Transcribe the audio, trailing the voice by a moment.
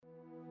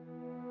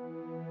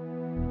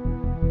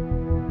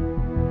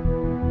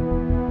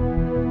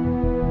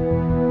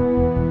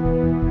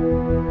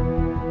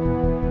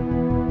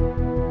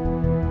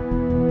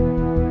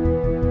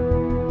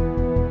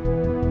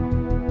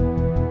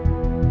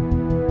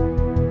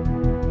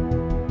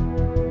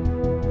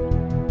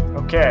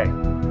Okay.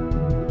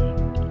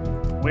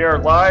 We are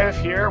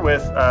live here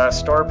with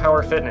Star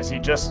Power Fitness. He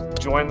just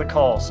joined the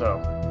call, so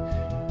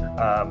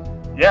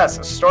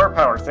yes, Star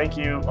Power, thank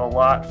you a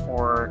lot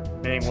for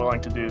being willing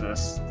to do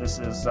this. This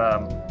is,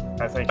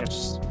 I think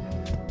it's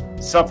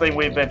something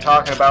we've been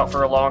talking about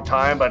for a long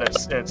time, but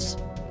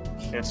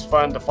it's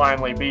fun to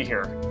finally be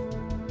here.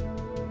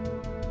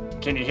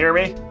 Can you hear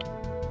me?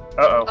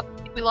 Uh-oh.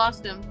 We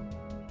lost him.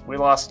 We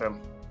lost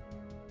him.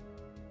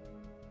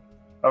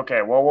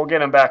 Okay, well, we'll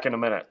get him back in a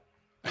minute.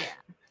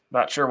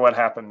 Not sure what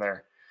happened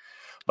there.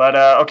 But,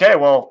 okay,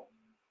 well,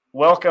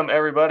 welcome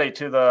everybody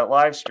to the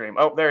live stream.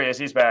 Oh, there he is.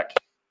 He's back.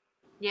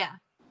 Yeah.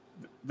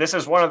 This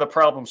is one of the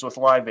problems with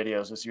live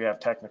videos is you have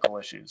technical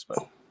issues, but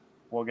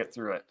we'll get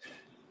through it.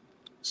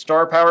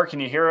 Star Power, can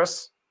you hear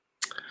us?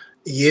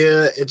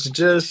 Yeah, it's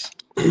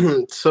just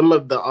some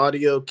of the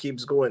audio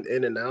keeps going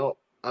in and out.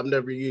 I've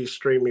never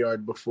used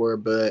StreamYard before,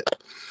 but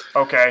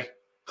okay,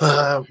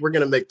 we're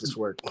gonna make this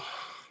work.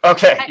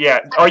 Okay, yeah.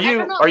 Are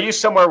you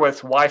somewhere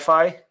with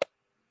Wi-Fi?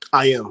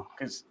 I am.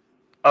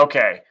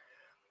 Okay.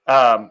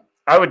 I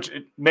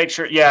would make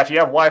sure, yeah, if you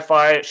have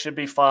Wi-Fi, it should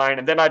be fine.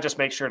 And then I just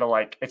make sure to,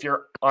 like, if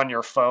you're on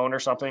your phone or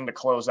something, to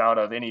close out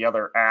of any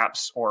other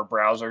apps or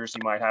browsers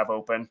you might have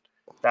open.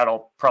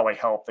 That'll probably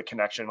help the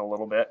connection a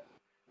little bit.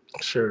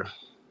 Sure.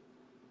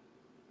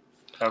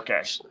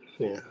 Okay.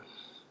 Yeah.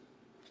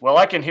 Well,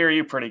 I can hear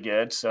you pretty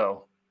good,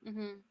 so.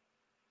 Mm-hmm.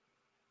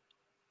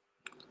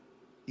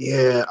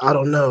 Yeah, I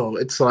don't know.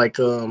 It's like,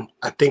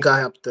 I think I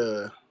have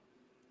to.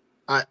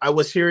 I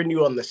was hearing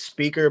you on the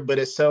speaker, but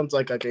it sounds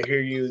like I can hear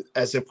you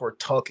as if we're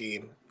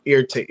talking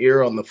ear to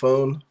ear on the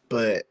phone.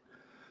 But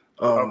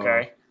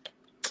okay,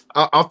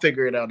 I'll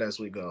figure it out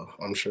as we go,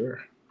 I'm sure.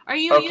 Are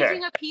you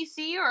using a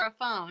PC or a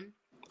phone?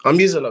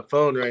 I'm using a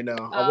phone right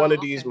now. I wanted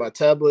to use my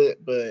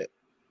tablet, but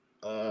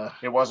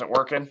it wasn't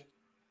working.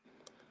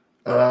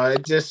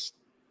 The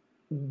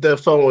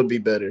phone would be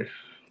better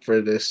for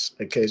this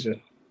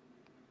occasion.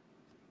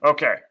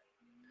 Okay.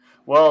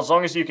 Well, as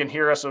long as you can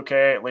hear us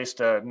okay, at least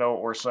know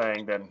what we're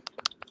saying, then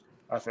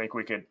I think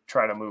we could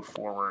try to move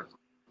forward.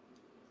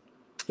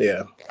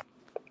 Yeah.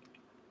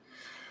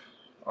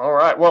 All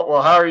right.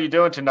 Well, how are you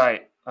doing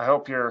tonight? I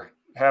hope you're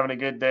having a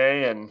good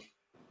day. And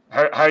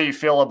how do you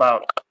feel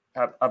about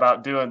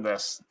doing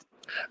this?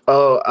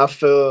 Oh, I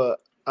feel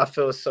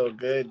so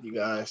good, you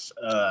guys.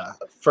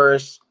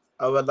 First,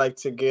 I would like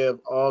to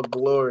give all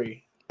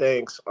glory,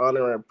 thanks,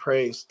 honor, and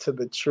praise to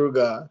the true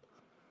God,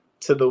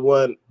 to the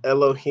one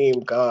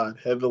Elohim God,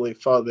 Heavenly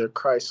Father,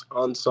 Christ,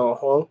 Unsung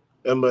Home,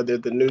 and Mother,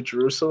 the New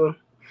Jerusalem.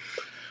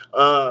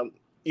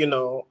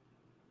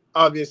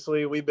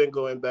 Obviously, we've been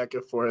going back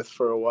and forth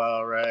for a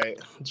while, right?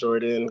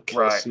 Jordan,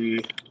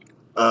 Kelsey.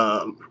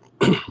 Right.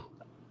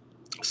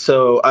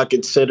 So I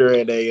consider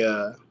it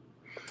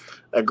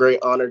a great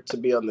honor to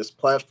be on this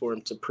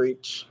platform to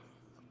preach.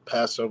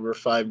 Passover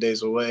 5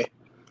 days away.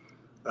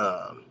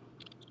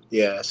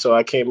 So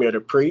I came here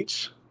to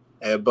preach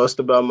and boast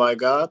about my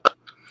God.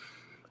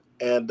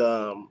 And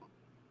I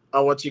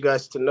want you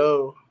guys to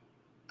know,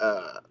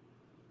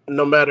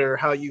 no matter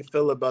how you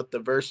feel about the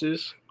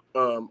verses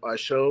I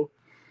show,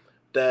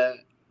 that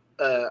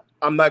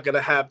I'm not going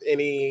to have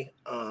any,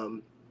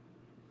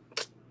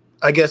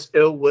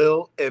 ill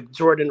will if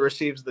Jordan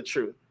receives the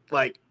truth.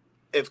 Like,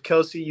 if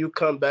Kelsey, you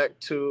come back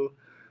to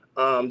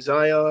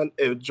Zion,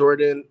 if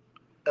Jordan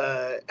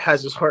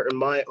has his heart and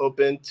mind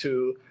open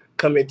to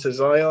coming to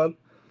Zion,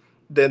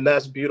 then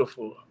that's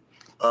beautiful.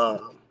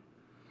 But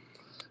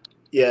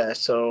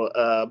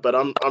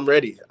I'm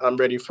ready. I'm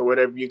ready for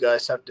whatever you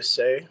guys have to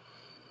say,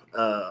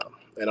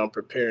 and I'm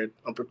prepared.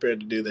 I'm prepared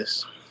to do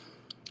this.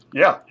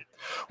 Yeah.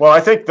 Well, I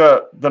think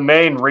the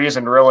main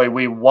reason really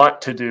we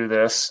want to do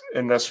this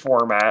in this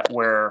format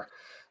where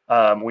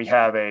we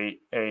have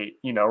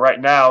right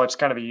now it's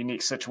kind of a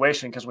unique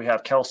situation because we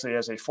have Kelsey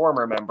as a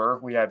former member,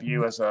 we have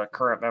you as a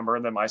current member,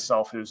 and then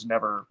myself who's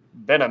never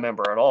been a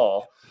member at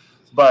all.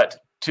 But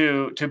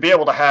to be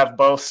able to have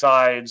both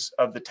sides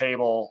of the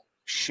table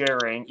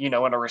sharing, in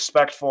a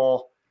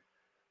respectful,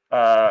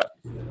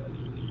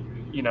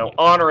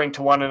 honoring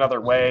to one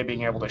another way,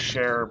 being able to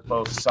share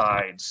both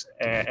sides,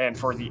 and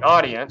for the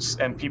audience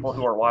and people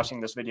who are watching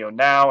this video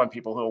now and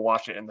people who will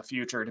watch it in the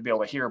future to be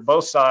able to hear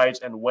both sides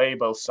and weigh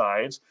both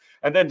sides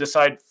and then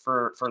decide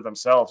for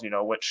themselves,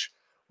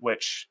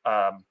 which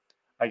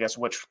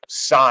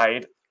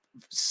side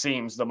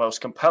seems the most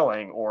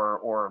compelling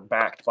or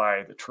backed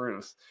by the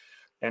truth.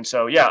 And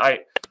so, yeah,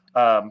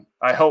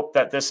 I hope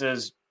that this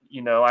is,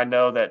 I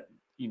know that,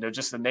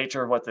 just the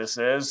nature of what this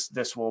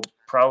will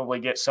probably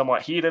get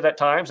somewhat heated at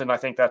times. And I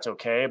think that's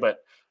okay. But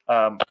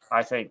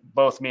I think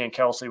both me and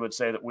Kelsey would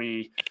say that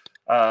we,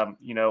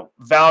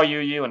 value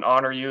you and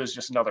honor you as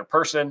just another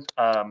person.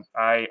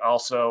 I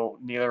also,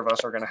 neither of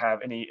us are going to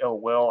have any ill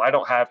will. I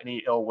don't have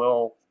any ill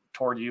will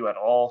toward you at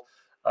all.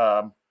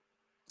 And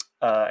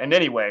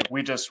anyway,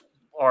 we just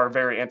are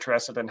very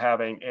interested in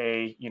having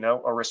a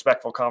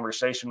respectful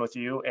conversation with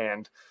you.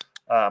 And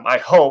I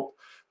hope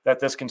that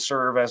this can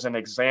serve as an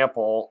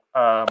example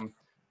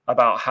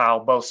about how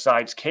both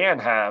sides can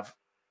have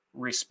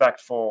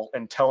respectful,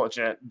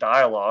 intelligent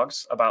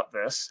dialogues about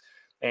this.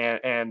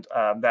 And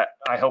that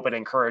I hope it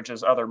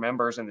encourages other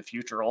members in the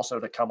future also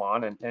to come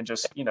on and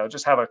just,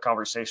 just have a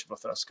conversation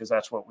with us, because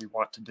that's what we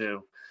want to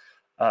do.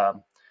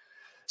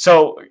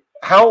 So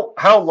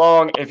how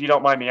long, if you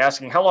don't mind me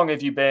asking, how long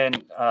have you been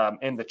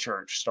in the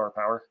church, Star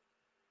Power?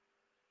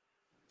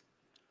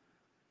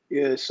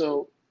 Yeah,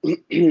 so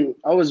I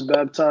was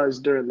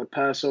baptized during the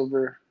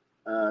Passover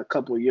a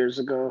couple of years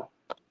ago.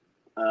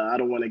 I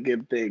don't want to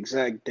give the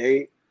exact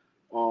date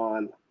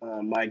on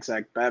my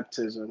exact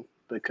baptism,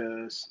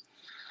 because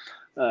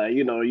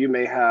you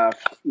may have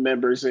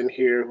members in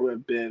here who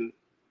have been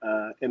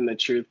in the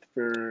truth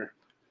for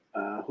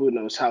who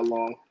knows how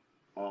long,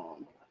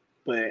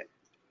 but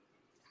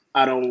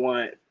I don't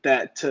want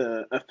that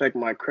to affect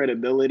my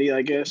credibility,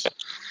 I guess.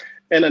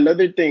 And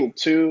another thing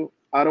too,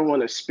 I don't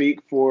want to speak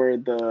for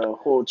the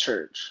whole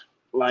church.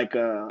 Like,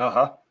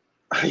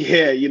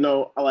 yeah,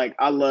 like,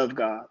 I love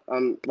God.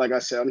 Like I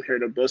said, I'm here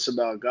to boast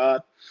about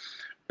God,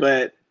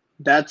 but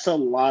that's a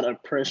lot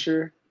of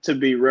pressure to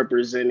be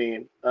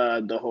representing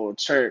the whole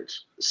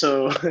church.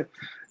 So,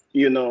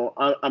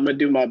 I'm gonna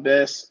do my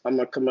best. I'm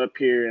gonna come up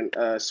here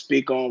and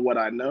speak on what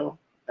I know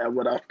and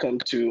what I've come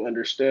to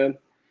understand.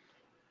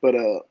 But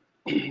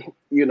I'm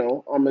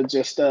gonna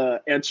just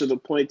answer the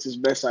points as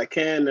best I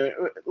can.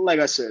 Like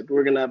I said,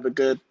 we're gonna have a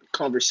good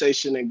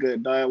conversation and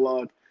good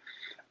dialogue.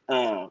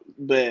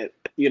 But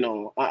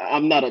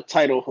I'm not a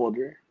title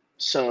holder,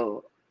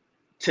 so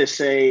to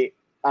say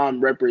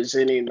I'm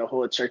representing the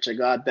whole Church of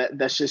God,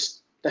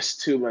 that's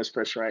too much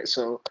pressure, right?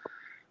 So,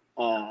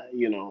 I'm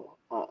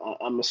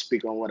gonna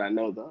speak on what I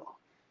know, though.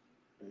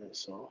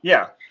 So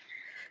yeah.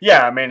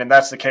 I mean, and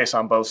that's the case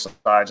on both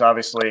sides.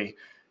 Obviously,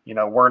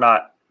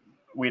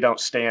 we don't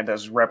stand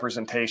as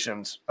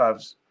representations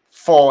of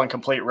full and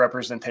complete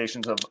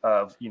representations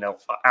of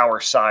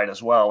our side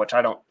as well, which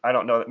I don't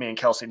know that me and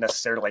Kelsey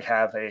necessarily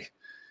have a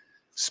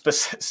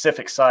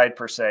specific side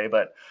per se,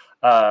 but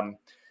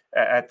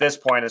at this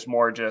point it's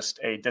more just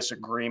a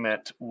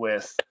disagreement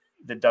with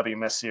the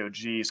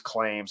WMSCOG's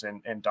claims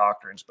and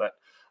doctrines. But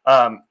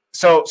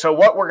so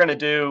what we're going to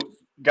do,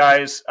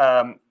 guys,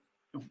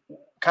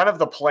 kind of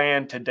the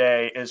plan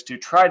today is to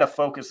try to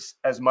focus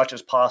as much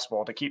as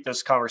possible to keep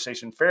this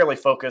conversation fairly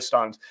focused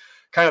on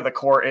kind of the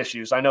core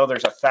issues. I know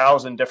there's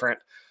 1,000 different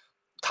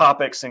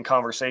topics and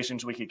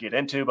conversations we could get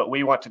into, but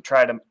we want to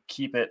try to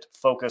keep it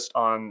focused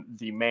on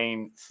the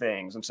main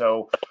things. And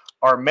so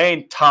our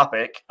main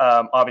topic,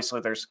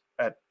 obviously there's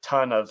a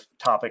ton of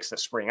topics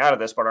that spring out of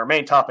this, but our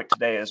main topic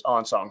today is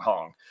On Song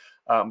Hong,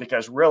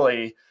 because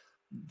really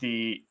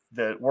the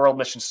World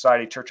Mission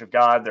Society Church of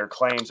God, their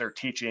claims, their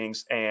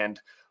teachings, and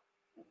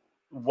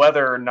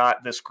whether or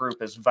not this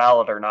group is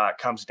valid or not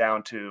comes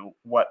down to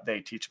what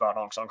they teach about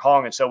On Song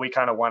Hong. And so we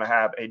kind of want to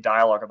have a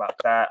dialogue about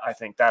that. I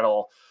think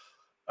that'll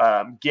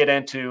get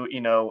into,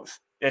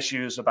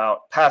 issues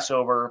about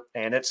Passover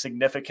and its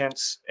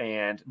significance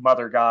and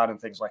Mother God and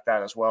things like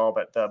that as well.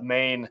 But the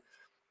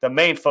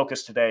main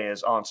focus today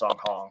is On Song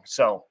Hong.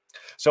 So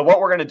what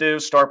we're going to do,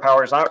 Star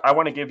Power, is I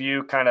want to give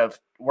you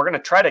we're going to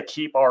try to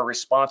keep our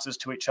responses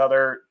to each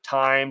other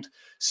timed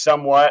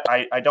somewhat.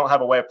 I don't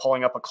have a way of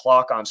pulling up a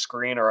clock on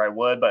screen, or I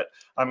would, but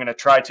I'm going to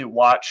try to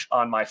watch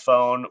on my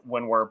phone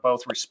when we're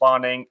both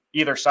responding.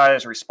 Either side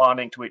is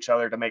responding to each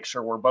other to make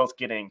sure we're both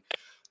getting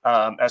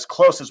as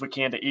close as we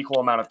can to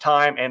equal amount of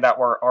time, and that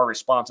our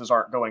responses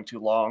aren't going too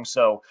long.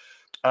 So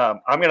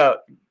I'm going to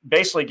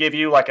basically give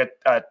you like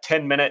a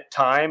 10-minute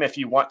time if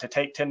you want to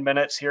take 10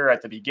 minutes here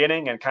at the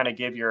beginning and kind of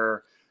give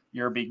your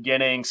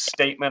beginning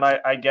statement,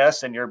 I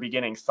guess, and your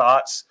beginning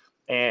thoughts.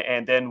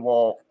 And then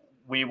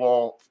we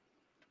will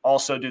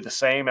also do the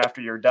same after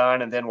you're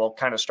done. And then we'll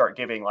kind of start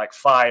giving like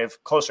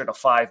closer to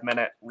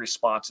 5-minute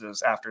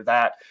responses after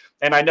that.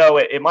 And I know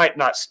it might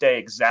not stay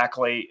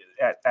exactly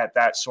at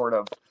that sort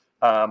of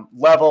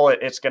level.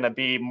 It's going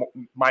to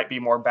might be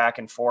more back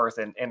and forth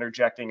and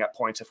interjecting at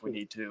points if we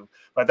need to,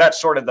 but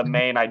that's sort of the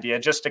main idea,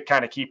 just to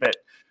kind of keep it,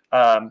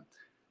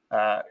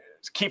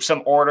 keep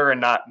some order and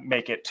not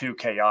make it too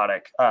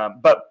chaotic.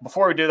 But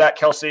before we do that,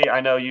 Kelsey, I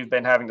know you've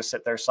been having to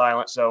sit there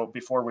silent. So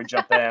before we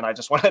jump in, I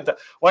just wanted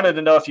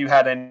to know if you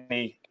had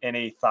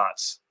any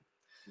thoughts.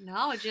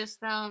 No, just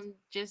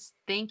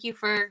thank you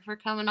for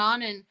coming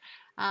on and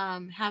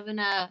having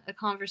a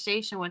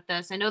conversation with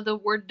us. I know the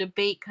word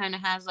debate kind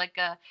of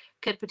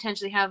could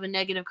potentially have a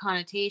negative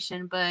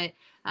connotation, but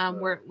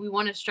we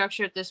want to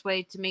structure it this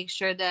way to make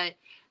sure that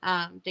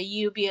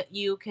you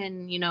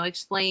can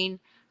explain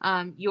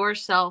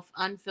yourself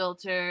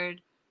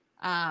unfiltered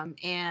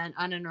and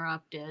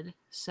uninterrupted.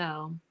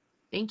 So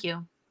thank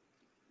you.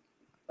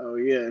 Oh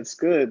yeah, it's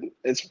good.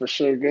 It's for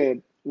sure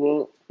good.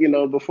 Well,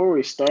 before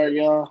we start,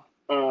 y'all,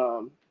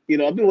 I've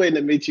been waiting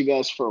to meet you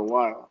guys for a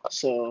while,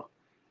 so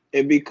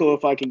it'd be cool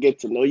if I could get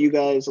to know you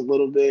guys a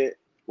little bit.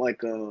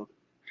 Like,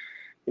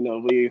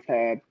 we've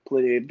had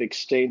plenty of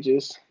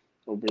exchanges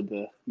over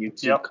the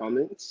YouTube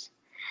comments,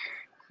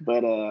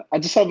 but I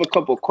just have a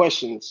couple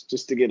questions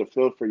just to get a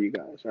feel for you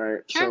guys. All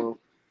right. Sure.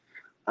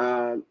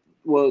 So,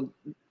 well,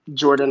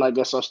 Jordan, I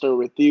guess I'll start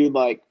with you.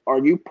 Like, are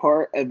you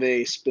part of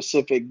a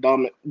specific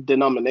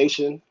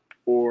denomination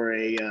or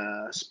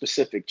a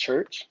specific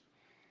church?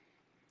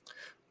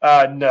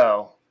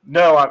 No,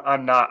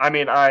 I'm not. I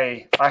mean,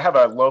 I have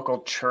a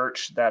local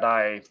church that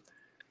I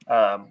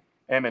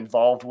am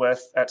involved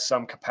with at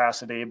some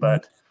capacity,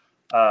 but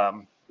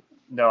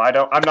no, I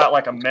don't. I'm not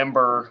like a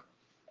member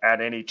at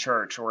any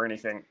church or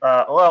anything.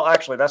 Well,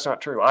 actually, that's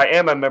not true. I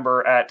am a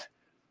member at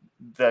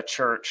the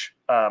church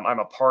I'm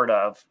a part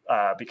of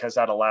because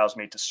that allows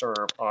me to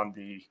serve on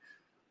the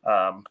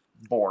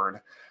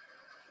board.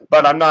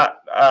 But I'm not.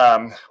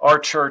 Our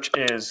church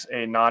is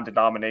a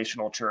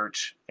non-denominational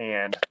church,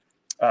 and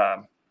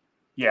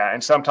yeah,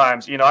 and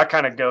sometimes I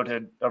kind of go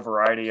to a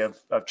variety of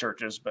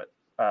churches, but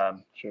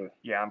Sure.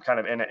 yeah, I'm kind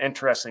of in an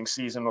interesting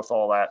season with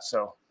all that.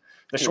 So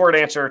the short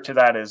answer to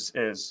that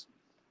is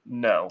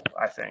no,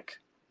 I think.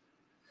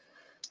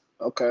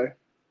 Okay.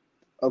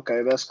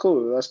 Okay, that's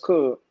cool. That's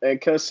cool. And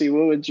Kelsey,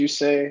 what would you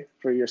say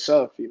for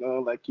yourself?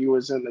 Like you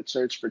was in the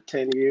church for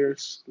 10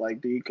 years.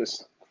 Like, do you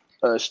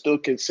still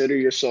consider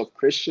yourself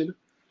Christian?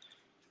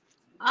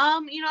 I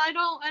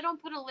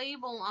don't put a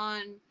label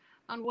on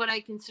what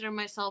I consider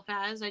myself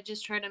as. I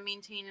just try to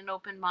maintain an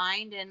open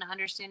mind and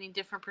understanding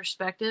different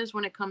perspectives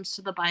when it comes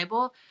to the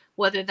Bible,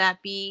 whether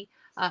that be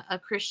a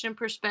Christian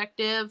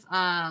perspective,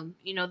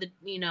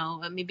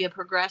 maybe a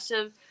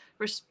progressive,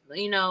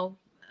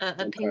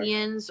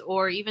 opinions,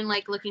 or even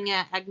like looking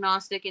at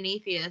agnostic and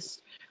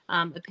atheist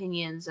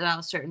opinions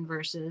about certain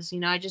verses.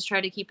 I just try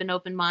to keep an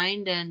open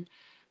mind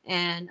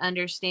and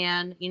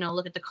understand,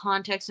 look at the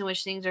context in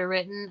which things are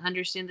written,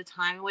 understand the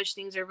time in which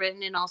things are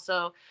written, and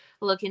also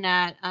looking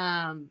at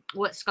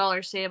what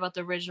scholars say about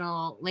the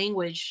original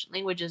languages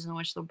in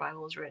which the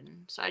Bible is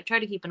written. So I try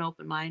to keep an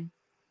open mind.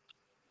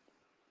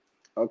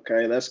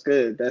 Okay, that's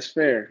good. That's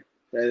fair.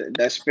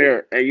 That's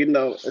fair. And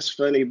it's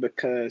funny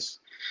because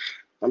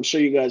I'm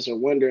sure you guys are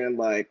wondering,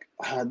 like,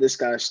 this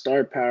guy's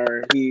star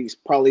power. He's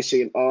probably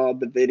seen all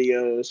the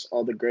videos,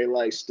 all the Great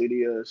Light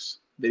Studios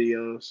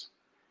videos.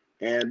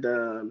 And,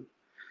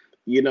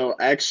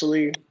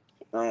 actually,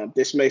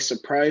 this may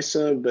surprise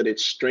some, but it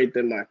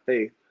strengthened my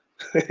faith.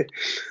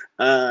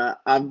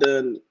 I've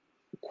done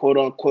quote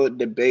unquote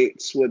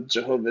debates with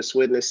Jehovah's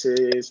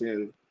Witnesses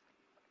and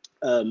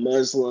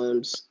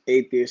Muslims,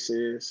 atheists,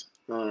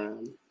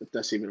 if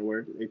that's even a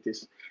word,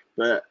 atheists.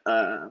 But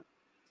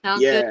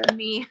Sounds yeah, good to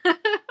me.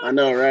 I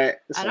know, right?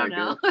 I don't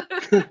know.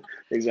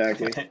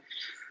 Exactly.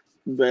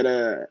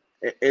 But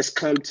it's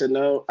come to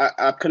know,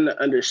 I couldn't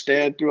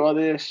understand through all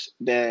this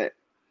that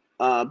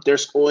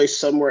there's always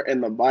somewhere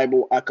in the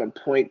Bible I can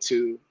point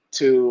to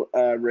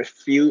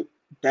refute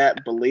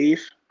that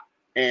belief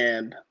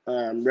and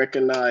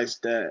recognize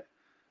that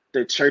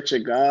the Church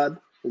of God,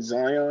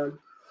 Zion,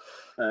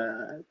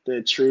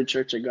 the true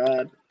Church of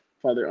God,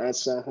 Father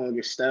Anselm Hong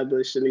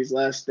established in these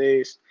last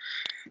days,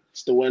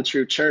 it's the one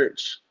true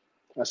church.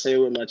 I say it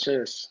with my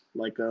chest.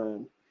 Like,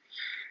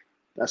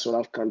 that's what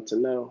I've come to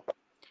know.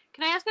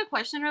 Can I ask a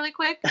question really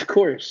quick? Of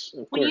course.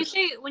 When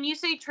you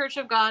say Church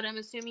of God, I'm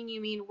assuming you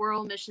mean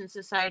World Mission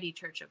Society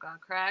Church of God,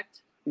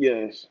 correct?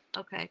 Yes.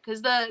 Okay,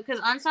 because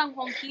Anselm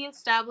Hong, he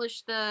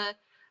established the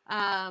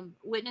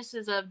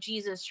Witnesses of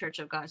Jesus Church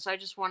of God. So I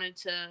just wanted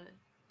to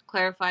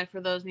clarify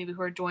for those maybe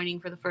who are joining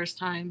for the first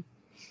time.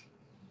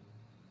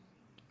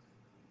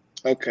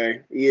 Okay.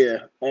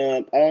 Yeah.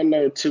 I don't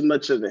know too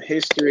much of the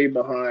history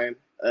behind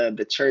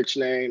the church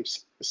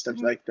names and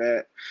stuff like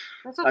that.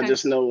 That's okay. I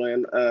just know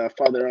when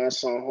Father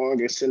Anselm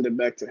Hong ascended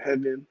back to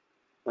heaven,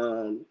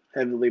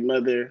 Heavenly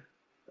Mother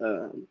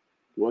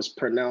was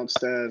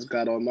pronounced as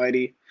God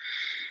Almighty,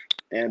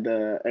 and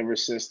ever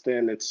since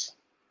then it's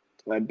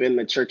been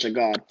the Church of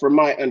God, from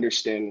my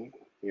understanding.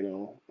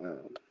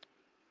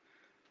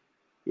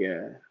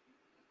 Yeah.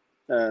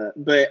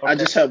 But I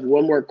just have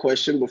one more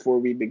question before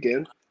we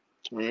begin.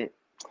 Right.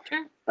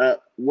 Sure.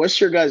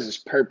 What's your guys'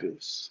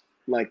 purpose?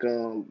 Like,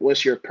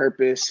 what's your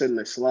purpose in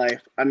this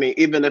life? I mean,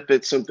 even if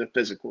it's something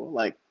physical,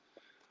 like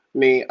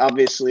me,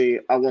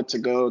 obviously, I want to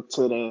go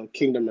to the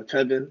kingdom of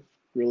heaven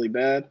really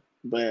bad,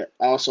 but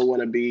I also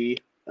want to be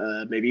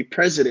maybe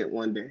president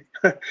one day.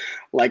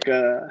 Like,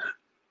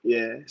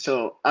 yeah.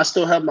 So I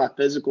still have my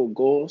physical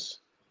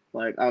goals.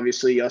 Like,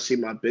 obviously, y'all see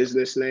my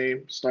business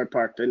name, Star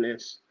Power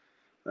Fitness.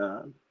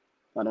 I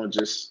don't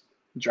just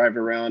drive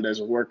around as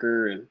a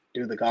worker and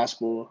do the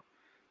gospel.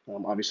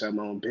 Obviously, I have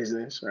my own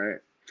business, right?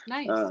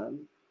 Nice.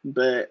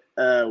 But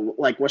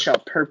like, what's your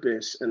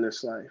purpose in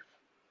this life?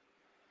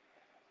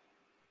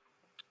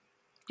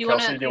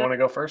 Kelsey, do you want to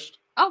go first?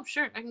 Oh,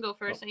 sure, I can go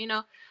first.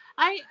 Oh.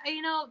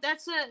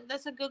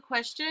 That's a good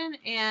question,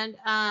 and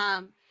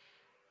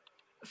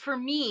for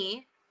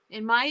me,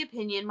 in my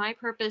opinion, my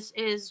purpose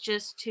is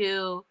just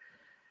to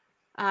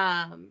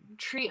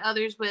treat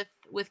others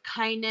with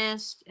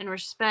kindness and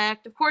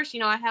respect. Of course,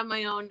 I have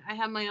my own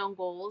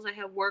goals. I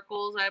have work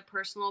goals. I have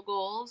personal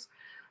goals.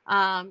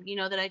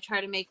 That I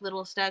try to make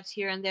little steps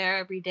here and there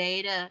every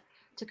day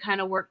to kind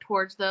of work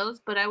towards those.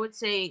 But I would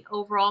say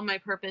overall, my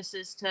purpose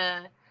is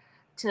to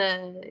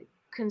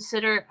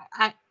consider.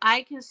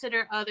 I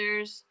consider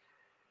others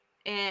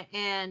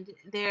and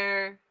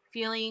their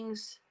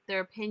feelings,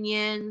 their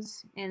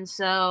opinions. And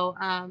so,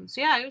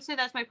 so yeah, I would say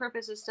that's my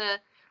purpose, is to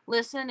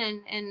listen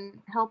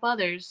and help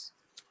others.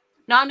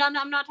 No, I'm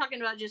not talking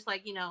about just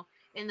like,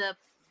 in the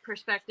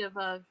perspective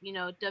of,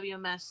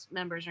 WMS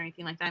members or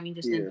anything like that. I mean,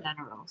 just in Yeah.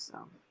 general.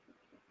 So.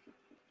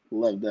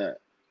 Love that.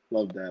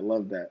 Love that.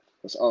 Love that.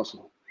 That's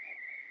awesome.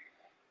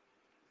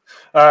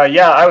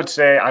 Yeah, I would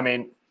say, I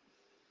mean,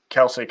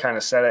 Kelsey kind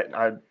of said it.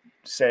 I'd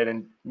say it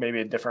in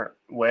maybe a different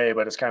way,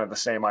 but it's kind of the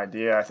same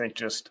idea. I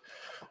think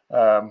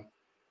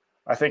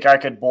I think I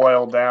could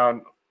boil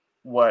down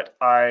what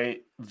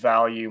I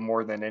value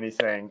more than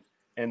anything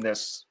in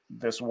this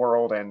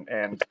world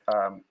and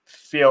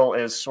feel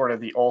is sort of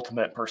the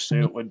ultimate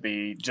pursuit would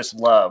be just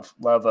love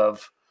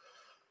of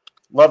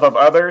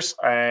others,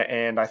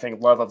 and I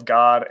think love of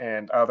God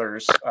and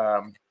others.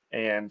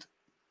 And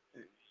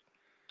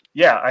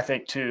yeah, I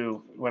think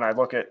too, when I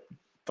look at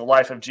the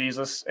life of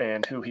Jesus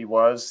and who he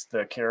was,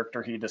 the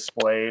character he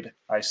displayed,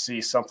 I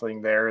see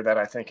something there that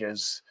I think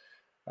is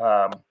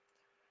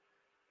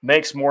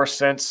makes more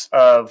sense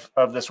of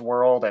this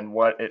world and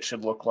what it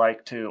should look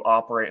like to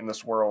operate in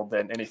this world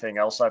than anything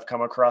else I've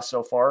come across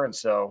so far. And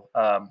so,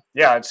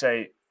 yeah, I'd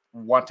say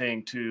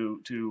wanting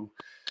to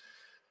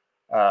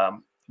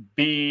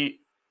be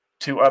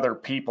to other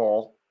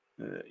people,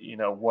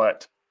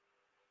 what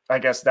I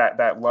guess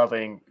that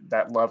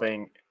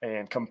loving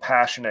and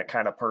compassionate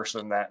kind of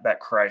person that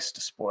Christ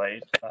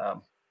displayed.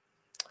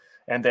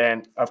 And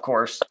then, of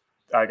course,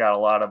 I got a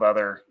lot of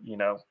other,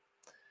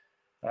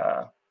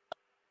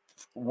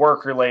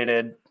 work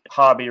related,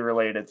 hobby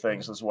related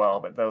things as well.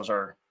 But those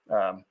are,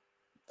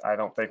 I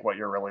don't think what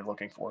you're really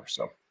looking for.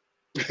 So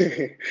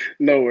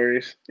No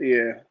worries.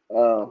 Yeah.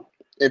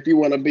 If you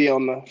want to be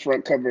on the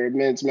front cover of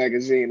Men's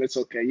Magazine, it's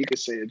okay. You can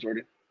say it,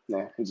 Jordan.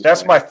 No,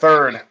 that's my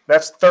third.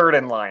 That's third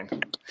in line.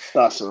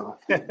 Awesome.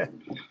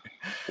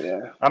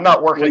 Yeah. I'm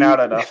not working out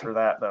enough for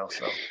that though.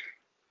 So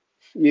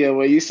yeah,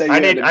 well, you say I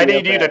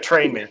need you to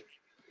train me.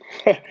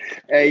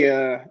 Hey,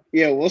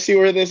 yeah, we'll see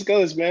where this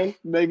goes, man.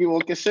 Maybe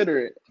we'll consider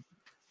it.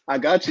 I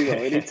got you though.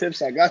 Any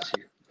tips? I got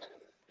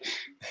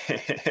you.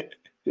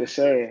 Yes,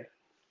 sir.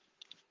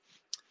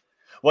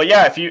 Well,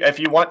 yeah, if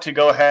you want to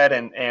go ahead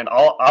and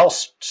I'll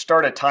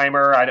start a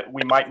timer.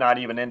 We might not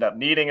even end up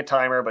needing a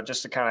timer, but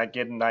just to kind of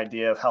get an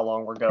idea of how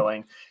long we're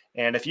going.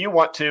 And if you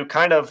want to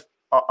kind of,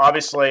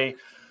 obviously,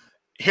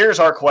 here's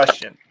our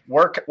question.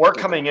 We're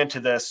coming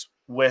into this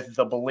with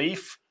the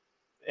belief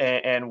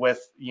and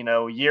with,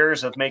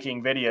 years of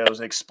making videos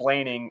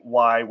explaining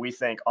why we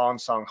think On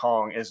Sung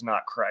Hong is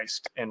not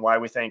Christ, and why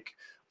we think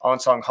On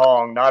Sung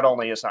Hong not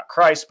only is not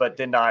Christ, but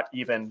did not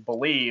even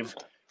believe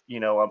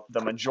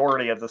the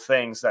majority of the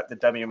things that the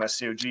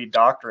WMSCOG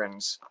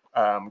doctrines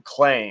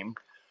claim.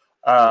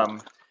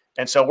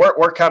 And so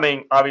we're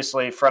coming,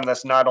 obviously, from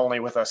this not only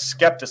with a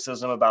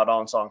skepticism about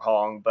On Sung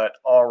Hong, but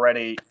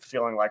already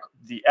feeling like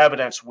the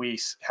evidence we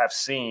have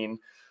seen,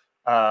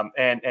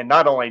 and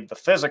not only the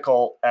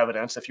physical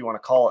evidence, if you want to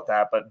call it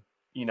that, but,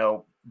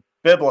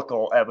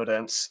 biblical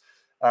evidence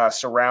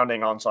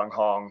surrounding On Sung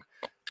Hong.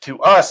 To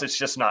us, it's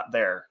just not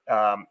there.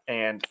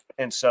 And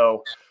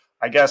so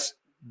I guess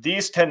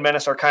these 10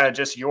 minutes are kind of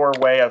just your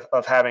way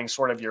of having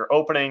sort of your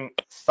opening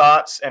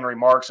thoughts and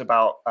remarks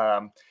about,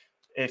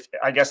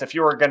 if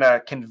you were going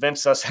to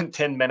convince us in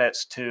 10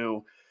 minutes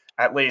to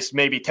at least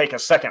maybe take a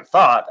second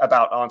thought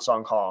about On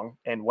Sung Hong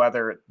and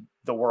whether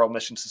the World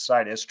Mission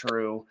Society is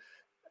true,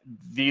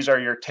 these are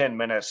your 10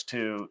 minutes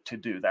to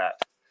do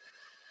that.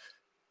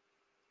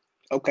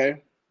 Okay.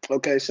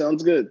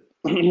 Sounds good.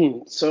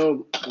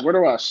 So where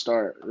do I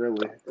start,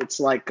 really?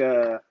 It's like,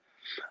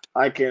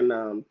 I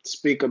can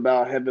speak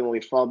about Heavenly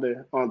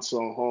Father On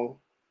Sung Hong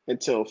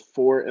until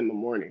 4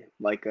 a.m.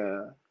 Like,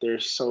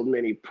 there's so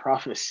many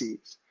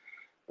prophecies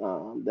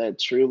that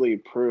truly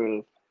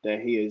prove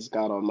that he is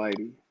God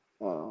Almighty,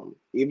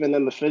 even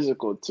in the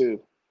physical too.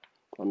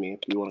 I mean, if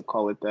you want to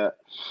call it that.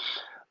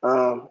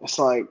 It's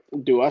like,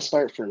 do I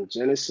start from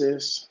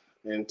Genesis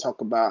and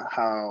talk about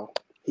how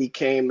he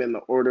came in the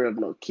order of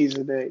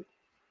Melchizedek?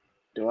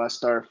 Do I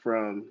start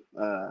from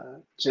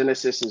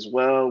Genesis as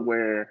well,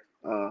 where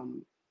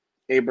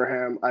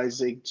Abraham,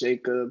 Isaac,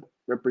 Jacob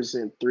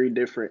represent 3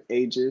 different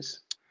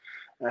ages,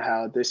 and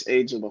how this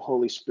age of the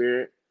Holy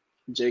Spirit,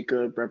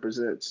 Jacob,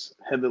 represents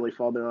Heavenly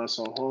Father On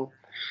Sung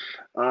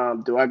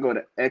Hong? Do I go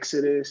to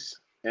Exodus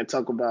and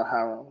talk about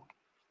how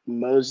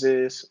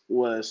Moses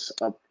was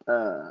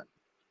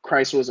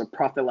Christ was a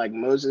prophet like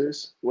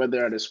Moses,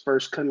 whether at his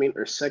first coming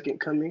or second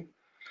coming?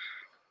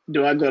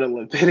 Do I go to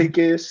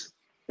Leviticus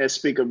and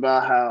speak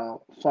about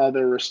how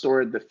Father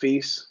restored the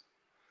feast?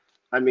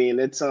 I mean,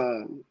 it's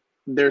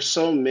there's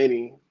so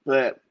many,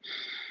 but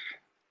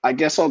I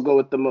guess I'll go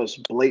with the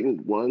most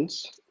blatant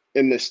ones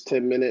in this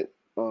 10-minute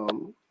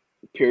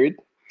period.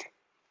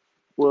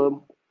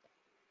 Well,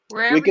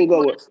 wherever we can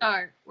go with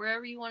start.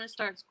 Wherever you want to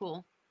start's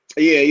cool.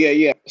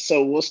 Yeah.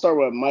 So we'll start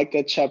with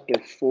Micah chapter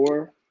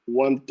 4,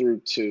 1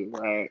 through 2,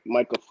 right?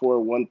 Micah 4,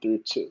 1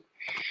 through 2.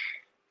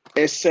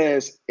 It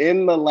says,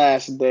 in the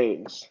last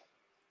days,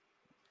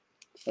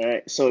 All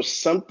right. So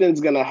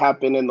something's gonna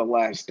happen in the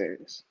last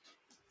days.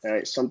 All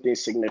right, something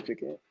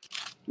significant.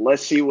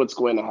 Let's see what's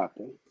going to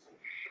happen.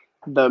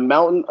 The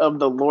mountain of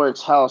the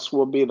Lord's house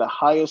will be the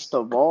highest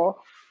of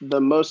all, the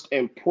most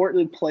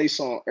important place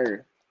on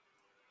earth.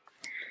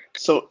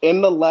 So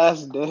in the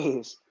last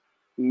days,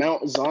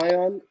 Mount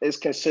Zion is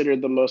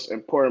considered the most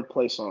important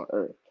place on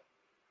earth.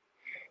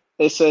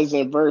 It says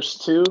in verse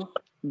 2,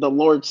 the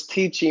Lord's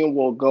teaching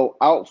will go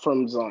out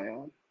from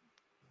Zion.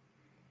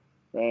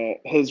 Right?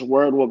 His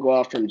word will go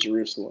out from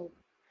Jerusalem.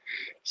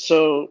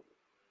 So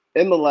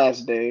in the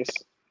last days,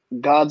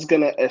 God's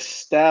going to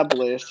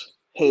establish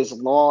his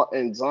law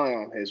in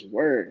Zion, his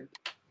word.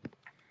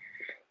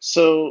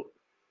 So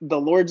the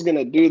Lord's going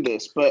to do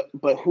this, but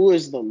who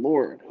is the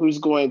Lord? Who's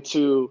going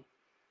to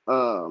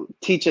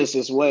teach us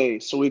his way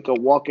so we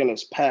can walk in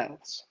his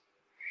paths?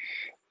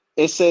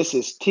 It says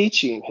his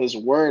teaching, his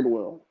word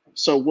will.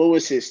 So what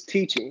was his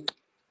teaching?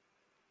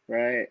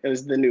 Right? It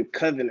was the new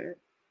covenant.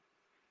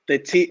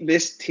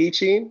 This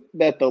teaching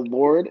that the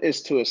Lord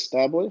is to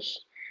establish,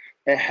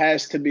 it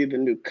has to be the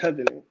new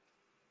covenant.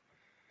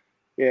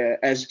 Yeah,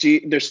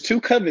 there's two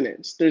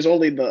covenants. There's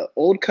only the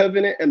old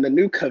covenant and the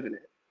new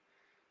covenant.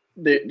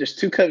 There's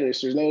two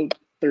covenants. There's no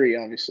three,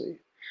 obviously.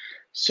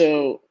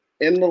 So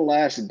in the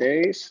last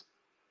days,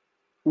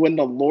 when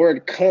the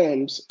Lord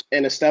comes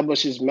and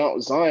establishes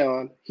Mount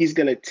Zion, he's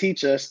going to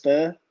teach us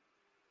the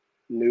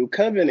new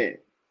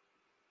covenant.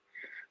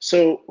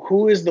 So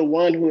who is the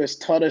one who has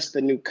taught us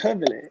the new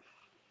covenant?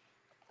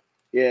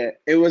 Yeah,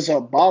 it was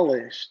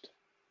abolished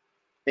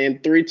in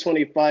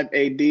 325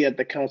 AD at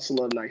the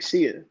Council of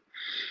Nicaea.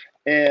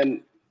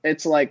 And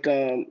it's like,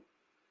 you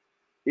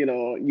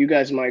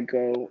guys might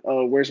go,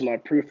 oh, where's my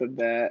proof of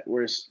that?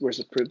 Where's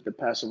the proof the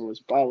Passover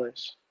was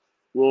abolished?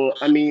 Well,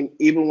 I mean,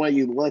 even when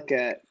you look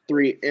at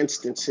three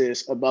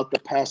instances about the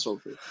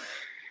Passover,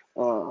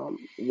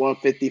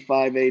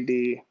 155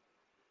 AD,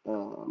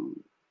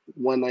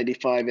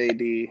 195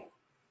 AD,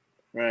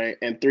 right,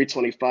 and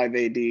 325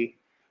 AD,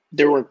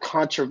 there were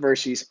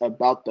controversies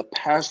about the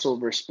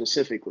Passover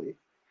specifically.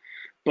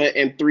 But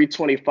in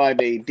 325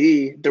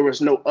 AD, there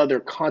was no other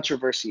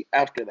controversy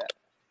after that.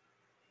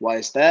 Why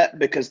is that?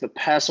 Because the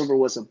Passover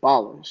was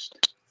abolished.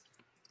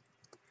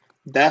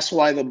 That's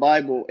why the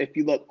Bible, if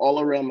you look all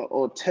around the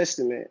Old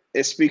Testament,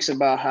 it speaks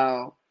about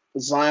how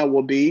Zion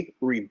will be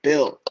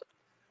rebuilt.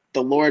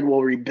 The Lord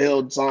will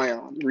rebuild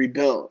Zion,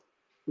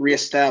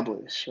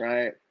 reestablish,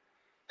 right?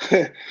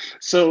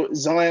 So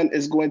Zion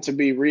is going to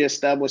be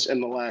reestablished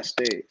in the last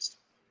days.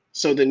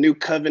 So the new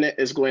covenant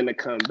is going to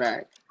come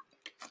back,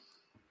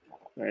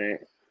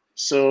 right?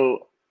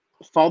 So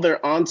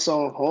Father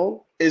Anselm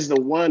Ho is the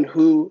one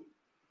who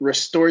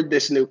restored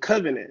this new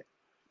covenant.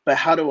 But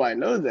how do I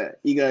know that?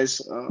 You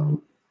guys,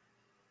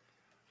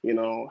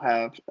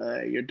 have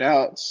your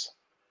doubts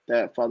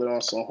that Father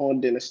Anselm Ho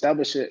didn't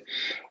establish it.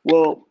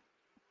 Well,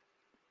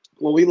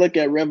 when we look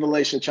at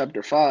Revelation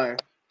chapter 5,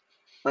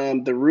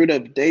 the root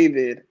of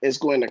David is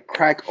going to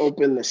crack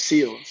open the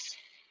seals,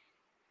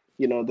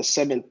 the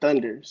seven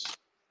thunders.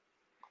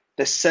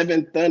 The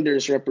seven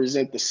thunders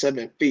represent the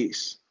seven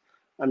feasts.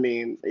 I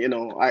mean,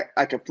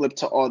 I could flip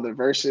to all the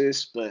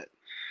verses, but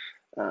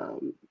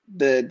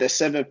the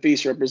seven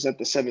feasts represent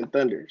the seven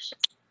thunders.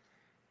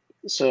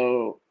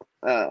 So,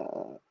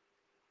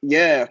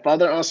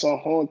 Father Anselm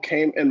Ho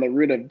came in the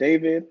root of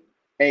David.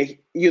 And,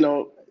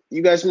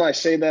 you guys might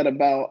say that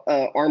about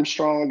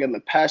Armstrong and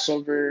the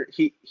Passover.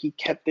 He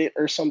kept it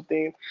or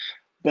something,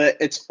 but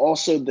it's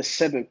also the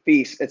seven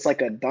feasts. It's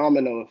like a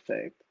domino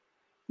effect.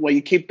 When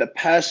you keep the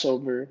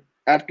Passover,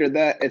 after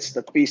that, it's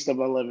the Feast of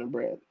Unleavened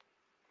Bread.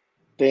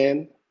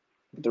 Then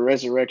the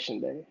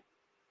Resurrection Day.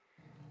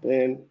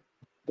 Then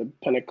the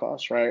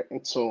Pentecost, right?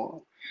 And so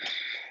on.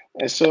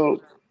 And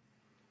so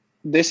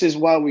this is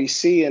why we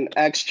see in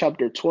Acts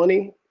chapter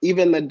 20,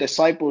 even the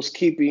disciples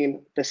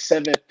keeping the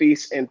seven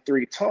feasts in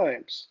 3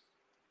 times,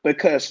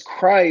 because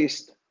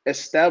Christ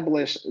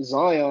established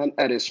Zion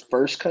at his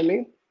first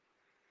coming,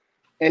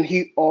 and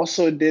he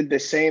also did the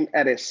same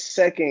at his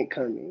second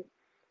coming.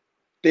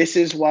 This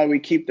is why we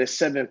keep the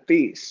seven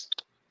feasts,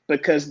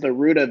 because the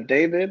root of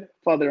David,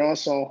 Father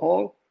Anselm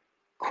Ho,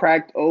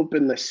 cracked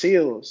open the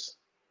seals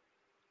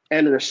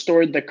and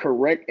restored the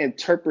correct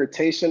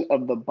interpretation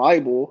of the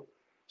Bible.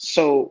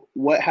 So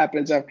what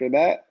happens after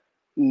that?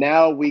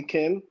 Now we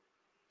can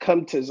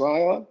come to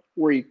Zion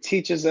where he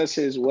teaches us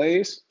his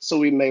ways so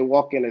we may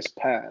walk in his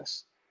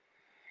paths.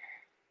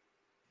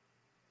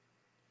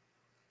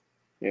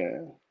 Yeah,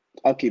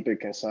 I'll keep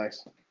it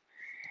concise.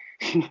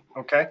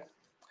 Okay.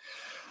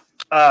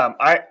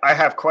 I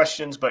have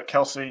questions, but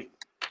Kelsey,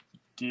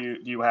 do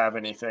you have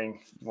anything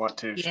you want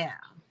to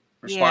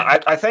respond? Yeah.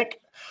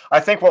 I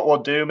think what we'll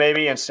do,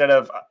 maybe instead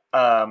of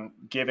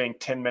giving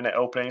 10-minute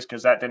openings,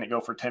 because that didn't go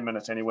for 10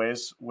 minutes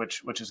anyways,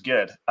 which is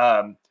good.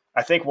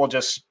 I think we'll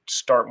just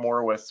start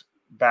more with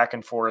back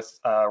and forth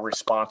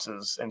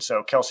responses. And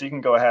so, Kelsey, you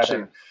can go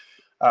ahead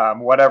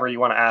and whatever you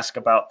want to ask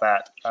about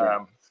that,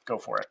 go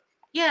for it.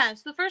 Yeah.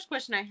 So the first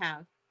question I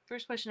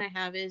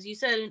have is, you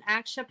said in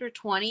Acts chapter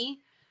 20,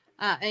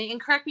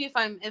 and correct me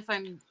if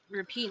I'm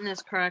repeating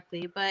this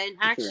correctly, but in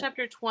Acts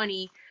chapter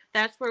 20,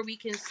 that's where we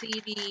can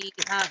see the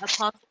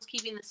apostles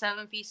keeping the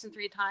 7 feasts and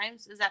 3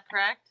 times. Is that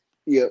correct?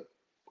 Yep.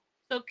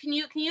 So can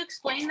you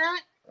explain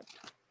that?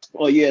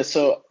 Well, yeah.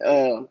 So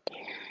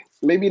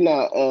maybe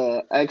not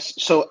Acts.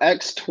 So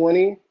Acts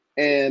 20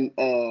 and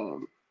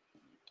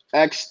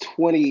Acts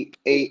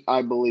 28,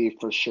 I believe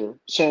for sure.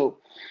 So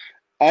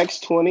Acts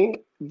 20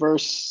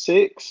 verse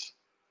 6,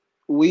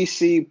 we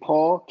see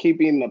Paul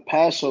keeping the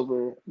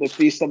Passover, the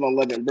Feast of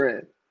Unleavened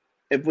Bread.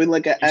 If we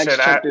look at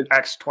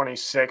Acts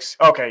 26.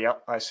 Okay,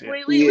 yep, I see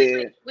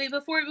it. Wait,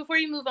 before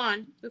you move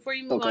on,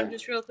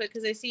 just real quick,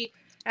 because I see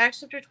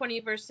Acts chapter 20,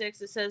 verse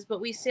 6, it says,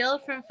 "But we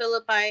sailed from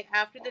Philippi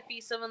after the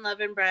Feast of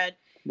Unleavened Bread,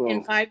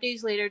 and 5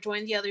 days later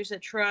joined the others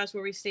at Troas,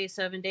 where we stayed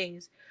 7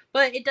 days."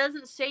 But it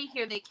doesn't say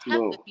here they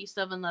kept the Feast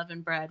of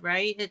Unleavened Bread,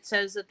 right? It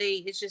says that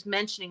it's just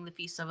mentioning the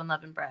Feast of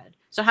Unleavened Bread.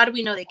 So how do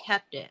we know they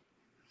kept it?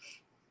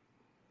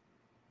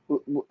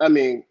 I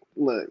mean,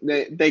 look,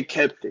 they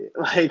kept it.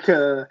 Like,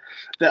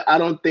 I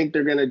don't think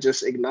they're gonna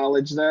just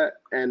acknowledge that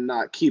and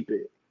not keep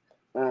it.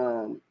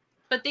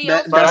 But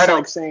that's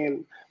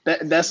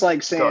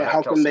like saying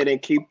how come they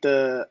didn't keep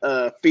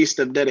the Feast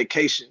of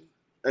Dedication,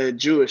 a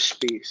Jewish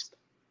feast?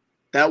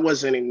 That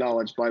wasn't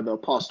acknowledged by the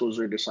apostles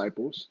or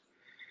disciples.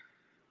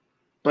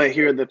 But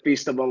here, the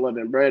Feast of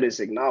Unleavened Bread is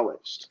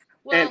acknowledged.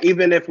 Well, and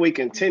even if we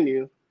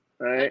continue,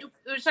 right?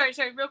 Sorry,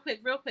 real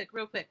quick,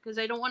 because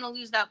I don't want to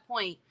lose that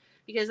point.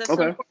 Because that's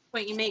an important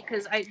point you make.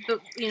 Because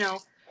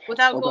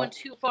without going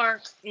too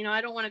far, I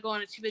don't want to go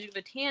on too big of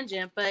a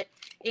tangent. But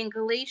in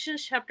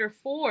Galatians chapter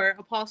 4,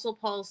 Apostle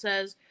Paul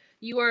says,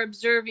 "You are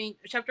observing."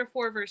 Chapter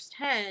 4, verse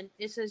 10.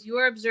 It says, "You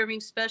are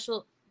observing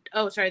special."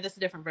 Oh, sorry, that's a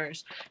different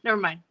verse. Never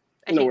mind.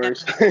 No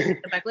worries.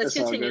 Let's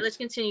continue. Let's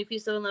continue.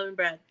 Feast of Unleavened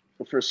Bread.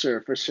 For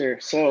sure.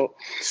 So,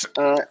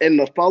 in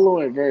the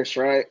following verse,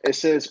 right, it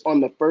says, "On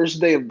the first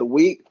day of the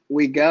week,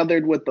 we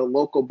gathered with the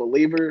local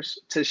believers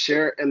to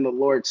share in the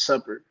Lord's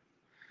Supper."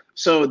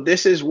 So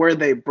this is where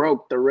they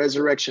broke the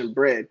resurrection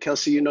bread.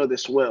 Kelsey, you know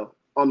this well.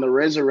 On the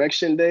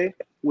resurrection day,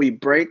 we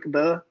break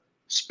the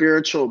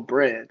spiritual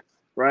bread,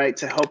 right,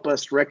 to help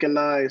us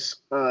recognize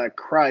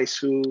Christ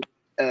who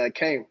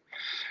came.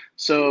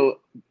 So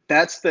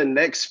that's the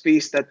next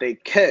feast that they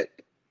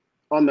kept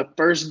on the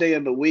first day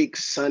of the week,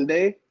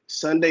 Sunday.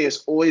 Sunday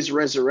is always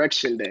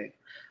Resurrection Day.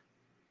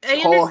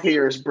 Paul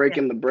here is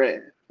breaking the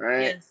bread,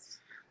 right? Yes.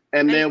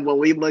 And then when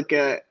we look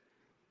at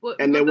before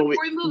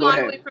we move on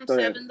away from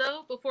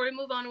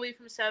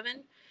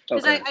 7,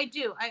 because I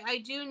do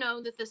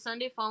know that the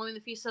Sunday following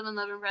the Feast of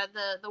Unleavened Bread,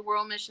 the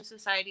World Mission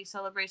Society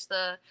celebrates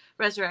the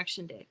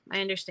Resurrection Day.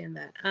 I understand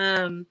that.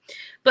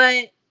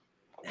 But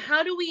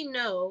how do we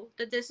know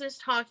that this is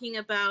talking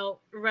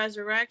about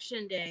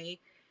Resurrection Day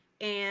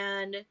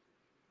and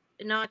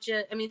not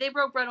just? I mean, they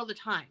broke bread all the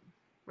time,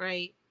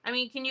 right? I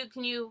mean, can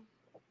you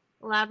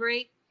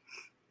elaborate?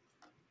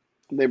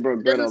 They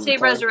broke bread all the time. It doesn't say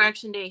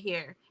Resurrection Day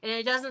here. And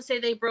it doesn't say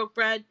they broke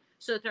bread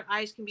so that their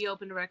eyes can be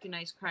open to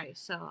recognize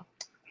Christ. So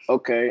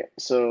okay,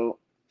 so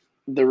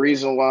the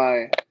reason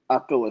why I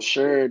feel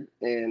assured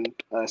in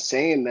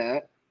saying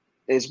that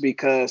is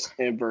because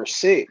in verse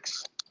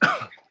 6,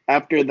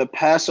 after the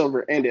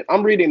Passover ended,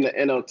 I'm reading the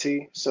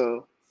NLT,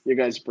 so your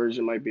guys'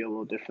 version might be a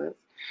little different.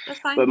 That's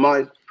fine. But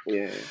mine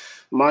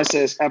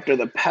says after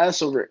the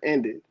Passover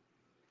ended.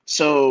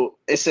 So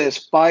it says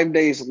 5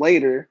 days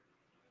later,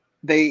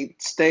 they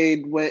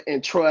stayed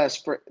in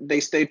Troas they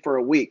stayed for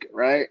a week,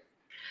 right?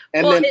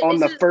 And then on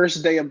the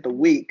first day of the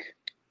week,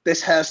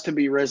 this has to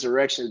be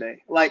Resurrection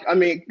Day. Like, I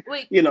mean,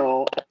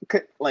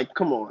 like,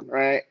 come on,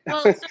 right?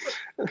 Well,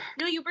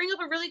 no, you bring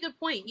up a really good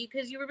point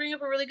because you bring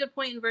up a really good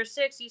point in verse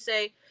 6. You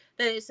say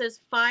that it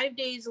says 5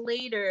 days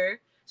later.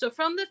 So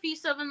from the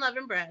Feast of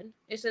Unleavened Bread,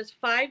 it says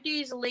 5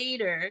 days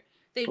later,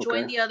 they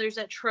joined the others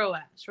at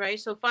Troas, right?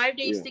 So 5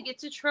 days to get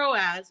to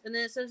Troas, and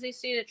then it says they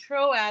stayed at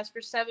Troas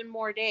for 7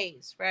 more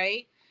days,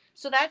 right?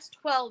 So that's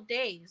 12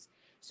 days.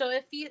 So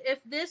if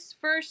this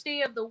first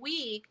day of the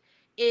week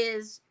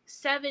is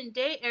 7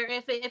 days, or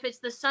if it's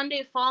the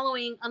Sunday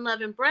following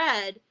unleavened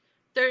bread,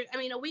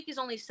 a week is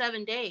only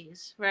 7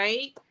 days,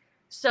 right?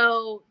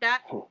 So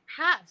that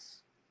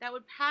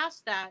would pass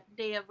that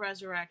day of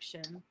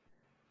resurrection.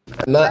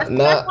 That's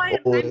why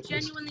I'm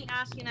genuinely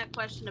asking that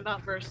question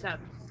about verse 7.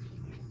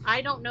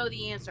 I don't know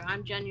the answer.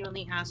 I'm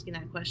genuinely asking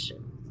that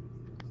question.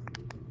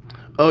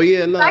 Oh,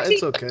 yeah, no, actually,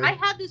 it's okay. I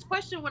had this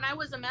question when I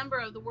was a member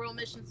of the World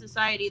Mission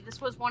Society.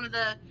 This was one of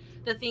the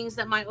things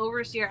that my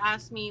overseer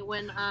asked me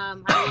when I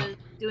was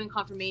doing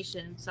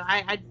confirmation. So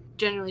I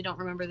genuinely don't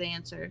remember the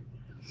answer.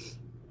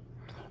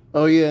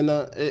 Oh, yeah,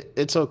 no,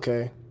 it's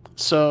okay.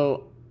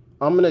 So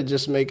I'm going to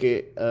just make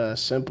it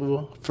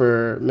simple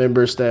for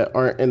members that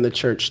aren't in the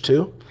church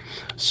too.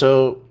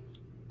 So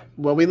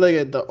when we look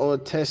at the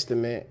Old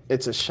Testament,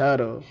 it's a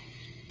shadow.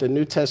 The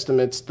New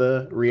Testament's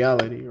the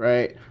reality,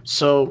 right?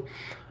 So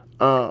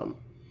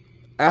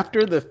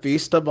after the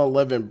Feast of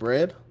Unleavened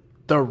Bread,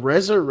 the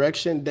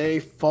Resurrection Day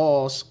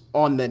falls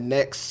on the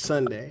next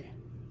Sunday.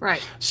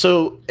 Right.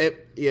 So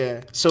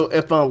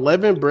if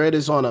unleavened bread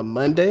is on a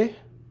Monday,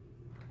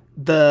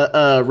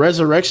 The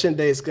resurrection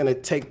day is going to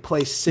take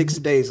place 6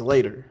 days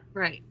later.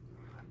 Right.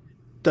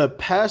 The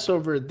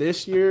Passover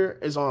this year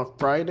is on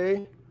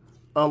Friday.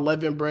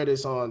 Unleavened bread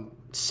is on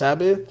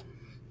Sabbath,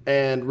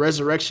 and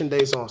resurrection day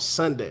is on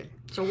Sunday.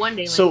 So 1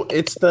 day later. So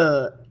it's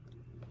the.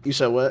 You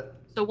said what?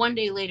 So 1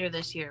 day later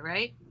this year,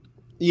 right?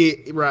 Yeah,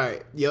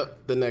 right.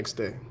 Yep, the next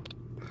day.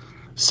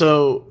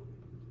 So,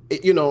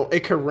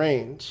 it could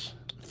range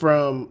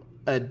from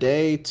a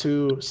day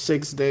to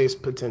 6 days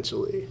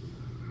potentially.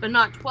 But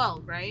not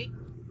 12, right?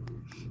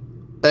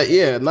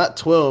 Yeah, not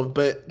 12,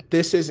 but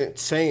this isn't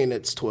saying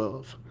it's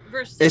 12.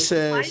 Verse 6, It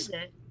says, why is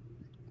it?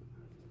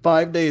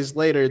 5 days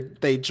later,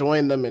 they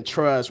joined them in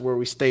Troas where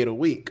we stayed a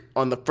week.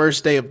 On the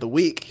first day of the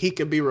week, he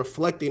could be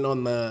reflecting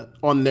on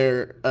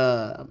their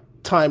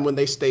time when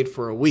they stayed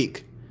for a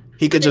week.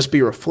 He could just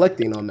be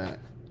reflecting on that.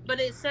 But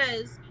it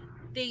says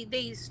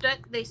they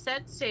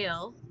set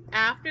sail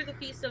after the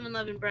Feast of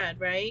Unleavened Bread,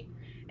 right?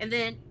 And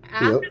then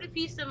after the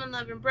Feast of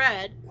Unleavened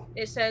Bread,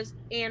 it says,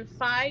 and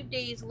 5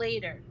 days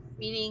later,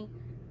 meaning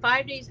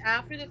 5 days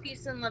after the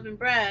Feast of Unleavened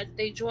Bread,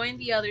 they joined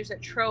the others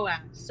at Troas.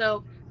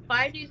 So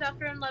 5 days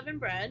after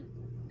Unleavened Bread,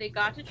 they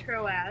got to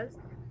Troas,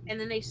 and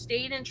then they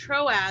stayed in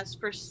Troas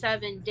for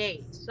 7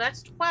 days. So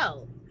that's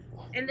 12.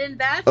 And then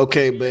that's but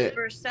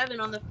verse 7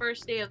 on the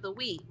first day of the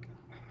week.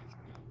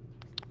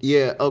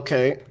 Yeah,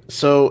 okay.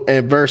 So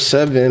in verse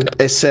 7,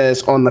 it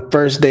says, on the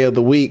first day of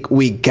the week,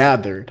 we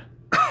gathered.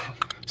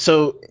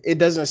 So it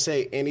doesn't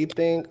say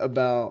anything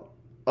about,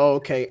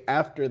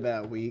 after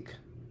that week.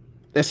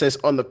 It says,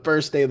 on the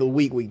first day of the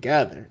week, we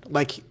gathered.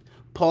 Like,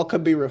 Paul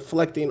could be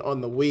reflecting on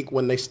the week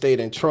when they stayed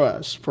in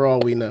Troas, for all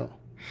we know.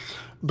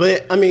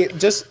 But, I mean,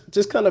 just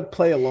kind of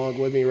play along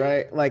with me,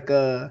 right? Like,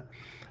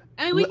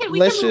 we can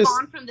move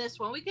on from this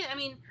one. We can.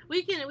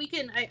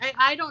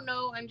 I don't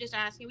know. I'm just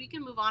asking. We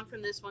can move on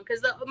from this one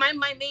because my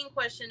main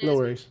question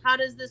is, how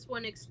does this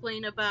one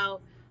explain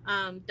about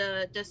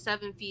the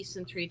 7 feasts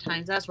and 3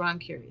 times? That's what I'm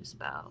curious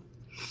about.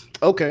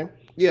 Okay.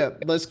 Yeah.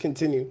 Let's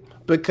continue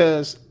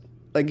because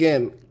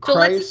again, so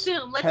Christ.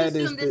 Let's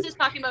assume this is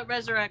talking about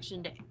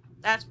Resurrection Day.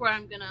 That's where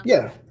I'm gonna.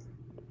 Yeah.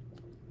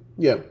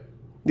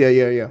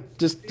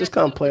 Just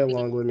kind of play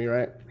along with me,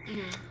 right?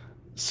 Mm-hmm.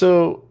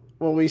 So.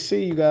 When we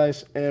see you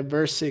guys in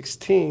verse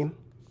 16,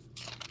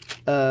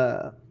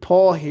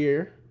 Paul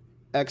here,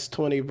 Acts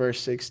 20, verse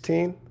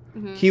 16,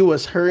 he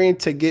was hurrying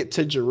to get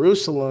to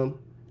Jerusalem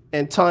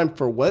in time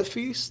for what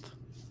feast?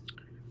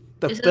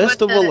 The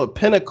festival of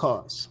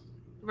Pentecost.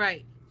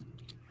 Right.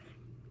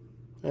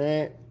 All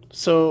right.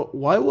 So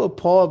why would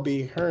Paul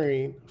be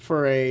hurrying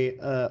for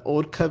a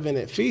old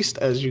covenant feast,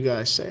 as you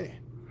guys say?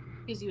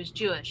 Because he was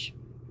Jewish.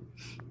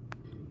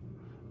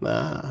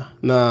 Nah.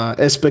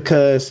 It's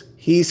because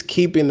he's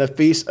keeping the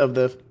feast of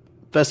the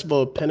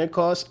festival of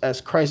Pentecost as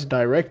Christ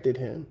directed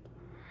him.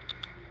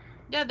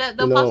 Yeah, the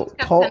apostles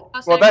kept Paul.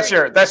 Pentecost. Well,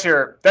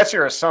 that's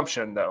your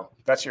assumption, though.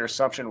 That's your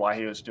assumption why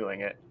he was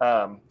doing it.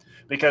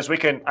 Because we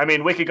could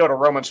go to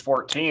Romans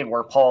 14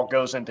 where Paul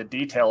goes into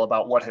detail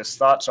about what his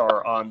thoughts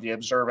are on the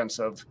observance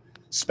of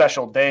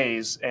special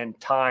days and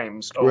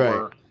times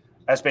over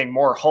as being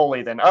more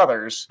holy than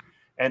others.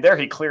 And there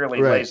he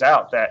clearly lays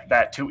out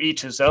that to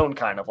each his own,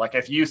 kind of like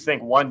if you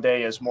think one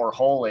day is more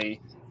holy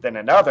than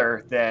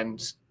another, then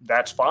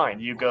that's fine.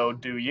 You go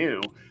do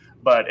you.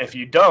 But if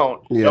you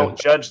don't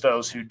judge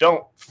those who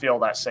don't feel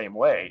that same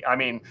way. I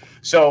mean,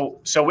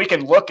 so we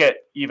can look at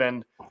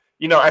even,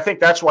 I think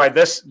that's why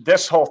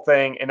this whole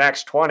thing in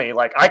Acts 20,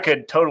 like I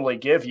could totally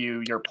give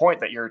you your point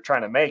that you're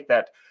trying to make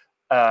that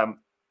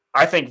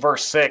I think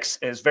verse 6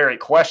 is very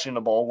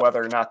questionable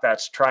whether or not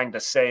that's trying to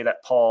say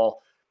that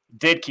Paul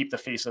did keep the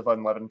Feast of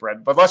Unleavened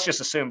Bread, but let's just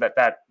assume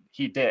that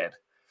he did.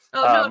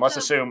 Let's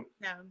assume,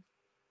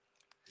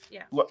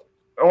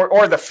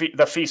 or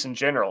the feast in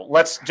general.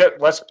 Let's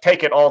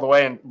take it all the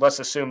way and let's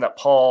assume that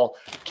Paul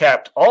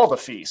kept all the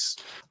feasts.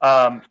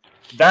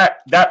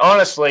 That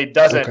honestly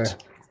doesn't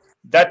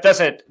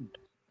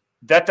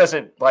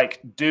like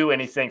do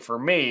anything for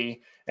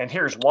me, and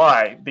here's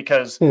why: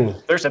 because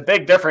there's a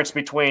big difference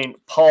between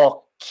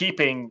Paul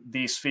keeping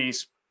these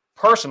feasts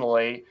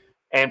personally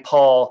and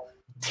Paul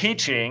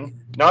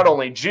teaching not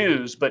only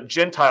Jews but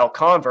Gentile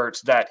converts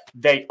that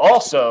they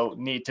also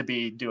need to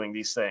be doing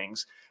these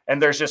things.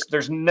 And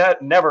there's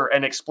never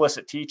an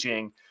explicit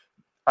teaching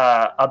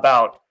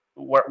about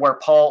where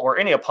Paul or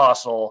any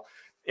apostle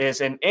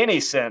is in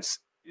any sense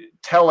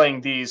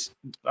telling these,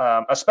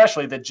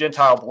 especially the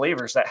Gentile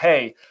believers, that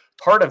hey,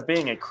 part of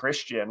being a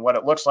Christian, what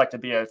it looks like to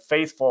be a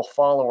faithful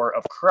follower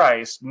of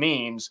Christ,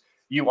 means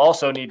you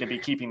also need to be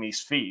keeping these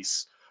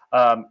feasts.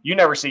 You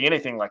never see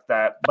anything like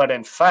that, but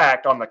in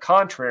fact, on the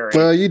contrary,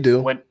 well, you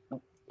do.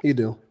 You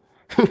do.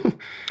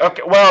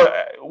 Okay,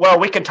 well,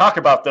 we can talk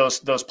about those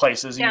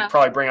places. You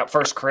probably bring up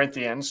 1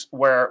 Corinthians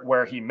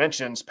where he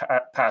mentions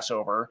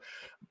Passover,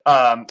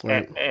 and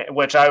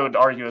which I would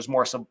argue is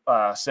more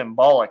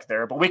symbolic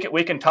there. But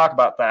we can talk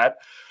about that.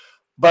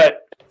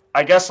 But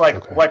I guess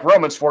like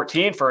Romans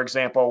 14, for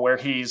example, where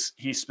he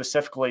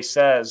specifically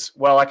says,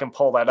 well, I can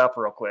pull that up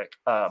real quick.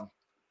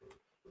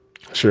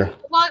 Sure.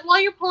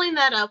 While you're pulling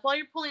that up,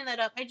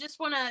 I just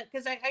want to,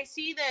 because I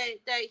see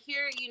that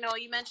here,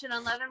 you mentioned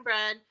unleavened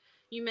bread,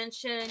 you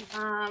mentioned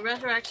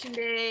Resurrection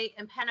Day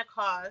and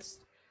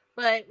Pentecost,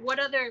 but what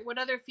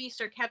other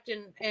feasts are kept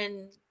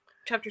in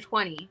chapter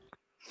 20?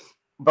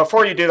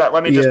 Before you do that,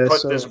 let me just Yeah,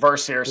 put this so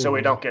verse here so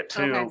we Mhm. don't get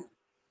Okay.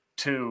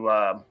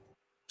 too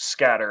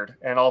scattered.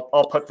 And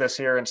I'll put this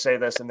here and say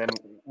this, and then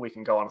we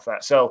can go on with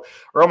that. So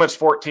Romans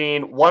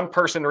 14, one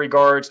person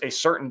regards a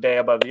certain day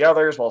above the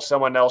others, while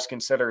someone else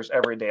considers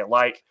every day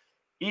alike.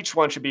 Each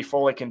one should be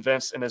fully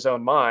convinced in his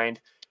own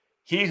mind.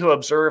 He who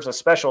observes a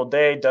special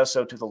day does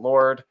so to the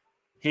Lord.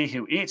 He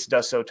who eats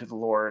does so to the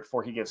Lord,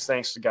 for he gives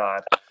thanks to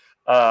God.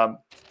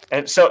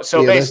 And so Yeah,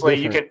 that's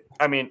basically different.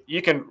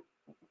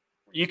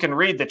 you can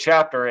read the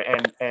chapter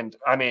and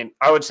I mean,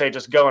 I would say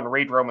just go and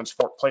read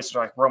places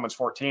like Romans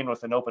 14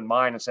 with an open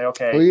mind and say, Oh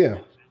okay, yeah.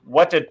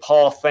 what did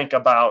Paul think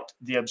about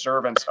the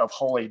observance of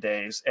holy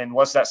days? And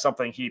was that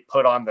something he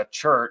put on the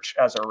church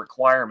as a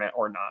requirement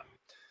or not?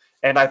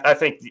 And I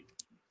think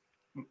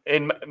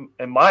in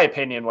my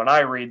opinion, when I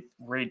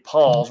read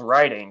Paul's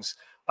writings,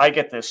 I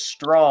get this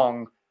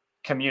strong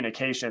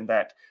communication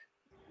that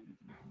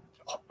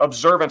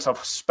observance of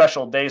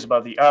special days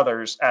above the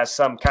others as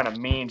some kind of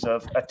means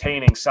of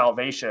attaining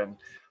salvation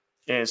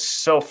is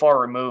so far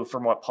removed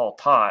from what Paul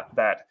taught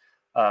that,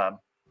 I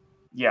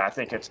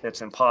think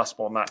it's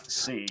impossible not to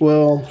see.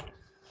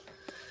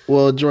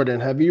 Well, Jordan,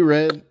 have you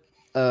read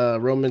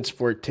Romans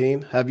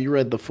 14? Have you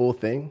read the full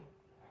thing?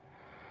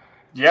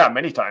 Yeah,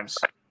 many times.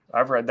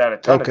 I've read that a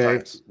ton of Okay.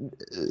 times.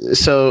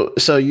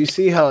 So you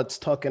see how it's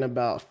talking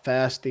about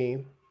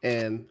fasting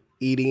and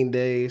eating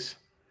days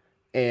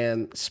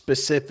and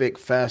specific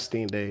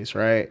fasting days,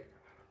 right?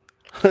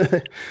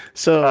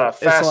 So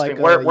it's Fasting. like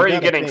Where you are you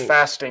gotta getting think.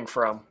 fasting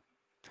from?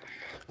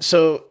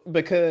 So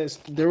because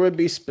there would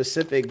be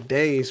specific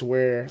days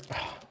where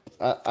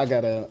I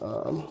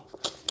gotta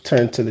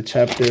turn to the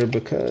chapter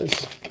because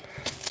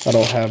I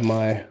don't have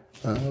my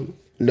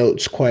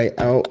notes quite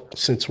out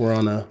since we're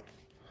on a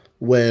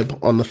web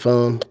on the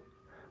phone.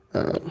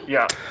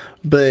 Yeah.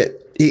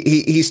 But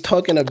he's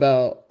talking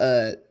about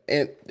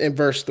in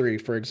verse 3,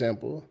 for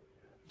example,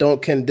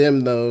 don't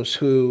condemn those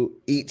who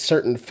eat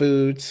certain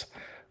foods,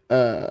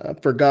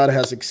 for God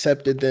has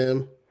accepted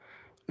them.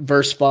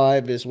 Verse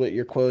 5 is what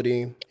you're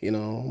quoting,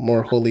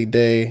 more holy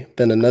day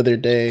than another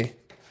day.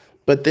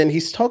 But then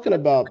he's talking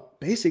about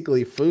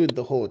basically food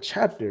the whole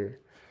chapter.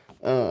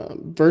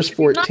 Verse He's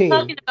not 14.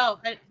 talking about.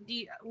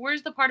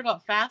 Where's the part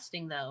about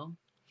fasting though?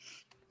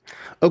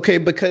 Okay,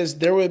 because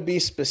there would be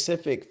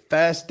specific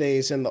fast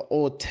days in the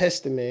Old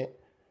Testament,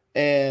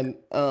 and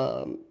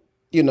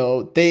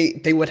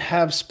they would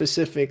have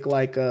specific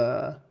like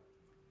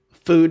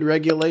food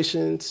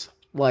regulations,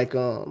 like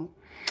and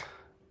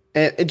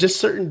just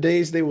certain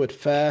days they would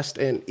fast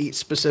and eat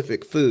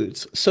specific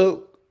foods.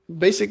 So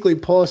basically,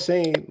 Paul's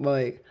saying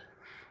like,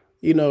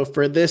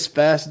 for this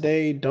fast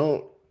day,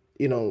 don't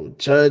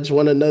judge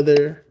one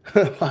another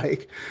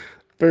like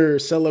for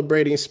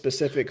celebrating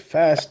specific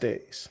fast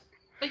days.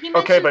 But he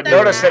Okay, mentions but that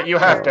notice that you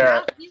have after.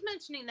 to. He's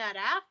mentioning that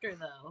after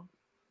though.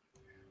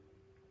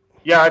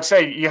 Yeah, I'd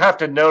say you have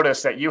to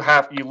notice that you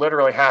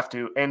literally have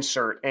to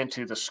insert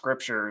into the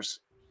scriptures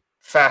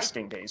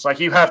fasting days. Like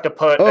you have to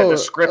put a Oh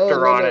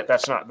descriptor no on no. it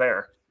that's not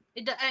there.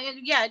 It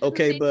doesn't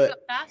Okay, say anything about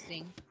but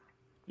fasting.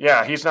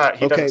 Yeah, he's not.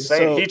 He doesn't okay,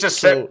 say it. He so just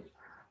said, so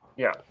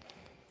yeah.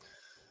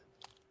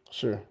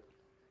 sure.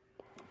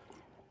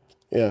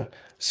 Yeah.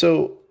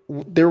 So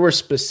there were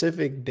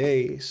specific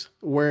days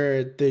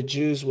where the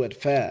Jews would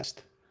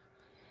fast.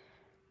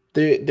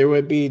 There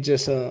would be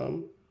just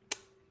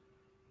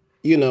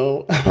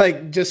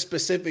like just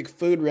specific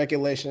food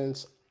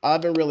regulations. I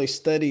haven't really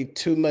studied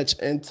too much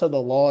into the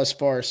law as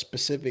far as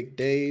specific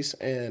days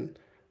and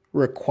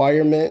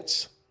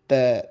requirements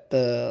that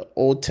the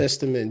Old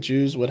Testament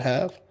Jews would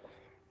have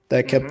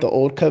that kept Mm-hmm. the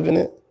old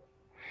covenant.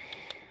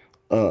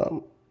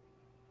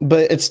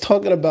 But it's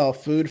talking about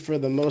food for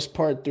the most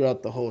part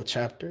throughout the whole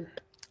chapter.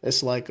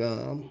 It's like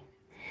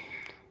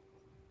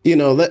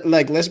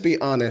let's be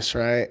honest,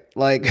 right?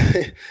 Like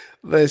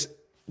let's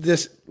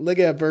just look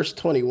at verse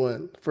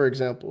 21, for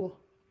example.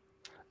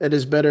 It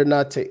is better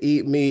not to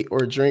eat meat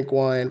or drink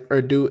wine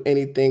or do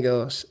anything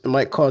else. It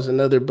might cause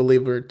another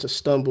believer to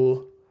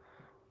stumble.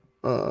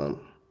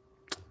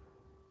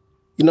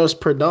 It's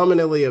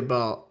predominantly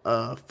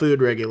about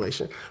food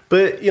regulation.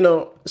 But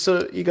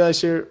so you guys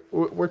here,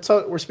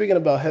 we're speaking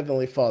about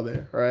Heavenly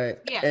Father, right?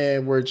 Yeah.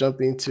 And we're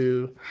jumping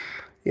to,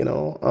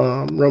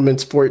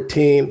 Romans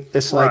 14.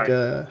 It's like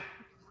Right.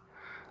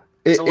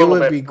 It's a it little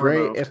would bit be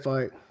great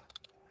removed.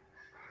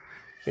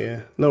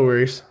 yeah, no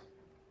worries.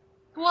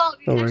 Well,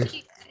 No worries.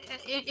 actually,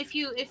 if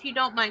you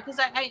don't mind, because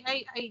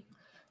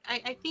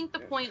I think the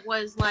point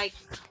was like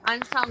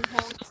I'm Sam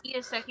Hong, see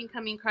a second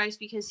coming Christ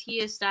because he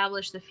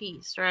established the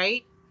feast,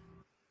 right?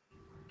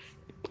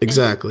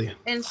 Exactly.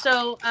 And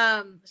so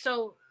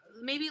so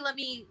maybe let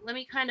me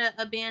kind of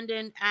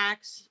abandon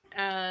Acts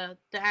the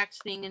Acts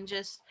thing and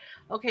just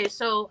okay,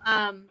 so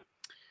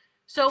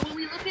when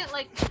we look at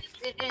like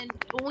and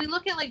when we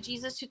look at like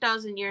Jesus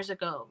 2,000 years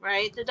ago,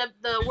 right?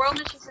 The World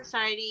Mission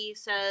Society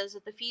says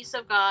that the feast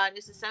of God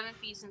is the 7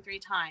 feasts in 3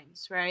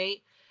 times,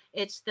 right?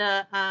 It's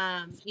the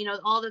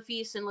all the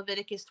feasts in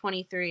Leviticus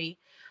 23.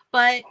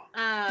 But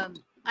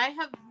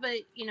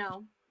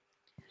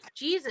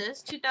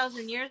Jesus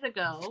 2,000 years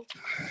ago,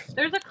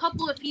 there's a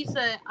couple of feasts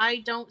that I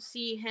don't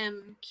see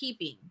him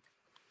keeping.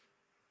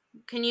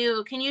 Can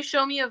you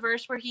show me a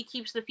verse where he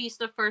keeps the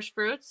feast of first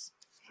fruits?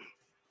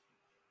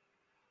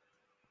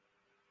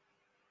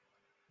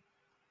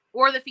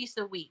 Or the Feast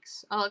of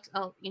Weeks.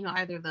 I'll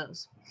either of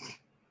those.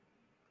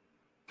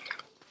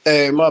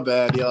 Hey, my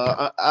bad,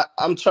 y'all.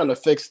 I'm trying to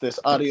fix this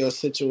audio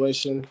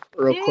situation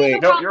real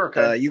quick. No, you're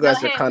okay. You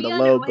guys are kind of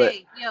low, but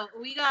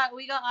we got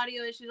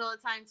audio issues all the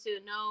time too.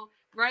 No,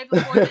 right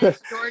before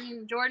this,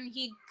 Jordan,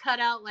 he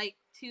cut out like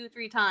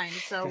 2-3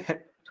 times, so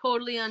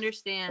totally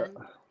understand.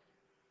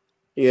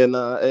 Yeah,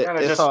 no,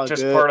 it's all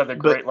just good, part of the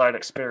Great Light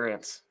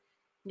experience.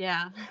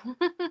 Yeah.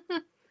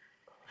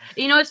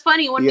 It's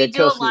funny when we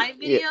do a live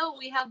video,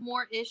 we have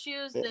more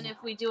issues than if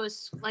we do a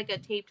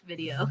taped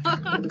video.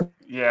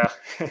 Yeah,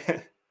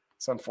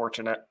 it's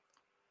unfortunate.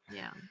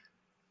 Yeah.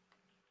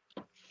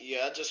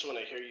 Yeah, I just want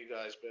to hear you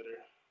guys better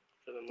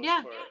for the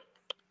most part.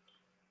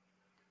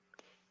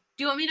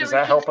 Do you want me to? Does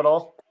that help at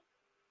all?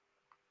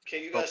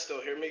 Can you guys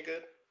still hear me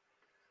good?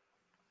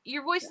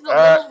 Your voice is a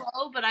little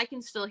low, but I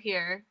can still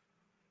hear.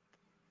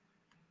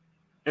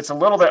 It's a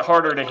little bit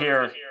harder to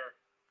hear.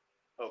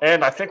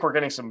 And I think we're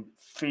getting some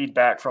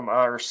feedback from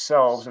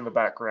ourselves in the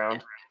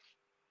background.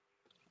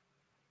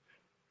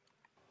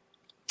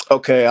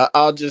 Okay,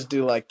 I'll just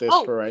do like this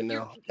for right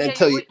now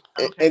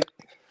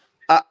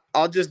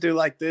I'll just do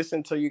like this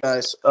until you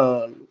guys,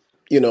 do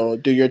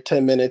your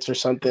 10 minutes or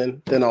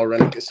something. Then I'll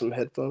run and get some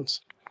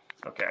headphones.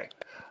 Okay.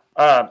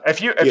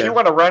 If you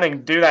want to run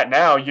and do that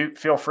now, you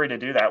feel free to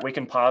do that. We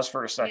can pause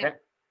for a second.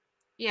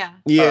 Yeah.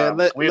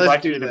 We'd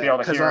like you to be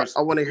able to hear us.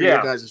 I want to hear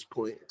your guys'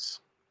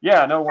 points.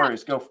 Yeah, no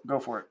worries. Go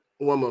for it.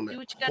 One moment. Do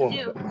what you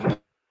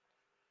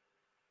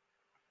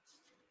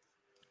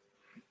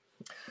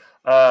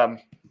gotta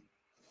do.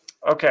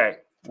 Okay.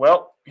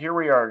 Well, here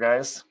we are,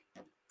 guys.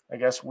 I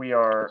guess we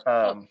are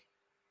gonna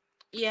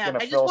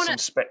fill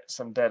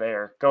some dead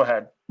air. Go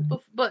ahead.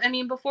 But I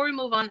mean, before we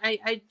move on,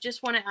 I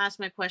just want to ask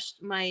my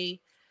question. I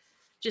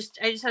just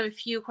have a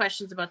few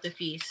questions about the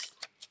feast.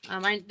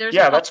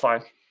 That's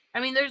fine. I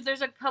mean,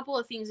 there's a couple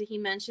of things that he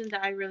mentioned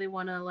that I really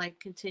want to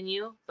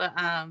continue, but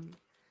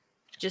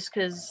just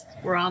because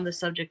we're on the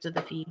subject of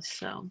the feast,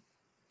 so.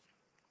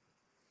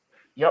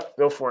 Yep,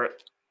 go for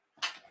it.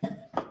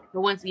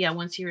 But once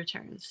he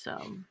returns,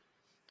 so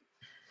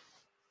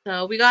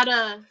we got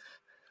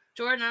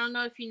Jordan. I don't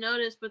know if you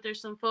noticed, but there's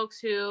some folks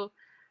who,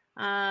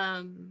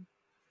 Andy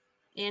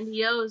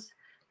O's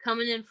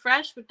coming in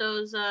fresh with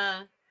those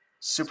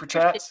super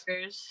chats.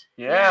 Stickers.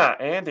 Yeah,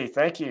 Andy,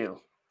 thank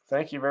you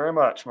very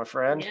much, my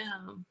friend.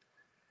 Yeah.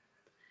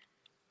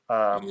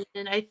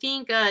 And I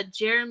think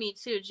Jeremy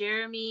too.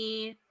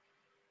 Jeremy,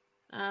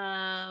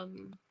 I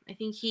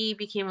think he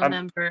became a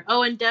member.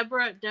 Oh, and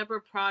Deborah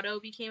Prado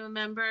became a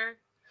member.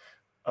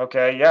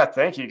 Okay, yeah,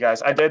 thank you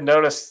guys. I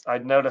noticed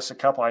a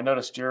couple. I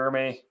noticed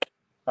Jeremy.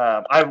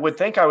 I would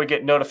think I would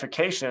get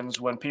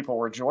notifications when people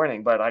were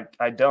joining, but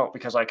I don't,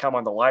 because I come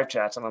on the live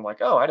chats and I'm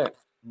like, oh, I didn't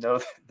know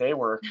they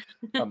were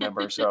a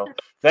member. So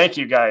thank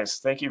you guys.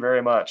 Thank you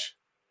very much.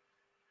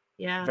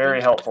 Yeah.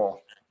 Very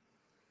helpful.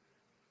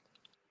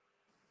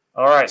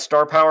 All right,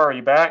 Star Power, are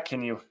you back?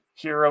 Can you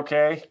hear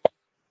okay?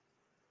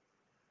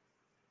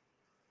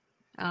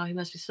 Oh, he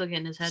must be still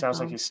getting his headphones.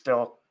 Sounds like he's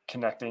still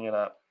connecting it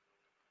up.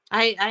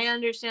 I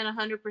understand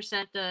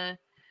 100%.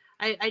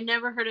 I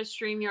never heard of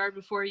StreamYard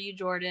before you,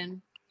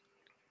 Jordan.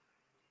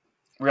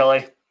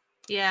 Really?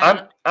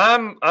 Yeah.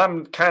 I'm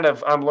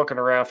looking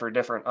around for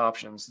different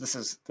options. This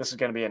is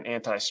going to be an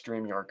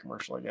anti-StreamYard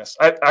commercial, I guess.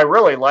 I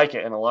really like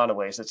it in a lot of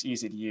ways. It's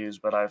easy to use,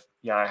 but I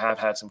have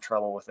had some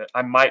trouble with it.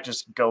 I might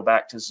just go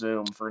back to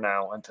Zoom for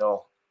now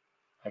until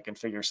I can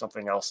figure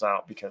something else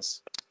out,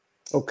 because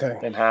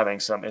I've been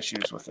having some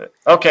issues with it.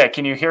 Okay,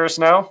 can you hear us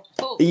now?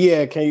 Cool.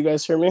 Yeah, can you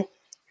guys hear me?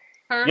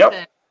 Perfect.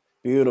 Yep.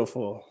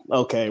 Beautiful.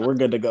 Okay, we're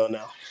good to go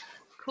now.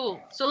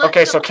 Cool. So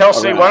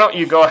Kelsey, why don't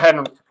you go ahead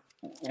and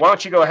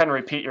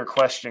repeat your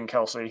question,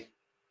 Kelsey?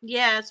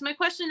 Yeah. So my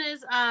question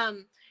is,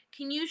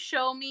 can you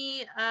show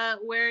me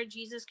where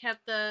Jesus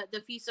kept the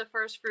Feast of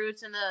First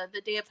Fruits and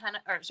the Day of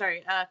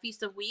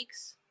Feast of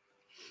Weeks?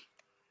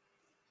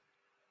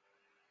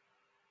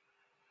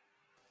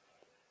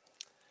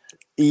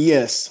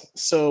 Yes.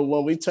 So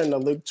when we turn to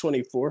Luke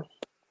 24,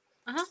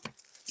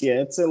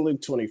 yeah, it's in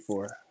Luke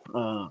 24.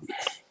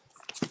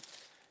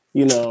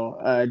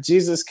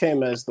 Jesus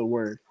came as the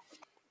Word.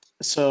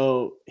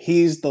 So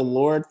he's the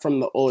Lord from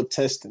the Old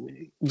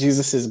Testament.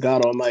 Jesus is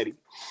God Almighty.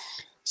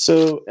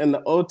 So in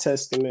the Old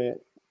Testament,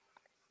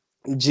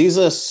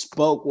 Jesus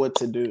spoke what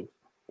to do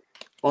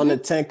on the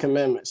 10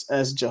 Commandments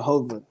as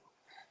Jehovah.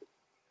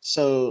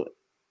 So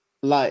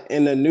like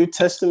in the New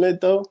Testament,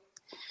 though,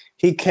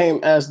 he came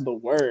as the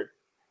Word.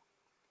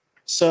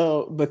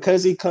 So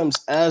because he comes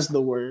as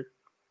the Word,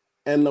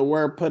 and the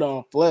word put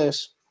on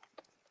flesh,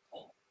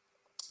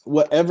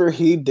 whatever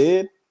he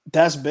did,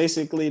 that's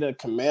basically the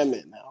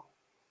commandment now.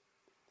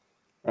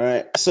 All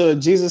right. So if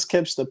Jesus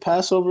keeps the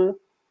Passover,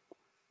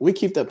 we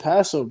keep the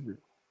Passover.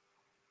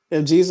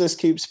 If Jesus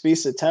keeps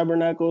Feast of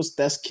Tabernacles,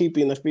 that's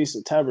keeping the Feast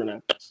of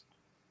Tabernacles.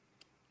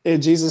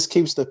 If Jesus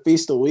keeps the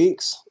Feast of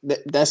Weeks,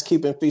 that's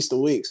keeping Feast of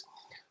Weeks.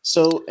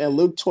 So in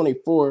Luke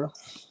 24,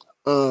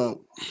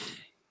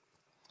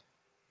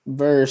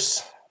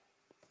 verse,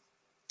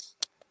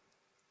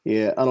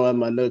 I don't have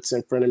my notes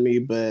in front of me,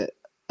 but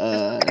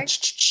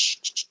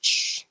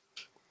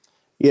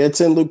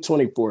it's in Luke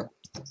 24.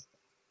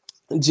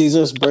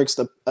 Jesus breaks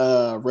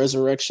the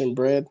resurrection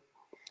bread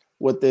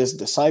with his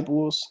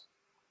disciples,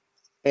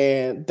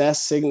 and that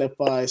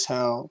signifies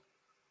how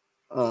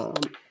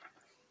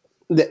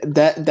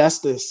that's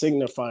the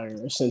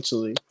signifier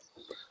essentially,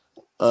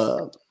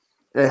 and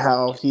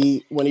how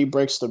when he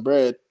breaks the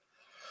bread,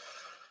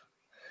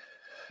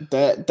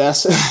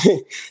 that's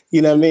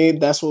you know what I mean,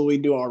 that's what we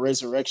do on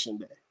Resurrection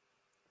Day.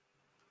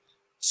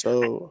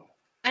 So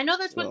I know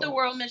that's what the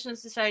World Mission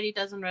Society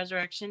does on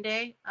Resurrection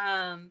Day.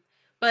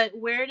 But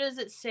where does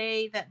it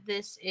say that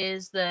this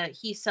is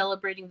he's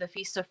celebrating the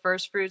Feast of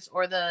First Fruits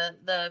or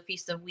the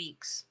Feast of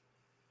Weeks?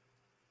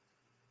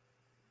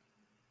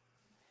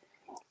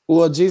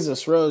 Well,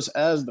 Jesus rose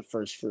as the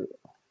first fruit.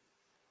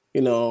 You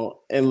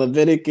know, in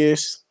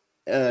Leviticus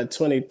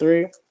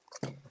 23,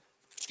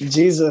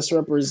 Jesus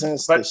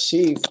represents the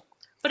sheaf.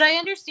 But I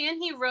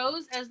understand he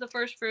rose as the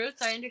first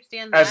fruits. I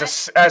understand that.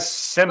 As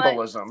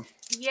symbolism.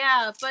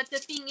 But the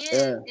thing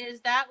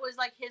is that was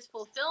like his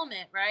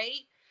fulfillment, right?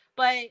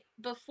 But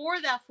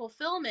before that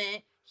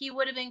fulfillment, he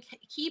would have been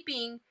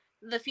keeping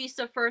the Feast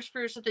of First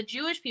Fruits that the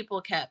Jewish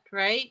people kept,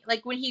 right?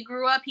 Like when he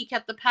grew up, he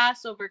kept the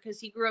Passover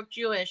because he grew up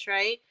Jewish,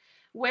 right?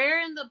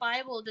 Where in the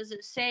Bible does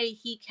it say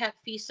he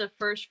kept Feast of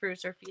First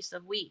Fruits or Feast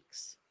of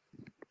Weeks?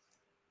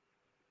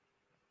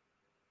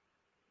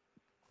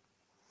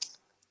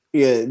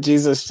 Yeah,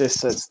 Jesus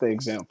just sets the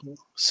example.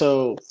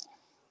 So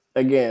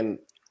again,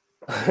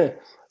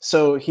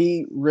 so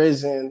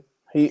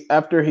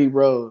after he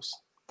rose,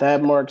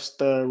 that marks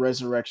the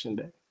resurrection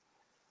day.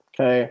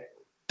 Okay.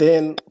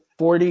 Then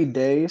 40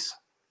 days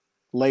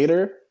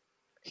later,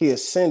 he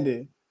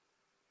ascended.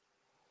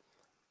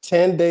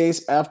 10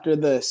 days after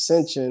the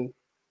ascension,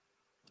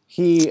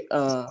 the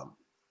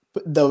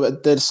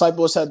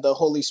disciples had the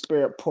Holy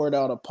Spirit poured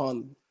out upon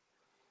them.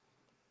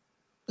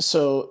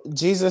 So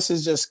Jesus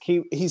is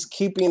he's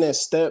keeping a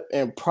step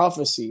in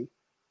prophecy.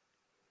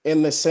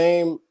 In the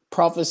same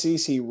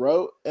prophecies he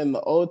wrote in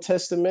the Old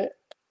Testament,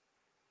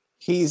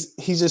 he's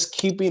just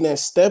keeping in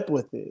step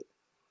with it.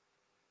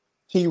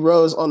 He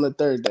rose on the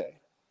third day.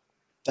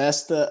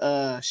 That's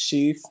the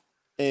sheaf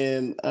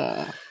in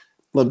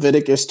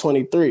Leviticus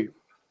 23.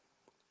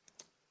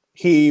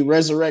 He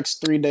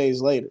resurrects 3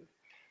 days later.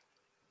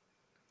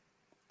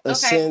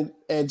 Ascend,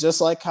 and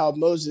just like how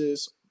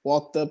Moses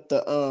walked up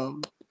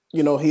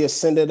he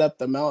ascended up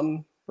the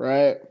mountain,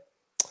 right?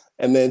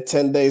 And then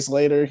 10 days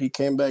later, he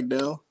came back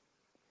down.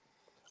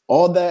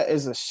 All that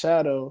is a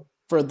shadow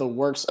for the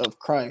works of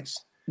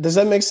Christ. Does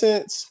that make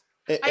sense?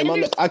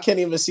 I can't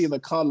even see the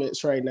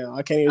comments right now.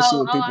 I can't even see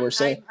what people are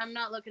saying. I'm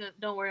not looking at.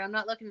 Don't worry, I'm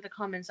not looking at the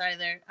comments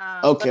either.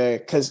 Okay,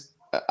 because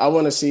I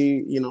want to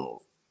see,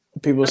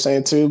 people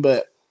saying too.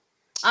 But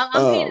I'm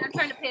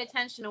trying to pay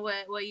attention to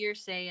what you're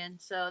saying.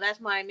 So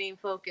that's my main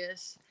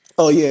focus.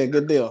 Oh yeah,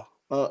 good deal.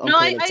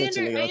 I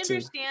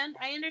understand.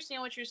 I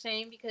understand what you're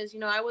saying because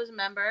I was a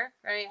member,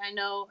 right? I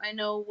know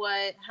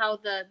how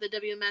the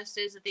WMS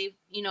is that they've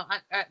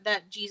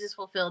that Jesus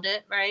fulfilled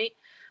it, right?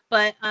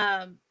 But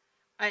I'm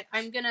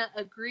gonna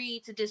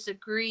agree to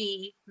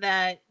disagree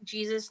that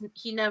Jesus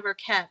he never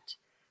kept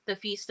the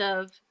Feast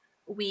of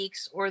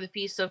Weeks or the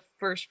Feast of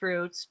First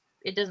Fruits.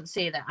 It doesn't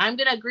say that. I'm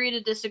gonna agree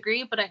to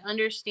disagree, but I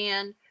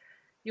understand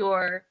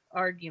your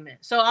argument.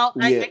 So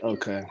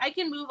I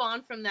can move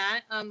on from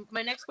that.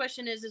 My next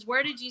question is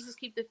where did Jesus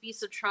keep the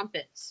Feast of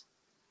Trumpets?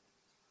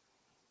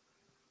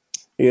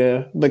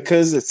 Yeah,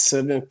 because it's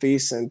 7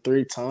 feasts and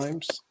 3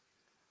 times.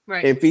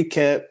 Right. If he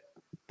kept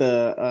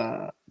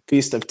the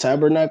Feast of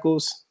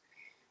Tabernacles,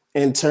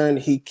 in turn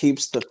he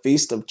keeps the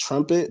Feast of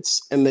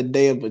Trumpets and the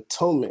Day of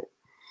Atonement,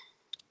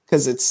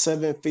 because it's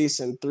 7 feasts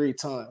and 3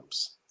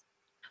 times.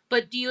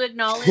 But do you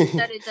acknowledge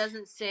that it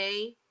doesn't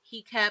say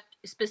he kept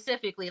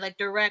specifically, like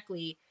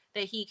directly,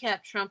 that he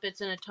kept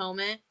trumpets and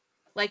atonement,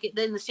 like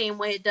in the same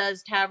way it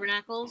does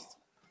tabernacles?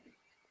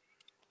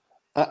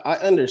 I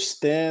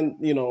understand,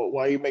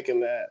 why you're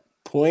making that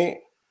point,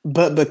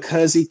 but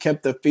because he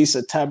kept the Feast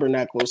of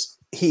Tabernacles,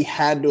 he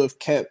had to have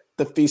kept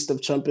the Feast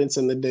of Trumpets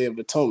and the Day of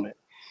Atonement.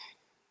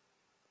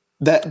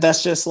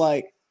 That's just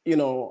like,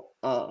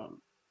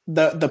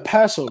 the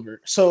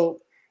Passover.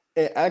 So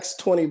in Acts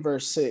 20,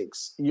 verse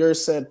 6,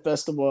 yours said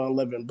Festival of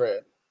Unleavened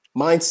Bread.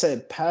 Mine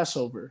said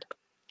Passover.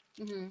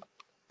 Mm-hmm.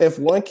 If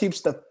one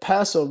keeps the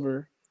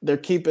Passover, they're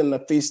keeping the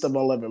Feast of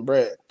Unleavened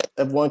Bread.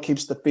 If one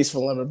keeps the Feast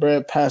of Unleavened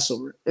Bread,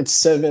 Passover. It's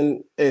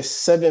 7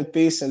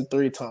 feasts and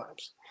 3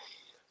 times.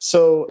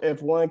 So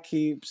if one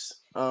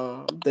keeps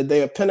the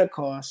day of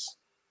Pentecost,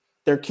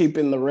 they're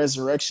keeping the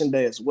resurrection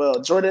day as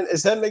well. Jordan,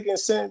 is that making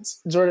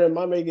sense? Jordan, am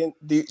I making?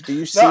 Do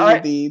you see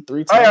the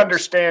 3 times?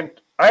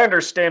 I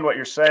understand what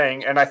you're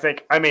saying, and I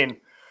think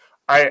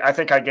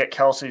I get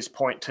Kelsey's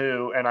point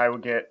too, and I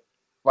would get,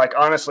 like,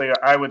 honestly,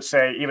 I would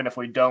say even if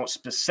we don't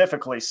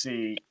specifically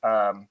see,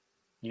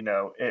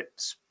 it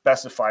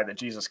specify that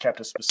Jesus kept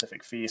a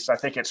specific feast, I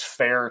think it's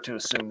fair to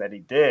assume that he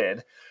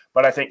did.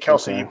 But I think,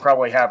 Kelsey, you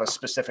probably have a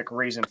specific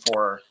reason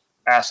for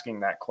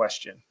asking that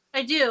question.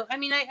 I do. I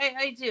mean,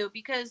 I do,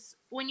 because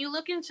when you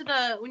look into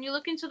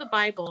the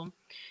Bible,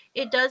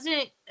 it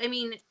doesn't. I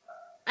mean,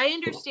 I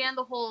understand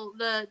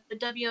the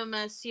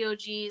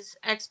WMSCOG's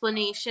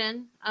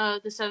explanation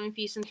of the 7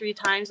 feasts and 3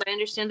 times. I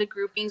understand the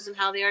groupings and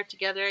how they are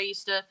together. I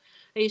used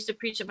to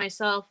preach it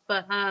myself,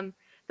 but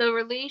the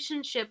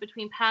relationship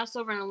between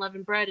Passover and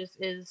unleavened bread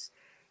is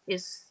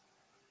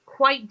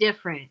quite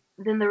different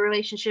than the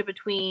relationship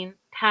between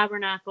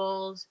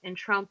tabernacles and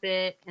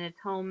trumpet and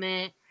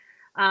atonement.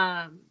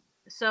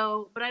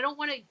 But I don't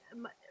want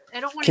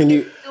to. Can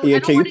you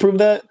prove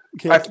that?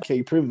 Can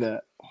you prove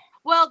that?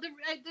 Well,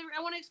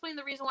 I want to explain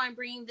the reason why I'm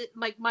bringing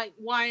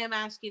why I'm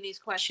asking these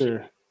questions.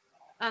 Sure.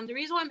 The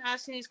reason why I'm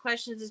asking these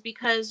questions is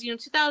because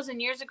 2,000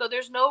 years ago,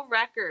 there's no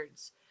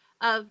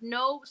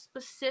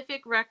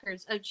specific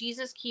records of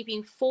Jesus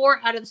keeping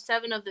 4 out of the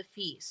 7 of the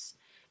feasts.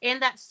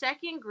 And that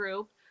second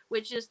group,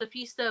 which is the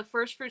Feast of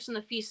First Fruits and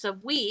the Feast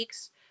of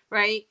Weeks,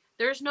 right?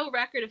 There's no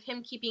record of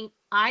him keeping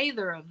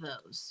either of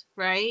those,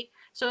 right?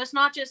 So it's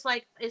not just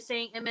like it's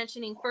saying and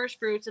mentioning first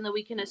fruits, and then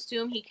we can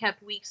assume he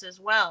kept weeks as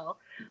well.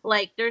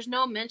 Like, there's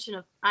no mention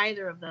of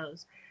either of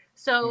those.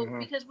 So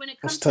because when it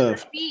comes to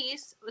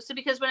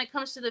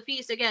the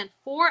feast, again,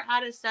 4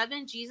 out of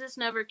 7 Jesus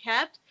never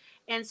kept,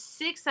 and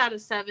 6 out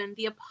of 7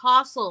 the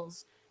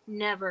apostles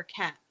never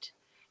kept.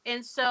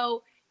 And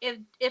so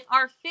if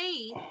our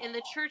faith in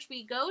the church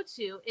we go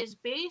to is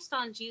based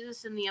on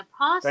Jesus and the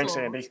apostles, thanks,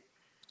 Andy.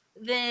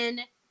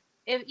 Then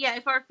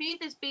if our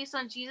faith is based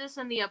on Jesus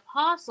and the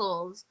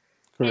apostles,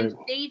 Correct, and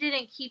they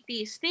didn't keep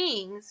these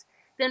things,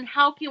 then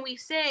how can we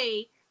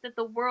say that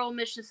the World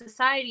Mission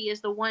Society is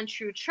the one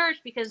true church,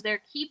 because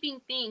they're keeping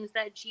things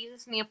that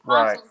Jesus and the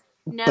apostles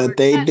never but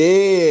they kept?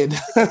 did.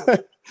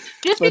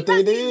 Just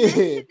because they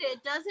mentioned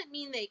it doesn't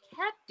mean they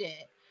kept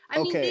it.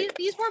 I mean,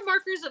 these were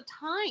markers of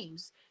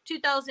times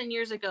 2,000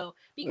 years ago,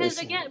 because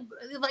again,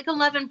 like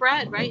unleavened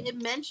bread, right?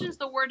 It mentions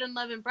the word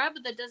unleavened bread,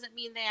 but that doesn't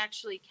mean they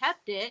actually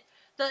kept it.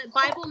 The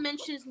Bible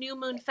mentions new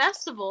moon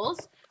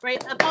festivals,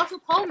 right? Apostle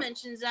Paul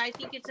mentions that. I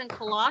think it's in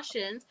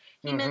Colossians.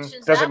 He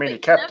mentions doesn't that, mean but he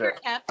kept never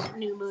it. kept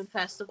new moon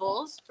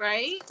festivals,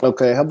 right?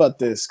 Okay, how about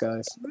this,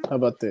 guys? How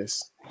about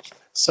this?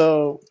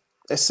 So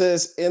it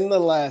says in the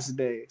last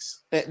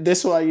days. This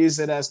is why I use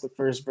it as the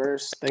first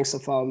verse. Thanks to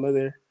Father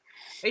Mother.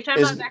 Are you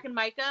talking about back in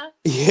Micah?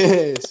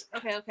 Yes.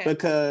 Okay.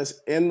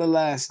 Because in the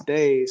last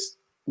days,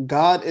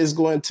 God is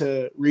going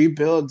to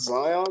rebuild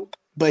Zion,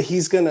 but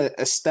he's going to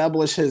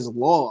establish his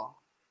law.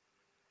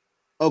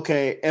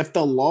 Okay, if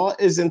the law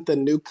isn't the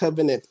new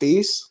covenant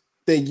feast,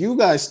 then you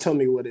guys tell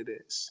me what it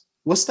is.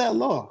 What's that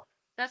law?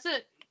 That's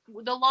it.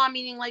 The law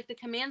meaning like the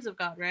commands of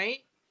God, right?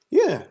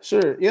 Yeah,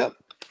 sure. Yep.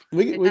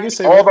 We can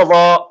say all the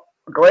law,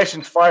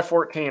 Galatians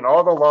 5:14,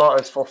 all the law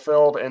is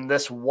fulfilled in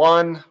this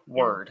one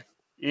word.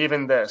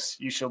 Even this,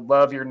 you should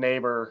love your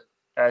neighbor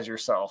as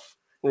yourself.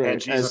 Right. And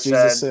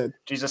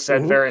Jesus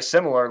said very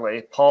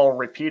similarly. Paul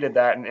repeated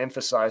that and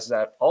emphasized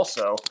that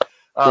also.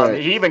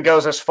 He even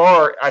goes as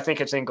far, I think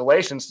it's in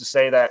Galatians, to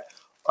say that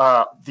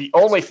the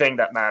only thing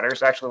that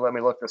matters, actually, let me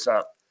look this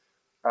up.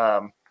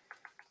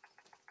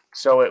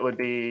 So it would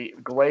be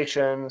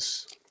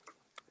Galatians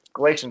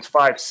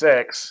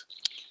 5:6.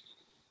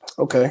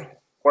 Okay.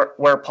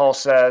 Where Paul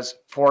says,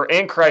 for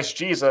in Christ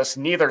Jesus,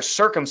 neither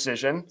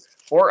circumcision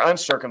or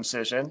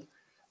uncircumcision,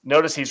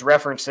 notice he's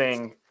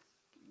referencing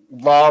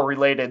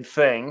law-related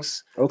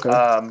things,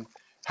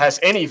 has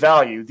any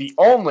value. The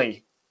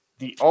only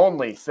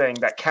thing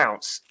that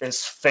counts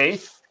is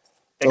faith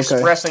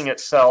expressing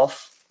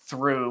itself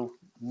through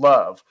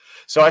love.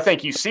 So I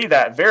think you see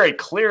that very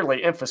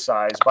clearly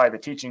emphasized by the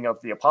teaching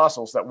of the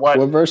apostles, that what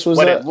verse was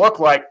that? It looked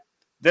like.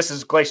 This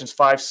is Galatians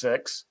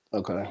 5:6.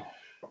 Okay.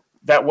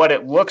 That what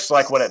it looks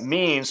like, what it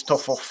means to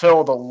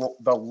fulfill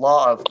the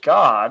law of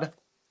God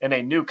in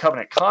a new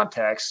covenant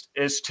context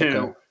is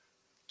to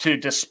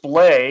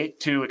display,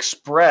 to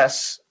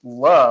express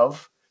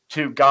love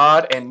to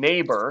God and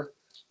neighbor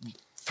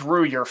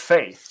through your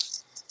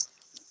faith.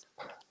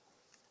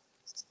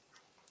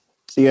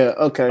 Yeah,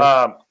 okay.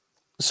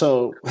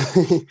 So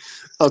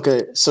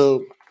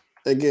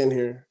again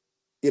here,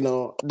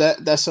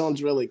 that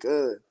sounds really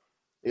good,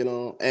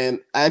 and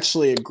I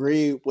actually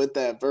agree with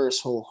that verse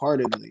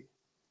wholeheartedly.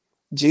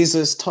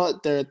 Jesus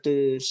taught that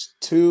there's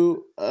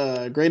 2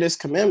 greatest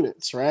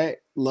commandments, right?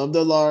 Love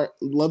the Lord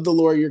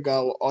your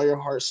God with all your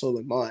heart, soul,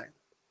 and mind.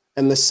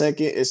 And the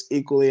second is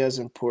equally as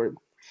important.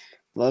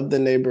 Love the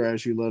neighbor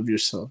as you love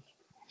yourself.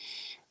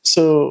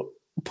 So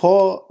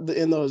Paul,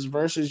 in those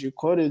verses you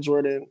quoted,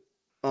 Jordan,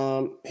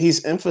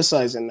 he's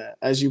emphasizing that,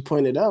 as you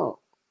pointed out.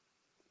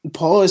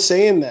 Paul is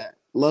saying that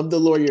love the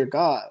Lord your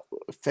God,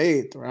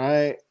 faith,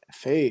 right?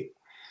 Faith.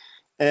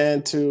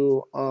 And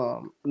to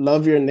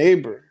love your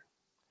neighbor.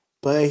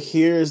 But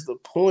here's the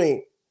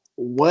point.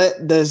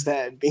 What does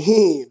that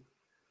mean?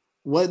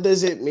 What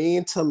does it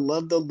mean to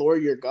love the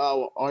Lord your God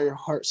with all your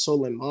heart,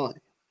 soul, and mind?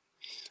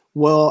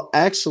 Well,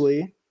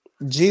 actually,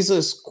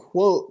 Jesus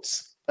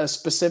quotes a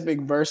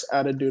specific verse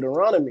out of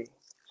Deuteronomy.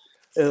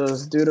 It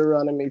was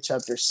Deuteronomy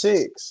chapter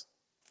 6,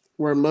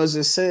 where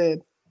Moses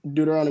said,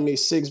 Deuteronomy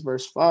 6,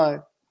 verse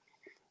 5,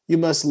 you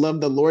must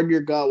love the Lord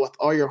your God with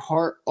all your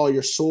heart, all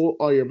your soul,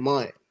 all your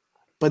mind.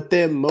 But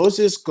then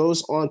Moses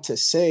goes on to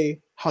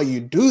say how you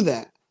do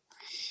that.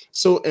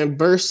 So in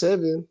verse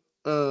 7,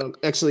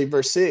 actually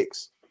verse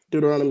 6,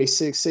 Deuteronomy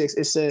 6:6,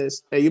 it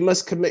says, and you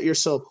must commit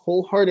yourself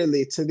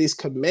wholeheartedly to these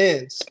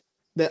commands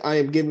that I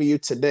am giving you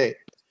today.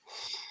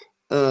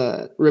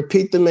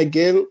 Repeat them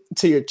again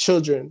to your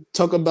children.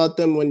 Talk about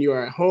them when you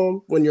are at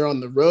home, when you're on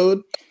the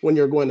road, when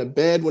you're going to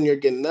bed, when you're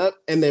getting up.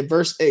 And then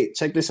verse 8,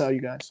 check this out,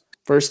 you guys.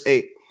 Verse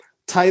 8,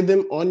 tie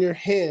them on your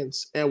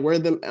hands and wear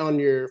them on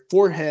your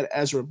forehead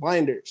as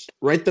reminders.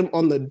 Write them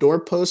on the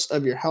doorposts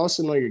of your house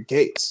and on your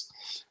gates.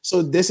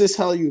 So this is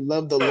how you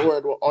love the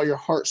Lord with all your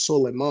heart,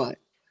 soul, and mind,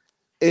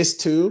 is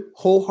to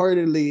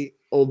wholeheartedly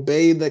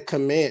obey the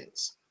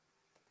commands.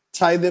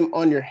 Tie them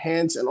on your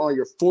hands and on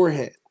your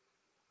forehead.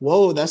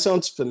 Whoa, that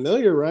sounds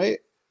familiar, right?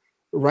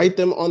 Write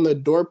them on the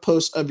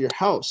doorposts of your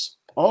house.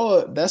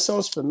 Oh, that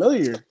sounds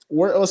familiar.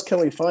 Where else can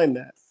we find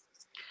that?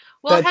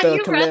 Well, That have the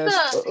you commands.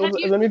 read the? Have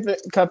you, Let me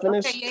can I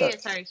finish? okay, yeah,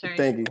 sorry.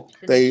 Thank you.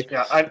 Thank you.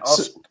 Yeah,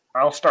 So-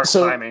 I'll start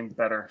so- timing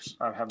better.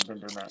 I haven't been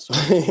doing that. So.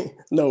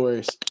 No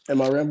worries.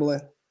 Am I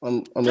rambling?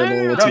 I'm No,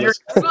 rambling no, too you're- much.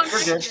 we're going You're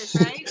good.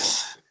 Exodus,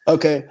 right?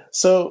 Okay,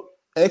 so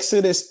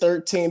Exodus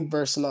 13,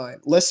 verse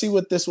 9. Let's see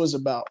what this was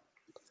about.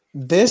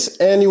 This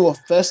annual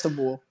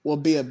festival will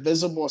be a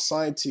visible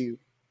sign to you,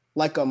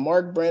 like a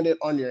mark branded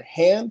on your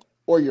hand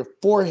or your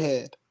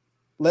forehead.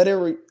 Let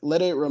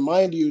it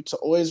remind you to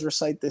always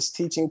recite this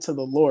teaching to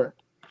the Lord.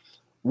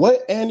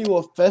 What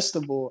annual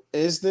festival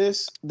is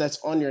this that's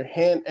on your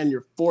hand and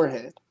your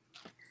forehead?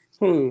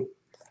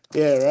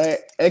 Yeah, right.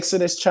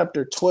 Exodus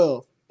chapter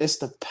 12. It's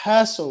the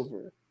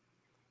Passover.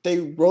 They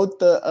wrote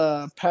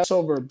the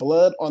Passover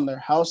blood on their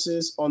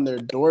houses, on their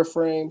door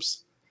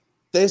frames.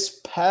 This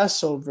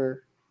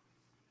Passover,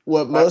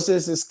 what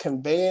Moses is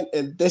conveying,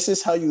 and this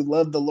is how you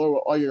love the Lord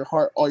with all your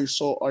heart, all your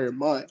soul, all your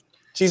mind.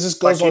 Jesus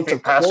goes on to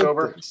quote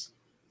Passover? this.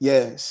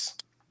 Yes.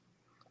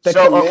 So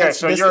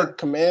The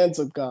commands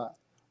of God.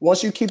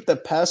 Once you keep the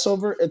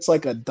Passover, it's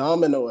like a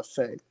domino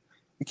effect.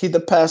 You keep the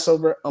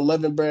Passover,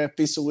 unleavened bread,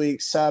 Feast of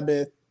Weeks,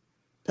 Sabbath,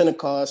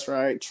 Pentecost,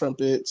 right?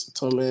 Trumpets,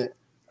 atonement,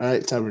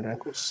 right?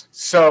 Tabernacles.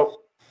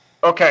 So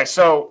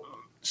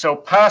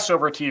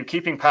Passover to you,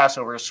 keeping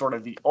Passover is sort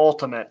of the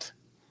ultimate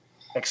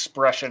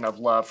expression of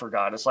love for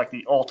God. It's like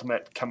the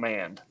ultimate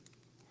command,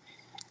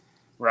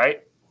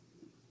 right?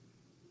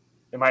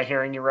 Am I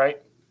hearing you right?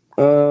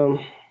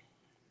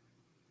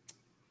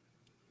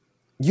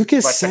 You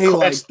can Like say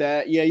like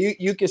that. Yeah,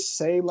 you can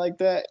say like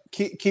that.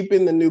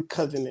 Keeping the new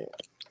covenant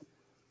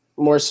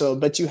more so,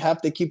 but you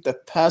have to keep the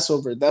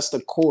Passover. That's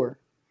the core.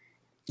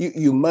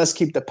 You must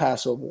keep the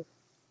Passover.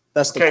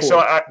 That's the core.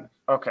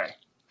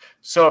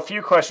 So a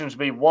few questions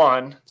would be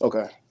one.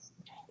 Okay.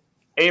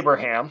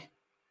 Abraham,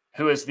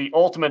 who is the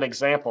ultimate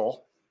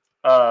example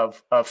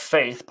of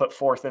faith put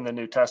forth in the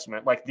New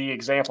Testament, like the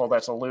example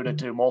that's alluded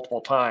to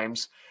multiple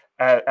times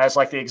as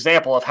like the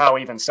example of how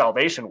even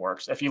salvation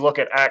works. If you look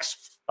at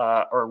Acts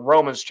or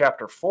Romans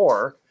chapter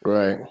 4,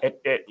 right,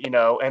 it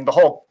and the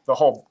whole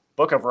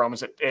book of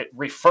Romans, it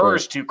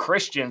refers to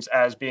Christians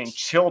as being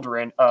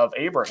children of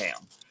Abraham,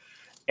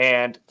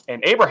 and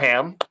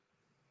Abraham,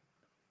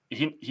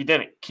 he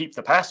didn't keep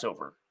the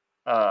Passover.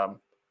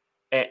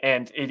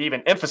 And it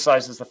even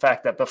emphasizes the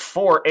fact that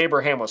before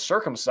Abraham was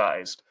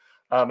circumcised,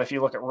 if you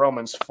look at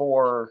Romans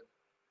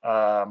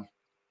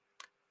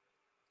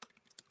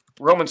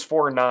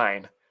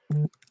 4:9,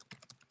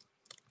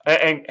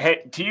 and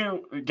hey, to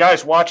you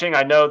guys watching,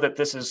 I know that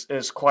this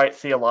is quite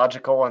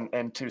theological,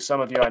 and to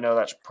some of you, I know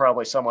that's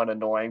probably somewhat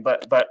annoying,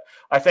 but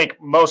I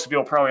think most of you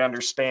will probably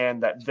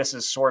understand that this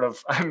is sort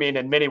of, I mean,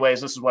 in many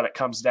ways, this is what it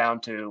comes down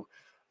to.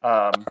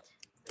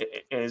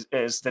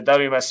 Is the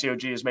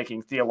WMSCOG is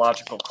making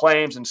theological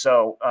claims, and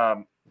so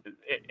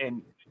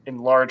in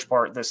large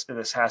part this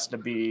has to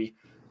be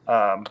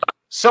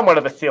somewhat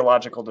of a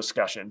theological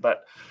discussion.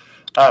 But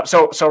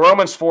so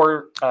Romans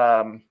 4,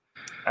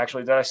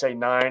 actually, did I say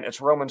 9?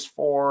 It's Romans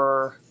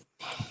 4.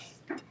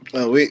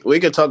 We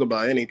could talk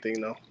about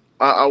anything though.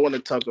 I want to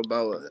talk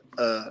about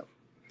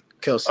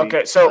Kelsey.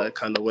 Okay, so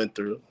kind of went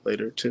through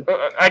later too.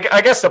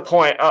 I guess the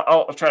point,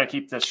 I'll try to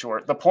keep this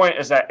short. The point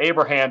is that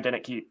Abraham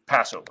didn't keep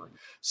Passover.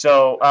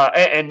 So,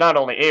 and not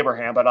only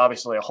Abraham, but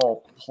obviously a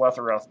whole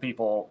plethora of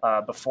people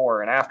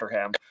before and after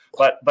him.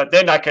 But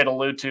then I could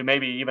allude to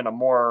maybe even a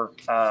more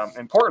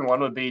important one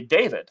would be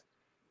David.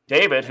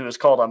 David, who is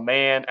called a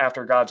man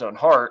after God's own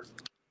heart,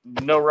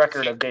 no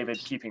record of David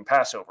keeping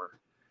Passover.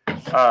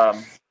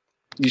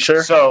 You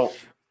sure? So,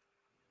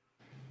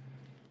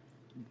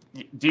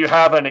 do you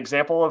have an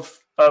example of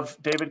of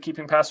David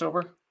keeping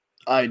Passover?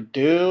 I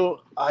do.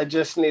 I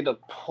just need to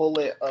pull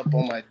it up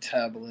on my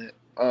tablet.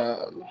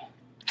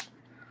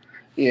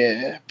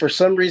 Yeah. For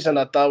some reason,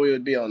 I thought we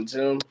would be on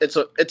Zoom. It's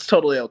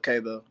totally okay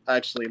though. I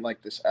actually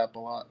like this app a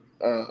lot.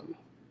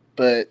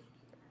 But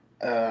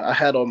I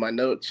had all my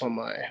notes on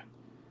my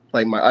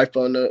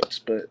iPhone notes.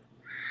 But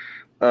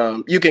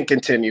you can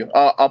continue.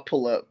 I'll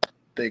pull up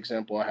the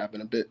example I have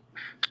in a bit.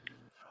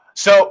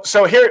 So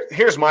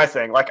here's my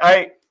thing. Like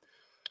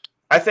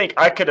I think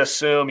I could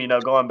assume,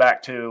 going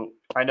back to,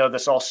 I know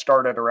this all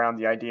started around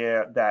the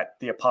idea that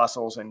the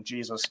apostles and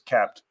Jesus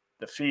kept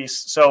the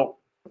feasts. So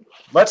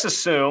let's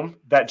assume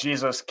that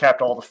Jesus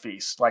kept all the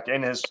feasts, like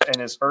in his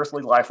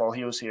earthly life while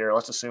he was here.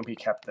 Let's assume he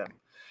kept them.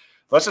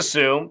 Let's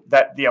assume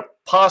that the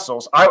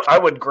apostles, I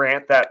would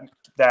grant that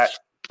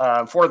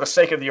for the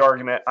sake of the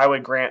argument, I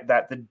would grant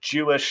that the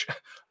Jewish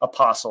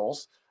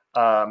apostles,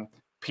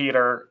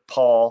 Peter,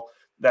 Paul,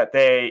 that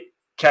they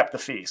kept the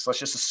feast. Let's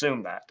just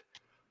assume that.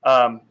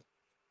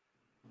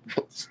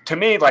 To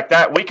me, like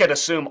that, we could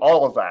assume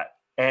all of that,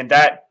 and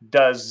that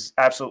does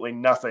absolutely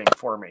nothing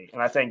for me,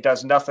 and I think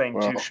does nothing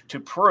to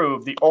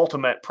prove the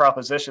ultimate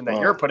proposition that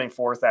you're putting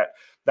forth,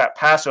 that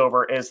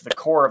Passover is the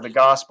core of the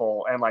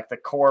gospel and like the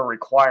core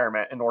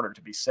requirement in order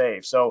to be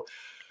saved. So,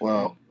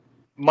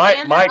 my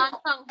unsung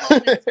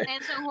home is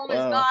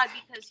God,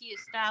 because he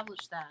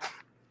established that.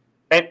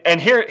 And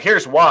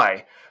here's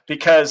why,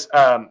 because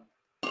I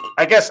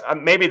guess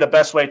maybe the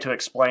best way to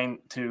explain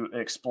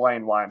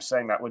why I'm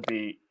saying that would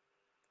be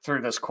through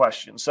this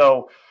question.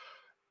 So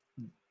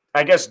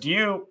I guess, do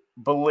you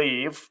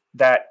believe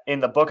that in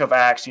the book of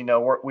Acts,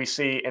 we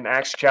see in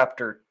Acts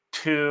chapter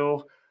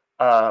 2,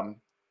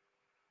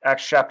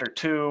 Acts chapter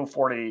 2,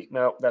 40,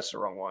 no, that's the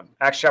wrong one.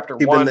 Acts chapter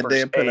 1, the verse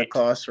day of 8.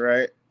 Pentecost,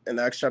 right? In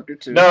Acts chapter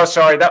 2. No,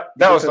 sorry, that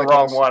was the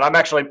wrong one. I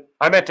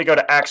meant to go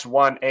to Acts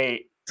 1,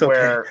 8,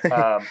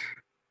 where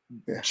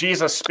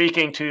Jesus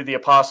speaking to the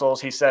apostles,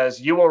 he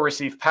says, "You will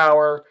receive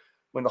power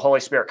when the Holy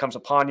Spirit comes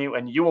upon you,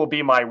 and you will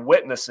be my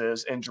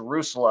witnesses in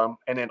Jerusalem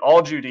and in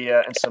all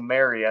Judea and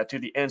Samaria to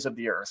the ends of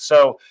the earth."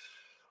 So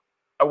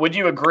would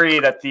you agree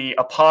that the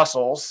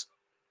apostles,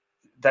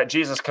 that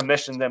Jesus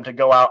commissioned them to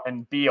go out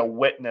and be a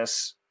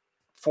witness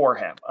for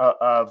him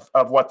of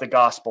what the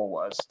gospel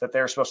was, that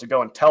they're supposed to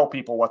go and tell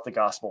people what the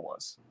gospel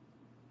was?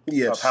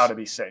 Yes. Of how to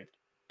be saved?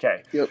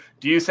 Okay. Yep.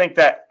 Do you think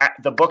that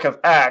the book of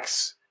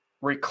Acts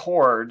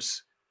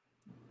records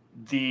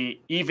the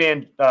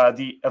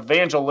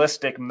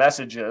evangelistic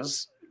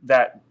messages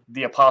that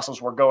the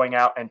apostles were going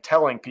out and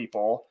telling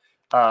people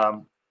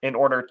in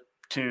order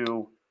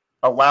to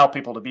allow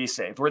people to be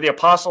saved? Were the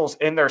apostles,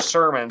 in their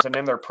sermons and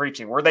in their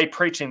preaching, were they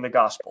preaching the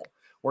gospel?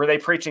 Were they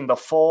preaching the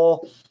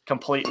full,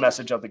 complete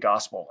message of the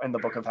gospel in the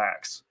book of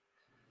Acts?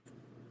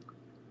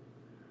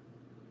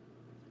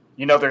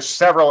 There's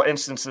several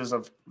instances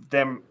of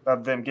them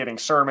giving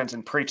sermons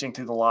and preaching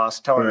to the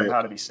lost, telling them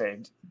how to be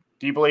saved.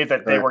 Do you believe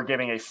that they were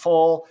giving a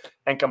full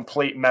and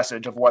complete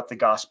message of what the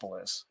gospel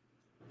is?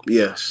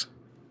 Yes.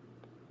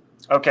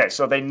 Okay,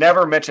 so they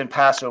never mentioned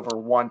Passover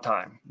one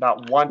time.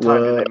 Not one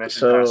time did they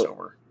mention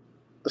Passover.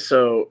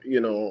 So,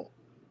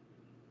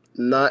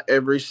 not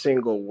every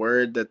single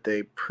word that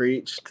they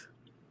preached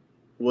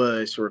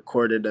was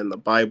recorded in the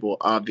Bible,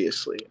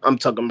 obviously. I'm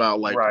talking about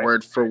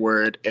word for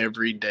word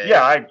every day.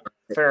 Yeah,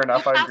 fair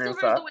enough. I agree with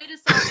that. Passover is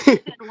the way to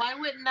salvation. Why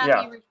wouldn't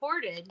that be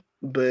recorded?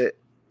 But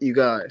you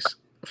guys,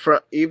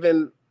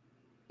 even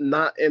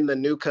not in the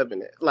new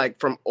covenant, like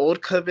from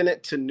old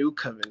covenant to new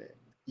covenant,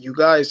 you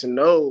guys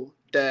know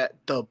that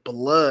the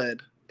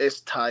blood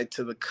is tied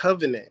to the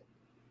covenant.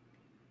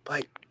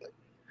 Like,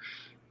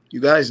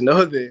 you guys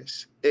know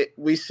this.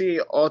 We see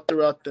it all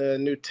throughout the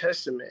New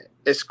Testament.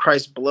 It's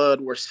Christ's blood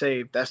we're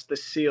saved. That's the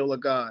seal of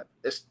God.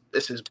 It's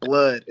his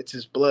blood. It's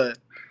his blood.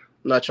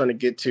 I'm not trying to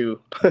get too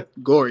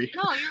gory.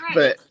 No, you're right.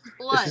 But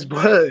it's his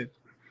blood.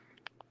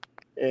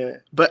 Yeah.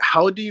 But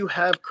how do you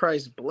have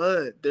Christ's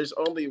blood? There's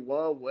only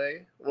one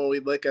way when we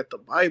look at the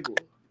Bible.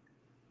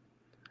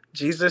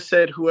 Jesus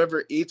said,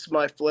 "Whoever eats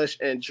my flesh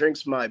and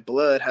drinks my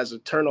blood has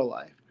eternal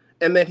life."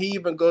 And then he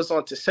even goes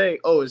on to say,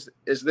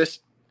 is this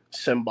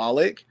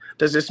symbolic?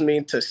 Does this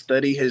mean to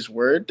study his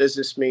word? Does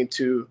this mean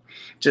to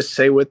just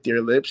say with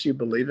your lips you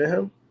believe in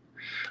him?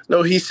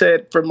 No, he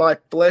said, "For my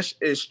flesh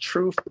is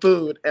true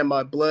food and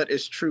my blood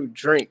is true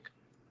drink."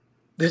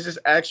 This is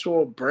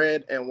actual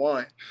bread and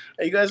wine.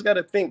 And you guys got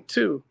to think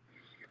too,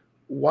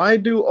 why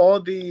do all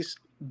these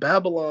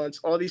Babylons,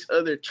 all these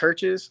other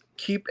churches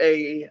keep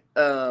a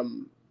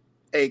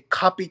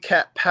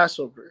copycat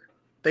Passover?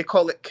 They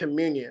call it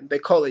communion. They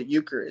call it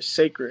Eucharist,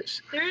 sacred.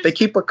 They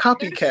keep a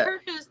copycat.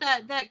 There's churches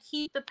that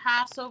keep the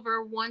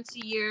Passover once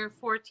a year,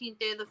 14th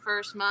day of the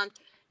first month,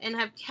 and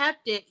have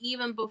kept it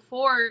even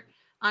before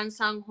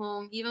Unsung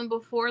Home, even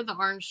before the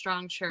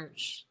Armstrong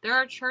Church. There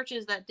are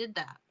churches that did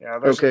that. Yeah,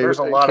 there's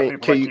a lot of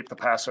people that keep the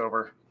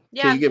Passover.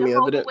 Yeah, can you give me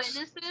Jehovah's evidence?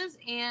 Witnesses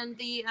and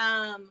the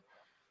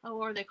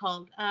what are they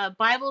called?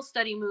 Bible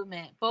study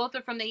movement. Both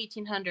are from the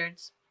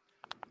 1800s.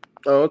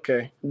 Oh,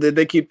 okay. Did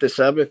they keep the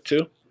Sabbath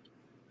too?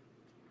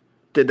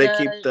 Did they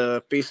keep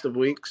the Feast of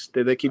Weeks?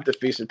 Did they keep the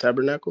Feast of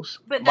Tabernacles?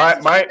 But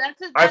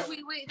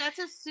that's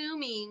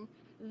assuming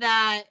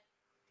that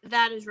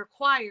that is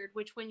required,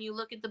 which when you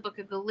look at the book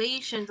of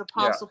Galatians,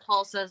 Apostle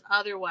Paul says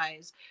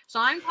otherwise. So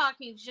I'm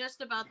talking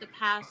just about the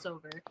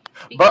Passover.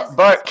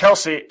 But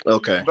Kelsey,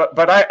 okay.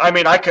 But I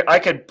mean I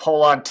could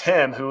pull on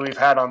Tim, who we've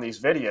had on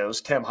these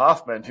videos, Tim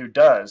Hoffman, who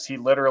does. He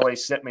literally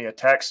sent me a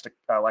text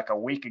like a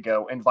week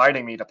ago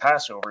inviting me to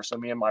Passover. So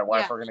me and my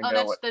wife are going to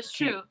go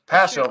keep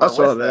Passover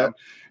with them.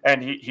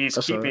 And he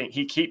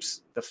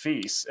keeps the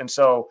feast. And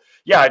so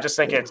I just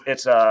think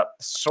it's a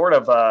sort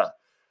of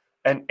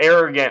an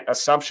arrogant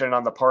assumption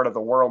on the part of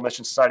the World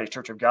Mission Society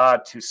Church of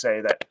God to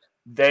say that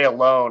they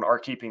alone are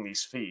keeping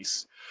these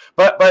feasts.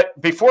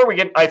 But before we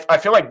get, I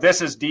feel like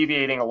this is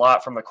deviating a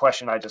lot from the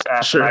question I just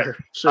asked.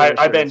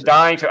 I've been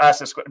dying to ask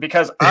this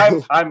because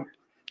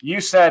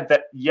you said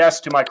that yes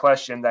to my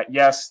question, that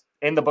yes,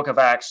 in the book of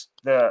Acts,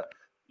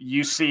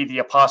 you see the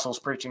apostles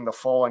preaching the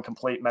full and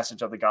complete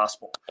message of the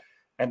gospel.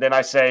 And then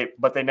I say,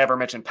 but they never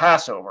mentioned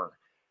Passover.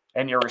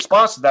 And your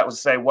response to that was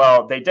to say,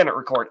 well, they didn't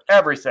record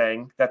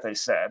everything that they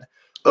said,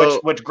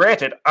 which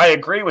granted, I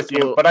agree with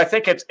you, but I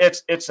think I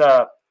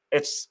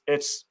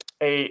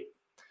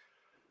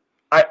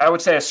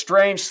would say a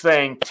strange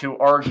thing to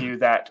argue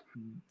that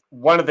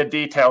one of the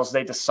details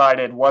they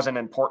decided wasn't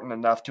important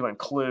enough to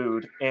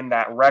include in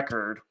that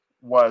record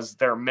was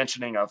their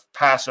mentioning of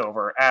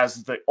Passover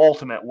as the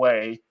ultimate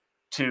way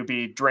to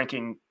be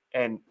drinking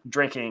and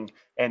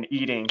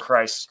eating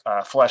Christ's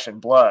flesh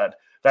and blood.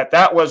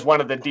 That was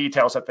one of the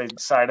details that they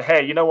decided,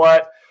 hey, you know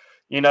what?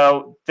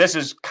 This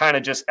is kind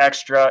of just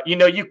extra.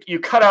 You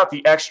cut out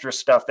the extra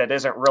stuff that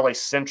isn't really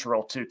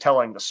central to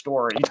telling the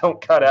story. You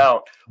don't cut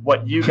out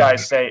what you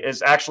guys say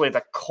is actually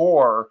the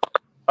core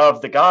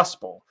of the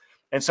gospel.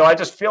 And so I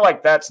just feel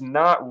like that's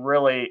not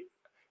really,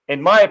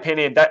 in my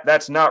opinion,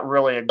 that's not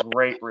really a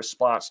great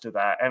response to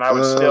that. And I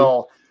would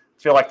still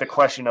feel like the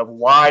question of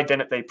why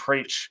didn't they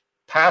preach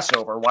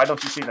Passover? Why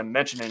don't you see them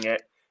mentioning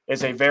it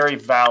is a very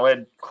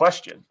valid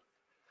question.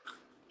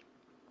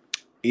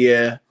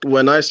 Yeah,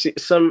 when I see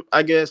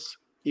I guess,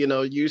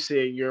 you see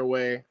it your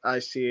way, I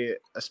see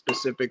it a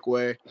specific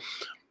way.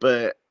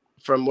 But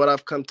from what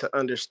I've come to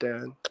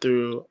understand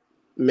through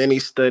many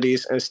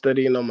studies and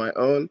studying on my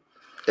own,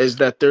 is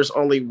that there's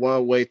only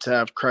one way to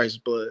have Christ's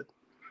blood.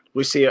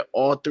 We see it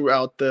all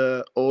throughout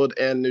the Old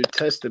and New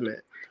Testament.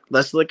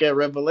 Let's look at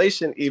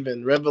Revelation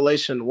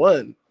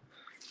 1,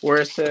 where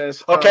it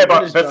says, okay,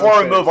 but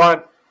before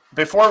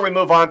we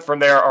move on from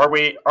there,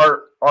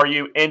 are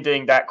you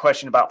ending that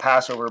question about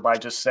Passover by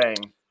just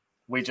saying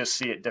we just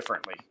see it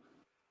differently?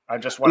 I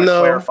just want to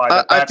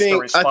clarify that's the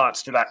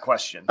response to that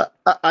question.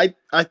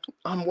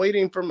 I'm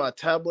waiting for my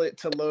tablet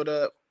to load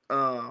up.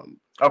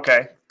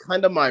 Okay.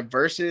 Kind of my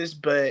verses,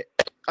 but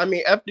I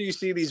mean, after you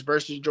see these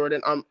verses,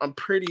 Jordan, I'm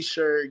pretty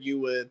sure you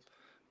would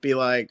be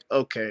like,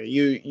 okay,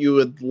 you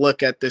would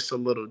look at this a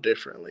little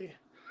differently.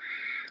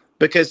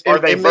 Because are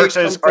they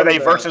verses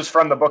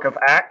from the book of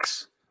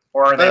Acts,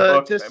 or are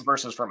they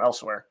verses from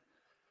elsewhere?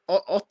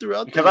 All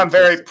throughout. Because I'm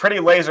pretty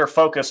laser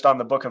focused on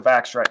the book of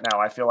Acts right now.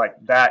 I feel like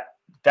that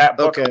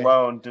book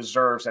alone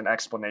deserves an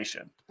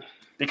explanation.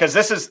 Because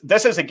this is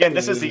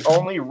the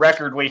only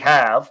record we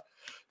have.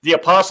 The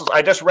apostles,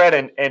 I just read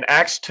in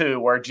Acts 2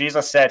 where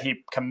Jesus said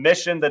he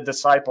commissioned the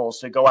disciples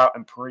to go out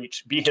and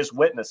preach, be his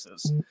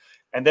witnesses.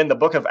 And then the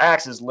book of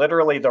Acts is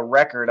literally the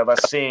record of us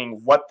seeing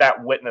what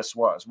that witness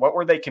was. What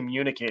were they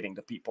communicating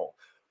to people?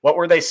 What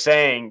were they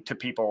saying to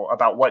people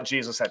about what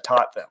Jesus had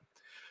taught them?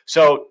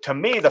 So to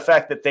me, the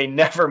fact that they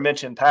never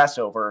mentioned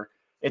Passover,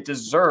 it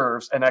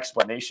deserves an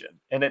explanation.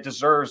 And it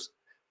deserves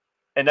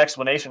an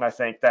explanation, I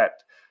think,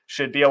 that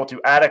should be able to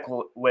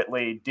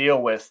adequately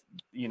deal with,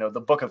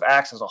 the book of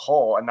Acts as a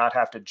whole and not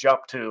have to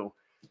jump to,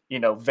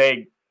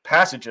 vague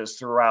passages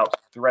throughout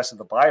the rest of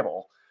the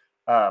Bible.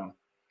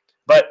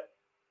 But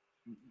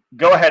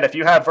go ahead. If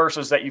you have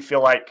verses that you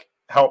feel like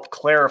help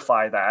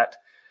clarify that,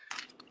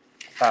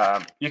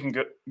 you can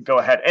go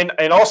ahead.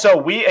 And also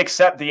we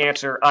accept the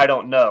answer, I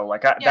don't know.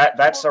 Like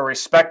that's a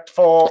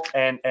respectful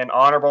and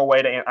honorable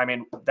way to,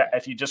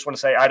 if you just want to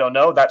say, I don't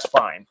know, that's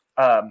fine.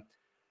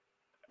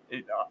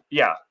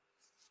 Yeah.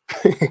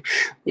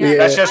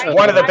 That's just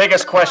one of the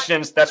biggest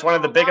questions. That's one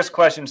of the biggest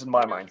questions in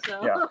my mind.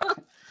 Yeah.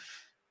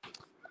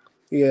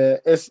 Yeah.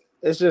 It's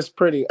just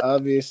pretty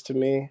obvious to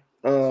me.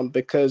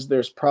 Because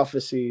there's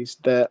prophecies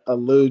that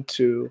allude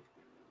to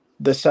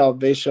the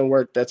salvation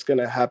work that's going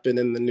to happen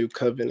in the new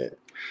covenant.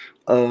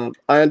 I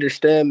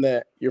understand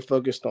that you're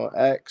focused on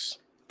Acts,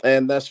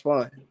 and that's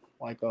fine.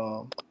 Like,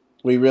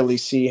 we really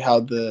see how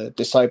the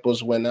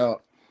disciples went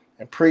out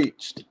and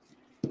preached.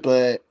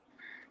 But,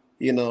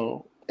 in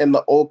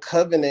the old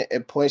covenant,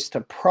 it points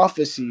to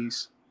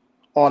prophecies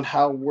on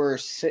how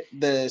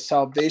the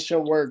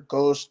salvation work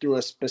goes through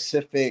a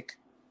specific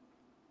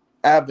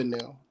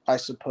avenue, I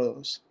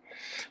suppose.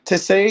 To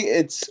say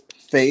it's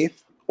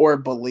faith or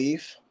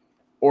belief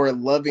or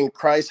loving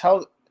Christ,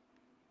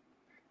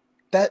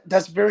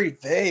 that's very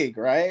vague,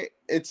 right?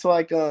 It's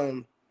like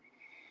I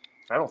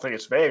don't think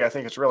it's vague. I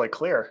think it's really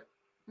clear.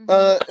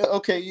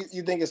 Okay,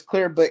 you think it's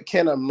clear, but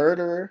can a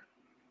murderer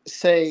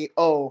say,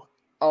 oh,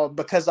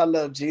 because I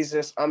love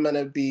Jesus, I'm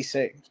gonna be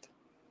saved?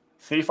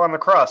 Thief on the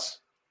cross.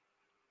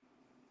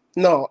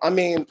 No, I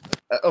mean,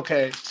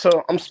 okay,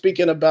 so I'm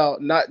speaking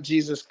about not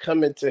Jesus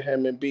coming to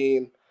him and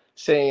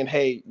saying,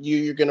 hey,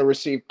 you're gonna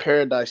receive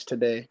paradise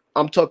today.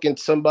 I'm talking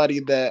somebody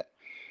that,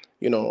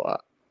 you know,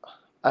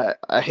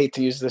 I hate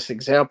to use this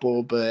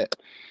example, but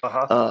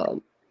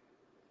um,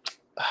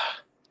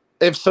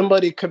 if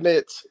somebody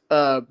commits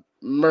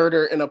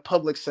murder in a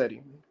public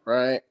setting,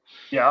 right?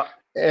 Yeah.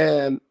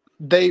 And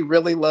they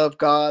really love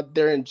God,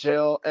 they're in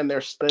jail and they're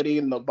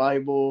studying the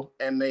Bible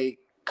and they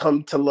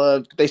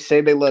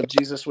say they love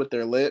Jesus with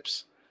their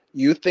lips.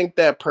 You think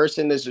that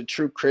person is a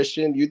true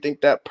Christian? You think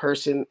that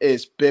person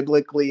is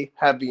biblically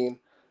having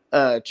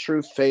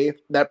true faith?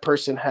 That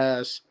person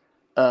has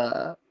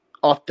uh,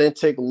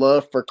 authentic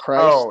love for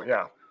Christ? Oh,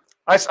 yeah.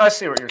 I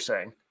see what you're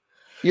saying.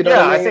 You know what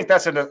Yeah, I I mean? think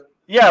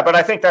but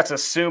I think that's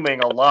assuming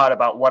a lot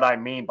about what I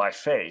mean by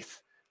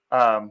faith.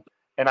 And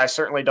I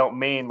certainly don't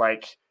mean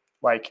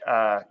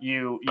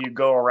you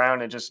go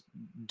around and just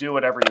do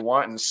whatever you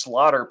want and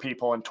slaughter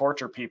people and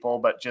torture people,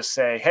 but just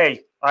say,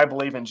 hey, I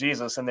believe in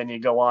Jesus, and then you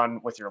go on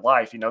with your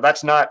life.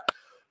 That's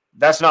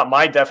not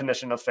my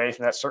definition of faith,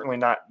 and that's certainly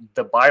not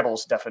the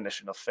Bible's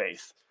definition of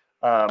faith.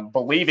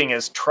 Believing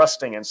is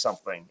trusting in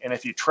something, and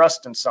if you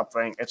trust in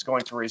something, it's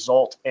going to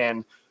result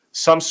in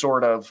some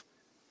sort of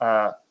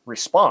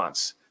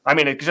response. I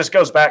mean, it just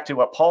goes back to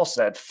what Paul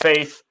said.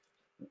 Faith,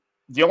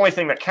 the only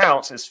thing that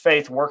counts is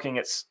faith working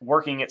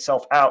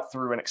itself out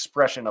through an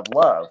expression of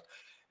love.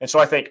 And so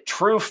I think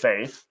true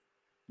faith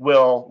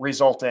will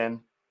result in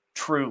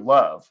true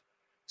love.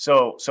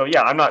 So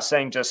yeah, I'm not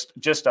saying just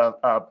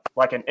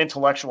like an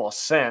intellectual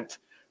assent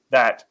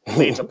that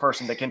leads a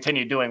person to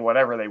continue doing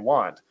whatever they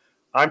want.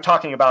 I'm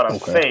talking about a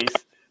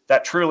faith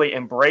that truly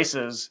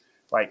embraces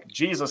like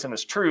Jesus and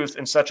his truth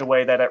in such a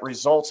way that it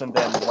results in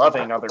them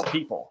loving other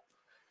people.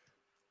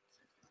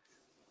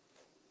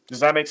 Does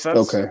that make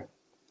sense? Okay.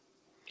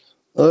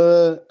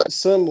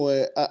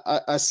 Somewhat.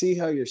 I see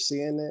how you're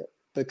seeing it,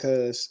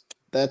 because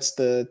that's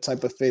the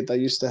type of faith I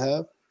used to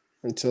have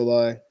until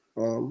I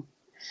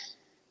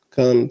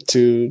came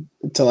to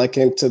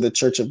the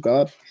Church of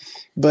God.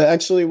 But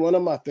actually, one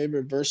of my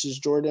favorite verses,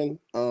 Jordan,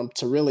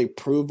 to really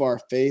prove our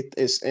faith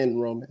is in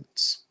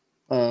Romans.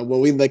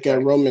 When we look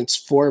at Romans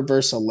 4,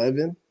 verse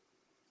 11,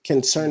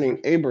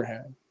 concerning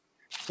Abraham.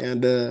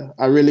 And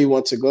I really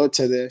want to go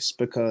to this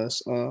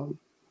because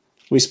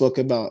we spoke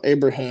about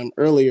Abraham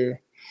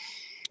earlier.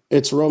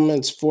 It's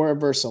Romans 4,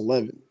 verse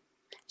 11.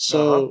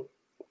 So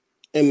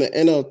in the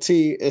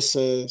NLT, it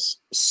says,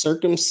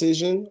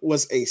 circumcision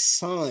was a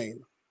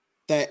sign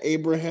that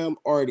Abraham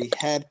already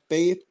had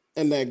faith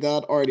and that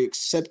God already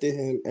accepted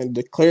him and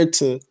declared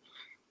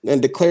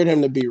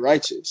him to be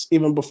righteous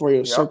even before he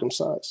was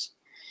circumcised.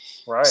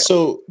 Right.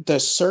 So the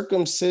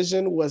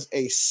circumcision was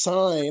a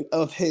sign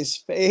of his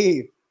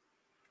faith.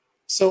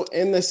 So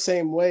in the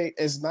same way,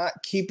 is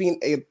not keeping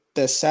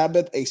the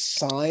Sabbath a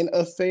sign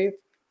of faith?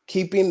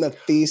 Keeping the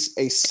feast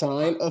a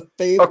sign of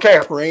faith?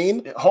 Okay.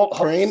 Praying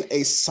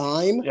a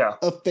sign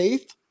of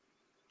faith?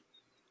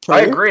 Prayer?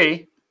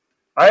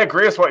 I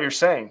agree with what you're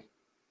saying.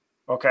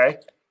 Okay.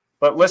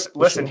 But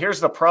listen, here's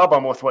the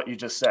problem with what you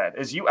just said,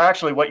 is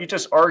what you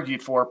just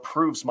argued for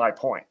proves my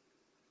point.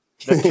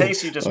 The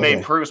case you just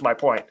made proves my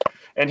point.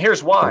 And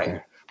here's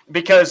why.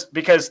 Because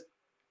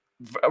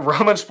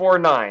Romans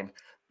 4:9,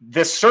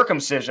 this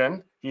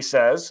circumcision, he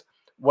says,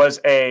 was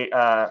it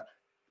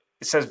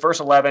says, verse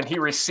 11, he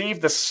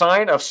received the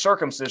sign of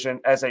circumcision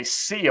as a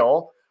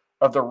seal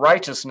of the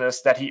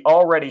righteousness that he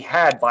already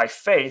had by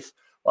faith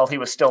while he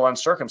was still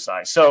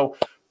uncircumcised. So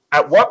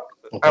at what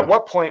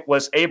point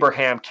was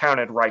Abraham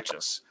counted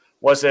righteous?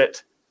 Was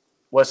it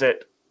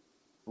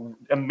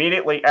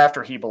immediately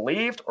after he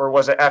believed, or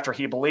was it after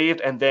he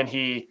believed and then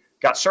he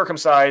got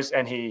circumcised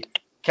and he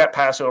kept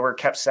Passover,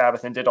 kept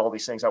Sabbath, and did all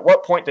these things? At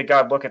what point did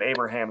God look at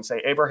Abraham and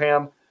say,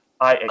 Abraham,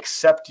 I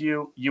accept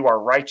you, you are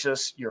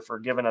righteous, you're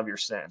forgiven of your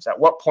sins? At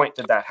what point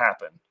did that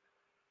happen?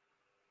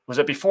 Was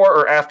it before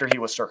or after he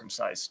was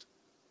circumcised?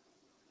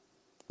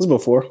 It was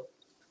before.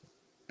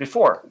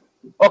 Before.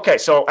 Okay,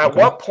 so at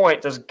what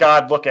point does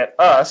God look at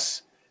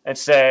us and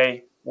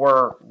say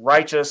we're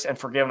righteous and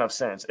forgiven of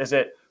sins? Is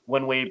it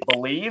when we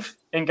believe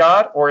in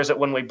God, or is it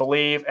when we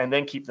believe and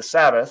then keep the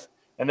Sabbath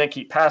and then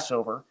keep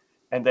Passover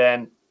and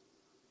then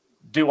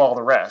do all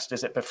the rest?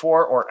 Is it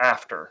before or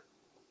after?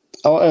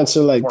 I'll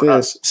answer like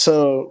this.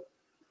 So,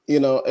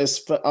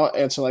 I'll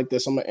answer like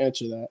this. I'm going to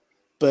answer that.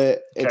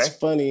 But it's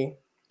funny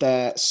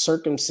that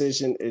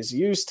circumcision is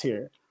used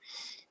here.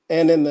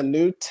 And in the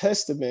New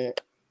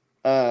Testament,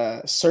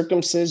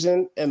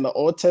 circumcision in the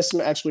Old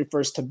Testament actually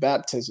refers to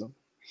baptism.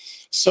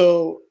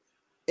 So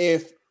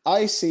if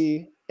I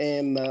see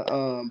in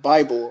the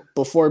Bible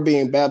before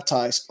being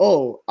baptized,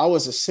 oh, I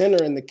was a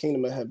sinner in the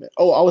kingdom of heaven.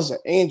 Oh, I was an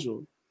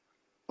angel.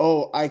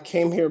 Oh, I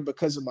came here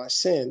because of my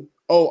sin.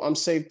 Oh, I'm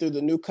saved through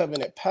the new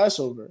covenant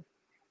Passover.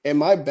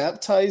 Am I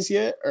baptized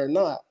yet or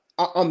not?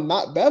 I'm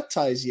not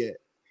baptized yet,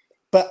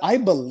 but I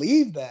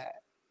believe that.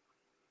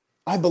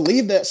 I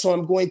believe that, so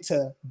I'm going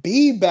to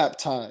be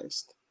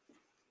baptized.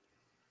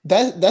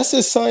 That's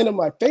a sign of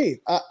my faith.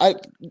 I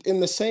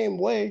in the same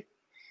way,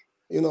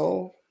 you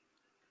know,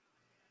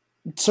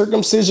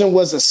 circumcision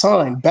was a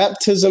sign.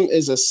 Baptism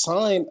is a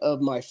sign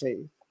of my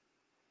faith.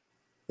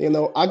 You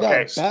know, I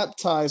got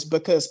baptized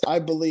because I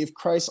believe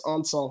Christ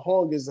Ansang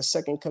Hong is the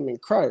second coming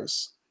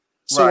Christ.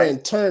 So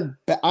in turn,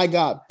 I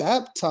got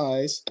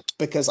baptized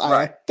because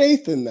I have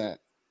faith in that.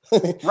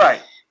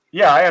 Right.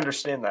 Yeah, I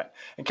understand that.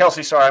 And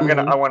Kelsey, sorry,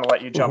 I want to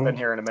let you jump in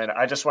here in a minute.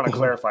 I just want to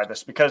clarify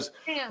this because,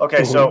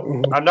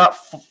 so I'm not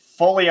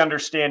fully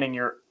understanding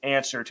your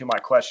answer to my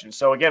question.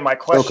 So again, my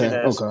question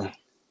is,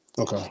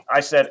 I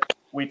said,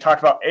 we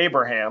talked about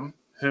Abraham,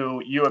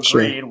 who you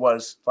agreed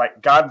was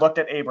like, God looked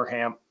at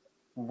Abraham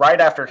right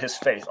after his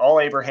faith. All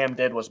Abraham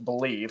did was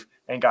believe.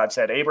 And God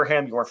said,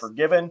 Abraham, you are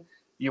forgiven.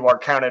 You are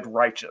counted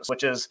righteous,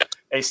 which is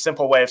a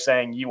simple way of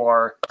saying you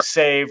are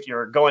saved.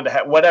 You're going to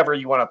have whatever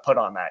you want to put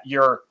on that.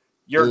 You're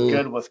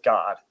good with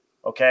God.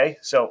 Okay.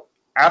 So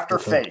after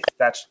faith,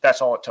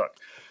 that's all it took.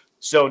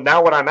 So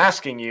now what I'm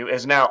asking you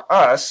is now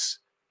us,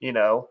 you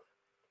know,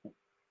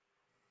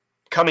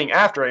 coming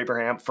after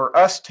Abraham, for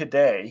us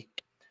today,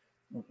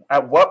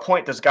 at what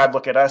point does God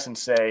look at us and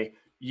say,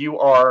 you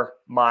are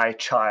my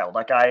child?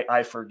 Like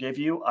I forgive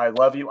you. I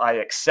love you. I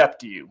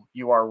accept you.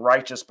 You are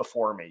righteous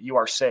before me. You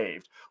are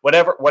saved.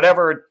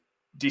 Whatever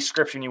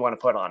description you want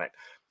to put on it.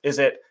 Is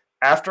it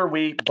after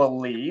we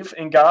believe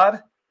in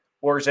God,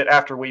 or is it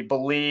after we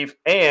believe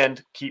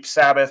and keep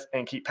Sabbath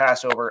and keep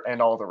Passover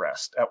and all the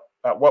rest?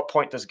 At what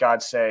point does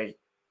God say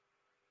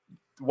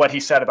what he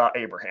said about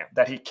Abraham,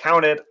 that he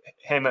counted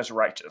him as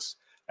righteous?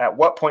 At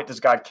what point does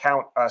God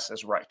count us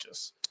as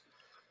righteous?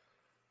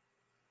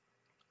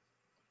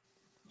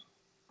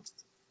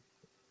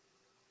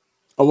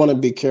 I want to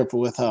be careful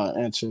with how I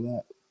answer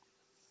that.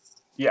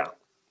 Yeah.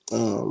 I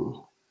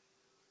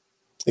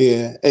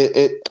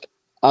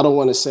don't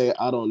want to say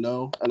I don't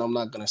know, and I'm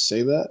not going to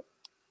say that,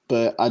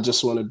 but I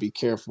just want to be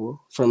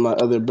careful from my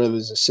other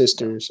brothers and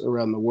sisters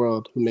around the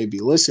world who may be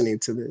listening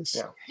to this.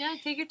 Yeah,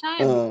 take your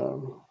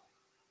time.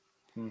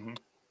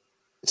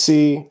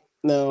 See,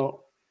 now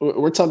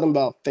we're talking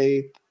about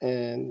faith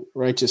and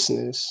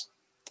righteousness.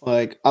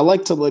 Like, I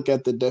like to look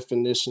at the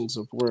definitions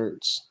of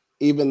words,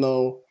 even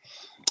though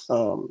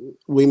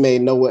we may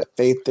know what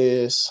faith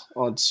is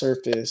on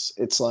surface.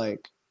 It's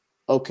like,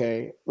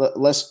 okay,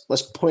 let's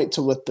point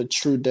to what the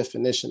true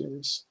definition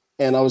is.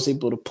 And I was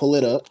able to pull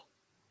it up.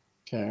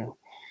 Okay.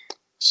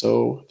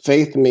 So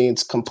faith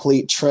means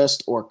complete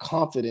trust or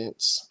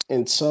confidence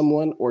in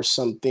someone or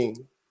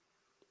something.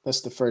 That's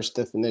the first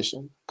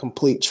definition.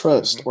 Complete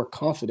trust or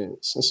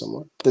confidence in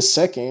someone. The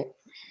second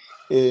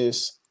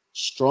is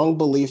strong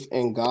belief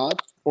in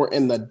God or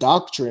in the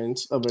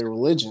doctrines of a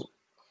religion.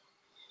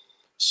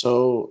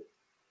 So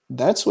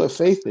that's what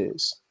faith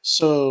is.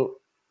 So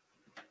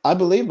I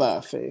believe I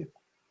have faith.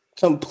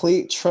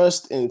 Complete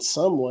trust in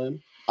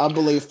someone. I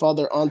believe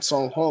Father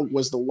Ansang Hong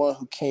was the one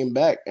who came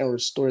back and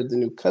restored the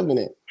new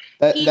covenant.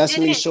 That's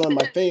me showing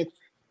my faith.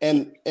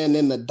 And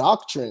in the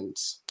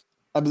doctrines,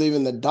 I believe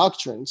in the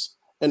doctrines.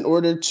 In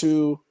order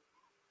to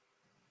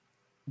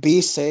be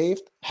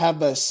saved,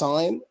 have a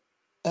sign.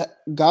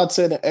 God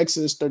said in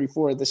Exodus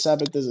 34, the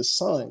Sabbath is a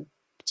sign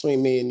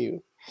between me and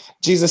you.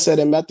 Jesus said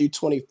in Matthew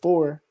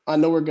 24, I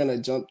know we're going to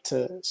jump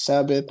to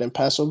Sabbath and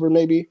Passover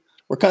maybe.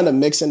 We're kind of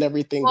mixing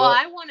everything up.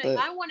 I want to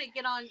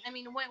get on. I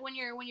mean, when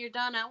you're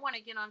done, I want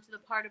to get on to the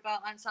part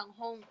about Ansang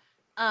Hong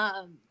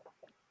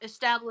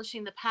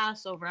establishing the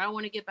Passover. I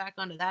want to get back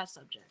onto that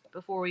subject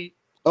before we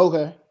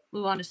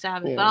move on to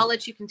Sabbath. Yeah. But I'll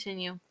let you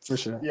continue. For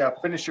sure. Yeah,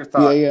 finish your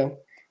thought. Yeah.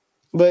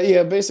 But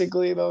yeah,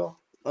 basically though,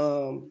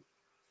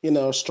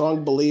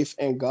 strong belief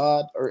in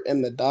God or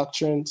in the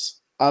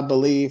doctrines. I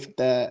believe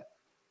that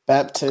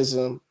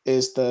baptism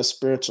is the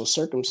spiritual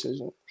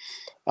circumcision.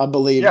 I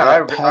believe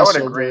I would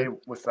agree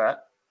with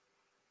that.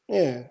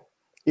 Yeah.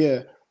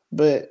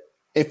 But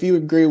if you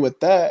agree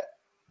with that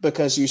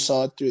because you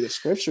saw it through the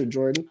scripture,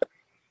 Jordan,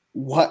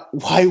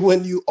 why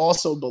wouldn't you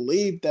also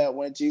believe that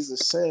when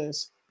Jesus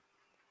says,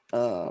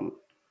 when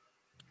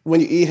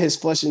you eat his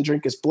flesh and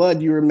drink his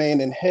blood, you remain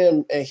in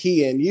him and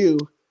he in you,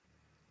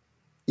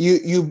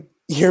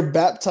 you're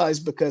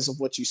baptized because of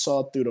what you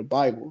saw through the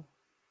Bible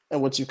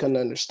and what you can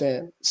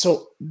understand.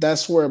 So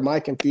that's where my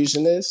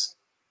confusion is.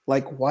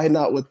 Like, why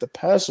not with the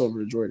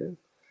Passover, Jordan?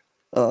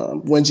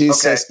 When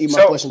Jesus says, eat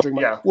my flesh and drink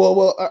my...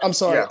 Well, I'm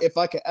sorry. Yeah. If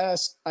I could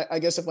ask, I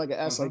guess if I could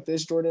ask like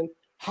this, Jordan,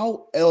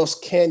 how else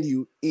can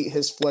you eat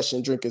his flesh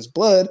and drink his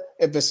blood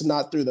if it's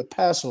not through the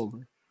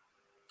Passover?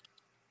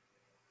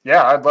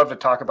 Yeah, I'd love to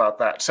talk about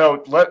that.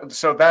 So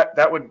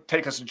that would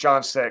take us to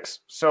John 6.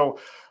 So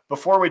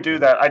before we do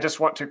that, I just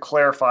want to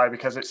clarify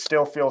because it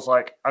still feels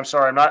like, I'm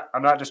sorry,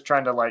 I'm not just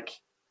trying to like...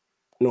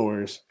 No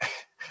worries.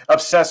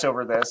 obsess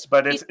over this,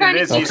 but it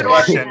is these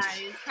questions.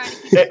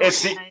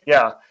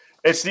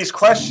 It's these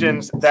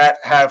questions that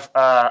have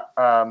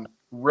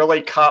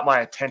really caught my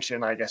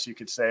attention, I guess you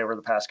could say, over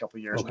the past couple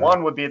of years. Okay.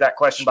 One would be that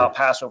question Sure. about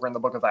Passover in the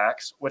book of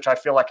Acts, which I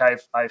feel like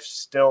I've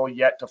still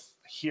yet to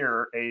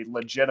hear a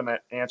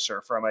legitimate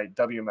answer from a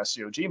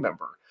WMSCOG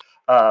member.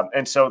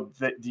 And so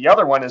the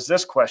other one is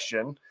this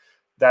question,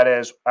 that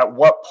is, at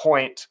what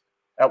point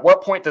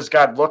does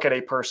God look at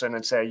a person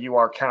and say, you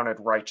are counted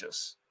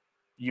righteous,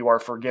 you are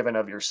forgiven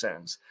of your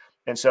sins?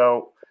 And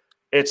so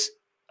it's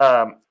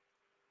I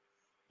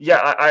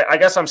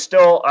guess I'm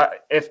still,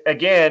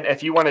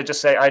 if you want to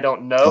just say, I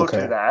don't know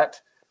Okay. to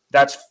that,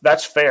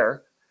 that's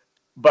fair.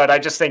 But I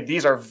just think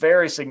these are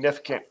very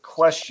significant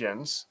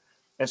questions.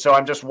 And so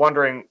I'm just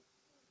wondering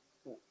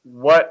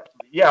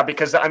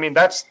because I mean,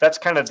 that's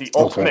kind of the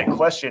ultimate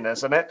question,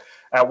 isn't it?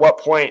 At what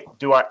point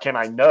can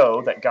I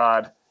know that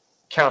God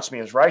counts me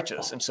as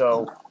righteous? And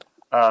so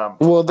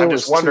Well, there I'm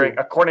was just wondering,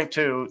 two. according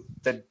to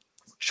the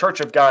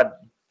Church of God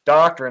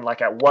doctrine,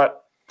 like at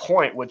what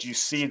point would you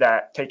see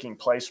that taking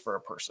place for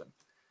a person?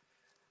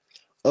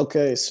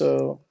 Okay,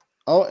 so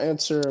I'll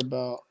answer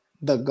about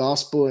the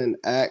gospel in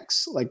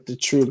Acts, like the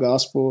true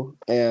gospel,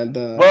 and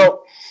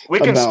Well, we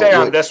can about stay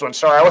on what- this one.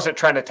 Sorry, I wasn't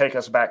trying to take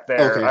us back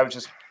there. Okay. I was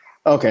just,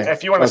 okay.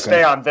 if you want to okay.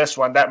 stay on this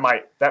one, that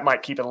might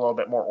keep it a little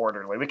bit more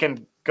orderly. We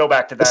can go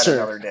back to that Sure.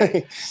 another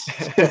day.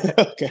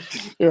 Okay,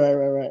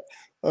 right.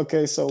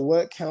 Okay, so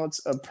what counts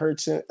a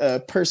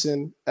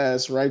person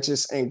as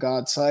righteous in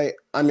God's sight?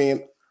 I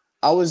mean,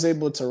 I was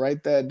able to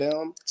write that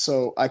down,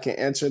 so I can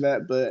answer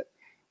that. But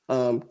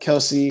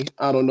Kelsey,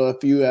 I don't know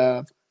if you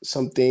have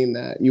something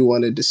that you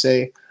wanted to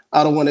say.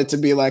 I don't want it to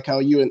be like how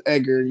you and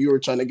Edgar, you were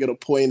trying to get a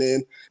point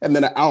in, and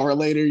then an hour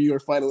later you were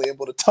finally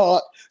able to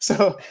talk.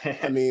 So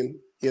I mean,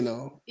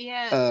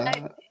 Yeah,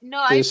 I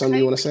there's something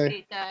you want to say?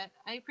 appreciate that.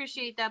 I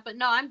appreciate that, but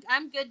no,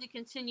 I'm good to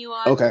continue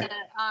on Okay.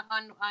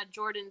 on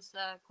Jordan's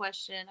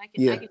question. I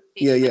Yeah, can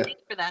yeah.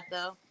 Thanks for that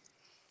though.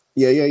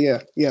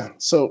 Yeah.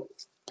 So,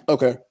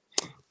 okay.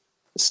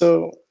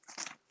 So,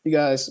 you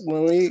guys,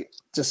 when we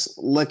just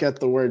look at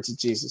the words of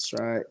Jesus,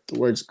 right? The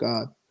words of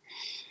God,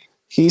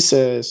 he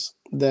says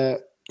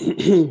that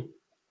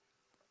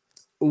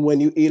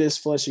when you eat his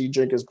flesh and you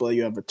drink his blood,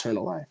 you have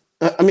eternal life.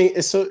 I mean,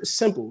 it's so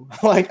simple.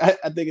 Like, I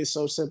think it's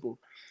so simple.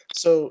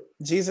 So,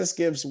 Jesus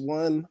gives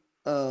one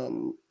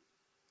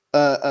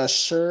a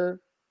sure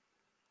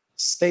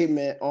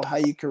statement on how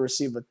you can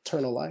receive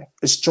eternal life.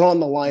 It's drawing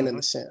the line in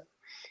the sand.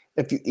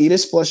 If you eat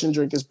his flesh and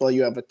drink his blood,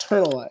 you have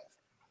eternal life.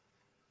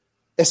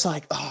 It's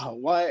like,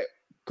 why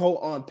go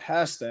on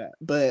past that?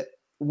 But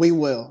we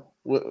will.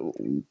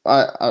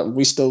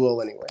 We still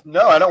will anyway.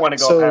 No, I don't want to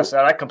go past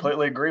that. I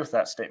completely agree with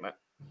that statement.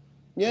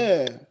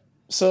 Yeah.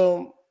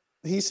 So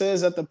he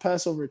says at the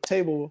Passover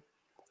table,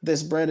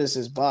 this bread is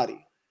his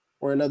body,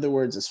 or in other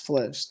words, his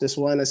flesh. This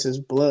wine is his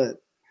blood.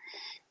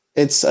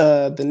 It's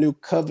the new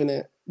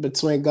covenant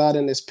between God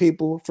and his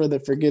people for the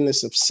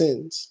forgiveness of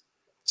sins.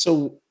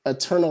 So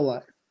eternal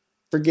life,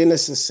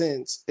 forgiveness of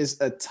sins is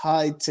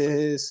tied to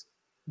his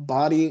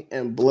body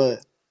and blood.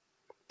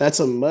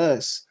 That's a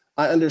must.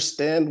 I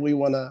understand we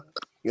want to,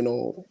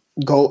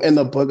 go in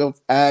the book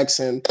of Acts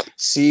and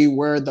see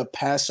where the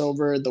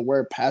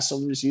word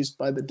Passover is used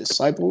by the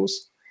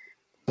disciples.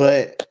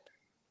 But,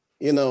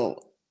 that's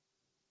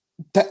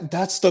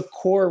the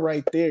core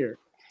right there.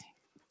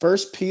 1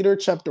 Peter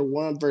chapter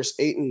 1, verse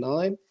 8 and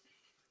 9.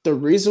 The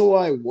reason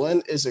why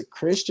one is a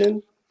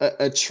Christian,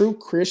 a true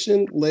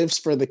Christian lives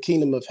for the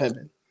kingdom of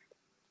heaven,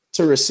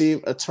 to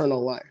receive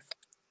eternal life.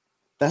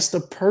 That's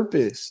the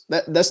purpose.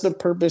 That's the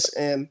purpose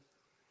in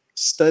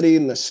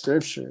studying the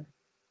scripture.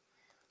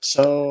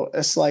 So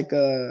it's like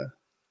guys,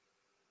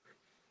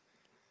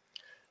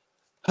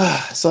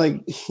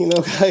 like,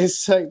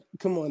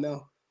 come on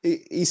now.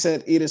 He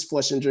said, "Eat his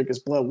flesh and drink his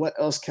blood." What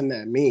else can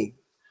that mean?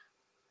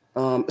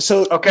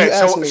 So Okay, you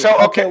asked me,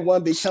 how okay. can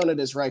one be counted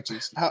as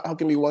righteous? How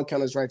can be one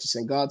counted as righteous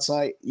in God's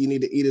sight? You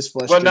need to eat his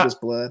flesh, drink his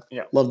blood,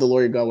 love the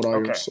Lord your God with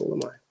all your soul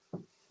and mind.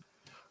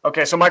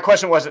 Okay, so my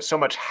question wasn't so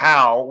much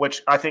how,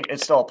 which I think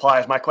it still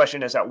applies. My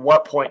question is, at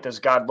what point does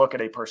God look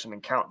at a person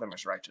and count them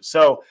as righteous?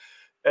 So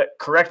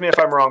correct me if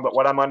I'm wrong, but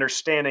what I'm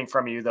understanding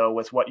from you, though,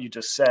 with what you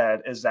just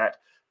said, is that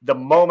the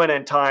moment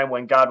in time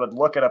when God would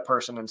look at a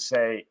person and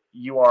say,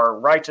 you are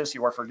righteous,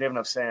 you are forgiven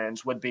of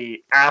sins, would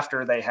be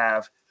after they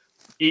have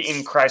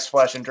eaten Christ's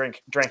flesh and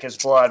drink his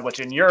blood, which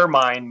in your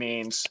mind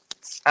means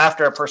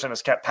after a person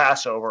has kept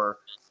Passover,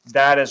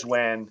 that is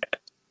when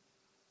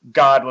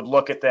God would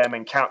look at them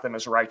and count them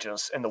as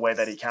righteous in the way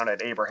that he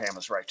counted Abraham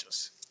as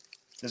righteous.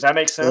 Does that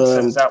make sense?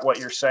 And is that what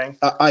you're saying?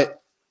 I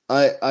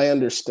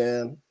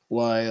understand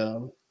why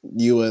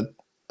you would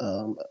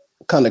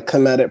kind of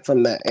come at it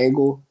from that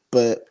angle,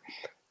 but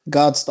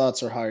God's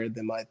thoughts are higher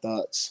than my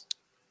thoughts.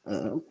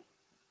 I'm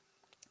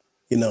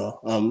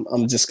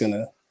just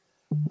gonna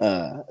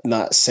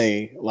not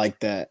say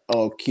like that.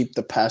 Oh, keep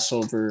the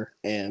Passover,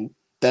 and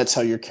that's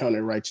how you're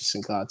counted righteous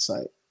in God's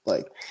sight.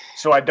 Like,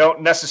 so I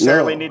don't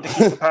necessarily need to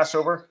keep the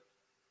Passover?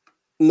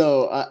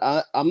 No,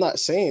 I'm not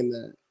saying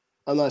that.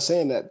 I'm not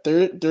saying that.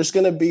 There's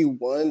going to be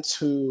ones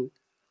who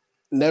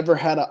never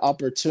had an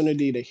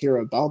opportunity to hear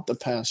about the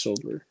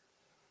Passover.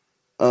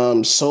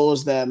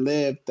 Souls that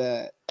lived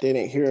that They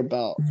didn't hear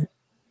about,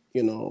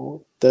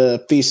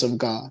 the feast of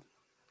God.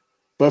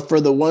 But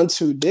for the ones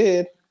who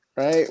did,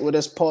 right, what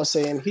does Paul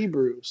say in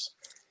Hebrews?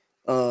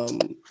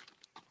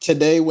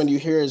 Today, when you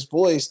hear his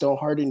voice, don't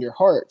harden your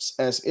hearts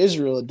as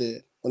Israel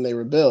did when they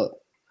rebelled.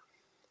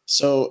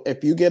 So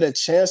if you get a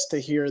chance to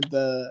hear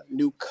the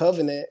new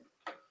covenant,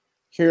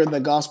 hear the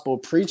gospel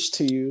preached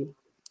to you,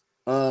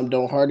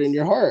 don't harden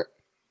your heart.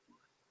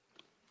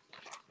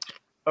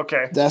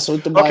 Okay. That's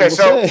what the Bible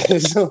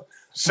says.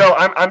 So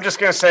I'm just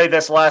going to say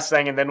this last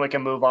thing, and then we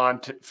can move on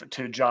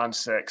to John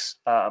 6.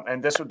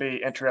 And this would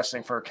be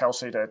interesting for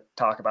Kelsey to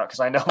talk about, because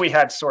I know we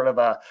had sort of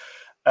a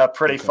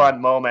pretty fun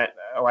moment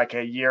like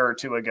a year or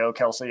two ago,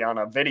 Kelsey, on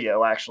a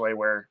video actually,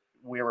 where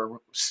we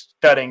were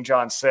studying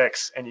John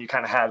 6, and you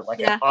kind of had like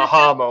an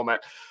aha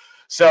moment.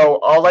 So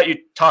I'll let you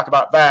talk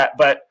about that.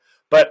 But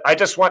I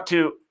just want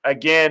to,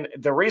 again,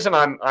 the reason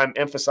I'm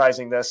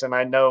emphasizing this, and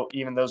I know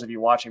even those of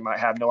you watching might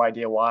have no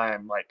idea why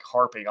I'm like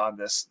harping on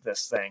this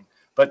thing,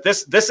 but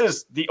this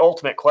is the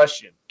ultimate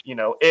question.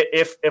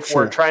 If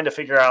we're trying to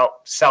figure out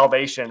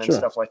salvation and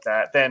stuff like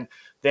that, then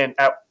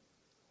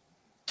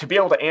to be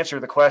able to answer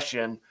the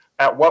question,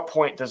 at what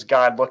point does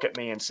God look at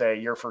me and say,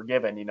 you're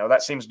forgiven?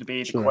 That seems to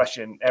be the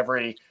question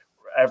every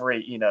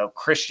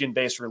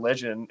Christian-based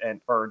religion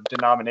or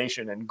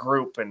denomination and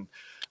group and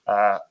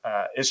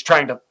is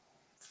trying to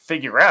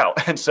figure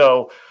out. And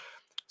so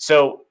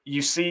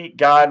you see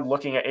God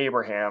looking at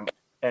Abraham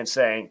and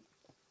saying,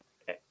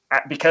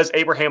 because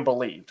Abraham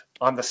believed,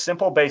 on the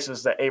simple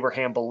basis that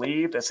Abraham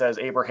believed, it says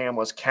Abraham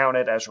was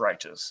counted as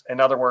righteous. In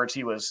other words,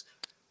 he was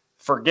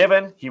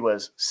forgiven, he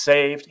was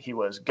saved, he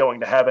was going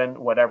to heaven,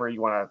 whatever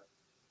you want to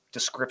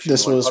description.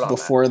 This was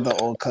before the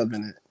old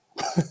covenant.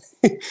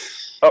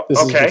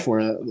 Okay.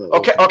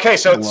 Okay.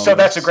 So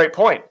that's a great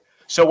point.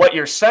 So what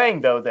you're saying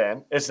though,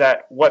 then, is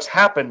that what's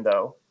happened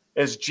though,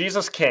 is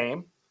Jesus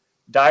came,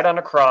 died on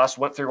a cross,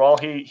 went through all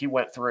he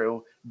went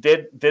through,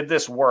 did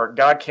this work.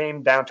 God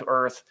came down to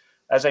earth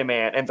as a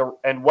man,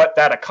 and what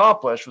that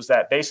accomplished was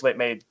that basically it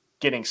made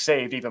getting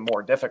saved even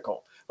more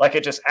difficult. Like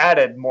it just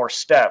added more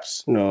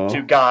steps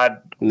to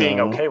God being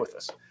okay with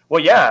this.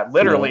 Well, yeah,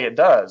 literally it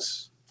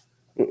does.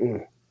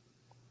 No.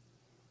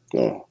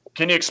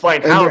 Can you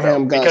explain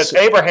how? Because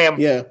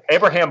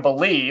Abraham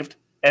believed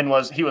and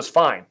he was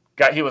fine.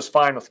 He was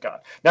fine with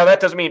God. Now that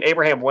doesn't mean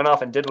Abraham went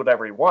off and did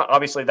whatever he wanted.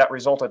 Obviously, that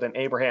resulted in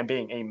Abraham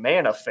being a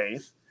man of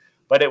faith,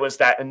 but it was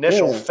that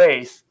initial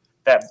faith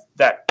that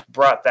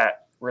brought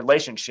that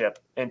relationship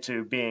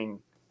into being,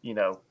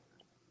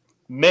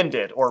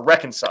 mended or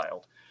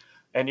reconciled.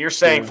 And you're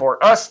saying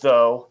for us,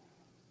 though,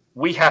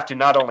 we have to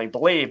not only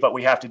believe, but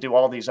we have to do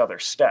all these other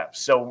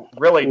steps. So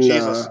really,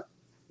 Jesus,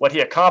 what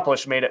he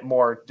accomplished made it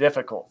more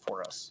difficult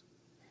for us.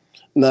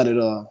 Not at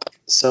all.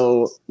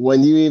 So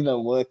when you even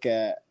look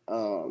at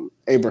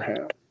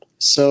Abraham,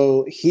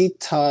 so he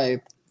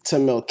tithed to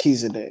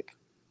Melchizedek.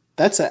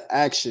 That's an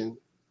action.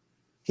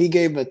 He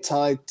gave a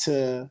tithe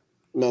to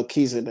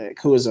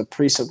Melchizedek, who is a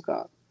priest of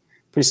God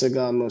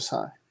Most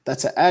High.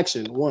 That's an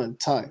action. One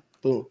tithe.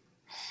 Boom.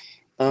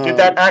 Did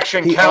that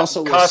action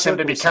cause him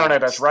to be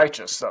counted as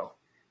righteous, though?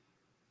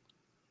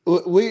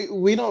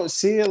 We don't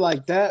see it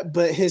like that,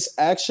 but his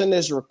action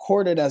is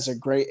recorded as a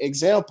great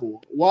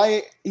example.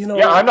 Why,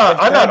 Yeah, I'm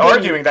not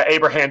arguing that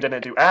Abraham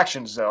didn't do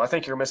actions, though. I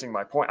think you're missing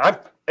my point.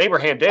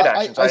 Abraham did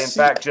actions. I in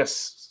fact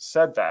just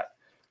said that.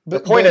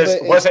 The point is,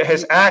 was it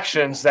his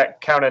actions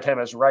that counted him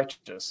as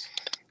righteous?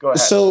 Go ahead.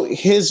 So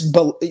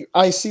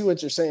I see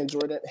what you're saying,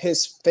 Jordan.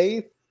 His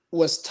faith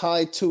was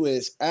tied to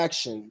his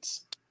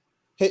actions.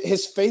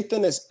 His faith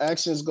and his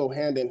actions go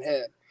hand in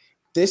hand.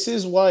 This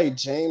is why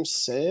James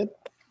said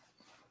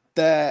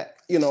that,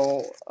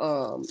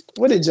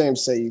 what did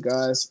James say, you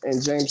guys?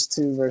 In James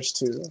 2, verse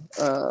 2.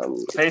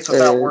 Faith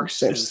without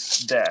works is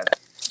dead.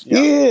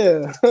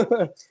 Yeah.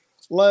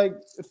 Like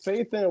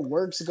faith and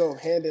works go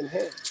hand in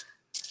hand.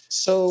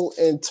 So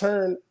in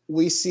turn,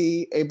 we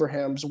see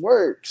Abraham's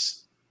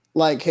works,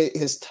 like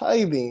his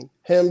tithing,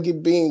 him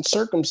being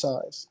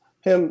circumcised,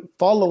 him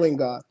following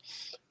God.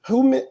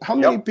 How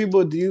many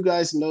people do you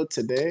guys know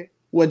today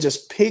would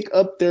just pick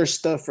up their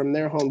stuff from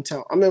their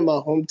hometown? I'm in my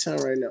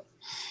hometown right now,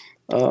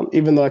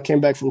 even though I came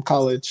back from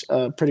college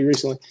pretty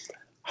recently.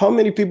 How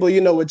many people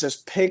would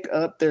just pick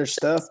up their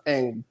stuff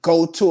and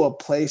go to a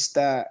place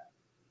that,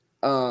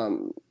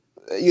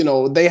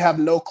 they have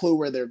no clue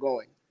where they're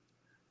going?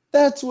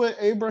 That's what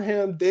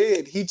Abraham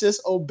did. He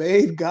just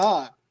obeyed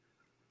God.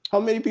 How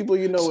many people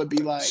would be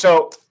like?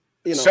 So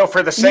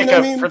for the sake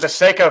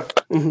of,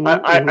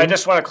 I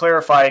just want to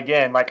clarify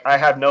again. Like I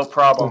have no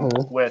problem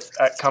with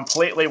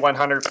completely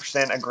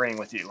 100% agreeing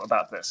with you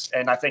about this,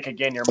 and I think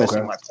again you're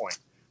missing my point.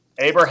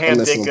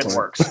 Abraham did good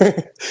works.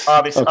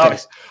 Obviously.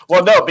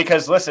 Well, no,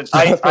 because listen,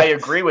 I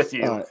agree with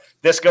you. Right.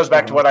 This goes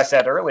back to what I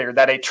said earlier,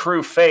 that a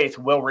true faith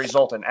will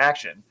result in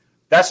action.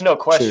 That's no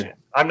question. Sure.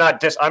 I'm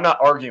not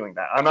arguing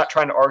that. I'm not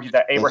trying to argue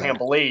that Abraham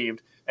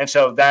believed, and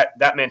so that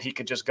meant he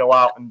could just go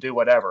out and do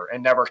whatever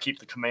and never keep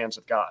the commands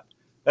of God.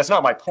 That's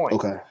not my point.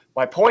 Okay.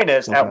 My point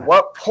is, at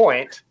what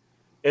point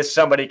is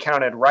somebody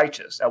counted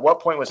righteous? At what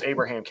point was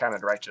Abraham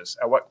counted righteous?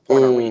 At what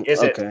point are we?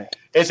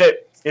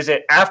 Is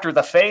it after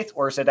the faith,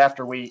 or is it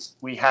after we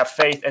have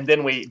faith and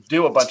then we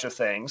do a bunch of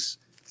things,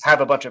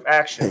 have a bunch of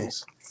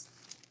actions,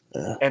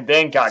 and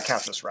then God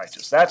counts us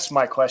righteous? That's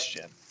my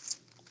question.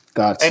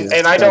 Gotcha.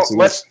 And I don't.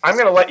 I'm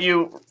going to let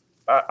you.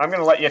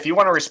 If you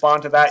want to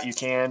respond to that, you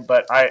can.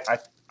 But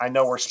I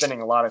know we're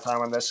spending a lot of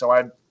time on this, so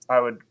I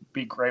would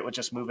be great with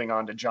just moving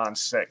on to John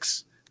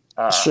 6.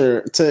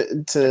 Sure. To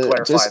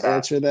just that.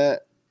 answer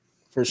that,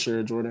 for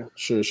sure, Jordan.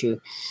 Sure.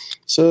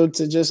 So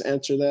to just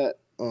answer that,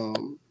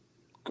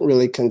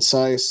 really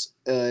concise,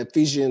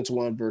 Ephesians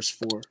 1 verse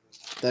 4.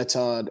 That's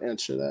how I'd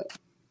answer that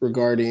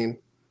regarding,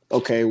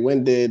 okay,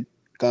 when did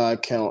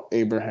God count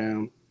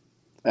Abraham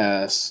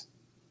as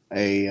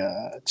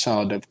a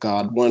child of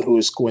God, one who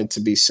is going to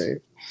be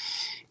saved?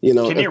 You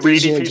know, can you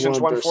read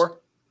Ephesians 1 4?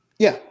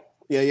 Yeah.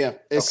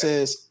 It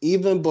says,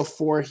 even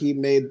before he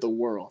made the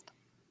world,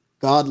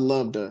 God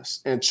loved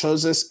us and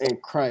chose us in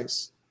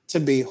Christ to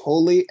be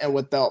holy and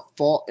without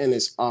fault in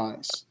his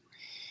eyes.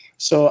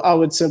 So I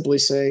would simply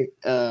say,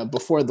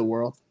 before the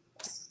world.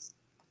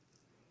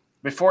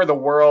 Before the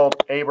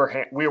world,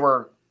 Abraham, we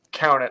were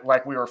counted,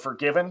 like we were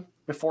forgiven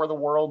before the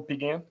world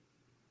began.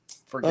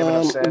 Forgiven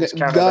of sins,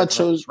 counted God as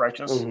chose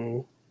righteous.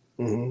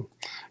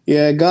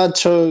 Yeah, God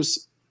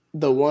chose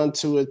the one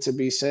to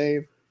be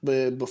saved,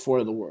 but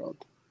before the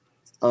world.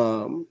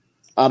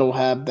 I don't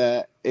have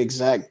that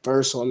exact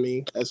verse on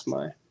me as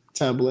my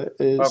tablet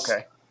is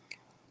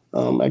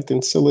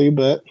acting silly,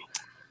 but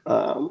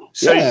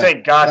so you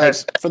think God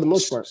has, for the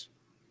most part.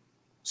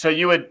 So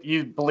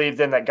you believe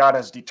then that God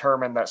has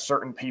determined that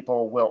certain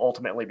people will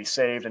ultimately be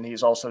saved, and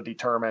he's also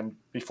determined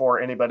before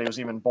anybody was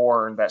even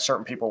born that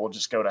certain people will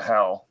just go to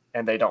hell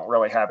and they don't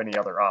really have any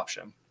other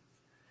option.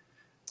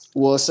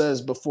 Well, it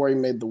says before he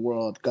made the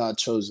world, God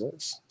chose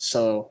us.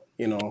 So,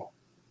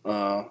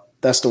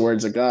 that's the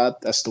words of God.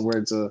 That's the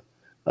words of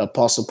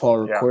Apostle Paul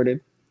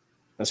recorded.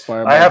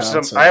 Inspired by God.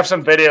 I have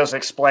some videos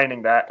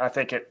explaining that. I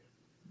think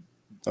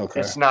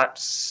it's not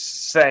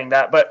saying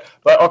that, but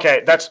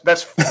okay, that's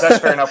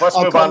fair enough. Let's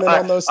move on.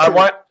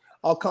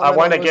 I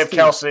want to give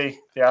Kelsey,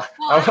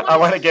 I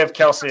want to give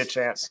Kelsey a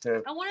chance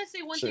to. I want to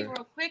say one thing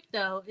real quick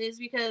though, is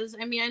because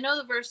I know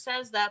the verse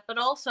says that, but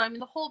also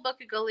the whole book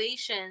of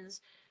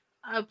Galatians,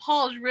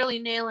 Paul is really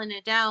nailing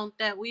it down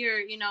that we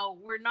are,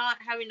 we're not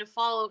having to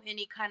follow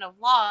any kind of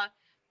law,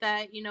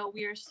 that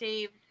we are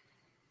saved,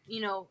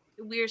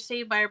 we are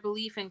saved by our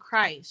belief in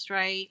Christ,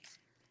 right?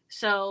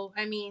 So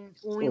when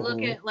we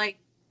look at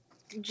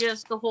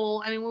just the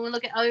whole, when we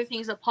look at other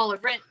things that Paul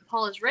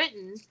has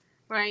written,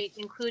 right,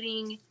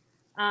 including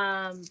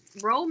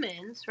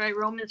Romans, right,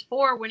 Romans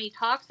 4, when he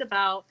talks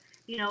about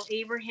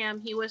Abraham,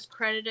 he was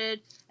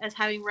credited as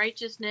having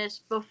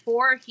righteousness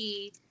before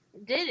he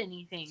did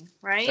anything,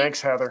 right?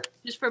 Thanks, Heather.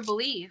 Just for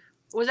belief.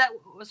 Was that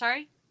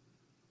sorry?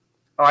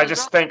 Oh, I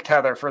just thanked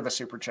Heather for the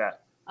super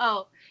chat.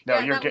 Oh, no,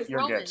 yeah, you're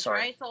Romans, good. Sorry.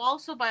 Right? So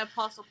also by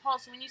Apostle Paul.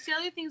 So when you see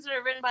other things that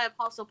are written by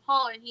Apostle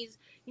Paul, and he's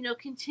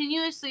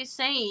continuously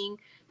saying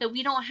that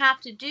we don't have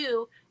to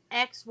do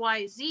X,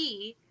 Y,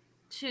 Z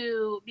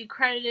to be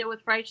credited with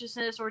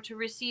righteousness or to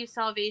receive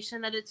salvation,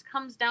 that it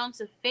comes down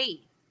to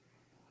faith,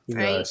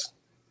 right? Yes.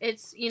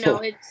 It's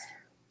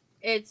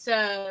it's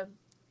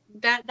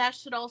that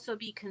should also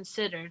be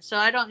considered. So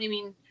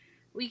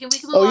we can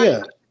move on to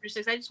number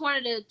 6. I just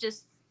wanted to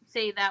just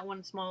say that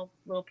one small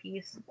little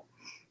piece.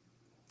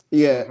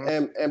 Yeah,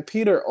 and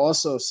Peter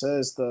also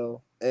says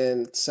though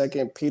in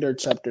 2 Peter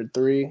chapter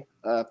 3,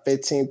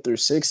 15 through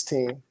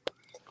 16,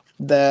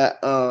 that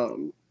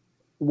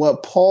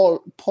what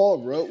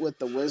Paul wrote with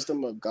the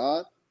wisdom of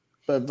God,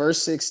 but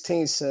verse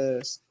 16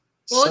 says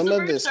some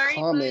of his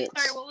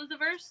comments. Sorry, what was the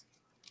verse?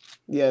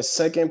 Yeah,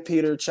 2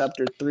 Peter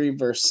chapter 3,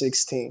 verse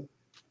 16.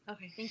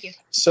 Okay, thank you.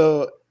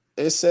 So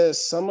it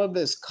says some of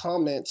his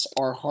comments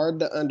are hard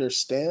to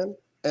understand,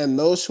 and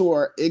those who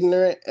are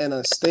ignorant and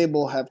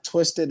unstable have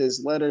twisted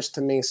his letters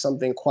to mean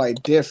something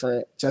quite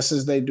different, just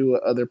as they do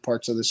with other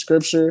parts of the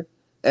scripture,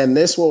 and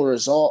this will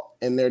result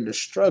in their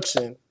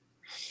destruction.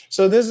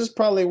 So this is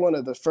probably one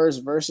of the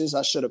first verses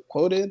I should have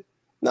quoted,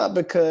 not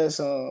because,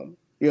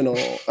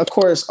 of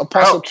course,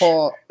 Apostle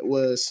Paul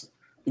was,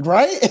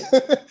 right?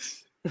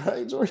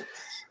 Right, George?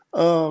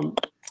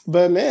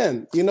 But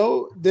man,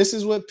 this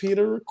is what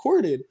Peter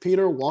recorded.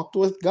 Peter walked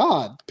with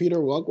God.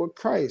 Peter walked with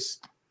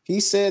Christ. He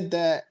said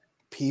that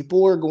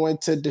people are going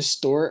to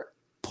distort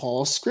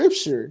Paul's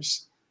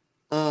scriptures.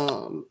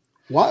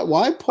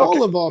 Why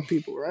Paul of all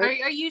people,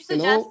 right? Are you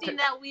suggesting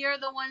that we are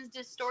the ones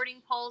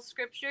distorting Paul's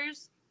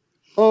scriptures?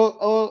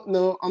 Oh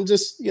no, I'm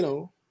just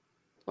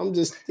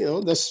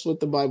that's what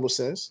the Bible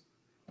says.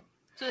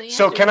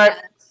 So can I?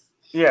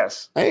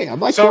 Yes. Hey, I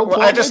might quote Paul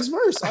next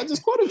verse. I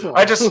just quoted Paul.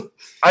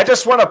 I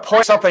just want to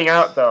point something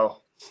out though.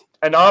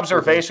 An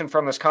observation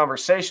from this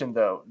conversation,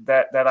 though,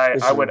 that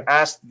I would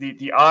ask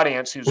the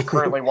audience who's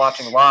currently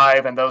watching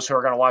live and those who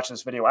are going to watch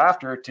this video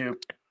after to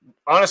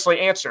honestly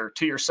answer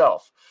to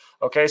yourself.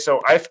 Okay,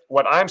 so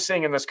what I'm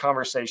seeing in this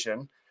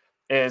conversation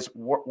is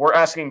we're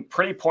asking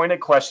pretty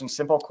pointed questions,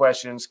 simple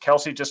questions.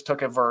 Kelsey just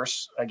took a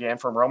verse again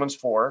from Romans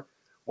 4,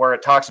 where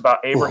it talks about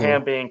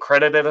Abraham being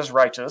credited as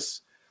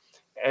righteous.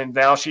 And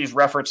now she's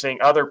referencing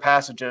other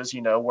passages,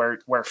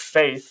 where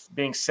faith,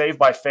 being saved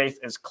by faith,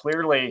 is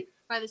clearly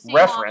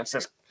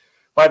referenced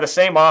by the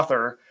same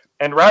author.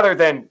 And rather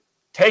than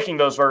taking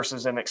those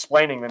verses and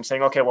explaining them,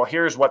 saying, okay, well,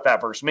 here's what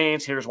that verse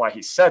means, here's why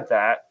he said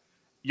that,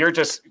 you're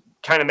just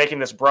kind of making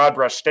this broad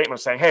brush statement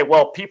saying, hey,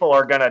 well, people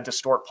are going to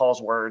distort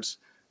Paul's words.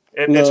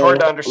 It's hard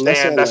to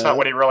understand. That's not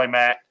what he really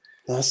meant.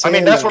 That's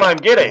what I'm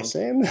getting. I'm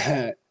saying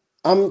that.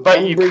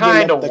 But you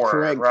kind of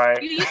were,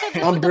 right? You said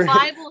that's what the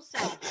Bible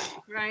says,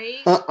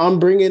 right? I'm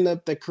bringing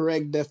up the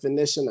correct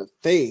definition of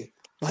faith.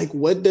 Like,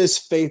 what does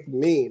faith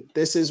mean?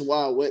 This is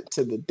why I went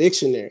to the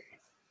dictionary.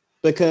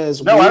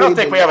 Because I don't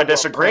think we have a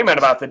disagreement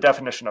about the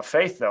definition of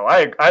faith, though.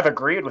 I've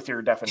agreed with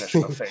your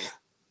definition of faith,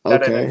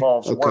 that it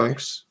involves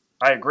works.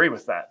 I agree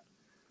with that.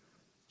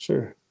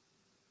 Sure.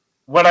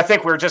 What I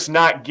think we're just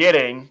not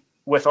getting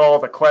with all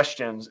the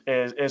questions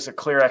is a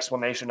clear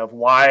explanation of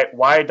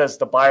why does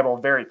the Bible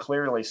very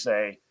clearly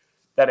say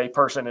that a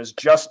person is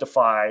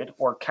justified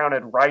or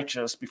counted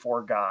righteous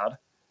before God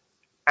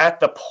at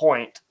the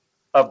point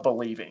of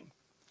believing,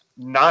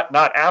 not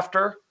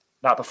after,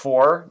 not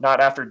before, not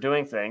after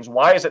doing things.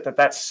 Why is it that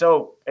that's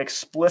so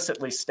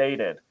explicitly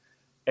stated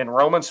in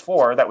Romans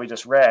 4 that we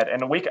just read?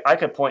 And I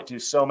could point to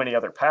so many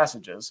other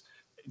passages,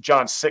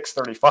 John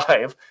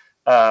 6:35,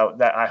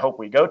 that I hope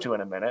we go to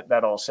in a minute,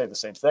 that'll say the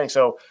same thing.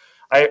 So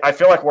I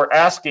feel like we're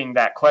asking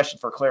that question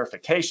for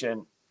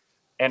clarification,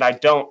 and I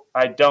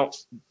don't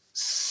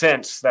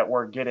sense that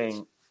we're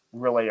getting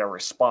really a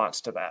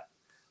response to that.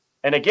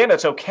 And again,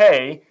 it's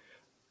okay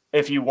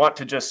if you want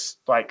to just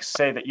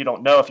say that you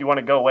don't know. If you want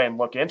to go away and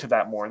look into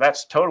that more,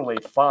 that's totally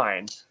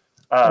fine.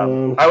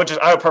 I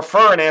would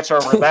prefer an answer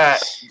over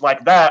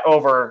that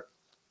over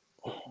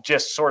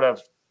just sort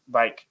of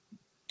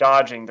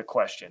dodging the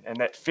question, and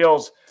it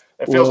feels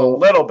a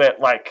little bit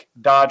like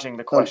dodging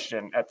the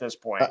question at this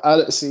point.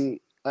 That's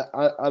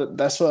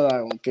what I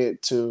don't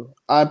get to.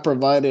 I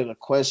provided a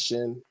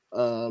question,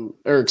 an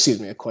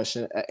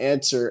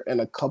answer in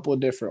a couple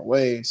different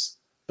ways,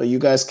 but you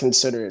guys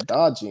consider it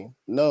dodging.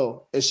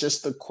 No, it's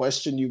just the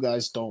question you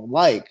guys don't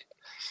like.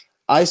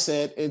 I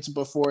said it's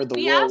before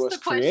the world was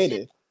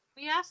created.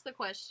 We asked the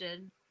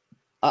question.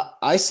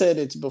 I said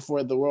it's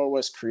before the world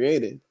was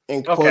created,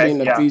 and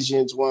quoting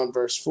Ephesians 1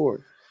 verse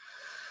 4.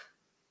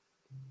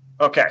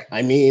 Okay.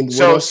 I mean, what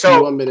else do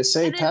you want me to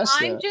say past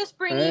that? I'm just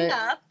bringing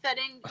up that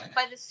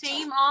by the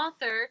same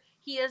author,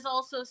 he has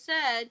also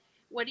said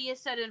what he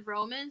has said in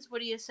Romans,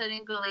 what he has said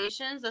in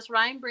Galatians. That's what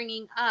I'm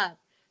bringing up.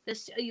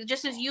 This,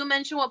 just as you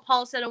mentioned what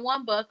Paul said in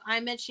one book,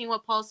 I'm mentioning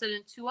what Paul said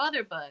in two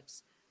other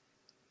books.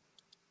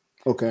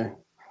 Okay.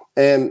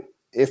 And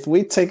if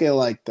we take it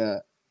like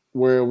that,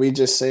 where we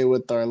just say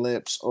with our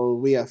lips, oh,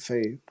 we have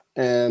faith,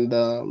 and,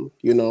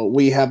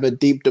 we have a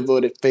deep,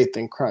 devoted faith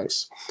in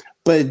Christ.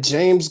 But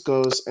James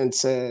goes and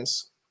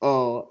says,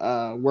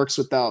 works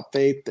without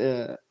faith,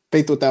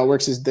 faith without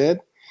works is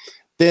dead.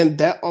 Then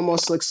that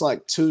almost looks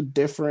like two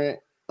different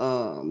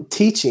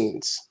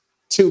teachings,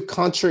 two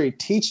contrary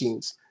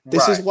teachings.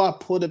 This is why I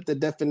pulled up the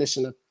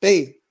definition of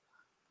faith,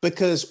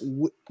 because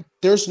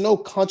there's no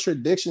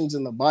contradictions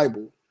in the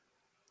Bible.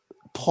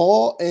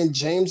 Paul and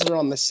James are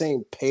on the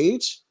same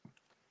page.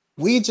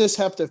 We just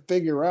have to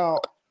figure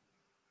out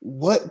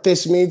what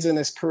this means in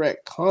its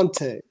correct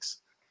context.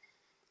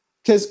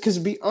 Because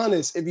be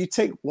honest, if you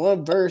take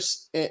one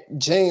verse,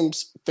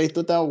 James, faith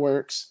without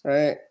works,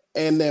 right?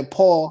 And then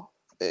Paul,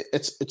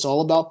 it's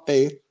all about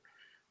faith.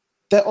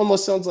 That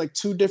almost sounds like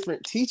two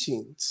different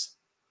teachings.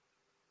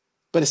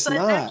 But it's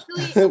not.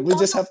 Actually, we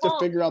just have to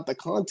figure out the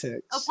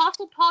context.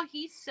 Apostle Paul,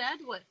 he said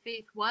what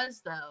faith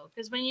was, though.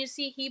 Because when you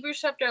see Hebrews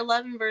chapter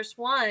 11, verse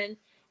 1,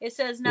 it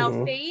says,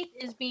 now faith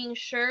is being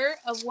sure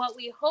of what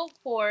we hope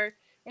for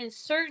and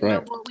certain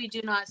of what we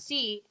do not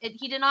see.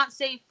 He did not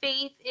say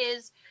faith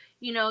is,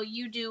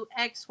 you do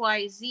X,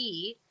 Y,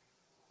 Z,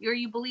 or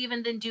you believe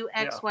and then do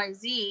X, Y,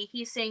 Z.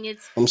 He's saying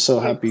it's... I'm so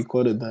happy you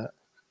quoted that.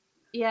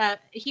 Yeah,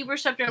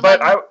 Hebrews chapter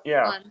 11,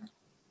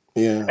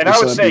 Yeah, and I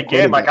would say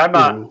again,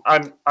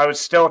 I would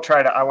still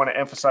I want to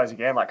emphasize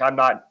again, I'm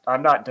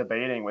not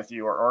debating with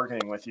you or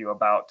arguing with you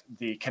about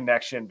the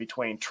connection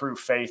between true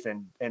faith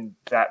and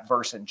that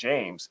verse in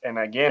James. And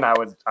again, I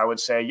would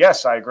say,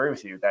 yes, I agree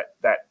with you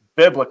that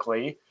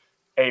biblically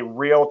a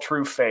real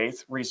true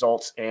faith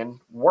results in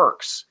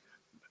works.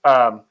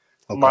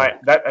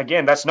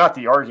 That's not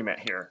the argument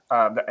here.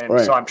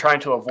 So I'm trying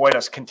to avoid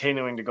us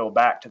continuing to go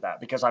back to that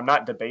because I'm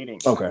not debating.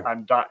 Okay.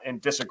 I'm not in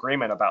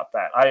disagreement about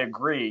that. I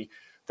agree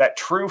that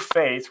true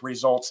faith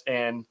results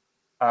in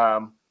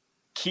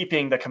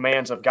keeping the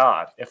commands of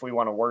God, if we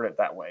want to word it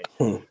that way.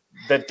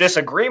 The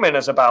disagreement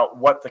is about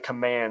what the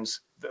commands,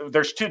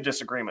 there's two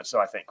disagreements. So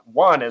I think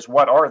one is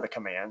what are the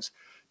commands?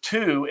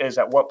 Two is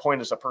at what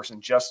point is a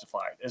person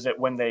justified? Is it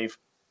when they've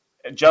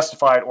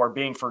justified or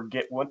being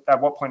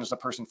at what point is a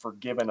person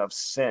forgiven of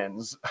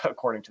sins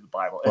according to the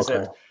Bible? Is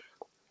it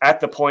at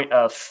the point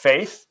of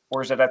faith,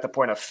 or is it at the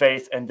point of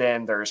faith and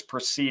then there's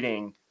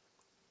preceding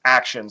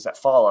actions that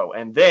follow,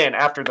 and then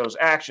after those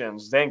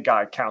actions, then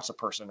God counts a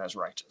person as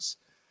righteous?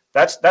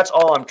 That's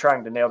all I'm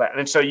trying to nail down.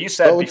 And so you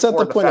said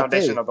before the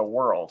foundation of the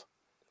world.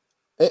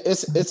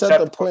 It's at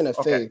the point of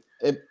faith.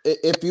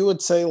 If you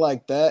would say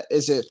like that,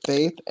 is it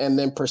faith and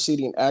then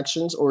preceding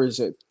actions, or is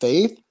it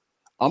faith?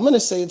 I'm going to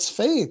say it's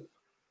faith.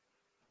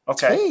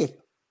 Okay. It's faith.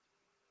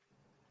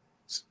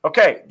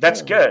 Okay,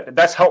 that's good.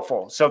 That's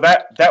helpful. So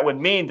that would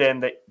mean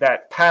then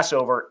that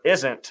Passover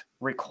isn't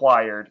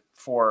required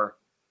for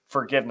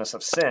forgiveness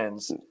of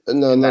sins.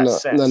 No.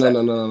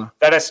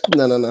 That is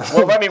no.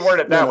 Well, let me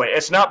word it that way.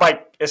 It's not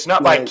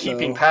by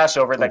keeping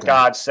Passover that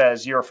God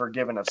says you're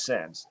forgiven of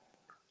sins.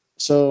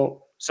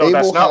 So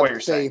that's not what you're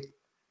saying.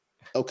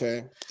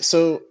 Okay.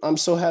 So I'm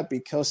so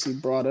happy Kelsey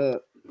brought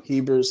up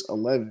Hebrews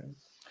 11,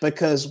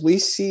 because we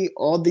see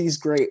all these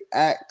great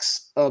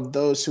acts of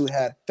those who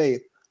had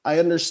faith. I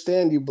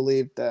understand you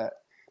believe that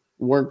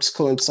works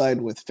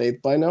coincide with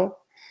faith by now,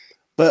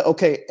 but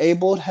okay,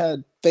 Abel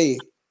had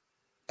faith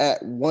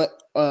at what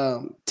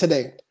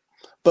today,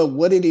 but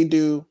what did he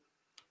do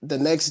the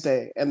next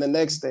day and the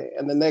next day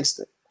and the next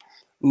day?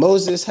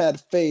 Moses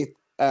had faith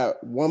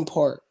at one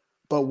part,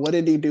 but what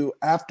did he do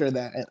after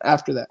that and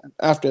after that and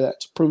after that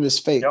to prove his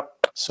faith?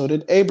 Yep. So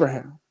did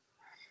Abraham.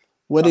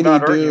 What did I'm he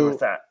not do? arguing with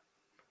that.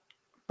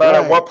 But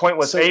at what point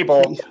was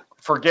Abel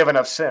forgiven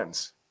of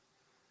sins?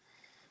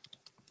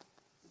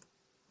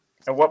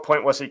 At what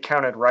point was he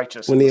counted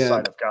righteous in the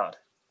sight of God?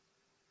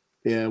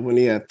 Yeah, when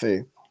he had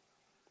faith.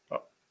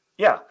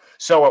 Yeah.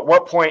 So at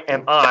what point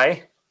am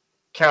I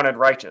counted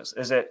righteous?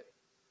 Is it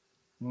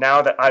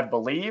now that I've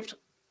believed,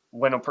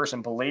 when a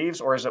person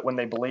believes, or is it when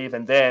they believe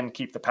and then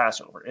keep the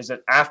Passover? Is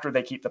it after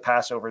they keep the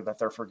Passover that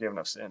they're forgiven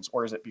of sins,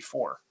 or is it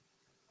before?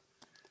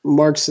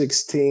 Mark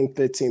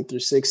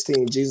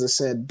 16:15-16, Jesus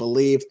said,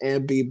 believe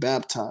and be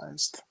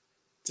baptized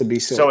to be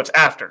saved. So it's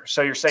after.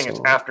 So you're saying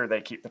it's after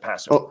they keep the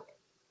Passover.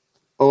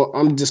 Oh,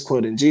 I'm just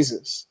quoting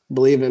Jesus.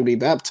 Believe and be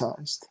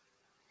baptized.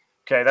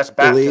 Okay, that's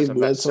baptism.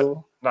 Believe, that's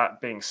not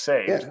being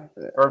saved.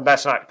 Yeah. Or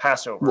that's not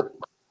Passover.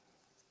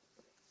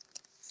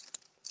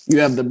 You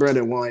have the bread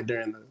and wine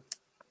during the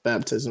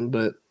baptism,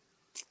 but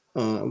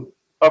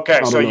okay,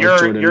 so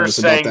you're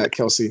saying that,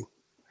 Kelsey.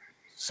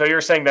 So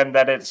you're saying then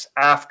that it's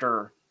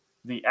after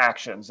the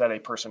actions that a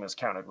person is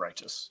counted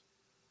righteous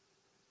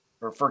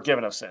or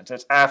forgiven of sins.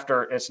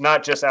 It's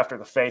not just after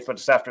the faith, but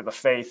it's after the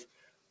faith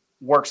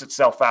works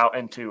itself out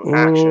into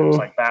actions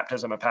like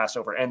baptism and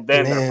Passover, and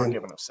then they're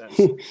forgiven of sins.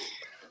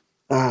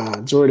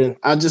 Jordan,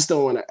 I just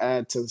don't want to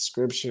add to the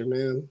scripture,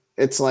 man.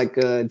 It's like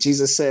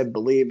Jesus said,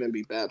 believe and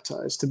be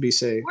baptized to be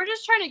saved. We're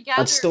just trying to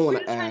gather. I still want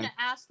to trying to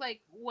ask like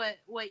what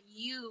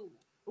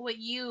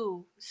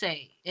you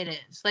say it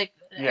is. Like,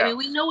 I mean,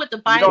 we know what the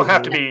Bible. You don't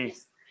have to be.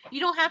 You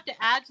don't have to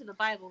add to the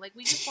Bible. Like,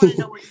 we just want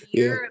to know what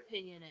your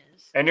opinion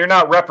is. And you're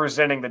not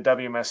representing the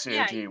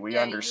WMSCAG. We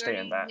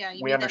understand that.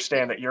 We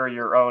understand that you're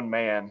your own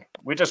man.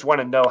 We just want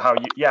to know how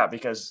you. Yeah,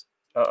 because.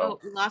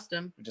 We lost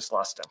him. We just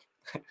lost him.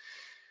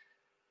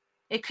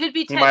 It could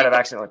be. He might have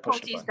accidentally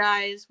pushed the button.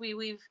 Guys,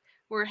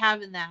 we're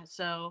having that.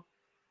 So.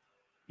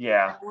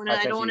 Yeah.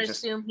 I don't want to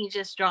assume he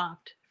just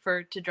dropped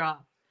to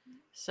drop.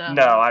 So.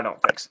 No, I don't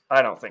think so.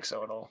 I don't think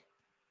so at all.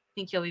 I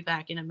think he'll be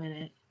back in a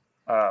minute.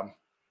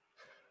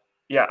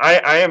 Yeah,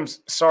 I am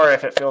sorry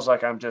if it feels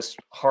like I'm just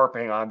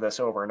harping on this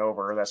over and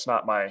over. That's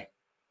not my.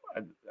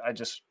 I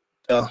just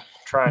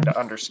trying to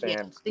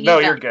understand. Yeah, no,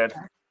 you're good.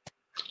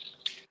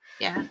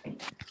 Yeah.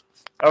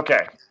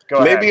 Okay, go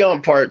ahead. Maybe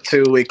on part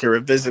 2 we can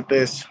revisit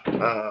this.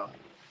 I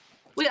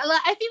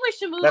think we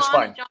should move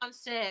on to John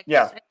 6.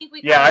 Yeah.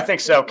 I think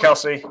so,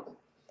 Kelsey.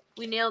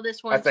 We nailed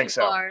this one. I think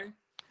so. Far.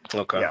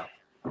 Okay. Yeah,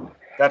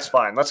 that's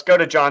fine. Let's go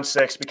to John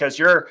 6 because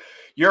your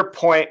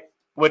point,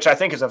 which I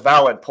think is a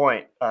valid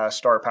point,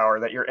 Star Power,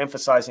 that you're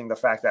emphasizing the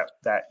fact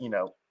that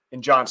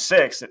in John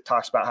 6 it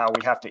talks about how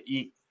we have to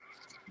eat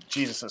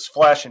Jesus's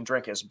flesh and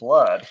drink his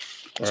blood.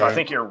 So I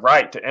think you're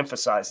right to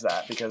emphasize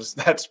that because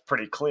that's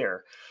pretty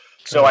clear.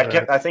 So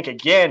I think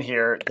again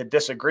here the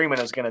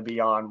disagreement is going to be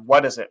on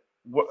what is it.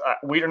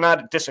 We are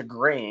not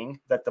disagreeing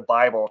that the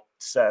Bible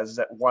says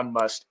that one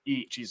must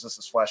eat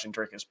Jesus's flesh and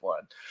drink his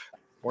blood.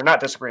 We're not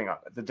disagreeing on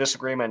it. The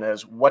disagreement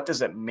is what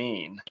does it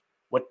mean?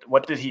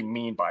 What did he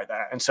mean by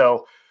that? And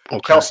so,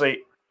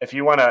 Kelsey, if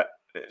you want to,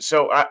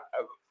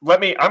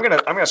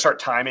 I'm gonna start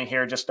timing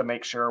here just to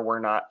make sure we're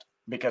not,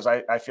 because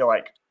I feel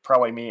like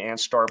probably me and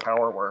Star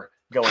Power were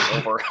going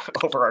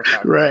over our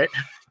time. Right.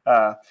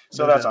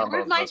 So that's on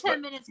both of us. Where's my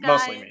 10 minutes, guys?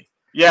 Mostly me.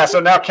 Yeah. So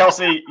now,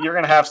 Kelsey,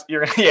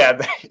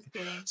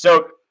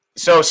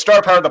 So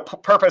Star Power, the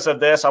purpose of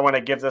this, I want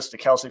to give this to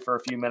Kelsey for a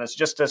few minutes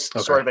just to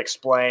sort of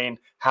explain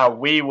how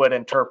we would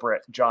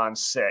interpret John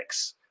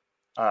 6.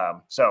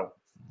 So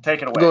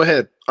take it away. Go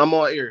ahead. I'm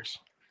all ears.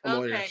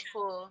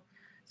 Cool.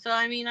 So,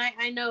 I mean,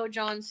 I know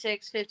John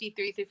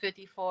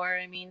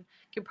 6:53-54. I mean,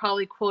 could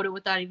probably quote it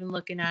without even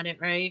looking at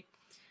it, right?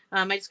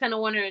 I just kind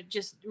of want to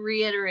just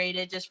reiterate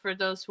it just for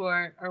those who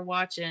are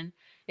watching.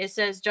 It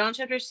says, John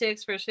chapter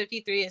 6, verse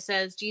 53, it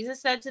says,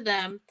 Jesus said to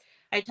them,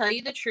 I tell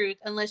you the truth,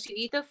 unless you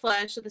eat the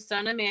flesh of the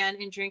Son of Man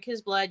and drink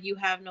his blood, you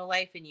have no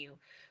life in you.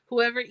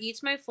 Whoever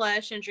eats my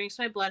flesh and drinks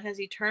my blood has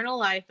eternal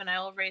life, and I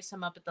will raise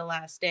him up at the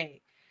last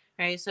day.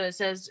 Right? So it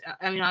says,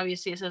 I mean,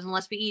 obviously it says,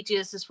 unless we eat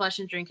Jesus' flesh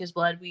and drink his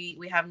blood,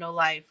 we have no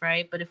life,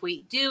 right? But if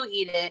we do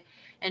eat it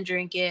and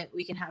drink it,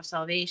 we can have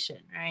salvation,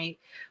 right?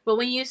 But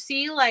when you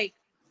see like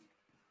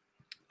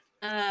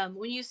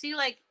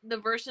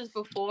the verses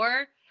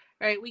before,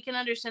 right, we can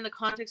understand the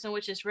context in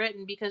which it's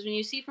written, because when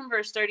you see from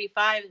verse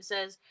 35, it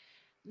says,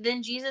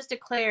 then Jesus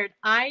declared,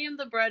 I am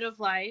the bread of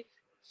life.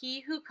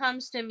 He who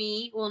comes to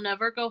me will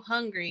never go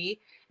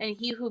hungry, and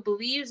he who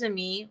believes in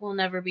me will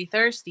never be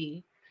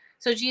thirsty.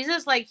 So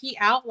Jesus, like, he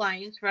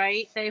outlines,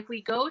 right, that if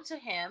we go to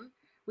him,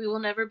 we will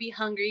never be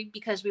hungry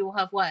because we will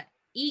have what?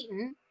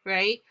 Eaten,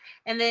 right?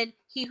 And then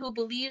he who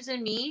believes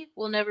in me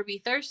will never be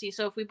thirsty.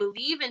 So if we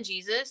believe in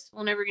Jesus,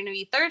 we're never going to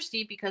be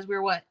thirsty because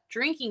we're what?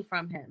 Drinking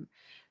from him,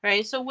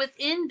 right? So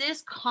within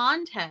this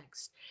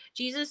context,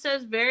 Jesus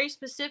says very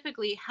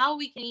specifically how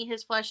we can eat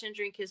his flesh and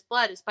drink his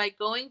blood is by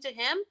going to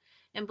him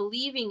and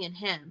believing in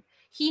him.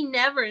 He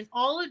never, in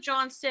all of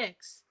John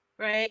 6,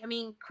 right? I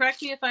mean,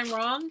 correct me if I'm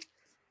wrong.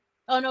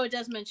 Oh, no, it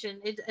does mention,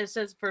 it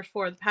says verse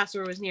 4, the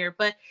Passover was near.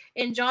 But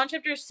in John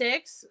chapter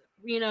 6,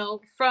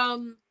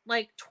 from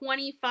like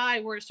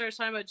 25, where it starts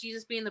talking about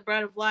Jesus being the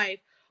bread of life,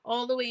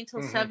 all the way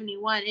until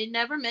 71, it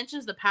never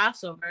mentions the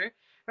Passover,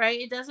 right?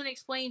 It doesn't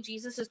explain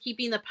Jesus is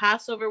keeping the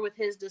Passover with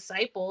his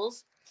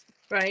disciples,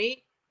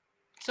 right?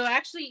 So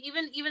actually,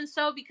 even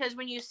so, because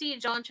when you see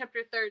John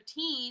chapter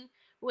 13,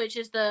 which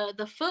is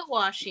the foot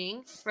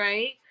washing,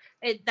 right?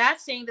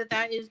 That's saying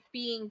that is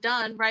being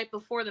done right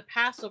before the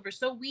Passover.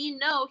 So we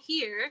know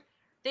here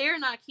they're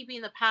not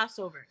keeping the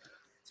Passover.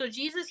 So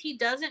Jesus, he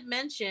doesn't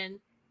mention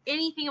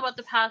anything about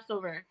the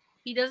Passover.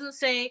 He doesn't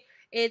say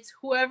it's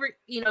whoever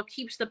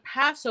keeps the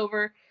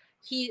Passover,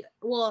 he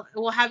will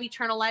have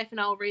eternal life, and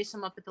I will raise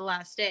him up at the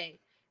last day.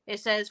 It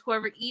says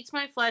whoever eats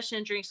my flesh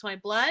and drinks my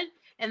blood.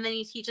 And then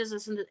he teaches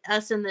us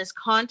in this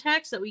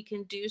context that we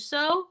can do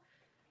so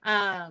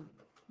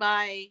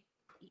by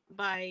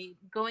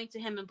going to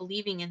him and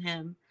believing in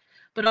him.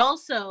 But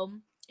also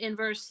in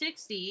verse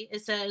 60,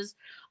 it says,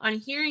 on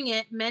hearing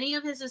it, many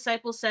of his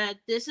disciples said,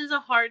 this is a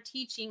hard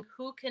teaching.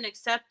 Who can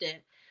accept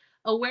it?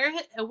 Aware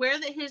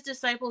that his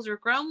disciples were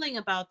grumbling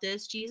about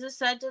this, Jesus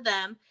said to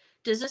them,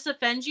 does this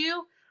offend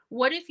you?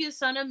 What if you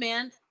see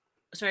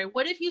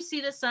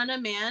the Son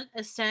of Man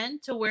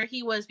ascend to where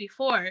he was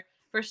before?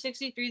 Verse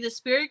 63, the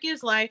spirit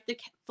gives life, the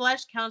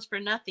flesh counts for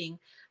nothing.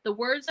 The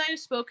words I have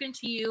spoken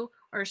to you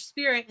are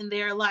spirit and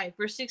they are life.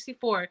 Verse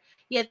 64,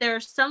 yet there are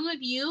some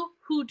of you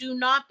who do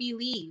not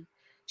believe.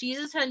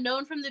 Jesus had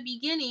known from the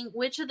beginning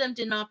which of them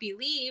did not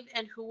believe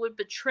and who would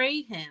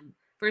betray him.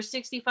 Verse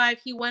 65,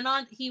 he went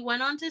on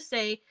to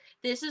say,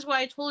 this is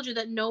why I told you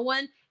that no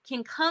one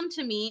can come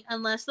to me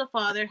unless the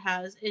Father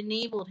has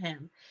enabled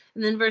him.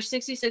 And then verse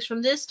 66,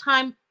 from this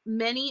time,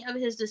 many of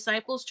his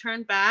disciples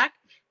turned back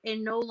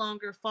and no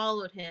longer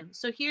followed him.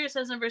 So here it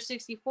says in verse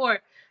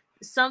 64,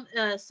 some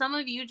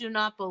of you do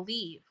not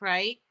believe,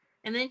 right?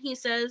 And then he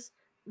says,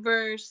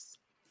 verse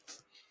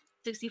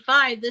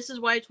 65, this is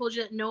why I told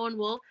you that no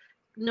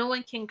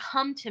one can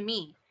come to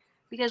me.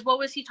 Because what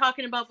was he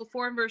talking about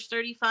before in verse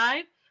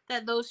 35?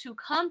 That those who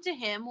come to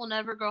him will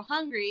never go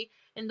hungry,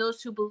 and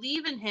those who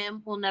believe in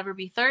him will never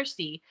be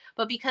thirsty.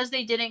 But because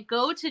they didn't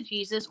go to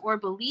Jesus or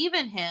believe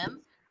in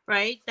him,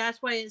 right?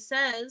 That's why it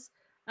says,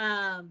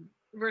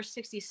 verse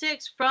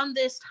 66, from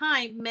this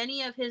time,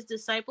 many of his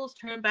disciples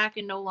turned back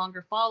and no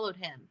longer followed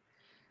him.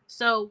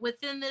 So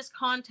within this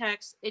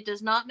context, it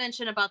does not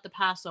mention about the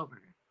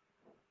Passover.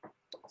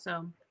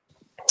 So,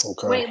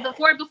 okay. Wait,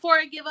 before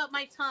I give up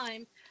my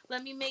time,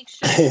 let me make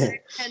sure that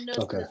I had notes.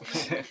 Okay.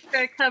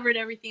 I covered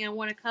everything I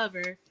want to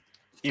cover.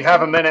 You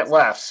have a minute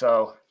left,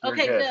 so you're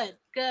good.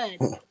 Hang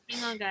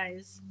on,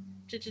 guys.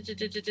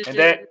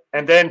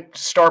 And then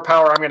Star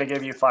Power, I'm going to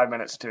give you 5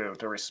 minutes to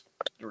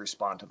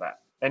respond to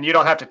that. And you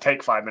don't have to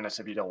take 5 minutes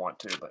if you don't want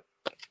to, but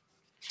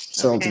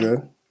sounds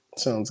good.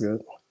 Sounds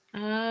good.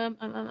 I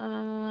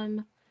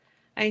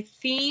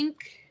think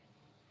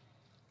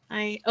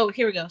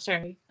here we go.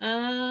 Sorry.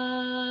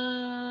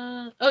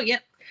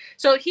 Yep.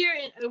 So here,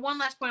 one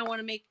last point I want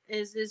to make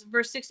is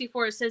verse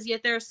 64. It says,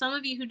 yet there are some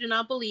of you who do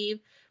not believe,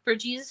 for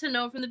Jesus had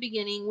known from the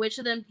beginning which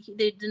of them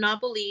they did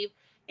not believe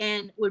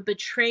and would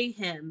betray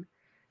him.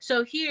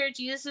 So here,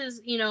 Jesus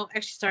is,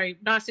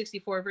 not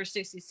 64, verse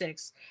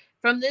 66.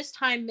 From this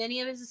time, many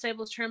of his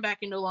disciples turned back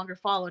and no longer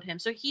followed him.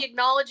 So he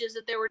acknowledges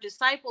that there were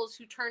disciples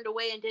who turned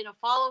away and didn't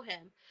follow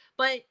him.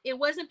 But it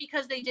wasn't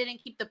because they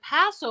didn't keep the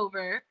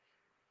Passover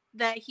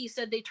that he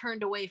said they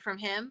turned away from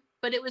him,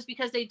 but it was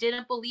because they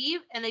didn't believe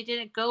and they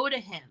didn't go to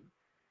him,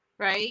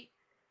 right?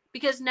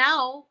 Because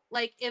now,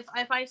 like, if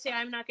I say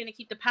I'm not going to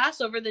keep the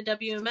Passover, the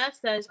WMS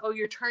says, oh,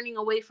 you're turning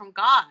away from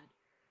God,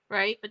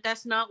 right? But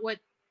that's not what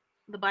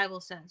the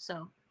Bible says.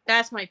 So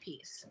that's my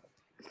piece.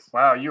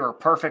 Wow, you are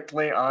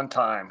perfectly on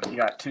time. You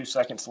got 2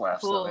 seconds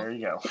left, cool. So there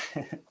you go.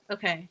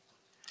 Okay.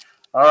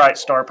 All right,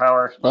 Star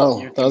Power.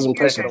 Oh, that was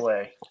impressive. Take it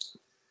away.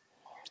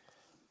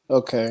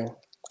 Okay.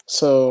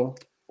 So,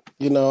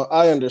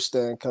 I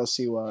understand,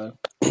 Kelsey, why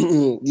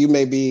you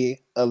may be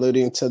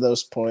alluding to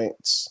those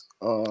points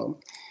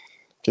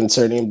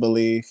concerning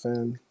belief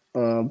and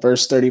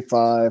verse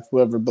 35,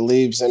 whoever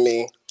believes in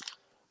me.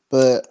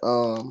 But,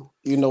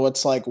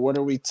 it's like, what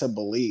are we to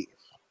believe?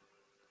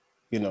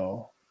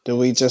 Do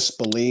we just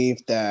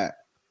believe that,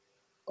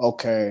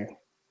 okay,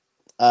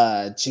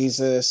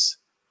 Jesus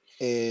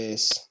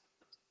is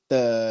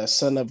the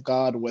Son of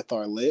God with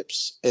our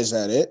lips? Is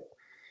that it?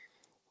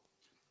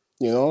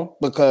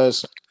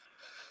 Because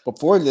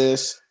before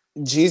this,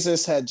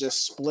 Jesus had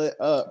just split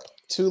up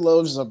 2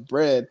 loaves of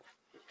bread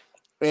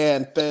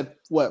and fed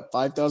what,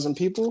 5,000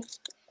 people?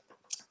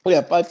 Oh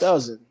yeah,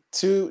 5,000.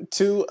 Two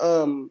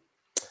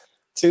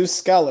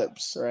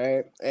scallops,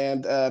 right?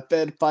 And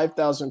fed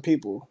 5,000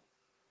 people.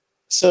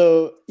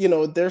 So,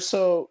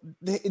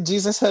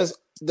 Jesus has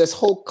this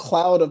whole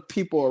cloud of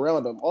people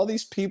around him, all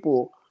these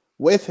people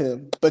with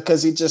him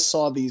because he just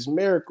saw these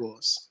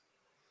miracles.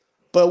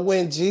 But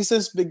when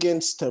Jesus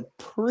begins to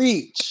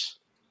preach,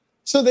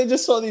 so they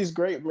just saw these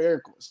great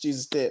miracles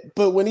Jesus did.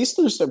 But when he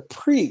starts to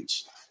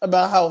preach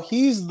about how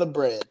he's the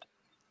bread,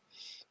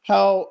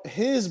 how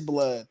his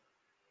blood,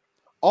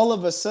 all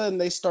of a sudden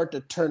they start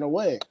to turn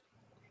away.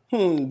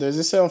 Does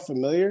this sound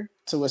familiar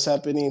to what's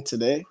happening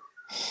today?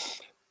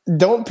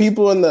 Don't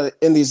people this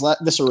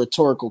is a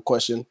rhetorical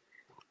question,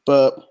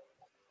 but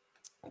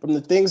from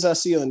the things I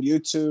see on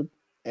YouTube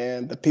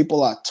and the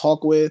people I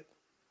talk with,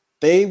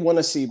 they want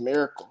to see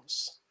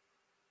miracles.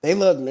 They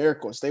love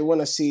miracles. They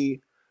want to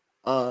see,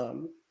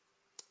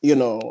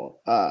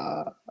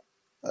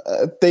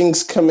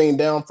 things coming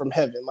down from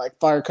heaven, like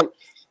fire come.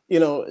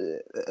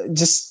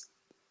 Just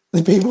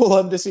the people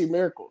love to see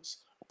miracles.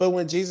 But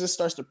when Jesus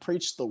starts to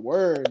preach the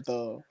word,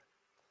 though,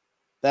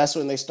 that's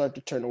when they start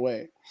to turn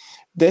away.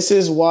 This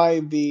is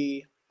why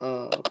the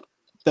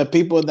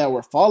people that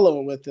were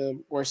following with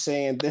him were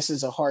saying this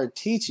is a hard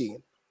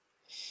teaching,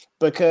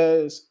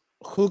 because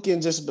who can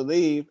just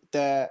believe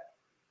that,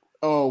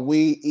 oh,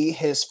 we eat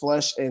his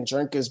flesh and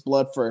drink his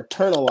blood for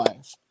eternal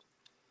life?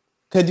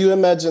 Could you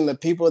imagine the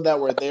people that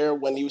were there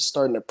when he was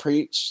starting to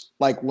preach,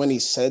 like when he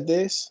said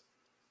this?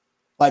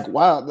 Like,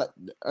 wow, like,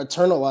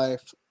 eternal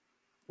life,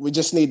 we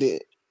just need to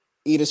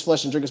eat his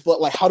flesh and drink his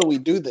blood. Like, how do we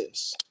do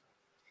this?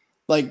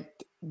 Like,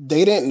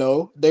 they didn't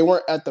know. They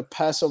weren't at the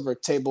Passover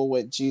table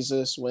with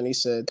Jesus when he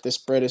said, this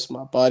bread is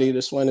my body,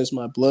 this wine is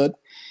my blood.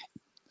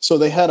 So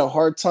they had a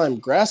hard time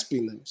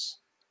grasping this.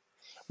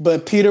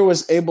 But Peter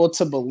was able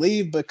to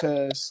believe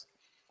because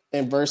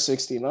in verse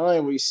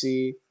 69 we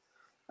see,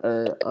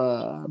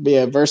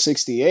 verse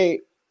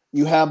 68,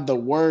 you have the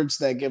words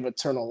that give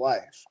eternal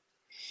life.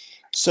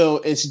 So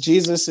it's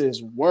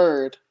Jesus's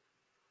word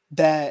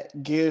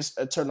that gives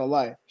eternal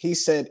life. He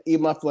said,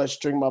 eat my flesh,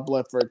 drink my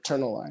blood for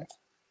eternal life.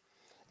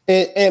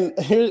 And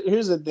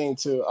here's the thing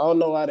too. I don't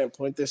know why I didn't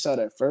point this out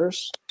at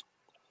first,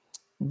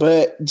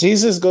 but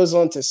Jesus goes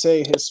on to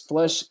say his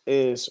flesh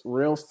is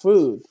real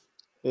food.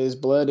 His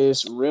blood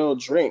is real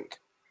drink.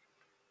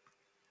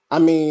 I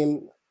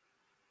mean,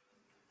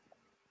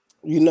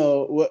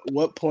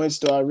 what points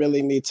do I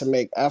really need to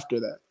make after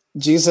that?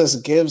 Jesus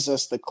gives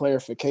us the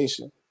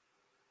clarification.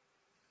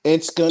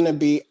 It's going to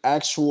be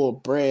actual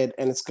bread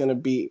and it's going to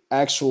be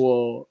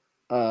actual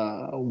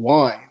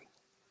wine,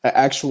 an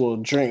actual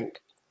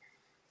drink.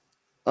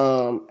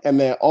 And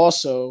then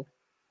also,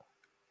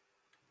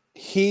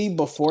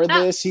 before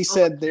this, he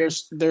said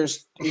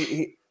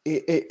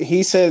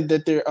he said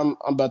that there, I'm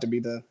about to be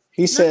done.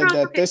 He said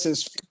that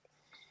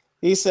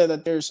he said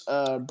that there's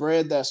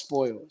bread that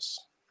spoils.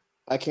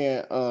 I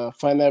can't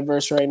find that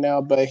verse right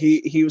now, but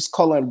he was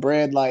calling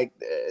bread like,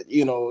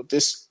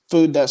 this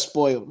food that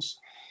spoils.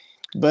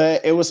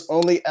 But it was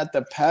only at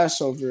the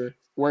Passover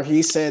where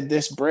he said,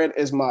 this bread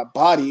is my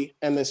body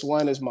and this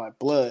wine is my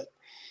blood.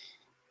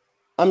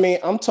 I mean,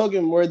 I'm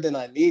talking more than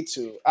I need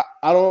to.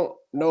 I don't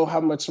know how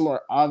much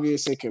more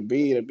obvious it could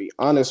be, to be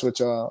honest with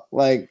y'all.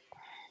 Like,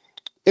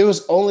 it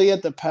was only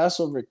at the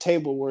Passover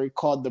table where he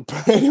called the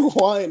bread and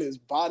wine his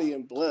body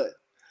and blood.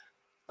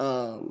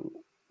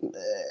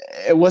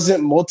 It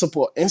wasn't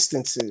multiple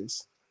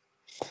instances.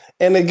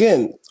 And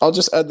again, I'll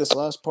just add this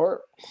last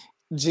part.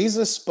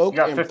 Jesus spoke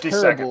in parables.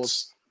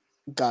 Seconds.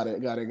 Got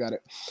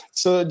it.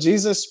 So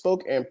Jesus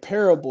spoke in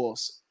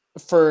parables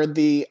for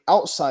the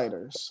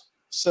outsiders.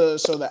 So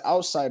the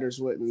outsiders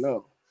wouldn't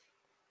know.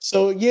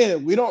 So yeah,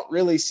 we don't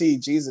really see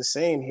Jesus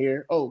saying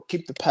here, oh,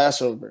 keep the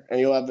Passover and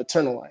you'll have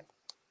eternal life.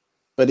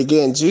 But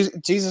again,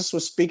 Jesus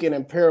was speaking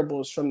in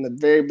parables from the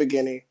very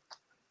beginning,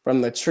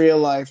 from the tree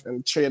of life and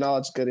the tree of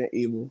knowledge, good and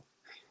evil,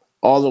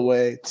 all the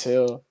way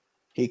till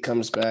he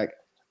comes back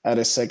at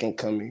his second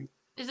coming,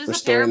 Is this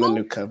restoring a parable? The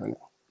new covenant.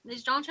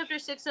 Is John chapter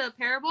 6 a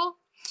parable?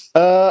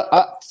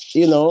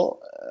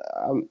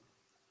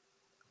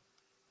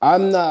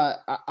 I'm not,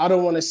 I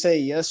don't want to say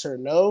yes or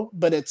no,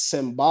 but it's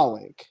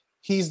symbolic.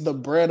 He's the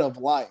bread of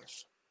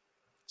life.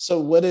 So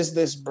what is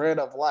this bread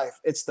of life?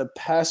 It's the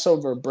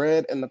Passover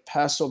bread and the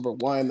Passover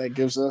wine that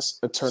gives us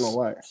eternal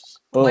life.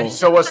 Boom.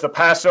 So was the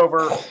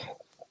Passover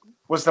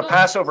Was the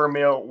Passover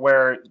meal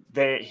where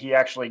he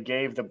actually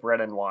gave the bread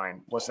and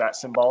wine, was that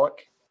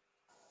symbolic?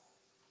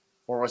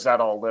 Or was that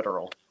all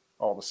literal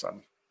all of a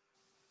sudden?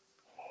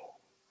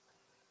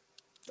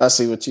 I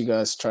see what you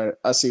guys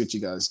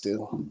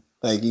do.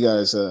 Like you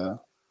guys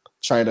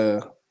try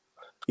to,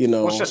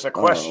 Well, it's just a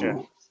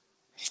question.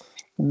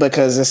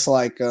 Because it's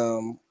like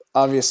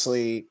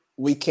obviously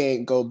we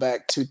can't go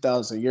back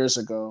 2,000 years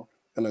ago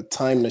in a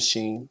time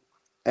machine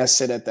and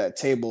sit at that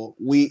table.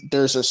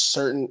 There's a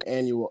certain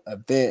annual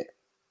event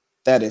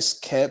that is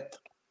kept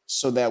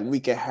so that we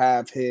can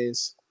have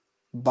his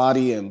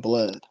body and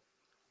blood.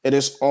 It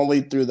is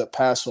only through the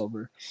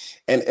Passover.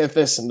 And if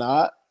it's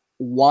not,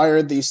 why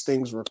are these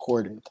things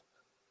recorded?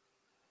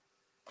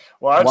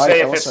 Well, I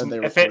would say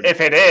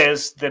if it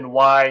is, then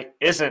why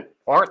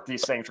aren't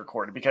these things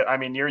recorded? Because I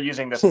mean, you're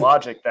using this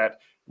logic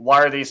that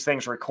why are these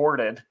things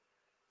recorded?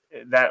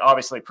 That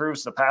obviously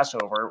proves the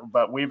Passover,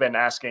 but we've been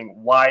asking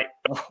why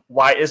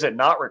is it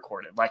not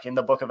recorded? Like in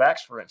the book of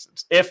Acts, for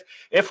instance. If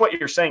what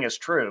you're saying is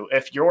true,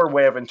 if your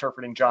way of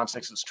interpreting John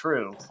 6 is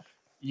true,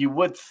 you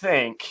would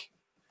think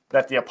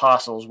that the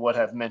apostles would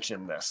have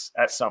mentioned this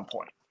at some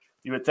point.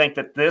 You would think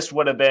that this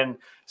would have been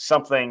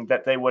something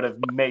that they would have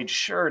made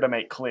sure to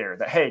make clear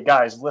that, hey,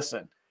 guys,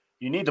 listen,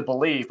 you need to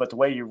believe, but the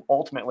way you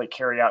ultimately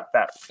carry out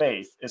that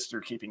faith is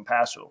through keeping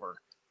Passover.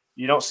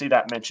 You don't see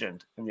that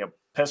mentioned in the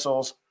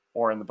epistles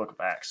or in the book of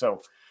Acts.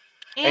 So,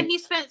 and he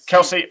spent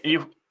Kelsey,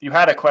 you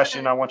had a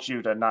question. I want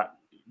you to not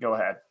go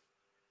ahead.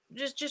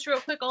 Just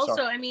real quick. Also,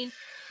 Sorry. I mean,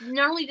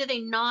 not only did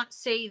they not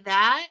say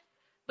that,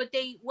 but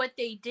what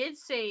they did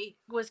say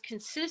was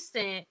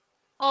consistent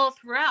all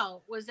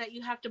throughout, was that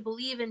you have to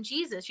believe in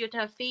Jesus. You have to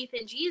have faith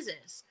in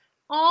Jesus.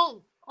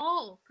 All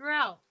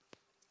throughout,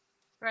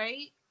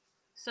 right?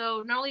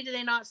 So not only did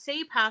they not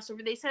say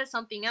Passover, they said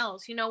something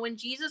else. You know, when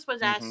Jesus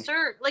was asked,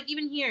 sir, like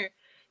even here,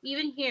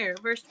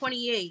 verse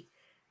 28,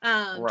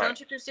 Right. John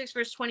chapter 6,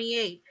 verse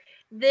 28.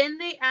 Then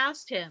they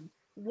asked him,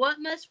 what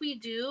must we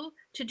do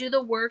to do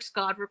the works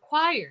God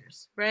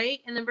requires? Right?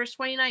 And then verse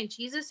 29,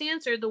 Jesus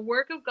answered, the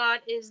work of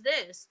God is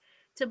this,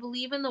 to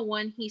believe in the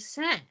one he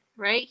sent.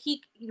 Right?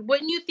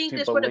 Wouldn't you think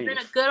this would have been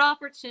a good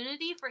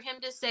opportunity for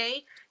him to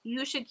say,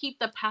 you should keep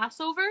the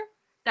Passover?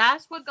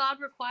 That's what God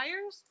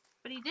requires?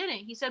 But he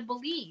didn't. He said,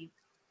 believe.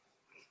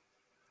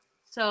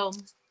 So,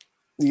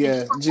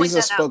 yeah,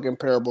 Jesus spoke in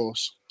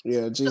parables.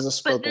 Yeah, Jesus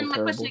spoke in parables. But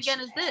then my question again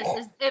is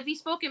this, is if he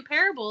spoke in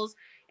parables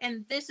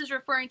and this is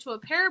referring to a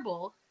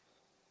parable,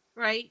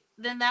 right,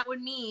 then that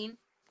would mean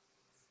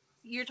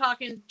you're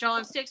talking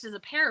John 6 is a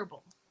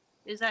parable.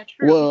 Is that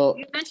true? Well,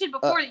 you mentioned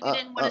before that you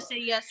didn't want to say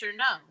yes or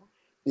no.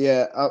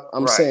 Yeah,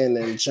 I'm saying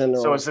in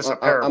general. So is this a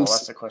parable?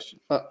 That's the question.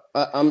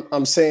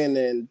 I'm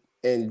saying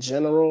in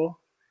general,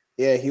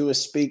 yeah, he would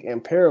speak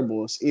in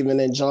parables. Even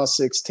in John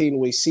 16,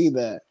 we see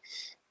that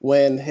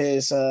when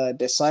his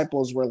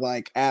disciples were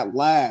like, at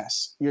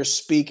last, you're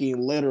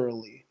speaking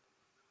literally.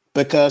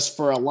 Because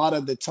for a lot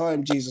of the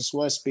time, Jesus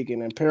was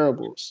speaking in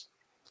parables.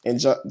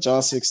 And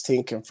John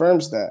 16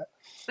 confirms that.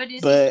 But is he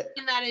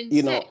speaking that in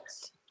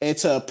 6?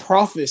 It's a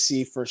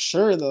prophecy for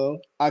sure, though.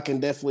 I can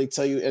definitely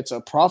tell you it's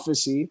a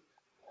prophecy.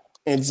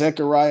 In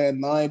Zechariah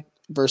 9,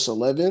 verse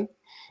 11,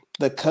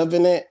 the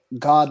covenant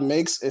God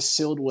makes is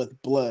sealed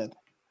with blood.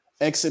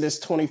 Exodus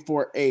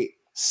 24:8,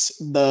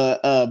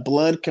 the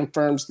blood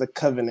confirms the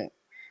covenant.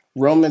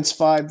 Romans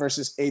 5,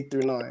 verses 8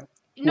 through 9.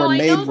 No, We're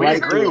made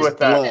right through with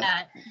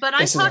that. But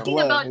I'm talking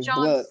about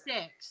John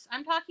 6.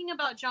 I'm talking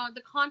about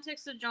the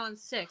context of John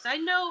 6. I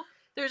know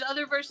there's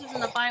other verses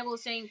in the Bible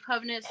saying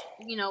covenants,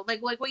 you know,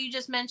 like what you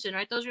just mentioned,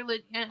 right? Those are,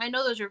 I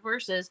know those are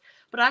verses,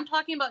 but I'm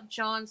talking about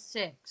John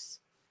 6.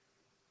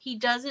 He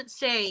doesn't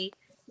say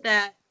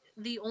that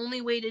the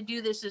only way to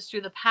do this is through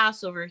the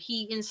Passover.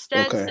 He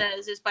instead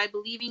says is by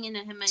believing in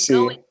him and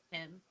knowing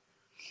him.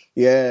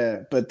 Yeah,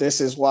 but this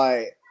is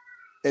why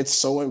it's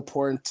so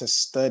important to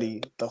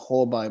study the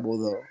whole Bible,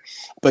 though,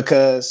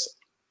 because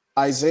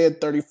Isaiah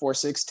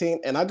 34:16,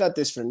 and I got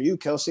this from you,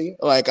 Kelsey.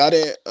 Like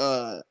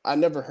I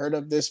never heard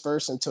of this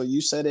verse until you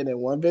said it in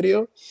one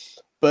video,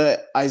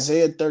 but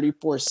Isaiah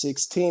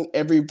 34:16,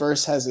 every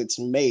verse has its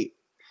mate.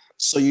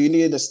 So you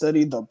need to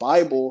study the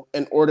Bible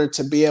in order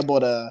to be able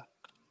to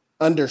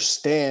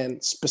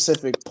understand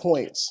specific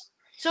points.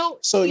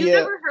 So you've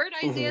never heard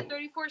Isaiah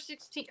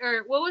 34:16,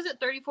 or what was it,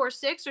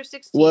 34:6 or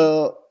 16?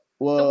 Well,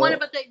 the one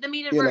about the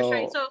meted verse,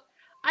 right? So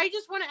I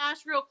just want to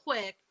ask real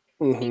quick,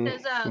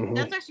 because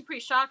that's actually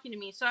pretty shocking to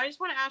me. So I just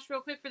want to ask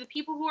real quick for the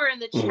people who are in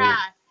the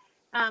chat,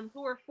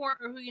 who are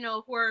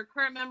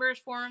current members,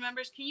 former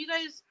members. Can you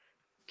guys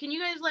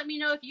let me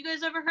know if you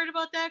guys ever heard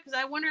about that? Because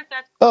I wonder if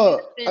that's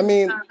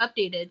been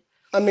updated.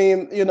 I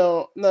mean,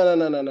 no.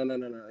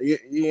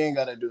 You ain't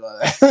gotta do all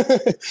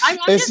that. I'm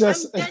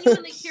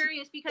genuinely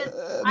curious because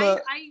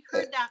I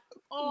heard that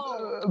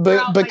all.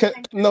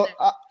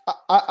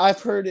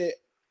 I've heard it.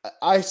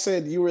 I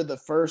said you were the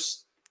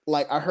first.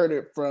 Like I heard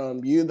it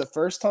from you the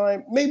first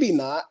time. Maybe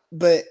not,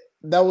 but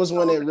that was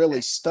when it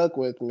really stuck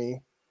with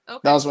me. Okay.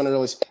 That was when it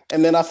really.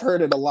 And then I've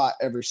heard it a lot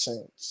ever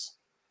since.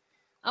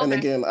 Okay. And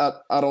again,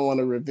 I don't want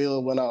to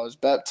reveal when I was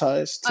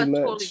baptized too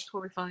much.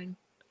 Totally fine.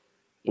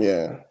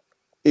 Yeah.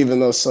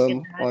 Even though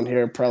some that. on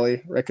here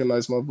probably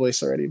recognize my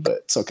voice already,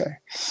 but it's okay.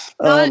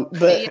 No,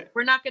 But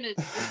we're not gonna.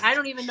 I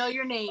don't even know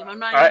your name. I'm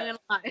not I even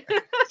gonna lie.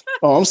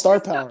 oh, I'm Star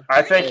Power.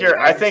 I think Hey, you're.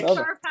 I what's think up?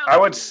 Star Power. I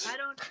would.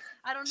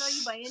 I don't know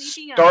you by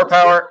anything Star else.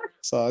 Power.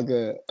 It's all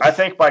good. I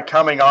think by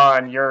coming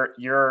on,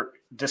 you're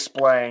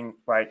displaying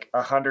like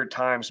 100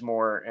 times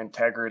more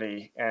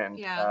integrity and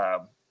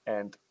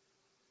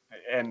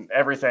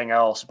everything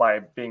else by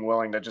being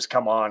willing to just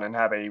come on and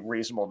have a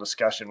reasonable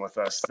discussion with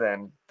us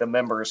than the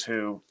members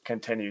who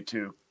continue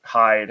to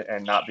hide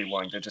and not be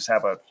willing to just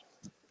have a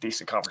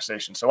decent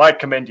conversation. So I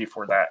commend you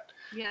for that.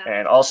 Yeah.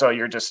 And also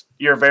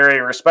you're very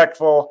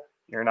respectful.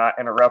 You're not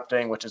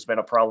interrupting, which has been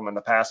a problem in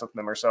the past with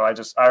members. So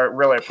I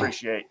really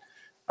appreciate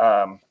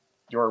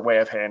your way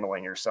of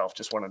handling yourself.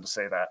 Just wanted to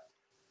say that.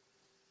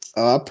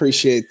 I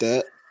appreciate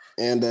that.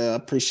 And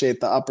appreciate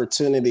the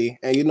opportunity.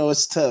 And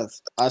it's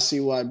tough. I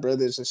see why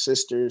brothers and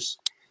sisters,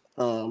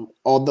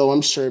 although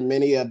I'm sure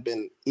many have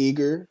been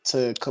eager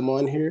to come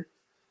on here,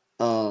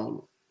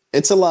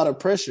 it's a lot of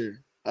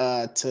pressure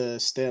to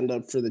stand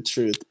up for the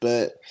truth.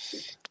 But,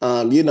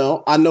 I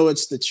know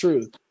it's the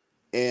truth.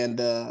 And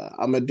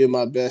I'm going to do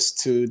my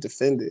best to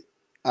defend it.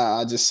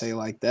 I'll just say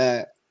like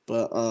that.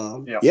 But,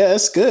 yeah,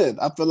 it's good.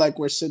 I feel like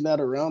we're sitting at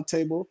a round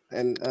table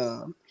and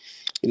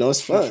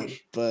it's fun,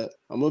 but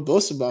I'm gonna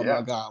boast about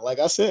my God. Like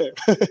I said,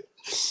 I'm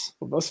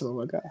boast about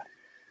my God.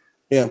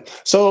 Yeah.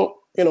 So,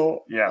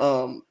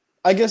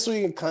 I guess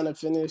we can kind of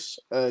finish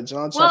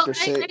John chapter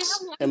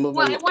 6 and move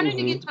on. I wanted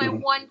to get to my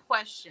one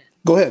question.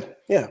 Go ahead.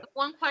 Yeah.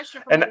 One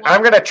question. And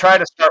I'm going to try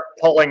to start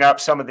pulling up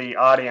some of the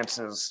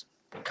audience's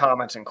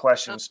comments and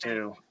questions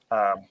too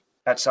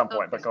at some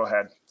point, but go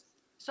ahead.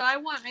 So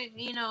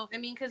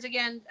because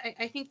again,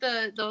 I think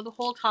the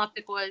whole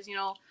topic was,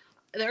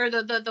 or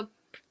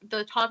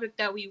the topic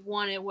that we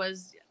wanted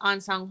was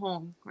Ansang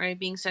Hong, right?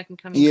 Being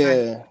second coming.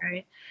 Yeah. Christ,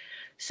 right.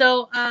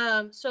 So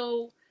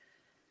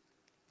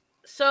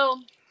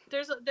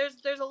there's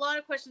a lot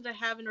of questions I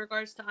have in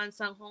regards to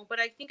Ansang Hong, but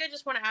I think I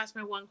just want to ask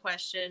my one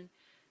question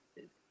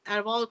out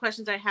of all the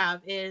questions I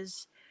have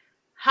is,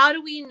 how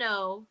do we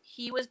know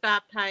he was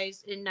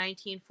baptized in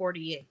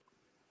 1948?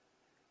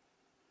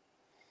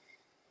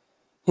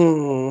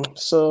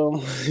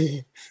 So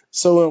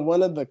in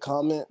one of the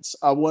comments,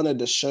 I wanted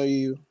to show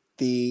you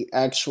the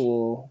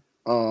actual,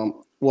 I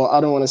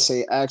don't want to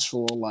say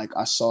actual, like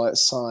I saw it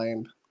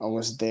signed. I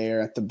was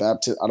there at the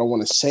baptism. I don't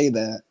want to say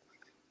that,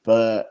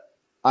 but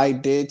I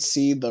did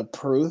see the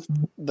proof,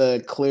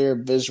 the clear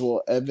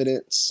visual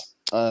evidence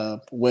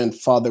of when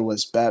Father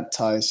was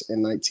baptized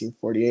in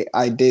 1948.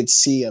 I did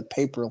see a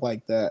paper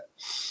like that.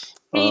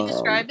 Can you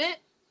describe it?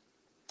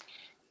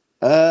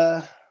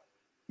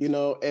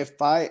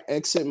 If I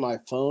exit my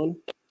phone,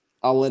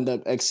 I'll end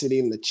up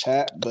exiting the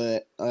chat,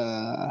 but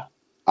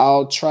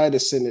I'll try to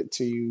send it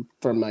to you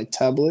from my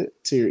tablet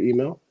to your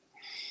email.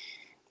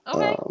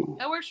 Okay,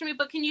 that works for me.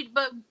 But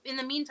in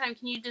the meantime,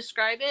 can you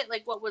describe it?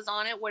 Like what was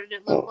on it? What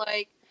did it look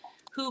like?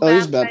 Who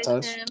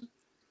baptized him?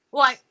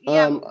 Well,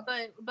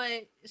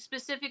 but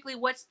specifically,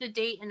 what's the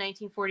date in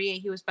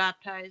 1948 he was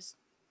baptized?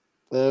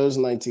 It was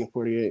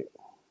 1948.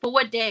 But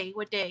what day?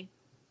 What day?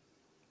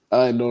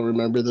 I don't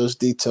remember those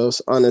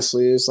details.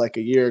 Honestly, it's like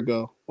a year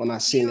ago when I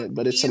seen it,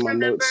 but it's in my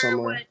notes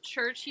somewhere. What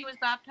church he was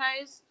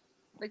baptized?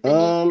 Like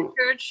the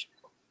church?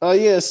 Oh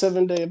yeah,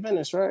 Seventh-day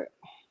Adventist, right?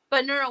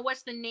 But no,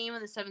 what's the name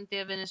of the Seventh-day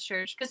Adventist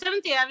church? Because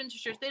Seventh-day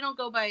Adventist church, they don't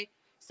go by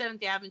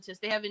Seventh-day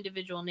Adventist. They have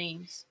individual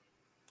names.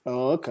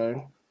 Oh,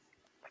 okay.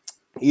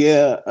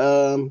 Yeah,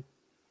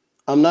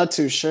 I'm not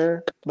too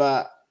sure,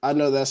 but I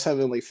know that's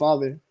Heavenly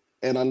Father,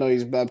 and I know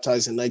he's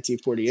baptized in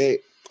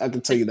 1948. I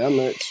can tell you that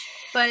much.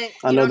 But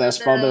I know that's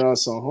Father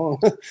Ansang Hong.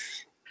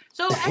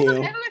 So I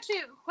have actually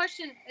a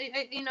question.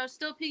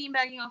 Still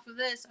piggybacking off of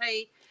this,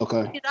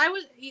 okay. I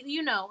was,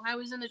 I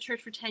was in the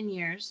church for 10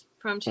 years,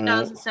 from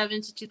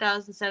 2007 to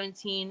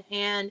 2017,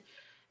 and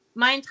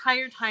my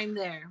entire time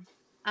there,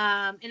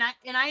 and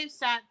I have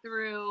sat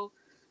through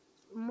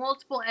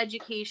multiple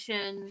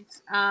education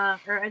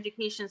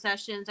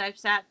sessions. I've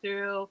sat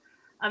through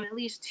at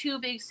least 2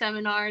 big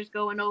seminars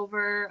going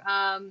over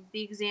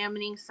the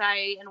examining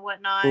site and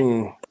whatnot.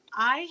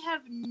 I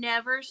have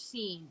never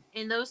seen,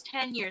 in those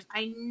 10 years,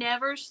 I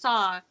never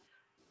saw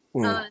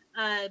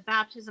a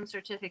baptism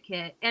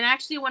certificate. And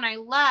actually, when I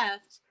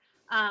left,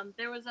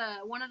 there was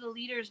one of the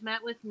leaders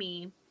met with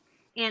me,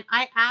 and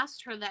I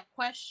asked her that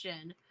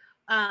question.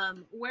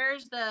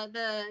 Where's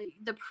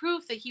the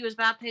proof that he was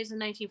baptized in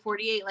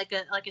 1948, like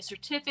a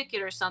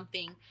certificate or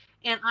something?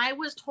 And I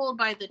was told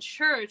by the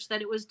church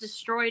that it was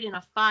destroyed in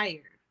a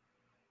fire.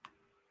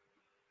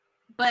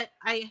 But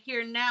I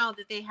hear now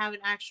that they have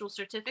an actual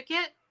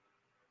certificate.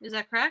 Is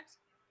that correct?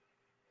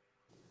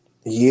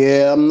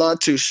 Yeah, I'm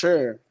not too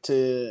sure,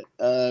 to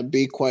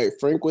be quite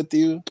frank with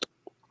you,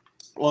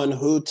 on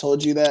who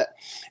told you that.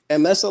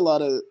 And that's a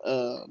lot of,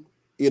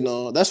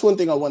 that's one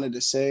thing I wanted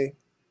to say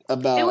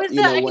about, I'm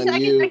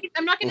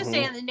not going to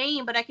say the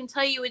name, but I can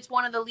tell you it's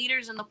one of the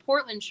leaders in the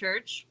Portland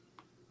church.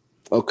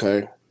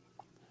 Okay.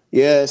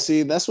 Yeah,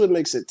 see, that's what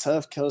makes it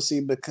tough,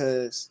 Kelsey,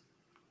 because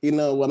You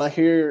know, when I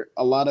hear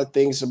a lot of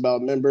things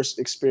about members'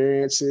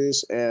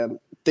 experiences and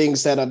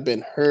things that have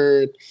been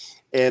heard,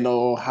 and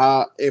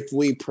how if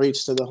we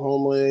preach to the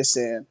homeless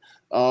and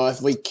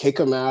if we kick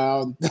them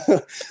out,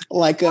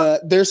 like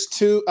there's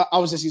two. I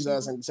was just using that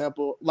as an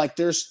example. Like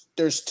there's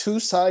two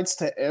sides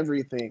to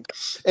everything.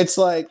 It's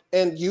like,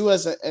 and you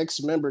as an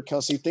ex-member,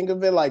 Kelsey, think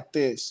of it like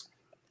this.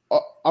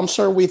 I'm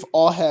sure we've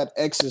all had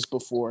exes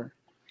before.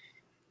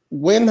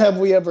 When have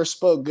we ever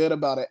spoke good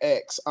about an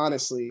ex?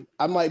 Honestly,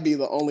 I might be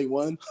the only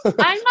one. I'm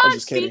I'm not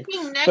just kidding.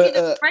 speaking But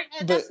negative. Right?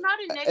 but That's not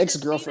a negative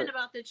ex-girlfriend. statement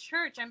about the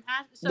church.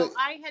 But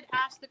I had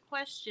asked the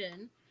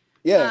question.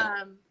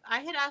 yeah, I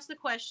had asked the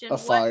question a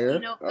what fire.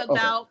 Okay.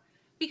 about,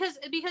 because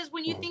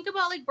when you think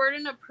about like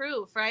burden of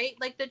proof, right?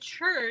 Like the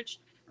church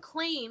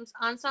claims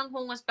An Sang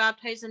Hong was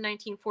baptized in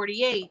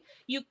 1948.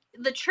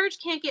 The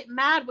church can't get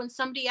mad when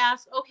somebody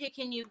asks, okay,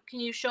 can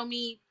you show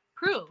me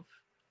proof?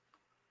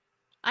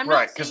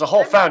 Right, because the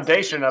whole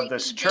foundation of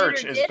this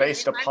church is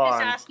based upon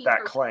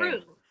that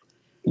claim.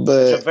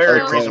 But it's a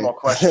very okay. reasonable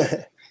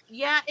question.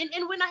 Yeah,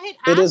 and when I had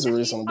It asked, is a actually,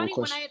 reasonable funny,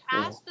 when I question.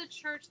 had asked the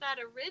church that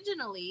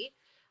originally,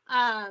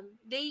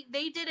 they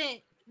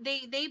didn't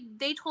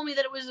they told me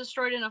that it was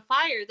destroyed in a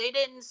fire. They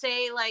didn't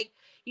say like,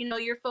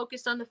 you're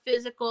focused on the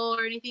physical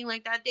or anything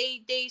like that.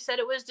 They said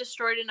it was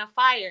destroyed in a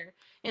fire.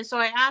 And so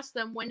I asked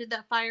them, when did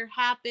that fire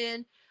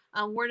happen?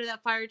 Where did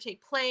that fire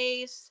take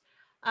place?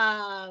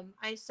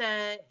 I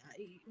said,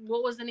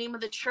 what was the name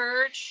of the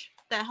church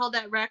that held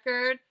that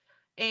record?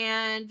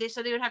 And they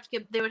said they would have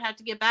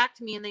to get back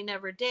to me, and they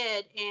never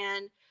did.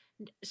 And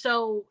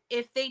so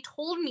if they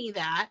told me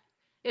that,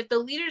 if the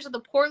leaders of the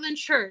Portland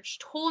church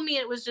told me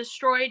it was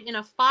destroyed in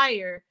a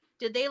fire,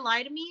 did they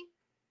lie to me?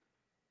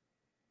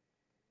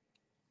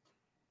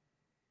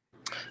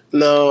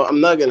 No, I'm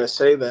not gonna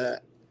say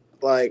that.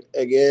 Like,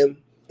 again,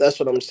 that's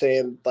what I'm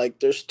saying. Like,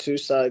 there's two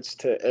sides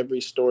to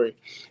every story.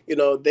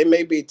 They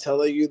may be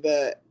telling you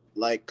that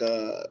like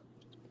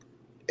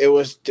it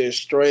was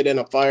destroyed in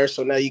a fire,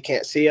 so now you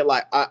can't see it.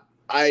 Like,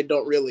 I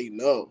don't really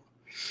know.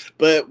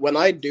 But when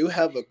I do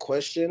have a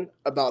question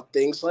about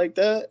things like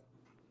that,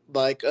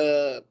 like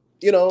I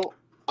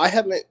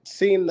haven't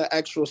seen the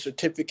actual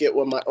certificate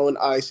with my own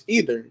eyes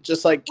either.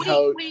 Just like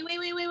how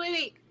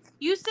Wait.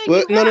 You said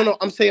well, you no, have.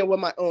 I'm saying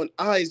with my own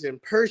eyes in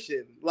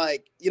person.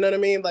 Like, you know what I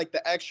mean? Like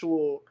the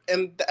actual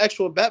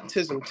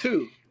baptism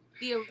too.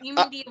 You mean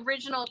the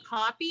original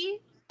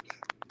copy?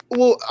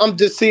 Well, I'm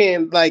just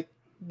saying like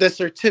the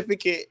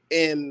certificate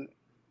in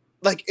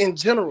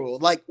general,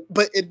 like,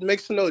 but it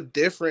makes no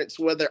difference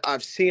whether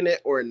I've seen it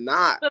or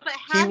not. But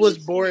He was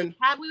born.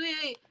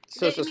 Wait.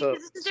 So This is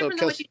different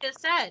than what you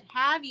just said.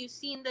 Have you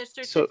seen the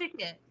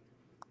certificate?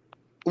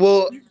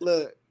 Well,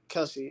 look,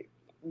 Kelsey,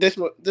 this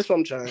what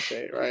I'm trying to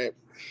say, right?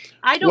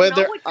 I don't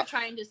know what you're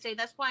trying to say.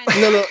 That's why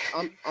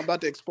I'm about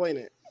to explain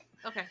it.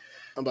 Okay.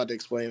 I'm about to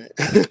explain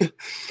it.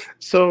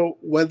 So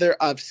whether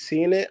I've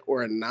seen it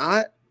or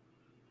not,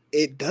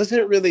 it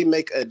doesn't really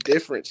make a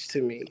difference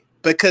to me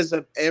because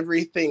of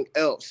everything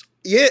else.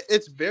 Yeah,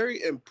 it's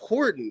very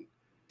important.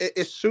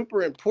 It's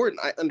super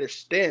important. I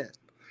understand.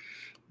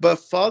 But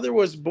Father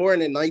was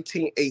born in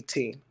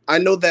 1918. I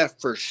know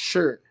that for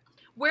sure.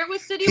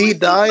 What city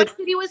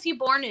was he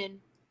born in?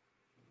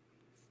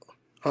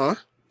 Huh?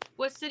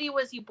 What city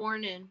was he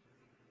born in?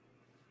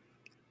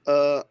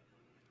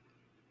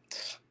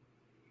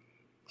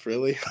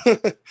 Really?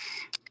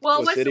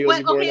 Well,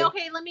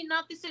 okay, let me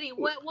not the city.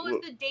 What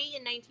was the date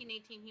in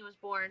 1918 he was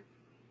born?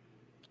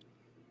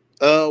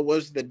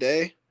 Was the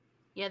day?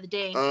 Yeah, the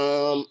day.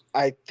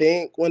 I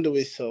think, when do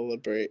we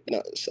celebrate?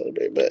 Not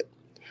celebrate, but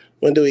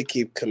when do we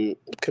keep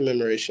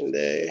commemoration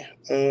day?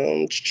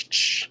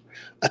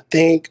 I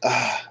think,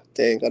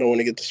 dang, I don't want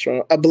to get this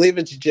wrong. I believe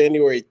it's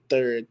January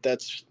 3rd.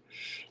 That's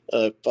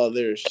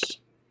Father's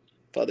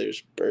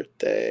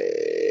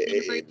birthday.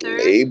 January 3rd?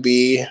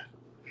 Maybe.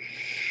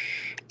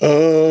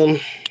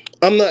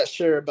 I'm not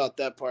sure about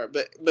that part,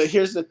 but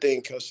here's the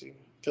thing, Kelsey.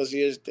 Here's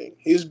the thing.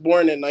 He was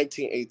born in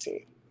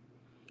 1918.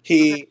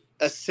 He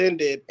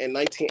ascended in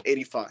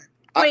 1985.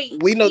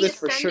 Wait, we know this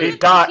for sure. He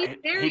died.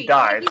 He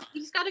died.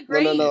 He's got a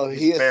grave. No.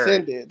 He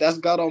ascended. That's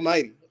God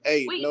Almighty.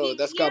 Hey, wait,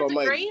 that's God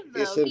Almighty.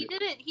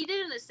 He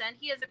didn't ascend.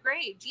 He has a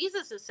grave.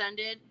 Jesus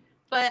ascended,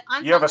 but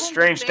you have a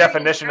strange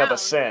definition of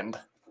ascend.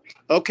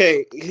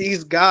 Okay,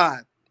 he's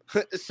God,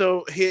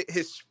 so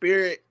his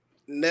spirit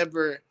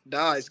never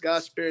dies.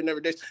 God's spirit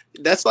never dies.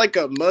 That's like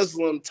a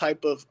Muslim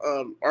type of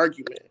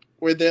argument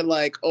where they're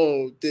like,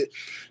 oh,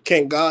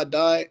 can God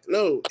die?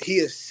 No, he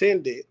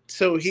ascended.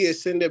 So he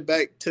ascended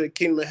back to the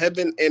kingdom of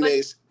heaven in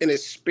his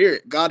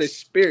spirit. God is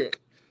spirit.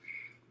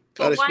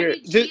 God is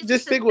spirit.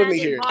 Just stick with me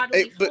here.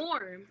 Hey, but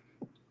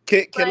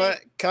can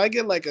I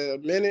get like a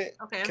minute?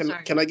 Okay,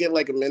 can I get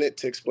like a minute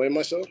to explain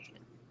myself?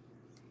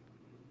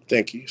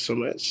 Thank you so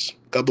much.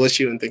 God bless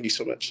you and thank you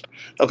so much.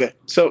 Okay,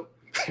 so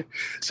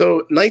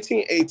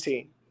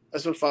 1918,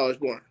 that's when Father was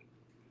born.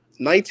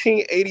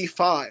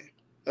 1985,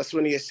 that's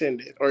when he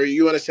ascended. Or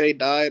you want to say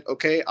died?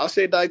 Okay, I'll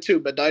say died too,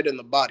 but died in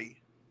the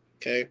body.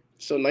 Okay,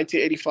 so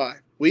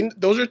 1985.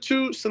 Those are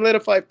two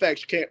solidified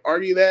facts. You can't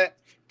argue that.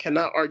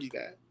 Cannot argue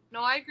that.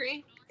 No, I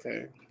agree.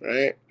 Okay,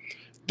 right.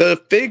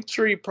 The fig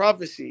tree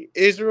prophecy.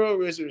 Israel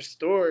was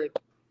restored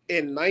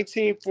in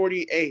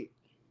 1948.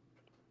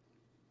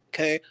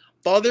 Okay,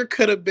 father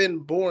could have been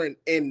born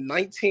in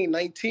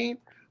 1919,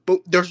 but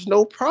there's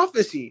no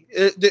prophecy.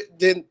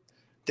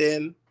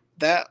 Then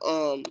that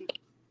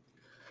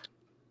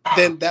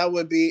then that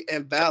would be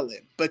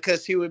invalid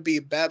because he would be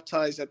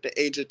baptized at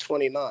the age of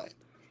 29,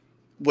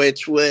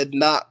 which would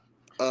not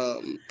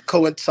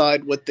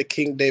coincide with the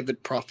King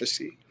David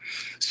prophecy.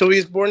 So he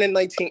was born in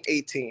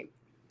 1918.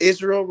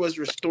 Israel was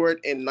restored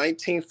in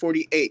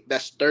 1948.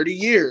 That's 30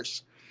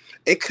 years.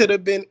 It could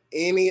have been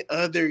any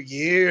other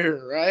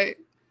year, right?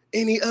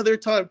 Any other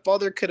time.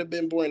 Father could have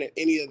been born in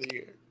any other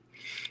year.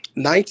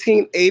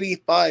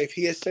 1985,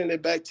 he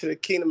ascended back to the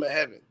kingdom of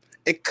heaven.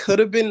 It could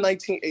have been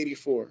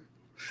 1984.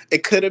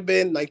 It could have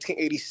been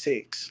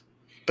 1986,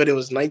 but it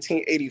was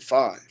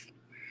 1985.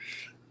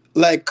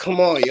 Like, come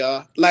on,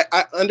 y'all. Like,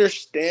 I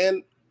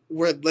understand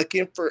we're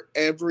looking for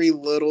every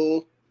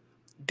little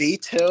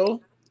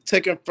detail to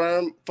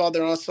confirm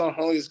Father Unsung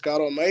Hong is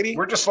God Almighty.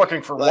 We're just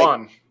looking for Like,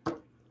 one.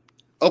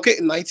 Okay,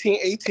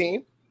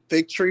 1918,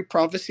 fig tree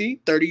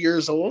prophecy, 30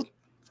 years old.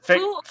 Fig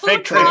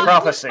tree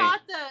prophecy.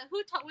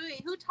 Who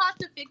taught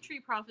the fig tree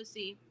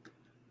prophecy?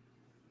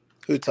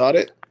 Who taught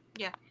it?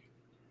 Yeah.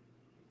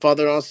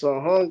 Father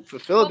Unsung Hong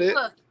fulfilled What it.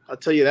 book? I'll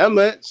tell you that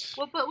much.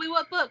 What book?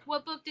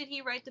 What book did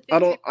he write the fig tree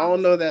prophecy? I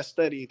don't know that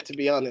study, to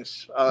be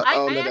honest. I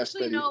don't know that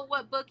study. I actually know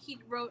what book he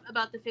wrote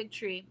about the fig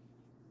tree.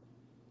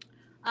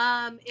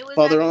 It was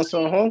Father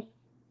Unsung Hong?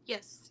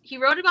 Yes. He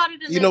wrote about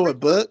it in You know what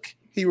book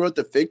he wrote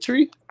the fig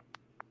tree?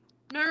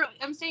 No,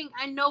 I'm saying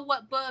I know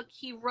what book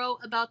he wrote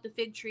about the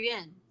fig tree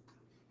in.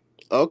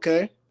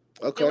 Okay.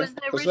 It was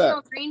the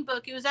original Green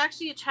Book. It was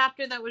actually a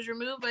chapter that was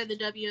removed by the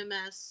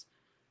WMS.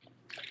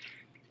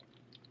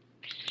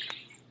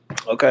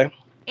 Okay.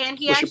 And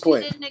he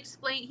actually didn't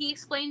explain. He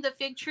explained the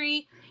fig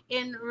tree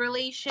in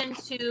relation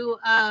to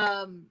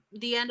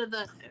the end of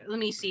the. Let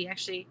me see.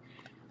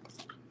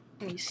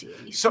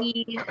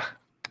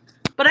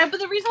 But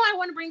the reason why I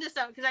want to bring this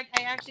up, because I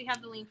actually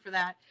have the link for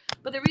that.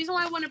 But the reason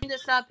why I want to bring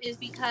this up is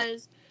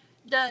because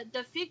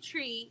the fig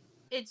tree,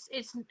 it's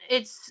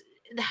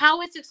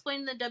how it's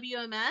explained in the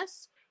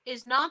WMS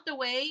is not the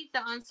way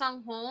that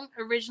Unsung Hong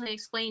originally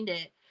explained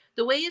it.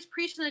 The way it's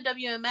preached in the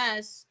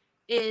WMS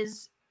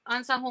is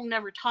Unsung Hong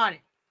never taught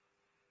it.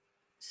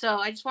 So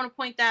I just want to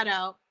point that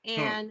out.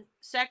 And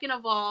second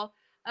of all,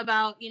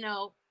 about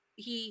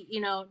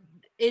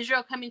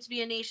Israel coming to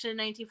be a nation in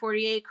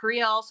 1948.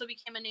 Korea also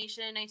became a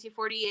nation in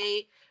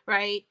 1948,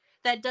 right?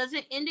 That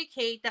doesn't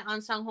indicate that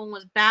Unsung Hong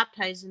was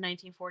baptized in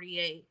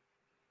 1948.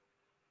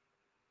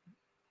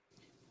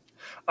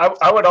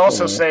 I would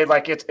also say,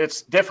 like,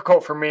 it's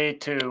difficult for me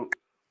to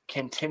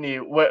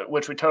continue,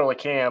 which we totally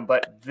can,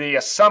 but the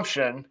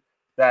assumption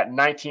that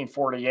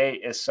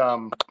 1948 is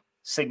some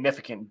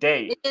significant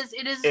date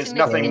is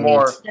nothing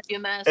more.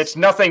 It's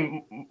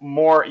nothing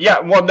more. Yeah,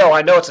 well, no,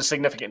 I know it's a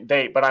significant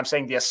date, but I'm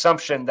saying the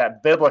assumption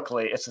that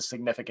biblically it's a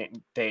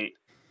significant date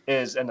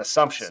is an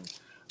assumption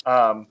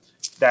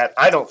that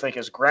I don't think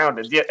is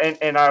grounded.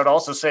 And I would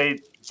also say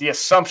the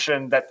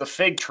assumption that the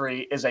fig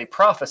tree is a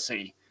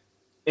prophecy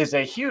is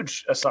a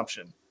huge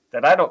assumption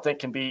that I don't think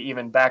can be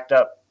even backed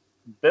up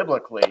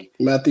biblically.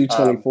 Matthew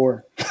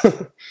 24.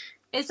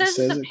 It says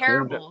it's a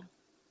parable.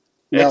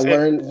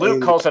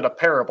 Luke calls it a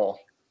parable.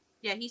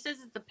 Yeah, he says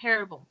it's a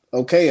parable.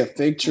 Okay, a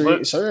fig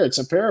tree. Sure, it's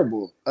a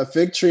parable. A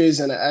fig tree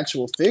isn't an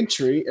actual fig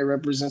tree. It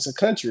represents a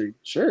country.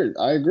 Sure,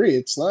 I agree.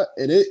 It's not.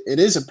 It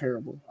is a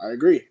parable. I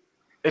agree.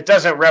 It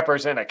doesn't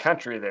represent a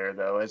country there,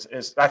 though.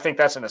 I think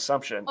that's an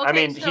assumption. Okay, I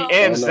mean, he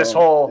ends this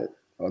whole.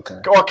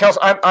 Okay. Or Kelsey,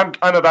 I'm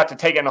about to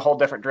take it in a whole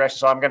different direction,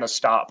 so I'm going to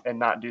stop and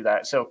not do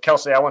that. So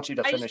Kelsey, I want you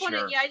to finish your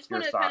thought. I just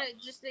want to kind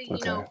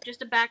of just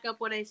to back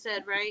up what I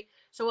said, right?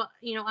 So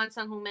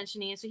Unsung Hong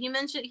mentioning it. So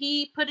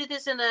he put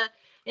this in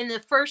the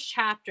first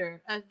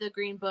chapter of the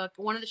Green Book,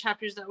 one of the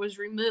chapters that was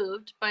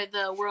removed by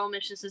the World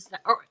Mission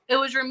Society, or it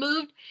was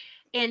removed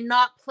and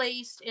not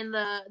placed in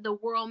the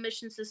World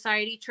Mission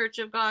Society Church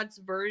of God's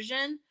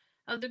version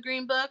of the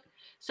Green Book.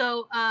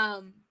 So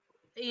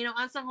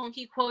Unsung Hong,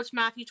 he quotes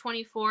Matthew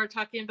 24,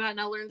 talking about, and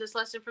I learned this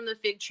lesson from the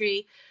fig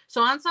tree.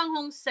 So Unsung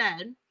Hong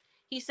said,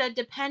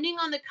 depending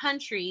on the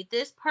country,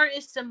 this part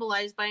is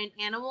symbolized by an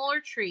animal or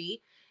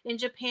tree. In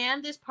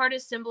Japan, this part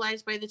is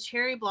symbolized by the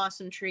cherry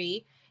blossom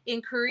tree.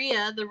 In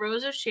Korea, the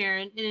rose of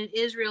Sharon, and in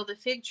Israel, the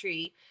fig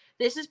tree.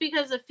 This is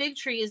because the fig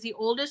tree is the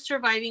oldest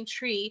surviving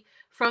tree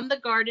from the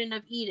Garden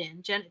of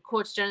Eden,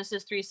 quotes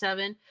Genesis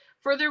 3:7.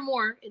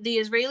 Furthermore, the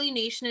Israeli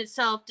nation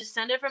itself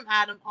descended from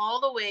Adam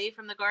all the way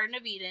from the Garden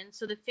of Eden,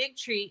 so the fig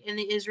tree and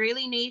the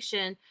Israeli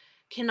nation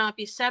cannot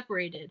be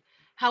separated.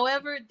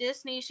 However,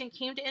 this nation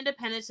came to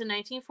independence in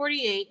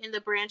 1948, and the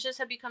branches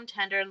have become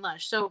tender and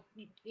lush. So,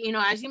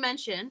 as you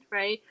mentioned,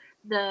 right,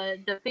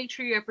 the fig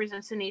tree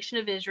represents the nation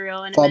of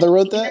Israel. And Father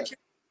wrote that?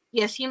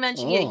 Yes, he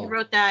mentioned. Yeah, he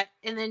wrote that,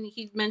 and then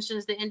he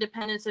mentions the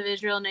independence of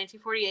Israel in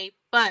 1948.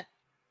 But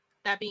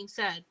that being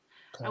said,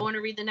 I want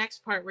to read the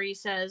next part where he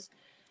says,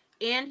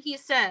 and he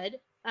said,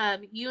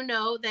 you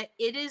know that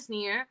it is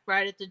near,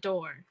 right at the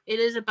door. It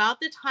is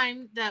about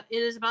time that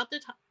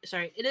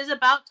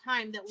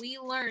we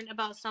learn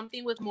about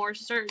something with more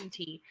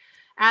certainty.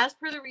 As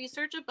per the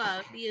research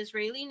above, the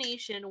Israeli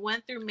nation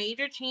went through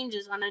major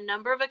changes on a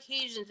number of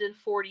occasions in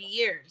 40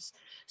 years.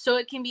 So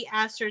it can be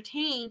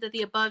ascertained that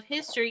the above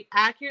history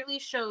accurately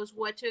shows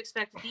what to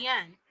expect at the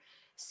end.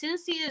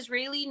 Since the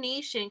Israeli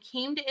nation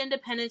came to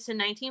independence in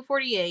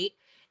 1948,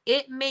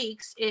 it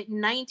makes it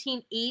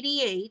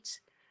 1988,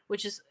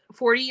 which is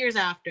 40 years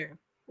after.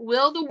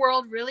 Will the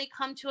world really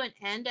come to an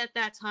end at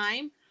that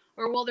time?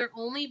 Or will there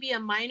only be a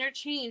minor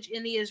change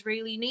in the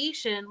Israeli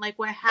nation like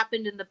what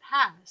happened in the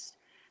past?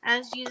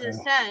 As Jesus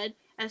said,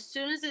 as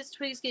soon as its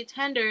twigs get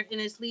tender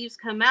and its leaves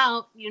come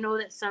out, you know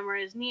that summer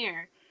is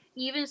near.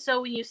 Even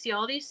so, when you see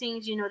all these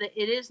things, you know that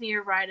it is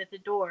near, right at the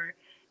door.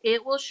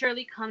 It will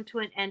surely come to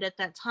an end at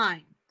that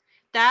time.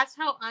 That's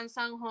how An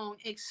Sang Hong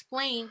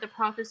explained the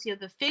prophecy of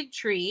the fig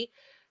tree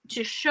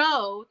to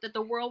show that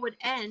the world would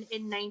end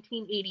in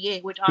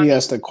 1988. Which He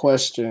asked a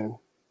question.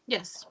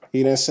 Yes.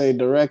 He didn't say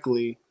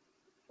directly.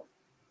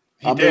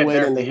 I've been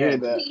waiting to hear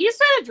that. He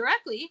said it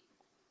directly.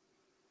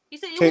 He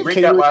said, can you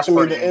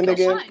read the end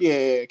again?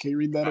 Yeah. Can you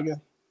read that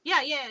again?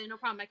 Yeah, no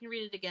problem. I can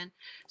read it again.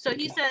 So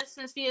he says,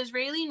 since the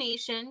Israeli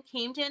nation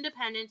came to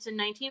independence in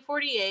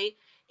 1948,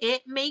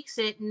 it makes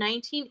it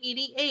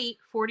 1988,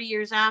 40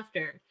 years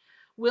after.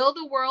 Will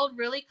the world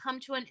really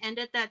come to an end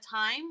at that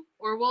time?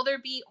 Or will there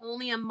be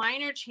only a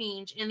minor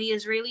change in the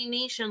Israeli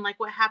nation like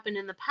what happened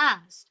in the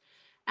past?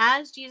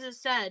 As Jesus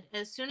said,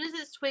 as soon as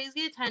its twigs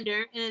get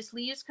tender and its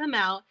leaves come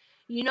out,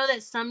 you know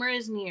that summer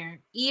is near.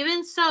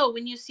 Even so,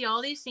 when you see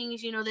all these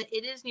things, you know that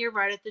it is near,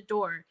 right at the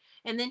door.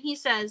 And then he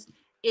says,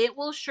 it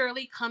will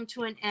surely come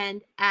to an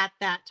end at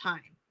that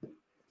time.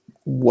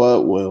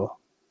 What will?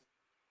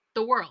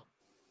 The world.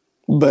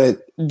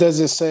 But does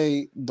it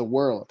say the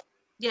world?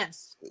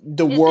 Yes.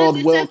 The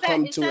world will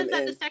come to an end. It says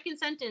that the second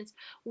sentence.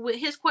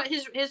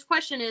 His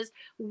question is,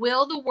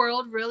 will the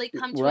world really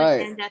come to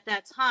an end at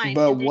that time?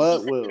 But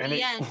what will? At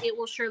the end, it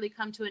will surely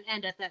come to an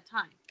end at that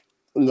time.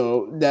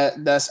 No,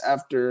 that's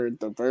after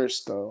the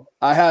verse though.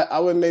 I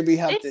would maybe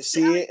have to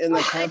see it in the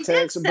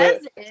context,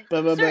 but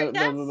will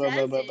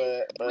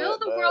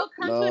the world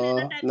come to an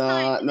end at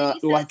that time? No,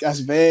 like that's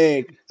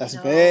vague. That's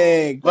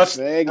vague.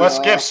 Let's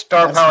give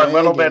Star Power a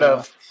little bit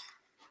of.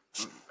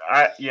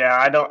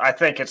 I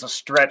think it's a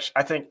stretch.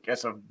 I think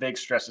it's a big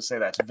stretch to say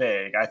that's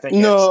vague. I think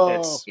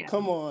it's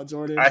come on,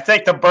 Jordan. I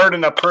think the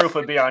burden of proof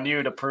would be on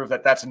you to prove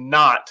that that's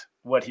not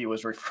what he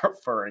was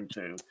referring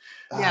to.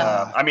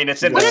 I mean,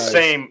 it's in the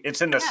same.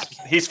 It's in this.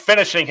 He's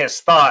finishing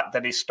his thought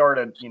that he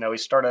started. He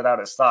started out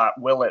his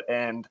thought. Will it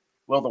end?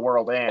 Will the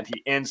world end?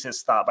 He ends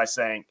his thought by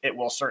saying it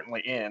will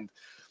certainly end.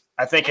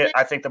 I think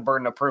the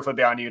burden of proof would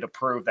be on you to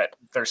prove that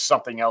there's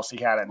something else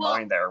he had in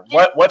mind there.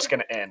 What's going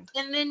to end?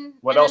 And then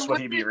what else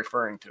would he be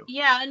referring to?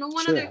 Yeah, and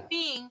one other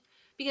thing,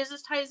 because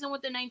this ties in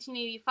with the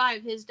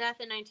 1985, his death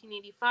in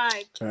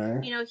 1985.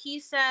 Okay. He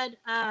said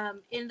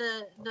in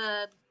the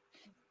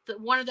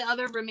one of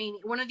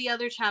the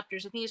other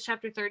chapters, I think it's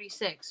chapter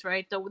 36,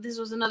 right? This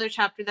was another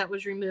chapter that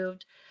was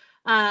removed.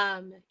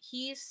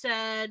 He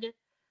said,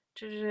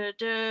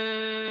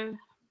 hang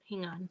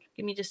on,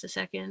 give me just a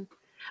second.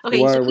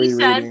 Okay, so he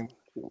said,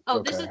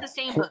 this is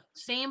the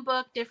same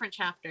book, different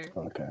chapter.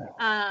 Okay.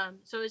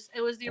 So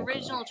it was the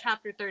original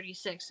chapter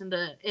 36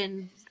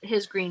 in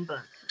his green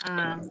book.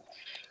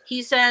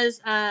 He says,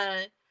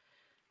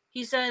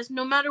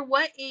 no matter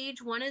what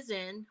age one is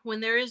in, when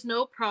there is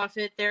no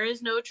prophet, there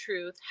is no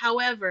truth.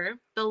 However,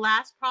 the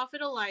last prophet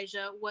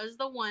Elijah was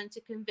the one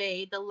to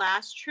convey the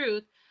last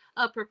truth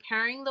of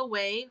preparing the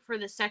way for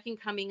the second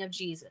coming of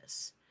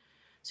Jesus.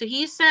 So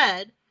he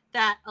said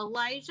that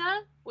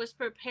Elijah was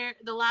prepared.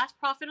 The last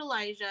prophet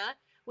Elijah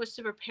was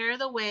to prepare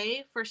the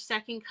way for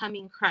second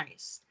coming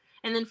Christ.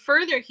 And then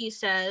further he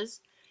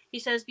says,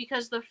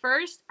 because the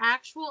first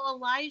actual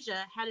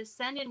Elijah had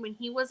ascended when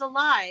he was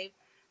alive,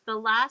 the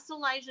last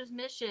Elijah's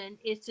mission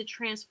is to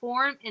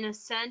transform and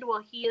ascend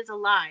while he is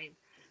alive.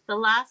 The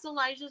last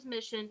Elijah's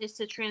mission is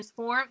to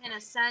transform and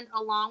ascend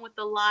along with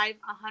the live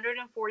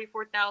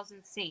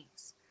 144,000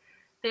 saints.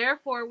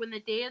 Therefore, when the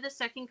day of the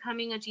second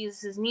coming of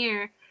Jesus is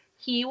near,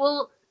 he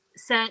will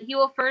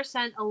first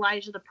send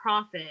Elijah the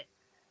prophet.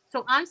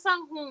 So An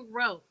Sang Hong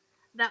wrote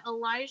that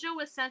Elijah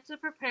was sent to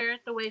prepare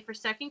the way for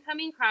second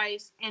coming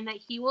Christ, and that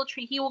he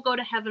will go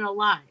to heaven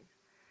alive.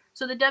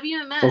 So the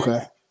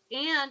WMS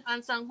and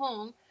An Sang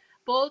Hong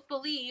both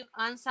believe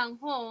An Sang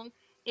Hong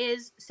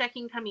is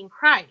second coming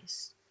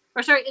Christ,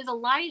 is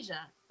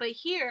Elijah. But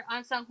here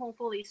An Sang Hong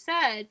fully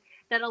said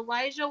that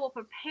Elijah will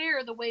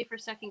prepare the way for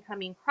second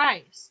coming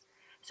Christ.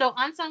 So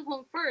An Sang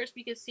Hong first,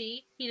 we could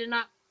see he did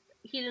not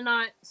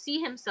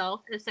see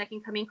himself as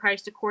second coming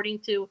Christ according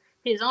to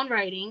his own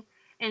writing.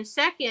 And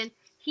second,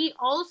 he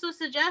also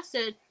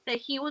suggested that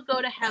he would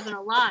go to heaven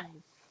alive,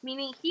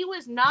 meaning he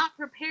was not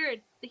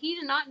prepared. He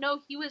did not know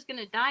he was going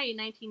to die in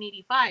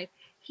 1985.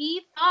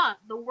 He thought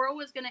the world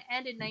was going to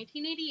end in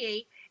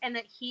 1988 and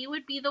that he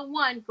would be the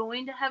one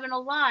going to heaven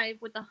alive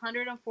with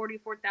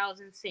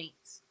 144,000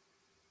 saints.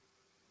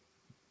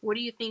 What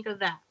do you think of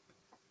that?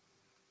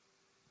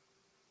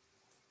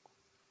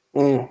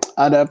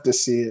 I'd have to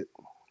see it,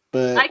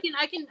 but I can,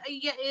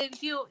 yeah.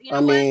 If you know I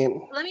what,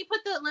 mean, let me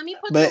put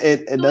but the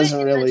it doesn't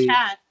in really, the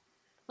chat.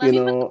 Let you me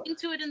put the know, link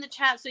to it in the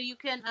chat so you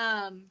can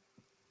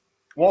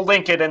We'll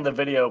link it in the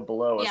video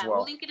below as yeah, well.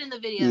 we'll link it in the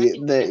video. I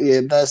think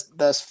yeah,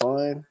 that's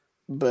fine.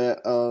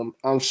 But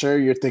I'm sure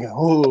you're thinking,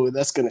 oh,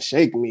 that's gonna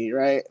shake me,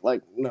 right?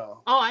 Like,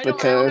 no, oh, I don't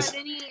because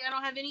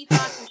have any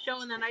thoughts of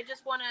showing that. I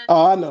just want to.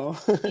 oh, I know.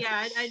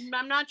 Yeah,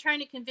 I'm not trying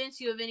to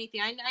convince you of anything.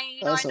 I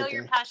That's know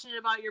you're okay. passionate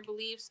about your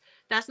beliefs.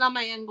 That's not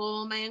my end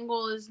goal. My end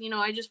goal is,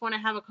 I just want to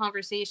have a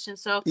conversation.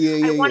 So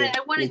Yeah,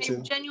 I me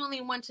too.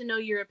 genuinely want to know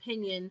your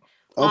opinion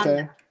on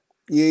Okay. that.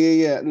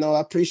 Yeah. No, I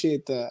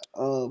appreciate that.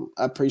 I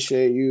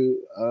appreciate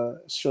you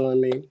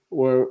showing me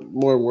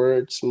more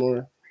words,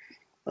 more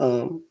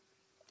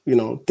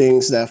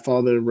things that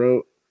Father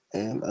wrote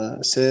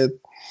and said.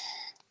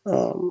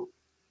 Um,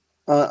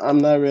 I'm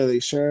not really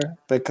sure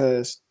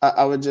because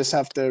I would just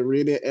have to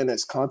read it in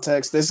its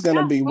context. This is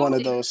gonna Yeah, be one of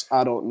totally. those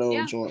I don't know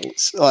Yeah.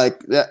 joints. Like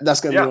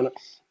that's gonna be Yeah. one.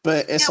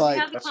 But it's Yeah, we like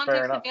have the That's fair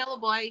context enough.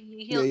 available.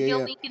 He'll yeah.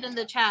 link it in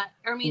the chat.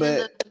 Or I mean in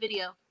But the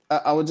video.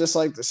 I would just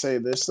like to say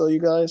this though, you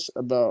guys,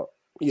 about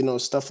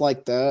stuff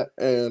like that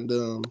and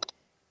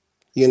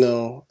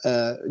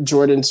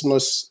Jordan's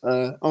most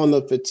I don't know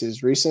if it's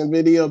his recent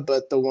video,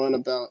 but the one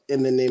about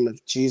in the name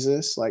of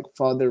Jesus, like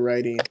Father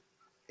writing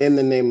in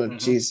the name of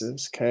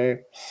Jesus.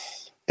 Okay.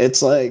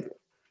 It's like,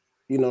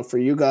 for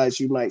you guys,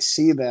 you might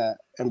see that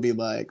and be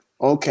like,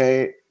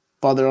 okay,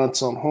 Father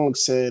Anselm Hong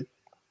said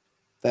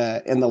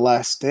that in the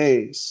last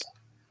days,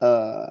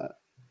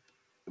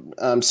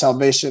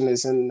 salvation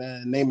is in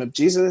the name of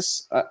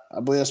Jesus. I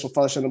believe that's what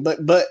Father said.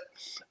 But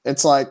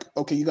it's like,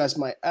 okay, you guys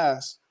might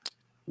ask,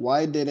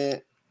 why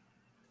didn't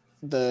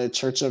the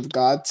Church of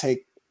God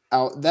take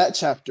out that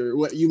chapter?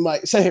 What you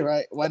might say,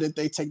 right? Why did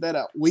they take that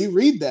out? We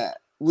read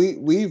that.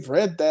 We've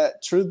read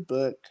that truth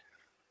book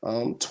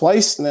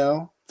twice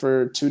now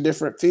for 2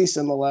 different feasts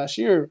in the last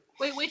year.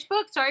 Wait, which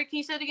book? Sorry, can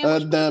you say it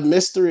again? The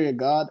Mystery of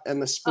God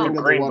and the Spring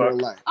of the Water of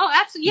Life. Oh,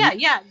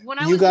 absolutely. Yeah. When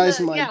I you was guys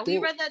in might we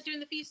think, read that during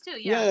the feast too.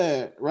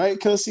 Yeah, right,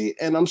 Kelsey?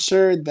 And I'm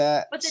sure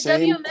that but the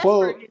same WMS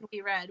quote version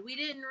we read. We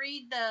didn't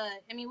read the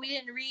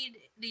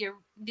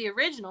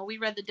original. We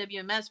read the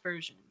WMS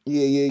version.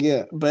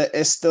 Yeah. But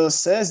it still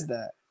says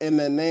that in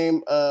the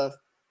name of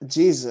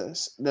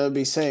Jesus, they'll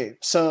be saved.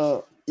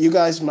 So you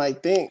guys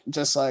might think,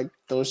 just like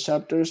those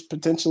chapters,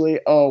 potentially,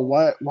 oh,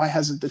 why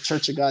hasn't the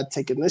Church of God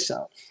taken this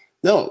out?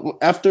 No,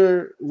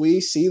 after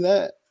we see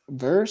that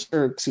verse,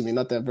 or excuse me,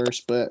 not that verse,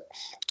 but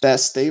that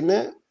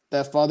statement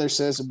that Father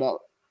says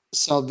about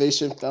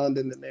salvation found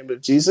in the name of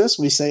Jesus,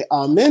 we say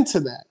amen to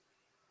that.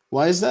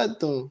 Why is that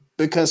though?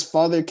 Because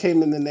Father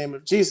came in the name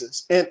of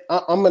Jesus. And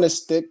I'm going to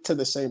stick to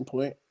the same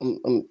point. I'm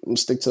going to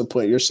stick to the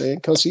point you're saying,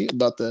 Kelsey,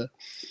 about the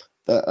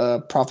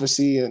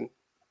prophecy and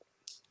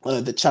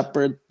the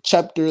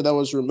chapter that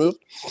was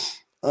removed.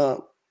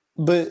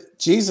 But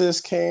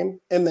Jesus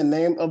came in the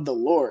name of the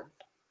Lord,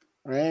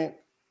 right?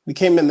 He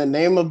came in the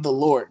name of the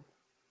Lord.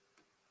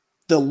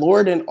 The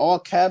Lord in all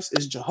caps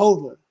is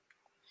Jehovah.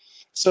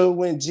 So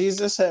when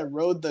Jesus had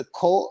rode the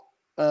colt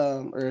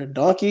or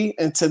donkey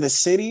into the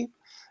city,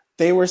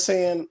 they were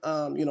saying,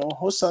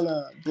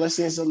 Hosanna,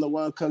 blessings on the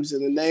one comes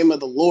in the name of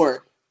the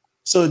Lord.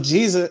 So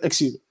Jesus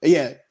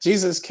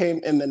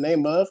came in the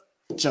name of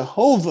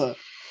Jehovah.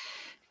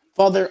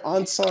 Father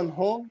Anselm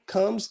Hong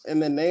comes in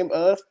the name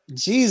of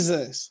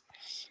Jesus.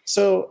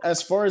 So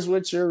as far as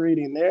what you're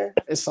reading there,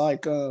 it's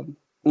like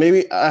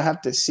maybe I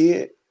have to see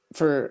it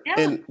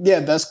and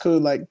that's cool.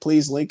 Like,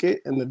 please link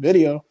it in the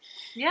video.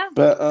 Yeah.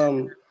 But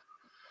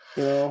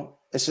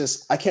it's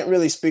just I can't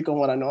really speak on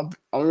what I know.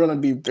 I'm gonna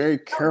be very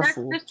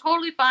careful. That's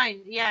totally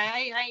fine. Yeah,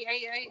 I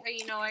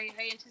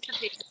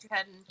anticipate that you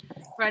hadn't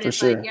read it,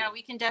 sure. But yeah,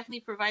 we can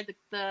definitely provide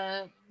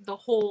the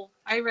whole.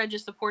 I read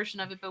just a portion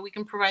of it, but we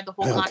can provide the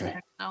whole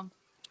context. So.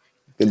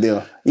 Good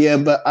deal. Yeah,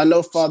 but I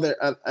know Father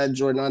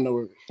Jordan. I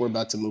know we're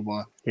about to move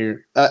on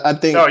here. I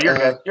think. No, you're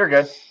good. You're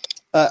good.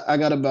 I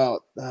got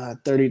about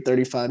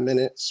 35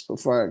 minutes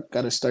before I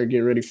got to start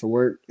getting ready for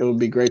work. It would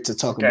be great to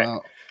talk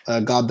about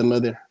God the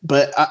Mother.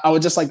 But I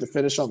would just like to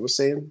finish off with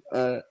saying,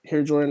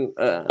 here, Jordan,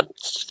 what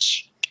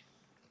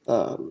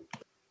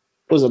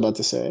was I about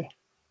to say?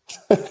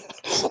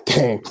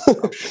 Dang.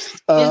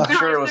 I'm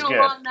sure it was good.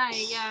 A long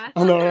night, yeah.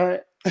 I know,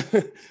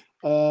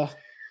 right?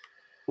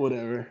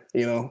 Whatever,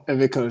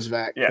 if it comes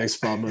back. Yeah. Thanks,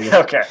 Bob.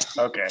 Okay.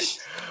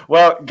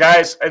 Well,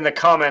 guys, in the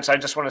comments, I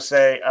just want to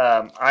say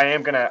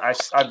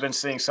I've been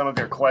seeing some of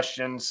your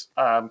questions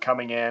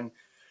coming in.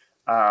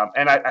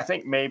 And I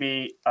think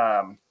maybe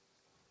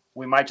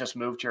we might just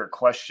move to your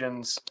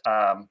questions.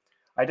 I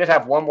did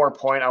have one more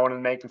point I wanted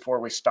to make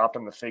before we stopped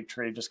on the fig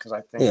tree, just because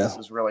I think this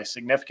is really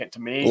significant to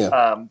me.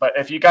 Yeah. But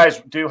if you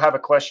guys do have a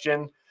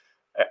question,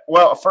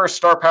 well, first,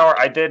 Star Power,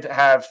 I did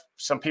have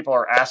some people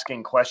are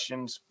asking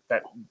questions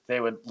that they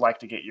would like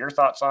to get your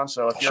thoughts on.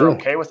 So if you're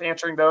okay with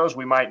answering those,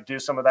 we might do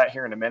some of that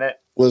here in a minute.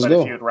 Let's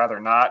go. If you'd rather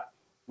not,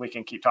 we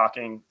can keep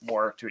talking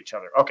more to each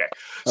other. Okay.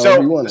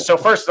 So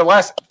first, the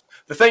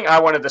the thing I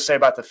wanted to say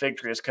about the fig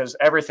tree is because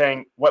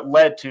what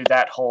led to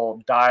that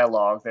whole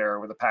dialogue there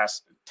over the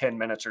past 10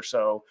 minutes or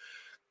so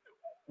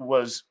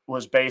was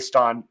based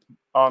on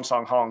An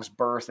Song Hong's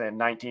birth in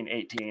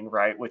 1918,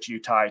 right? Which you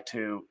tie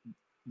to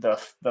the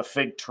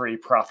fig tree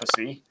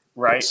prophecy,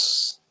 right?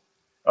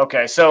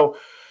 Okay, so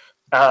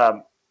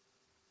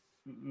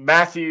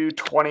Matthew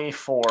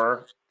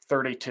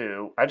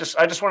 24:32. I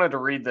just wanted to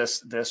read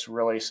this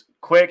really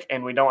quick,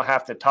 and we don't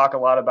have to talk a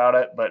lot about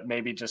it, but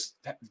maybe just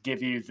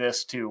give you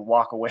this to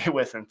walk away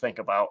with and think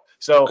about.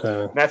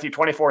 So Matthew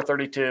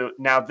 24:32.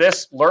 Now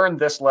learn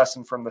this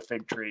lesson from the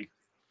fig tree.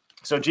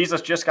 So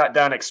Jesus just got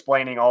done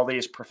explaining all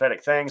these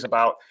prophetic things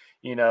about,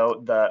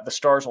 the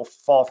stars will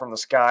fall from the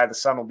sky, the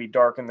sun will be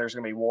darkened, there's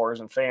going to be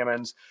wars and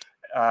famines,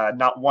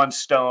 not one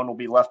stone will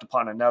be left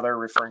upon another,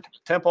 referring to the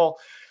temple.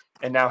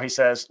 And now he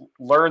says,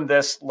 learn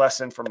this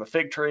lesson from the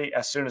fig tree.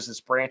 As soon as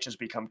its branches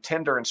become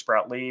tender and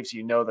sprout leaves,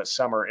 you know that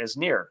summer is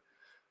near.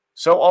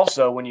 So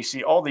also, when you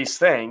see all these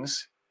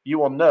things, you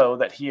will know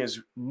that he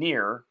is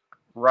near,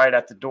 right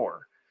at the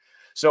door.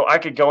 So I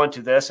could go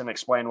into this and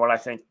explain what I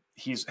think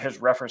his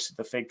reference to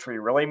the fig tree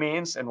really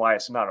means and why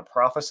it's not a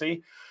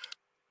prophecy.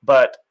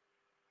 But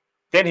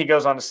then he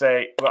goes on to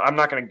say, well, I'm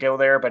not going to go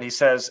there, but he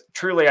says,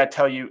 truly, I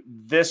tell you,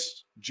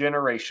 this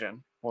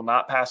generation will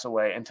not pass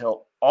away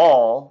until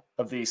all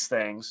of these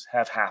things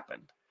have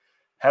happened.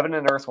 Heaven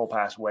and earth will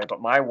pass away,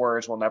 but my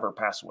words will never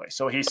pass away.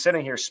 So he's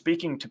sitting here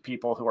speaking to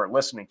people who are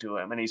listening to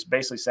him. And he's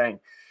basically saying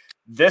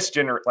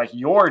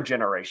your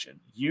generation,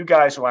 you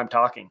guys who I'm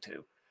talking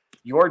to,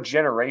 your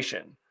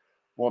generation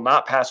will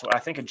not pass away. I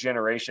think a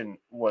generation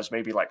was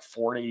maybe like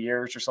 40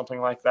 years or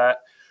something like that.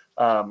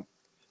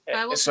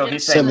 So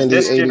he's saying 70,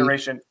 this 80.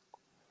 generation,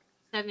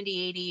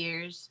 70, 80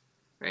 years,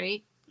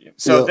 right?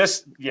 So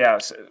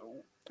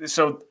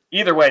so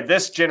either way,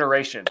 this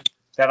generation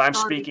that I'm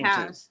speaking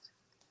to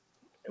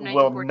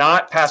will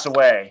not pass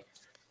away.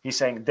 He's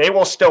saying they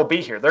will still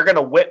be here. They're going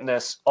to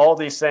witness all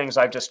these things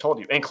I've just told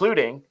you,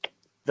 including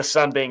the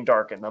sun being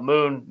darkened, the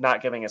moon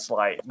not giving its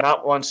light,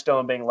 not one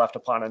stone being left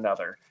upon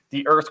another,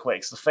 the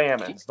earthquakes, the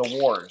famines, the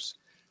wars.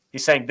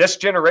 He's saying this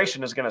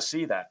generation is going to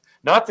see that.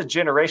 Not the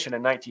generation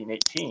in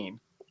 1918,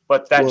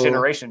 but that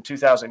generation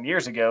 2,000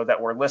 years ago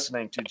that were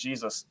listening to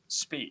Jesus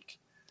speak.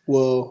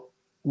 Well,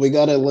 we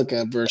got to look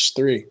at verse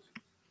 3.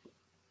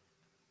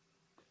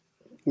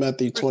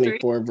 Matthew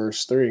 24,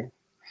 verse 3.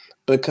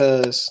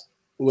 Because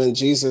when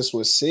Jesus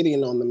was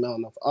sitting on the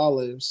Mount of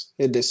Olives,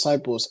 his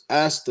disciples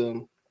asked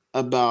him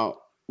about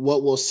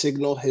what will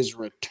signal his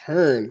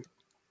return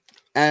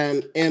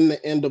and in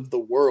the end of the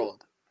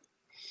world.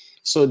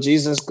 So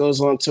Jesus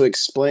goes on to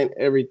explain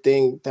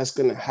everything that's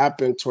going to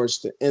happen towards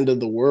the end of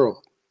the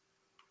world.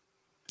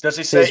 Does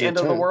he say end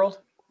of the world?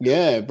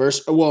 Yeah,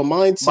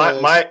 mine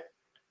says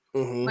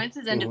Mine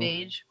says end of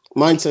age.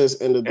 Mine says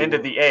end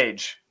of the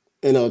age.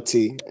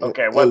 NLT.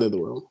 Okay, end of the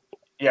world.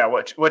 Yeah,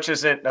 which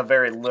isn't a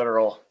very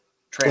literal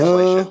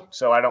translation,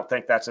 so I don't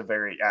think that's a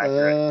very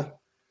accurate.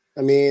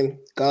 I mean,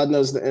 God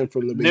knows the end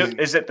from the beginning.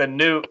 Is it the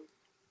New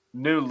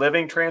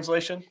Living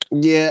Translation?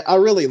 Yeah, I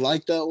really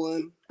like that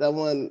one. That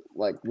one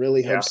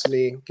really helps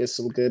me get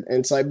some good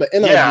insight. But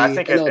NLT, I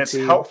think it's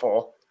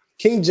helpful.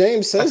 King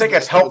James says I think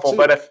it's helpful,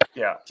 but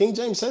King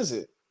James says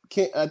it.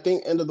 I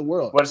think end of the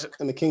world. What is it?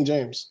 In the King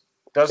James.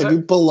 Does if it?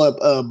 you pull up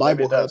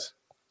Bible Hub.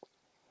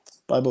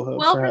 Bible Hub.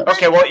 Well,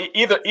 okay. Well,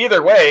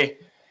 either way,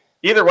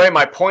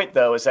 my point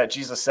though is that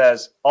Jesus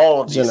says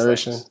all of these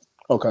things,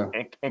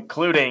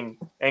 including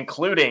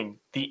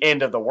the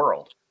end of the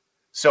world.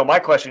 So my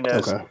question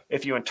is,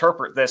 if you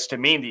interpret this to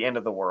mean the end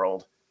of the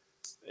world,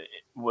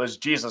 is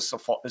Jesus a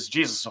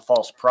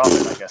false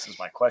prophet? I guess is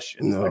my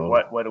question. No.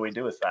 What do we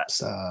do with that?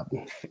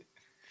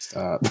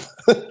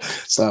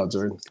 Stop,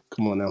 Jordan.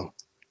 Come on now.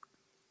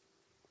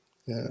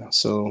 Yeah.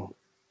 So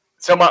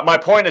my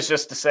point is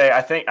just to say,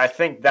 I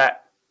think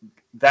that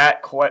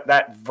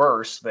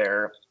verse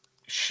there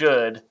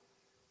should,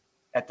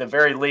 at the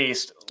very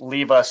least,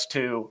 leave us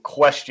to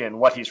question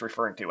what he's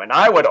referring to. And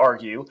I would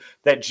argue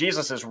that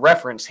Jesus's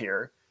reference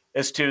here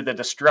is to the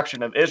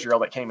destruction of Israel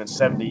that came in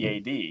 70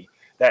 AD.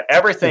 That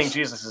everything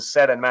Jesus has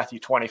said in Matthew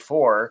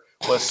 24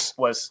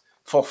 was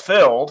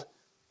fulfilled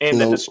in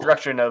the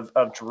destruction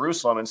of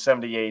Jerusalem in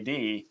 70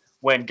 AD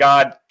when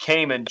God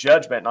came in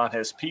judgment on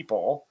his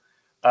people.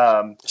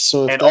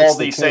 And all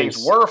these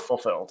things were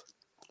fulfilled.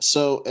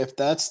 So if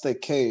that's the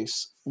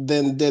case,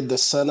 then did the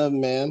Son of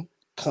Man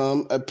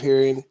come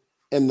appearing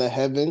in the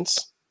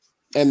heavens,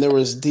 and there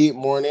was deep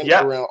mourning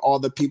around all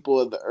the people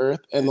of the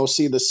earth, and they'll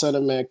see the Son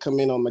of Man come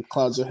in on the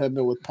clouds of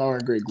heaven with power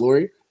and great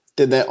glory?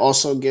 Did that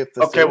also get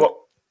fulfilled? Okay,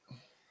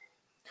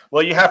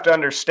 well, you have to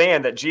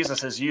understand that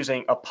Jesus is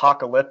using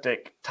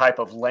apocalyptic type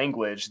of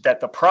language that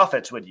the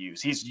prophets would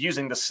use. He's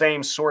using the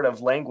same sort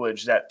of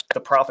language that the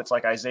prophets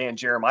like Isaiah and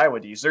Jeremiah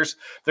would use.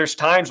 There's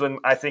times when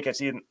I think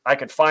I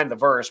could find the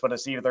verse, but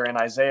it's either in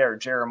Isaiah or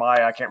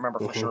Jeremiah. I can't remember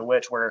for sure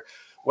which, where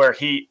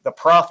the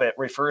prophet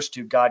refers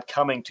to God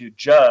coming to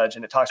judge,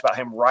 and it talks about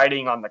him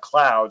riding on the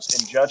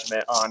clouds in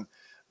judgment on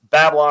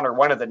Babylon or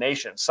one of the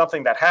nations,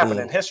 something that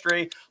happened in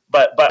history,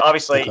 but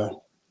obviously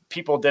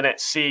people didn't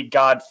see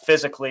God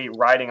physically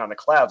riding on the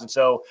clouds. And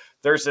so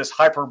there's this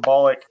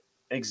hyperbolic,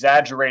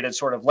 exaggerated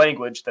sort of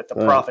language that the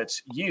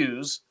prophets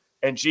use,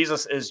 and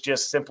Jesus is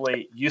just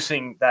simply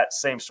using that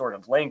same sort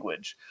of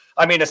language.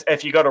 I mean,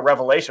 if you go to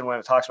Revelation, when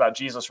it talks about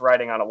Jesus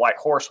riding on a white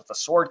horse with a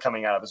sword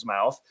coming out of his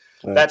mouth,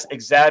 that's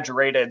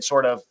exaggerated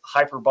sort of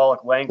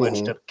hyperbolic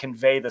language to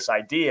convey this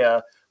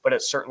idea, but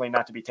it's certainly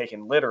not to be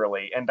taken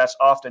literally. And that's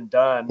often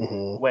done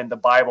when the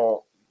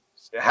Bible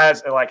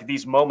has like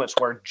these moments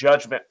where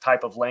judgment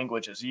type of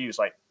language is used,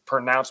 like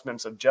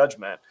pronouncements of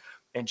judgment.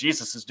 And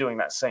Jesus is doing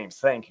that same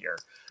thing here.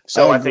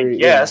 So I think,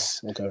 yes,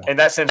 in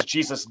that sense,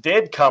 Jesus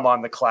did come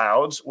on the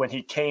clouds when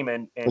he came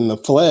in the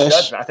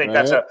flesh. Judgment.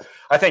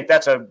 I think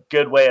that's a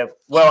good way of,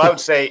 well, I would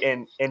say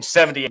in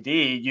 70 AD,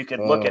 you could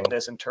look at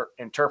this and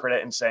interpret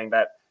it and saying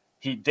that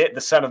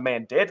the Son of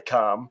Man did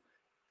come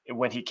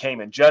when he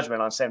came in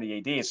judgment on 70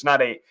 AD. It's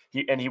not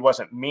he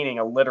wasn't meaning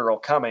a literal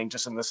coming,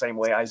 just in the same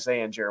way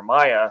Isaiah and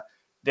Jeremiah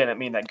didn't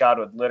mean that God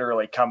would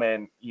literally come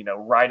in,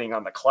 riding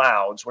on the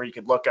clouds, where you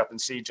could look up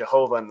and see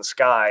Jehovah in the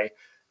sky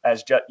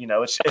as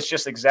it's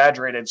just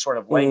exaggerated sort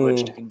of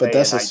language to convey but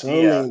that's an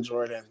assuming, idea.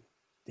 Jordan.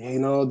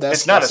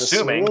 It's not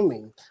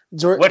assuming.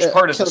 Which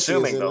part is Kelsey,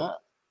 assuming, though?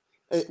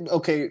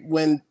 Okay,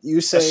 when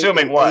you say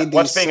assuming what? AD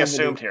What's being 70,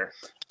 assumed here?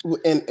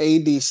 In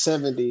AD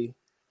 70,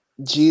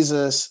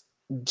 Jesus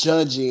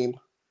judging,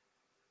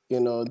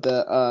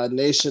 the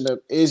nation of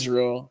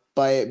Israel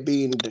by it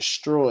being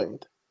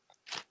destroyed.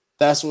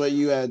 That's what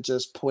you had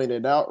just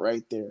pointed out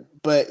right there.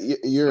 But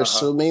you're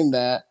assuming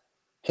that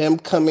him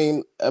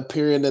coming,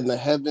 appearing in the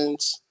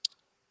heavens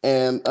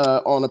and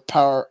on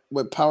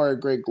with power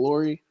and great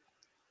glory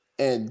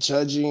and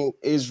judging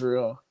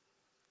Israel,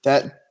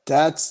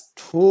 that's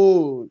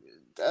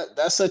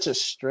such a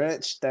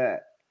stretch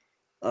that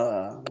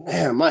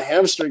man, my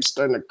hamstring's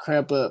starting to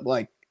cramp up,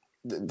 like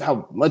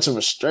how much of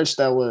a stretch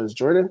that was,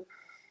 Jordan.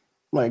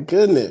 My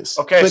goodness.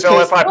 Okay,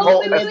 so if I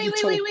pull... Wait, real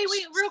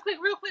quick,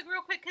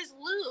 because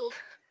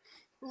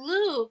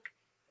Luke,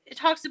 it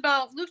talks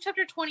about, Luke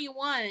chapter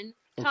 21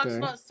 talks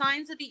about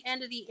signs at the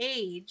end of the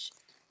age.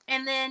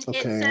 And then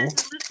it says in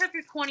Luke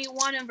chapter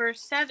 21 and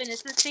verse 7,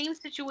 it's the same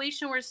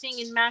situation we're seeing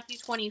in Matthew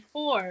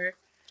 24.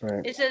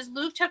 Right. It says,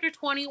 Luke chapter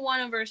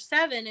 21 and verse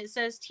 7, it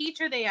says,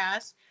 "Teacher," they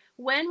asked,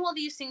 "when will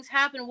these things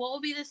happen? What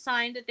will be the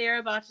sign that they are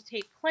about to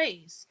take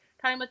place?"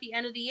 Talking about the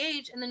end of the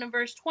age. And then in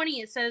verse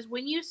 20, it says,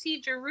 "When you see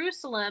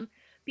Jerusalem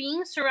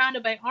being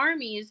surrounded by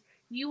armies,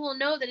 you will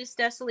know that its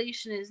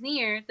desolation is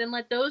near. Then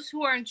let those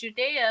who are in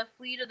Judea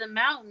flee to the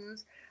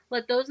mountains.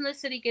 Let those in the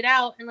city get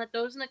out, and let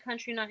those in the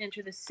country not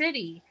enter the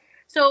city."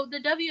 So the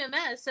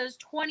WMS says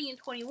 20 and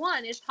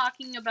 21 is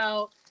talking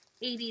about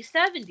AD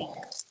 70,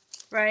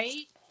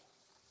 right?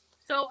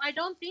 So I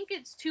don't think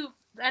it's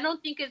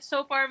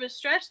so far of a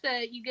stretch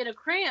that you get a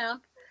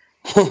cramp.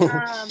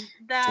 And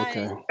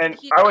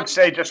I would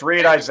say just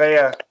read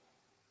Isaiah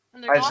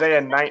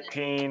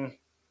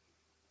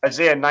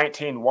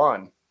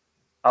 19:1.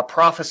 A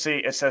prophecy,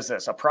 it says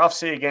this, "A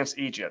prophecy against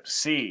Egypt.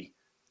 See,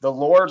 the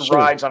Lord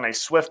rides on a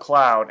swift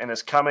cloud and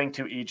is coming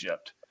to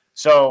Egypt."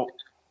 So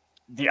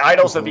the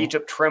idols of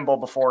Egypt tremble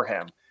before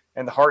him,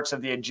 and the hearts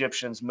of the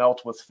Egyptians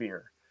melt with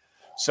fear.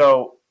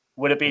 So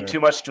would it be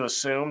too much to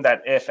assume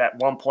that if at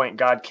one point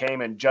God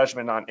came in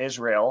judgment on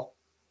Israel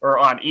or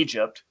on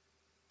Egypt,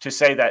 to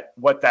say that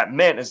what that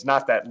meant is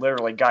not that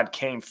literally God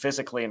came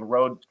physically and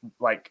rode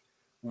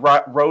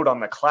on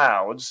the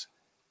clouds,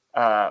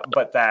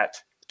 but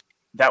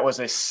that was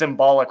a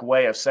symbolic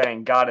way of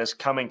saying God is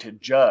coming to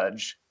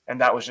judge,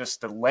 and that was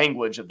just the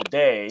language of the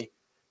day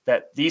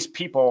that these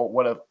people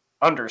would have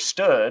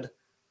understood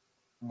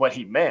what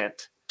he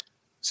meant.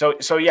 So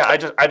yeah,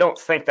 I don't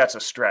think that's a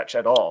stretch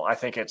at all. I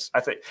think,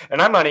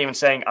 and I'm not even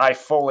saying I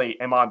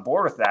fully am on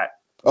board with that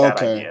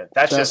idea.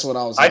 That's just what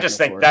I was. I just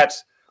think for.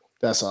 That's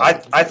all.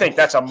 I think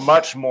that's a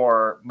much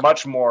more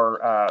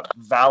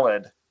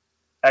valid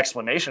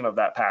explanation of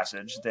that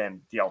passage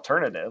than the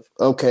alternative.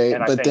 Okay,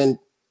 and but then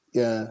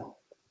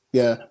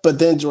but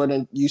then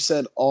Jordan, you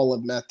said all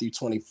of Matthew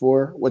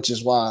 24, which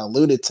is why I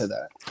alluded to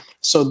that.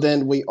 So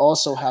then we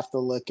also have to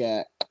look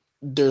at,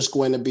 there's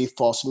going to be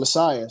false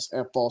messiahs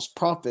and false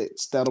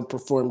prophets that'll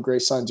perform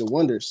great signs and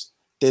wonders.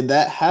 Did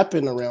that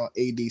happen around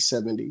AD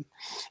 70?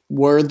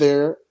 Were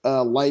there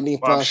lightning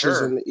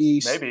flashes in the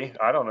east? Maybe,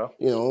 I don't know.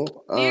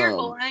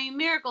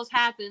 Miracles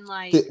happen.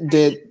 Like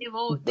did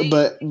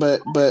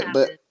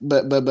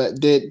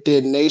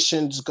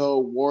nations go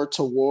war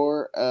to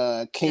war,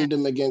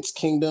 kingdom against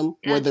kingdom?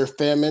 Yes. Were there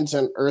famines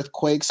and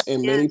earthquakes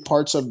in many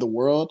parts of the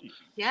world?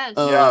 Yes.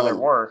 Yeah, there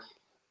were.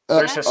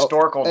 There's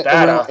historical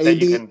data that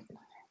you can.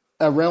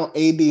 Around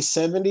AD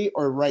 70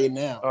 or right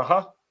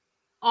now?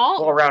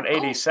 Around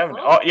AD 70.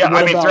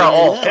 Throughout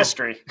all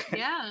history.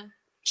 Yeah.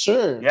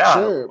 Sure. Yeah.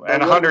 Sure.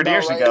 And 100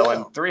 years ago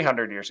and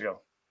 300 years ago.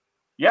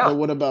 Yeah. But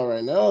what about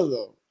right now,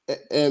 though?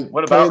 And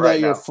what about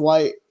pray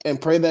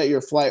that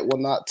your flight will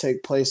not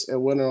take place in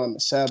winter on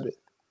the Sabbath.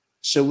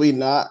 Should we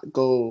not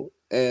go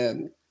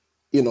and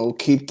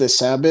keep the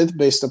Sabbath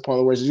based upon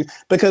the words of Jesus?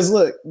 Because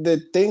look, the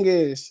thing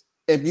is,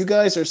 if you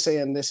guys are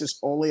saying this is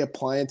only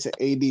applying to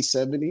AD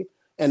 70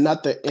 and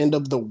not the end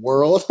of the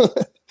world,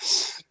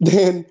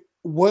 then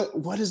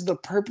what is the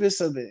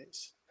purpose of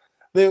this?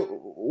 Then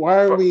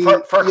why are we?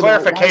 For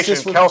clarification,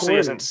 Kelsey recorded?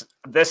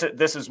 isn't.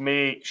 This is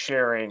me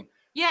sharing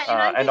Yeah, and I'm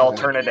an just pointing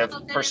alternative out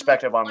that in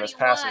perspective Luke on this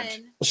 21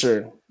 passage.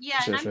 Sure. Yeah,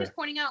 Sure, and I'm sure. just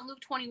pointing out in Luke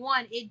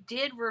 21, it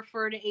did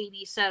refer to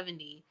AD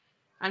 70.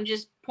 I'm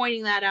just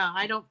pointing that out.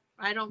 I don't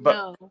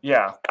know.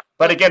 Yeah.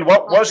 But again,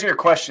 what was your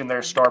question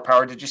there, Star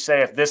Power? Did you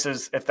say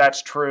if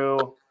that's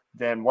true,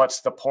 then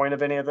what's the point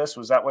of any of this?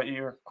 Was that what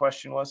your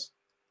question was?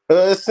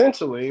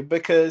 Essentially,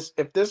 because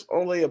if this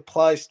only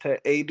applies to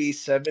AD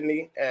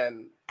 70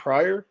 and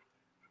prior,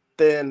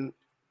 then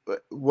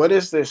what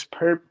is this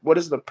what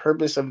is the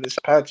purpose of this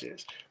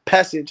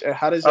passage, and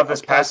how does it Of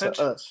this apply passage?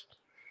 to us?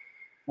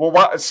 Well,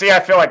 I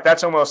feel like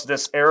that's almost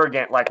this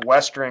arrogant, like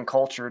Western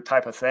culture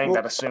type of thing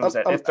that assumes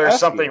that if there's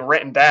something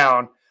written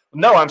down.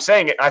 No, I'm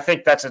saying it. I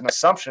think that's an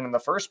assumption in the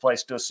first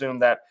place to assume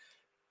that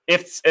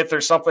if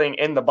there's something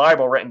in the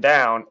Bible written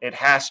down, it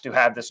has to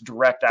have this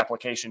direct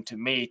application to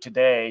me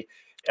today,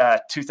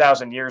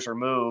 2,000 years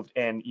removed,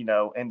 and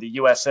in the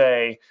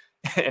USA,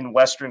 in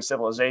Western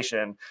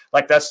civilization.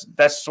 Like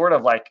that's sort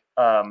of like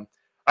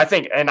I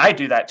think, and I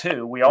do that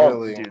too. We all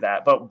do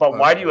that. But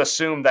why do you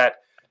assume that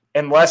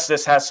unless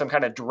this has some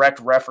kind of direct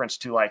reference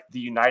to like the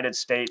United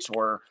States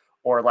or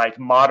like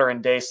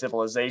modern day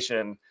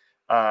civilization?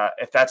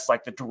 If that's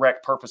like the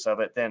direct purpose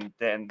of it, then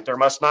there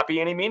must not be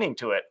any meaning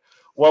to it.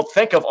 Well,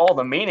 think of all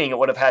the meaning it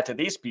would have had to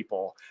these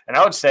people. And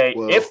I would say,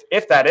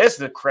 if that is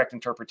the correct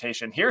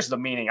interpretation, here's the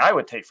meaning I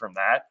would take from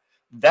that.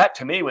 That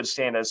to me would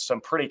stand as some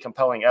pretty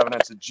compelling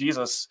evidence that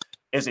Jesus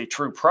is a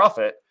true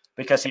prophet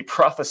because he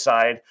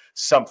prophesied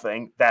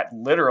something that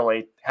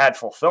literally had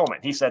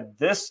fulfillment. He said,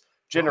 this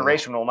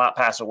generation will not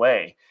pass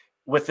away.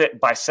 With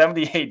it by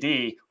 70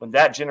 AD, when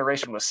that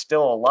generation was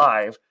still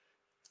alive,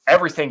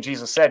 everything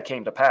Jesus said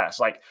came to pass.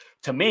 Like,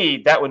 to me,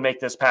 that would make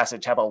this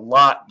passage have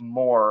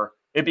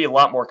it'd be a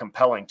lot more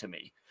compelling to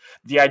me.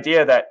 The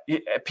idea that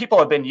people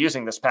have been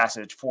using this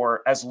passage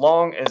for as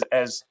long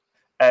as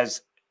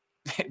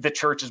the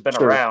church has been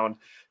around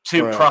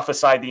to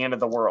prophesy the end of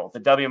the world. The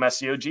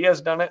WMSCOG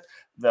has done it.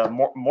 The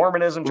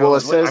Mormonism. Well,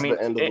 it says the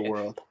end of the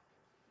world.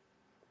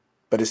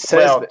 But it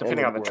says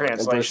depending on the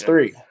translation. Verse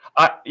 3.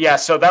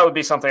 So that would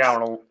be something I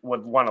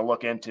would want to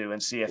look into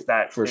and see if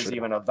that is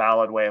even a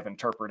valid way of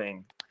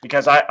interpreting.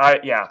 Because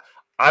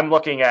I'm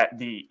looking at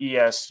the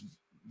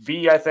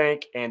ESV, I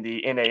think, and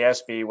the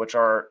NASB, which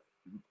are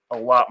a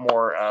lot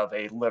more of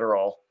a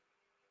literal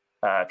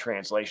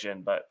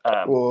translation. But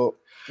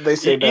they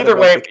say either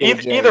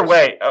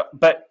way.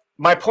 But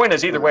my point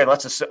is, either way,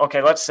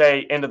 let's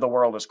say end of the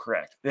world is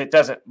correct. It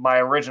doesn't. My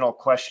original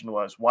question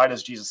was, why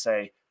does Jesus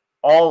say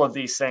all of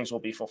these things will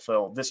be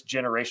fulfilled? This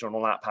generation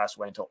will not pass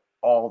away until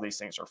all of these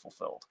things are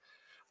fulfilled.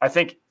 I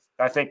think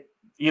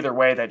either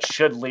way, that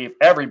should leave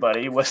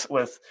everybody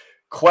with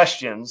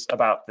questions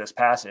about this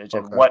passage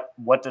and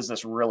what does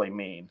this really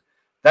mean?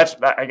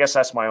 I guess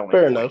that's my only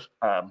point. Enough.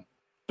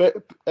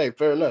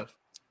 Fair enough.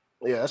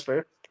 Yeah, that's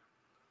fair.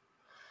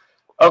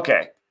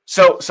 Okay,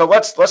 so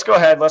let's go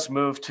ahead. Let's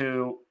move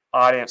to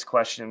audience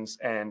questions,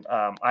 and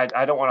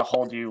I don't want to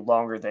hold you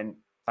longer than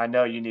I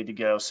know you need to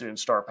go soon,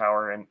 Star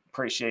Power, and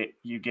appreciate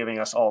you giving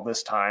us all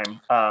this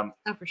time.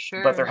 For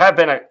sure. But there have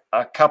been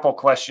a couple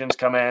questions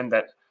come in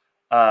that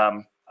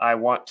I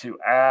want to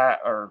add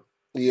or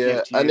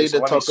give to you. I need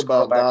to talk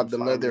about God the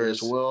Mother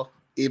as well,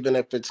 even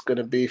if it's going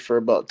to be for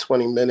about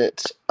 20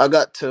 minutes. I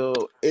got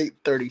till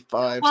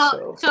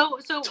 8:35,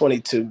 so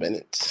 22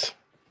 minutes.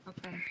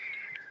 Okay.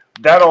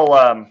 That'll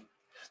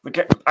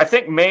I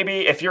think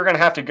maybe if you're going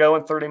to have to go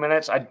in 30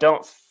 minutes, I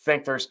don't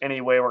think there's any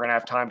way we're going to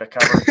have time to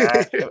cover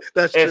that.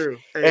 That's true.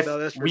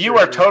 You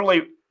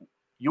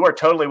are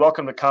totally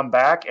welcome to come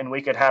back, and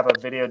we could have a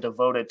video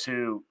devoted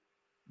to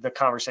the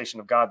conversation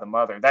of God the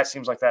Mother. That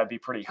seems like that would be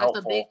pretty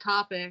helpful. That's a big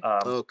topic.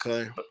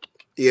 Okay.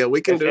 Yeah,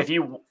 we can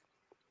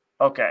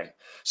Okay.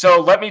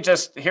 So let me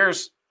just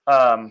here's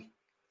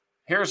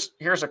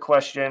a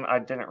question. I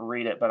didn't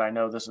read it, but I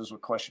know this is a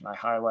question I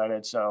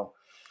highlighted. So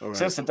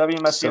since the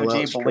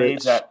WMSCOG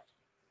believes that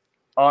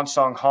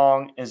Onsong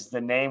Hong is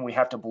the name we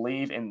have to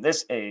believe in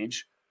this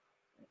age,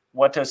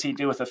 what does he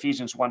do with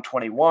Ephesians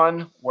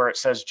 1:21, where it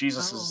says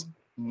Jesus'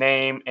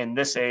 name in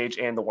this age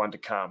and the one to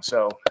come?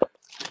 So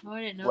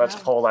let's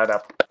pull that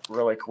up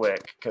really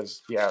quick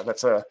because,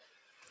 that's a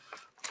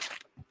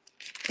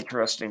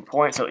interesting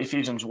point. So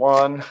Ephesians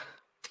 1.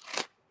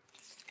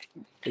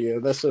 Yeah,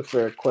 that's a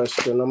fair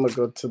question. I'm going to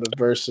go to the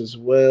verse as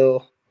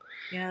well.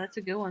 Yeah, that's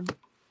a good one.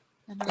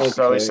 Okay,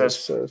 so he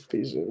says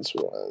Ephesians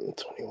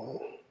 1:21.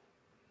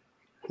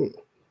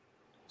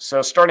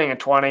 So starting in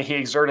 20, he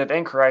exerted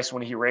in Christ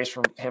when he raised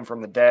him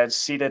from the dead,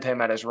 seated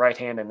him at his right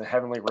hand in the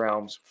heavenly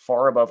realms,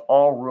 far above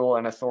all rule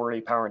and authority,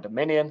 power and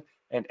dominion,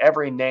 and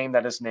every name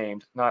that is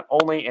named, not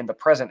only in the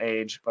present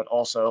age, but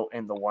also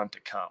in the one to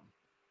come.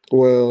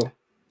 Well,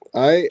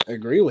 I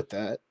agree with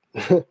that.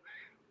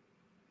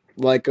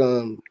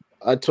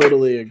 I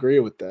totally agree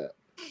with that.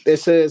 It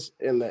says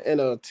in the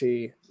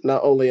NLT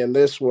not only in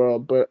this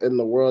world, but in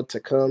the world to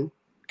come,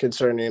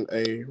 concerning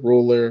a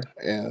ruler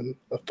and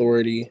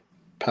authority,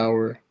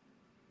 power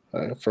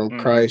from Mhm.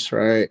 Christ,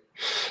 right?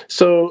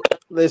 So,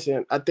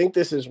 listen, I think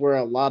this is where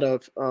a lot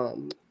of,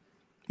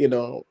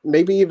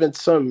 maybe even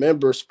some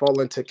members fall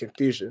into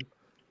confusion.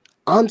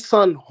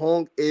 Ansan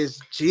Hong is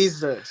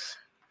Jesus.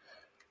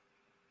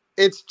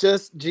 It's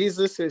just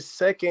Jesus'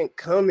 second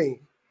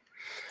coming.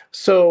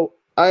 So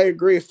I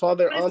agree,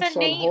 Father But it's a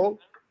Ansan name. Hong.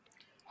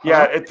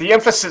 Yeah, Huh? the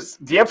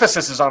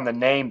emphasis is on the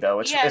name,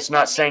 though. It's Yeah, it's it's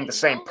not a saying the name,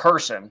 same no?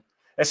 person.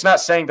 It's not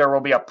saying there will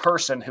be a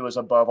person who is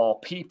above all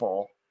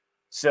people.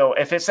 So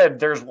if it said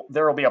there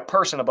will be a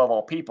person above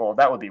all people,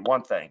 that would be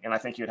one thing, and I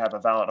think you'd have a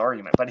valid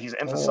argument. But he's Uh,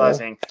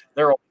 emphasizing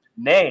there will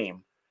be a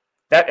name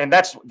that, and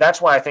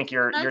that's why I think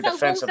your Unsung Hong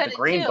defense of said the it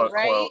Green too, Book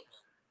right? quote.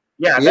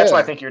 Yeah, that's why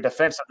I yeah. think your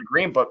defense of the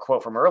Green Book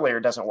quote from earlier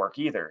doesn't work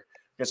either,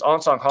 because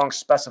Ansong Hong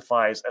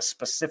specifies a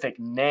specific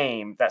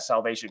name that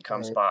salvation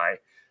comes Right. by.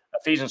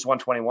 Ephesians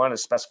 1:21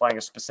 is specifying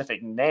a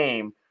specific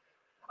name.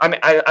 I mean,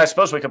 I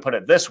suppose we could put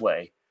it this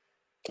way: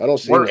 I don't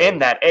see we're in name.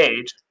 that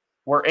age.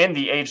 We're in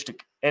the age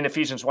in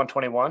Ephesians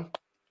 1:21.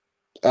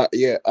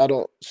 Yeah, I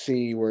don't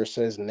see where it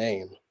says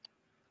name. Do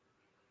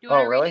you Oh,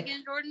 want to read really?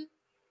 again, Jordan?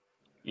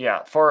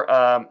 Yeah, for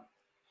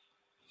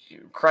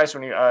Christ,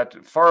 when you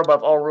far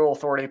above all rule,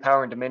 authority,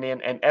 power, and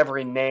dominion, and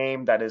every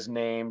name that is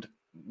named,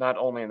 not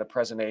only in the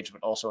present age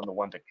but also in the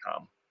one to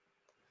come.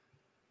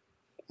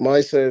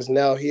 Mine says,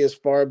 now he is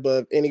far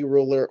above any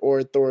ruler or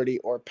authority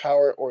or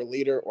power or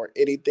leader or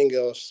anything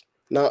else,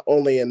 not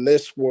only in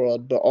this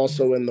world, but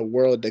also in the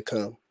world to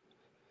come.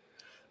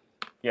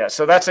 Yeah,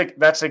 so that's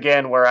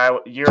again where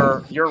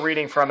you're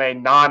reading from a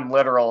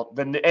non-literal.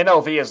 The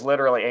NLV is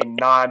literally a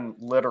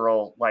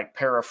non-literal, like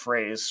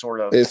paraphrase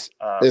sort of It's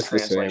the same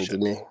to translation.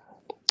 me.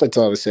 It's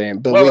all the same,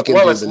 but we can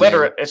Well, do it's the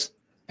name.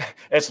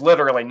 it's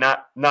literally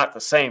not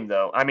the same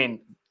though. I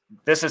mean,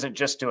 this isn't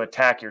just to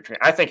attack your.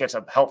 I think it's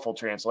a helpful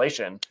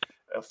translation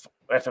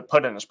if it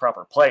put in its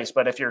proper place.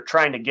 But if you're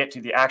trying to get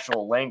to the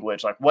actual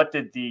language, like what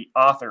did the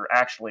author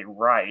actually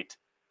write?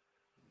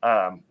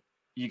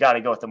 You got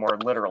to go with the more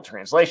literal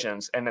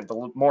translations, and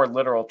the more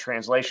literal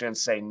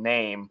translations say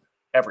name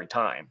every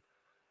time.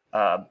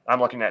 I'm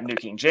looking at New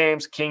King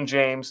James,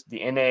 the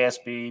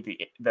NASB,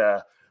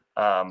 the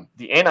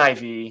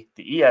NIV,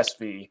 the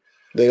ESV.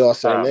 They all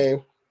say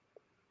name.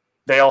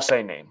 They all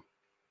say name.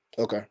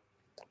 Okay,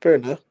 fair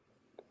enough.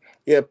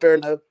 Yeah, fair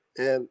enough.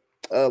 And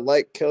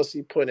like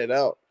Kelsey pointed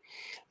out,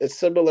 it's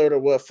similar to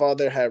what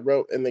Father had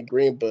wrote in the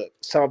Green Book.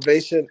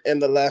 Salvation in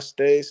the last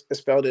days is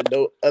found in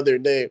no other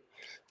name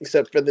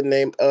except for the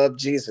name of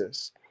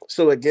Jesus.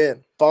 So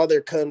again,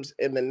 Father comes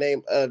in the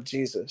name of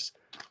Jesus.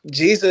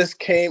 Jesus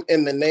came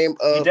in the name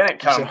of He didn't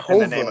come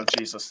Jehovah. in the name of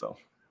Jesus, though.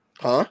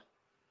 Huh?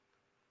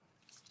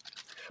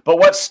 But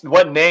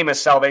what name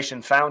is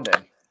salvation found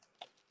in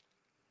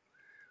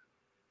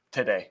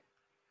today,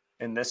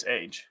 in this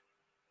age?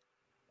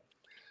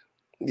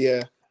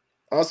 Yeah.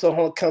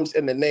 Also, comes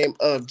in the name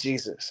of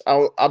Jesus.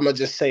 I'm gonna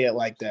just say it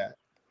like that.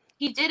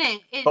 He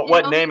didn't. But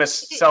what name is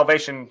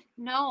salvation?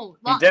 No,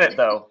 he didn't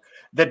though.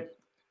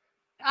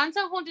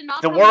 Ansong Hong did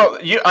not. The world.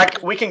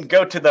 We can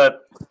go to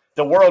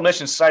the World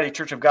Mission Society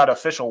Church of God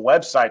official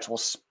websites will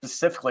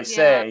specifically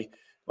say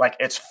like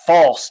it's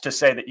false to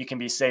say that you can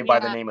be saved by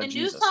the name of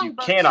Jesus. You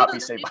cannot be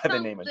saved by the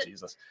name of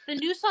Jesus. The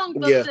New Song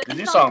Book. The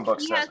New Song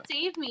Book He says has it.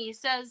 saved me.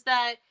 Says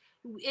that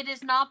it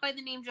is not by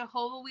the name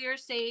Jehovah we are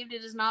saved.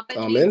 It is not by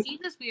the name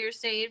Jesus we are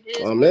saved. It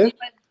is only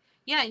by,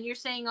 and you're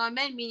saying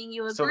amen, meaning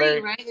you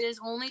agree, right? It is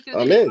only through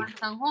the name of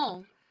Ansong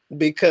Hong.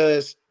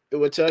 Because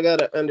what y'all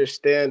gotta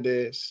understand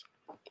is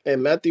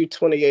in Matthew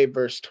 28,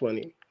 verse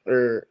 20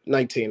 or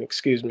 19,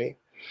 excuse me,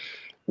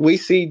 we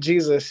see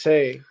Jesus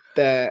say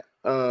that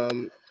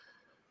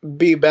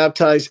be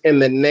baptized in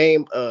the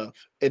name of.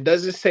 It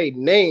doesn't say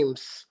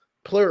names,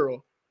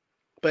 plural,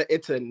 but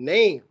it's a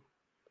name.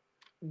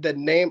 The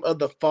name of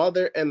the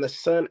Father and the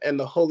Son and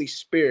the Holy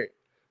Spirit.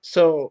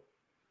 So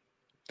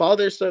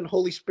Father, Son,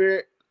 Holy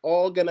Spirit,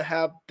 all gonna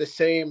have the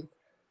same,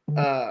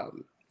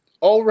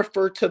 all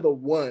refer to the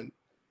one.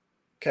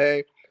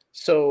 Okay.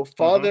 So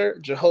Father,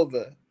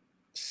 Jehovah,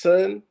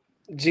 Son,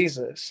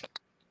 Jesus,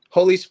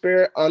 Holy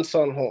Spirit,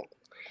 Ansong Hong.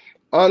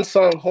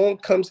 Ansong Hong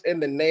comes in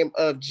the name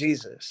of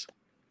Jesus.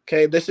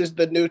 Okay, this is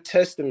the New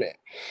Testament.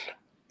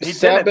 He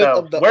Sabbath did it, though.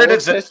 of the Where Old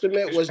does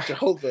Testament was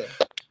Jehovah.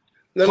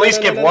 Please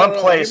give one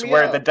place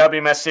where the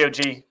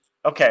WMSCOG.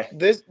 Okay.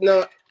 This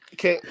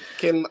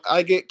can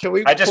I get? Can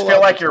we? I just feel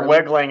like you're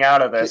wiggling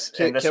out of this,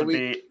 and this would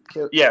be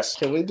yes.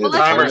 Can we do the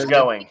timer's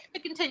going? To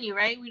continue,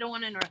 right? We don't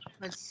want to interrupt.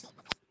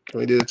 Can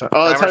we do the time?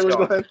 Oh, the timer's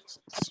going.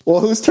 Well,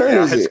 whose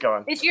turn is it's it?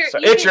 going. It's your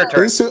turn.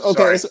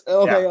 Okay,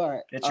 okay, all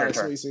right. It's your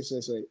turn.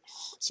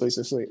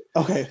 Sweet.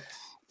 Okay,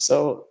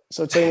 so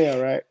check me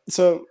out, right?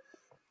 So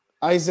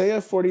Isaiah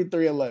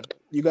 43:11.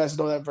 You guys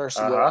know that verse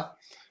well.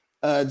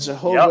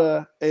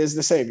 Jehovah is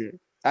the Savior.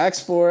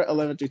 Acts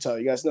 4:11-12.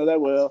 You guys know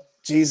that well.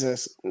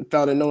 Jesus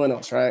found in no one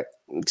else, right?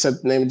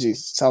 Except the name of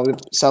Jesus,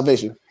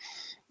 salvation.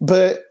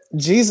 But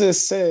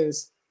Jesus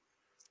says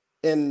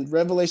in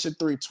Revelation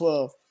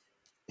 3:12,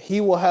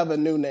 he will have a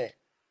new name.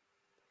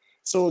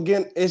 So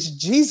again, it's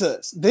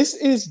Jesus. This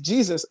is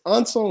Jesus.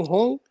 Ansong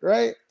Hong,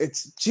 right?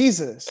 It's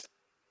Jesus.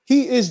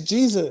 He is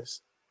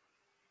Jesus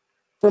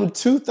from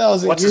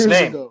 2,000 What's his years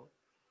name? ago.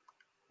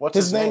 What's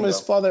His name is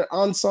though? Father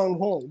Ansong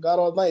Hong, God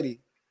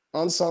Almighty.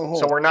 Ansong Hong.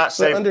 So we're not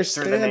So saved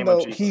understand, through the name though,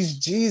 of Jesus. he's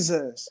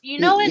Jesus. You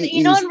know, in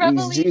He's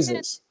Revelation,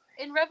 Jesus.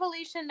 in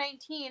Revelation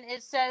 19,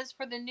 it says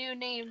for the new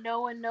name, no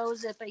one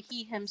knows it but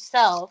he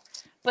himself.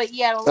 But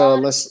yet, a lot of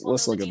people Let's know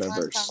look the at name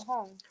that verse. Ansang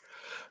Hong.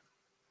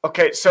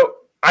 Okay, so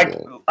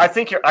I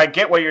think I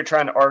get what you're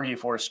trying to argue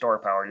for, Star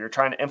Power. You're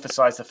trying to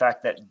emphasize the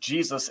fact that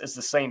Jesus is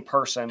the same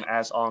person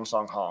as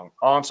Ansong Hong.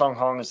 Ansong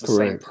Hong is the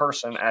same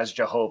person as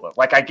Jehovah.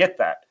 Like, I get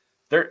that.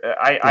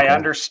 I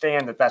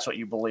understand that that's what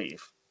you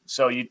believe.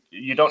 So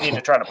you don't need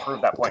to try to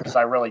prove that point, because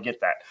I really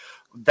get that.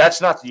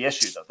 That's not the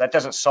issue, though. That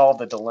doesn't solve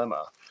the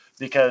dilemma,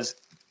 because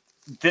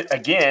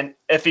again,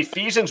 if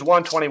Ephesians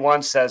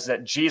 1:21 says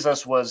that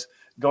Jesus was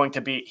going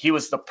to be, he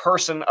was the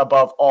person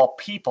above all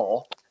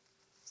people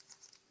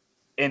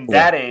in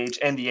that age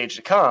and the age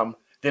to come,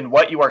 then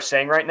what you are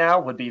saying right now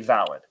would be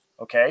valid.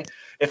 Okay.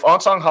 If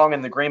Ansong Hong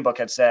in the Green Book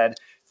had said,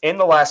 in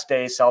the last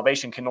days,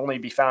 salvation can only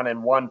be found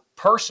in one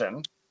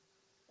person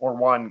or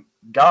one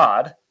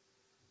God,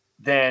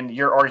 then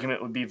your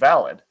argument would be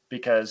valid,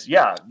 because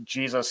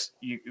Jesus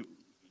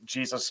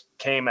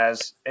came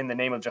as in the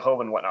name of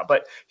Jehovah and whatnot,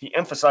 but he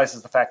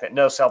emphasizes the fact that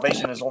no,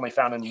 salvation is only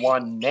found in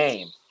one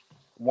name.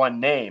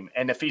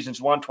 And Ephesians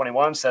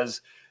 1:21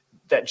 says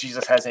that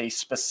Jesus has a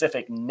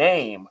specific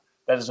name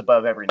that is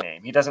above every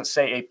name. He doesn't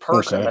say a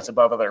person that's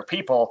above other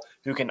people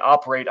who can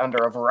operate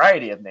under a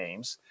variety of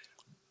names.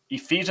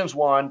 Ephesians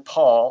 1,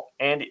 Paul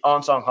and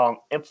Ansong Hong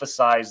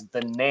emphasize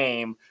the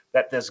name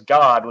that this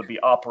God would be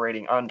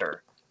operating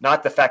under,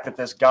 not the fact that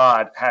this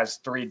God has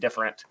three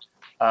different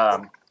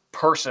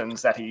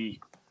persons that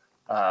he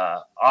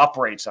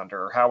operates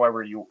under, or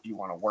however you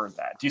want to word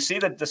that. Do you see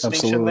the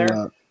distinction there?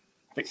 Not.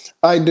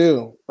 I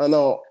do. I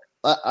know.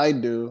 I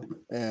do.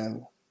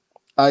 And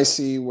I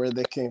see where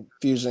the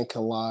confusion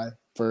can lie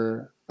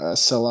for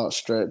Sellout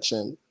Stretch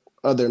and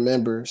other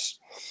members.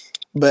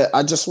 But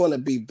I just want to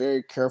be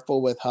very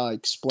careful with how I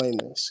explain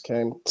this,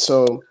 okay?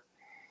 So,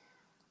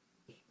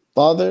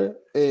 Father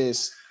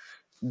is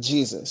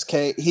Jesus,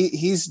 okay?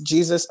 He's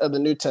Jesus of the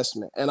New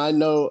Testament. And I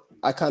know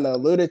I kind of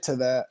alluded to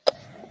that,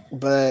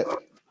 but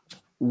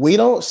we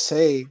don't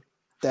say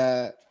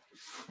that,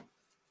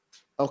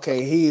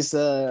 okay, he's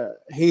the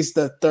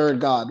third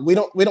God. We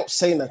don't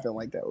say nothing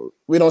like that.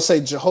 We don't say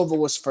Jehovah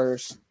was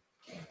first,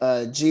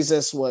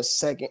 Jesus was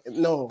second.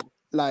 No,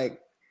 like,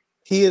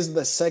 he is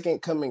the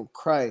second coming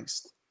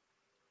Christ.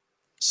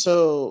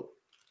 So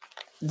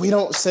we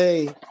don't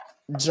say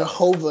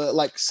Jehovah,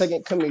 like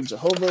second coming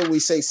Jehovah. We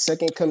say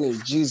second coming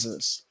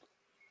Jesus.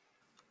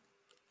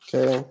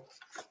 Okay.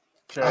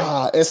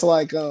 It's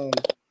like,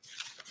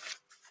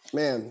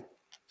 man,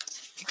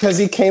 because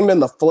he came in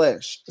the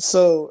flesh.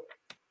 So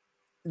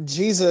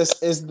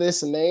Jesus is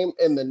this name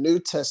in the New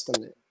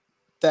Testament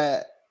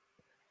that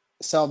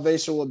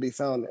salvation will be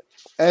found in.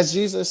 As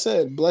Jesus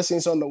said,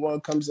 blessings on the one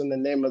comes in the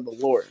name of the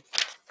Lord,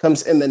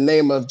 comes in the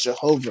name of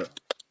Jehovah.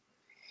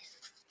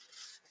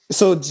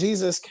 So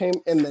Jesus came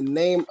in the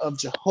name of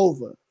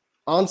Jehovah.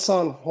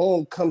 Ansong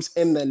Hong comes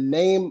in the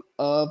name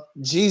of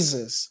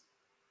Jesus.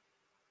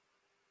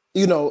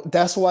 You know,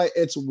 that's why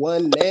it's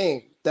one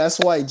name. That's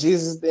why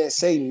Jesus didn't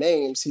say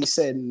names. He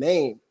said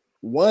name.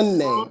 One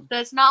name. Well,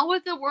 that's not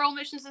what the World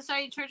Mission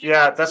Society Church is.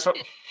 Yeah, that's what.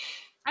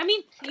 I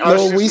mean,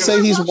 no, we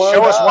say he's one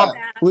God.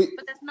 But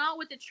that's not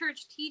what the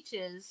church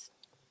teaches.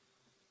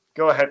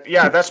 Go ahead.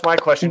 Yeah, that's my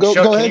question. Go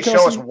can ahead, you show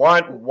Kelsey. us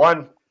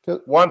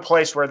one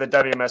place where the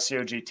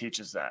WMSCOG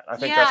teaches that? I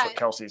think that's what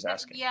Kelsey's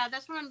asking. Yeah,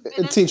 that's what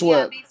I'm. Teach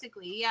what?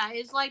 Basically, yeah,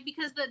 it's like,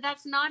 because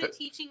that's not a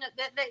teaching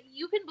that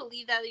you can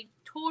believe that, like,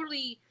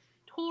 totally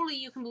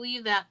you can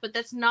believe that, but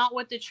that's not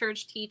what the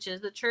church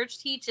teaches. The church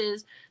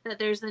teaches that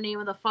there's the name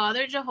of the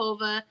Father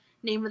Jehovah,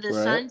 name of the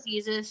Son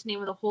Jesus,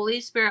 name of the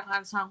Holy Spirit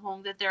Ansang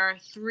Hong, that there are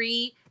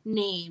three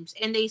names,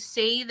 and they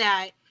say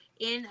that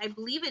I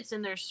believe it's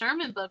in their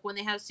sermon book when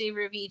they have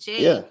Savior of each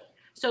age. Yeah.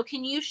 So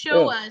can you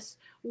show us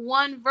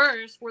one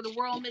verse where the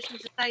World Mission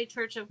Society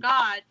Church of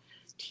God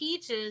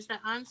teaches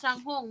that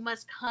Ansang Hong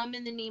must come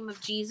in the name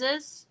of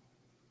Jesus?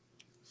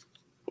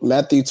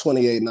 Matthew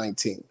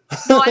 28:19.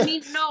 No,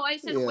 I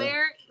said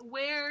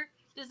where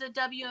does the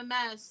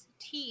WMS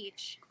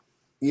teach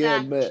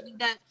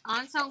that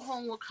Ansang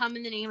Hong will come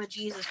in the name of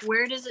Jesus?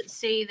 Where does it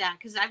say that?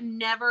 Because I've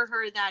never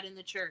heard that in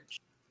the church.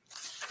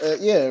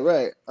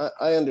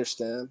 I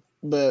understand.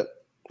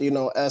 But,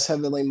 as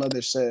Heavenly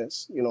Mother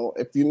says,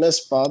 if you miss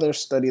Father,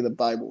 study the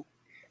Bible.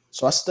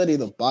 So I study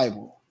the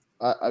Bible.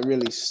 I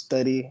really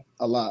study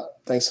a lot,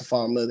 thanks to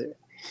Father Mother.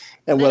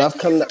 And what I've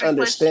come to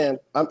understand,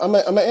 I'm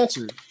going to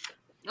answer it.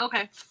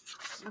 Okay.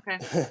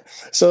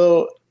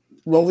 So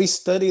when we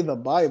study the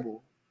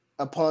Bible,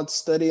 upon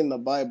studying the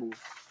Bible,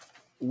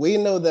 we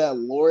know that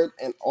Lord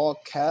in all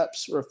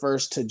caps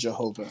refers to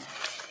Jehovah.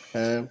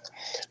 Okay?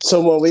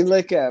 So when we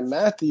look at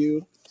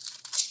Matthew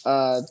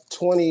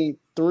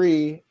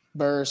 23,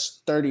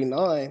 verse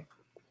 39,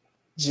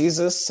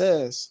 Jesus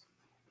says,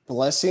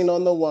 blessing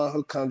on the one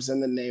who comes in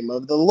the name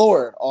of the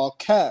Lord, all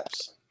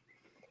caps.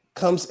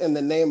 Comes in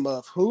the name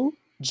of who?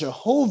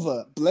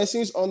 Jehovah.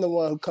 Blessings on the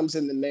one who comes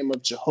in the name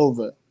of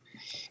Jehovah.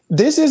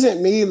 This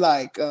isn't me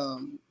like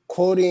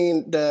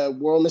quoting the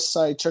World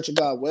Messiah Church of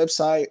God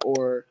website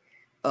or,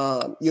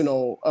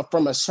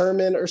 from a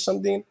sermon or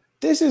something.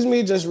 This is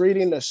me just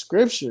reading the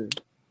scripture.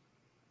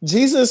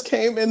 Jesus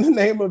came in the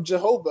name of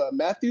Jehovah.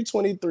 Matthew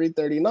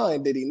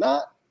 23:39. Did he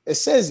not? It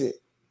says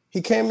it.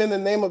 He came in the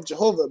name of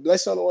Jehovah.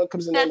 Blessed on the one who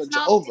comes in the name of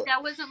Jehovah.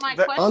 That wasn't my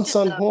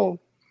question.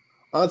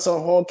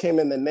 Anton Hong came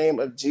in the name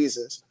of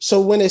Jesus.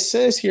 So when it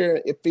says here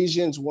in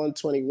Ephesians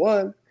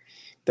 1:21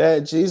 that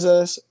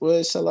Jesus,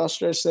 what shall I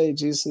say,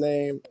 Jesus'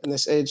 name in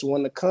this age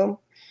one to come,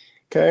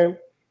 okay?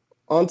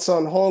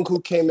 Anton Hong,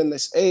 who came in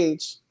this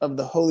age of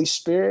the Holy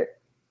Spirit,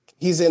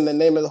 he's in the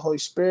name of the Holy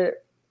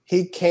Spirit.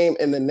 He came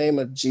in the name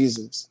of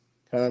Jesus,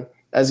 okay?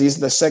 As he's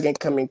the second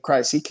coming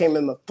Christ. He came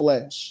in the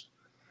flesh,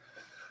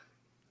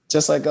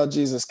 just like how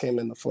Jesus came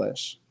in the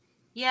flesh.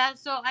 Yeah,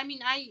 so I mean,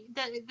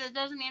 that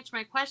doesn't answer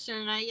my question,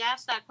 and I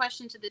asked that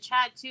question to the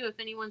chat too. If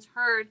anyone's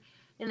heard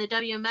in the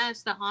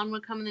WMS that Han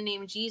would come in the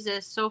name of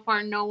Jesus, so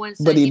far no one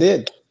said. But he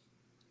did.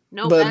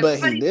 No, but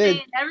he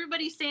did.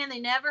 Everybody's saying they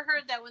never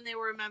heard that when they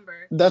were a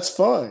member. That's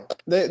fine.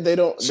 They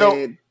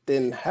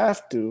didn't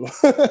have to.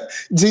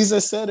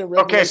 Jesus said in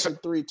Revelation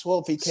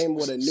 3:12, he came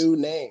with a new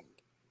name.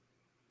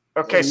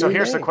 Okay, so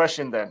here's the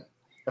question then.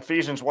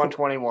 Ephesians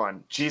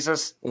 1:21.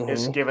 Jesus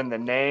is given the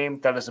name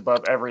that is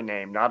above every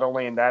name, not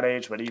only in that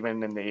age, but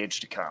even in the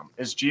age to come.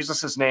 Is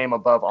Jesus' name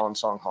above On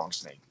Song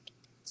Hong's name?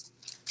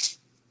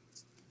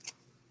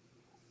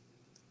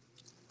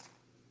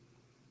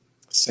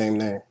 Same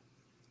name.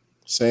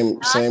 Same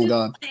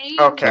God.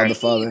 Okay. God the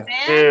Father.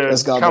 Dude,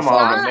 that's God come the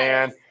Father. on,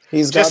 man.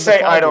 He's just God say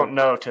the Father. I don't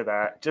know to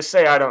that. Just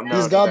say I don't know.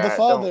 He's God the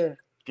Father.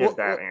 Don't give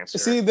that answer.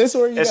 See, this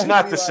where you it's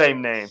not the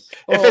same name.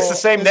 If it's the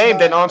same name,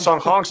 then On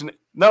Song Hong's.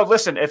 No,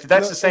 listen. If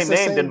that's the same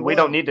name, then we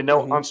don't need to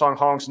know On Song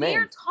Hong's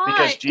name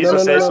because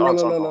Jesus is On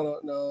Song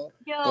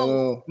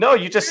Hong. No,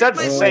 you just said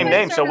the same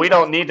name, so we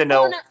don't need to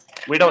know.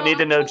 We don't need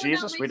to know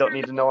Jesus. We don't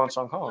need to know On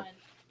Song Hong.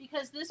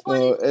 Because this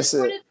one is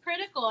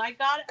critical. I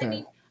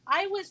mean,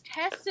 I was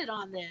tested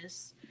on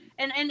this,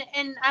 and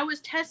I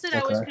was tested.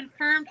 I was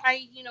confirmed.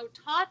 I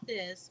taught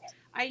this.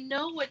 I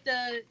know what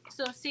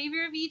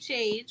Savior of each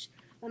age.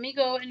 Let me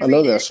go and I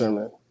know that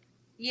sermon.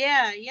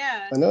 Yeah.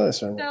 I know that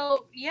sermon.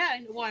 So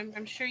yeah, well,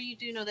 I'm sure you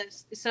do know that.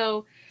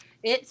 So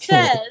it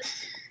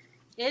says,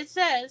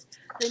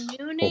 the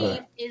new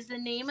name is the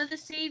name of the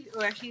Savior.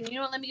 Or actually, you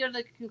know what? Let me go to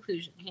the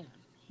conclusion.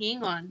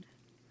 Hang on.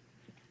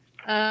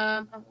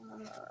 I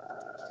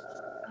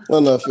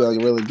don't know if y'all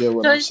really get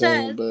what I'm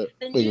saying, but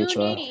we can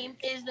try. The new name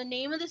is the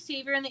name of the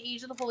Savior in the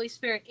age of the Holy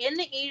Spirit. In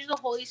the age of the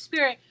Holy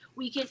Spirit,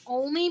 we can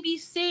only be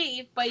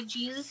saved by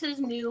Jesus'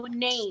 new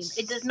name.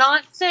 It does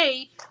not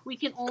say we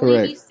can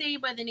only be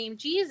saved by the name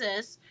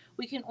Jesus.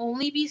 We can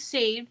only be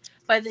saved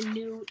by the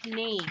new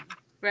name,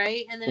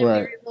 right? And then if we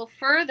read a little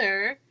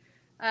further,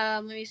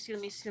 let me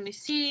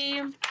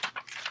see.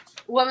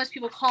 What must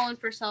people call on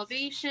for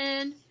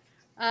salvation?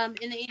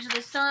 In the age of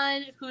the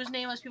Son, whose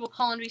name must people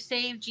call on to be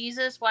saved?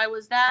 Jesus. Why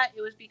was that?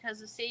 It was because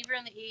the Savior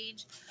in the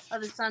age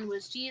of the Son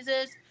was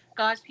Jesus.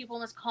 God's people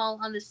must call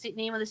on the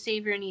name of the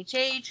Savior in each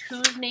age.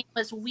 Whose name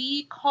must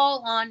we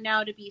call on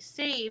now to be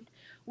saved?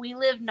 We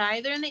live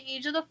neither in the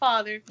age of the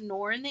Father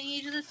nor in the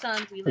age of the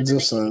Son. We live in the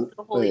age of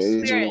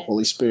the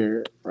Holy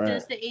Spirit. Right.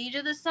 Since the age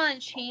of the Son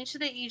changed to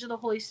the age of the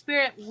Holy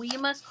Spirit, we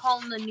must call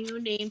on the new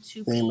name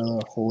to be of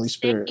the Holy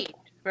Spirit. Saved.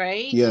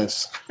 Right?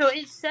 Yes. So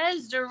it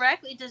says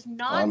directly, it does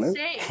not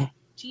say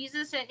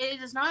Jesus, it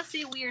does not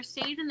say we are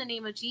saved in the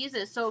name of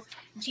Jesus. So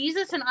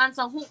Jesus and An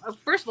Sung Hong,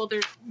 first of all, they're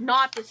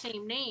not the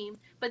same name,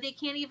 but they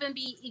can't even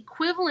be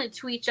equivalent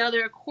to each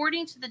other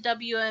according to the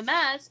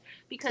WMS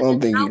because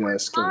in our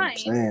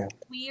time,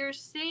 we are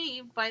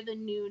saved by the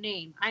new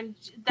name. You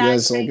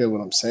guys don't get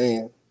what I'm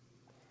saying.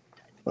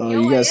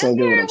 You guys don't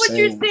get what I'm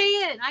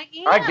saying.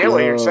 I get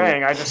what you're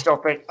saying. I just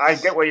don't think I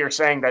get what you're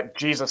saying that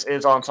Jesus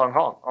is On Song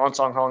Hong. On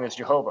Song Hong is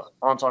Jehovah.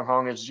 On Song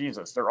Hong is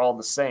Jesus. They're all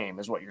the same,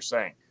 is what you're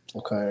saying.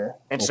 Okay.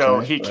 And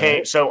so he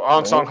came. So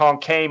On Song Hong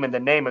came in the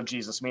name of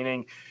Jesus,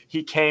 meaning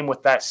he came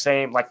with that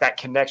same, like that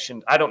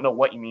connection. I don't know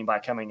what you mean by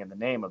coming in the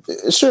name of.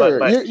 Sure.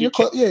 But he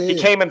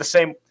came in the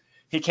same.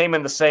 He came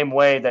in the same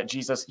way that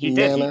Jesus.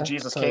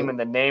 Jesus came in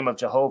the name of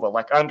Jehovah,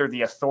 like under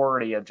the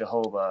authority of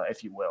Jehovah,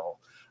 if you will.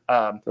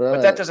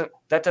 But that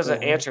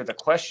doesn't answer the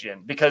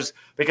question because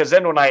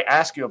then when I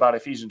ask you about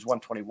Ephesians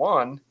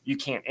 1:21, you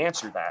can't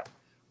answer that.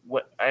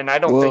 And I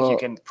don't think you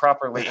can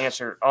properly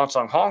answer On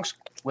Song Hong's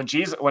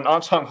when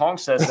On Song Hong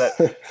says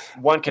that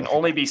one can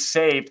only be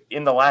saved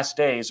in the last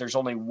days. There's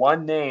only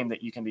one name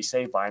that you can be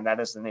saved by, and that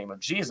is the name of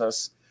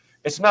Jesus.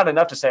 It's not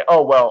enough to say,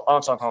 oh well,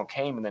 On Song Hong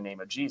came in the name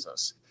of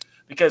Jesus,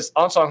 because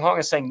On Song Hong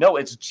is saying no,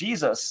 it's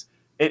Jesus.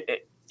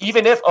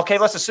 Even if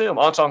let's assume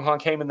On Song Hong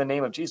came in the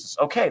name of Jesus.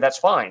 Okay, that's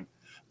fine.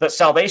 But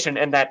salvation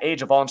in that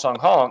age of On Song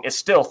Hong is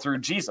still through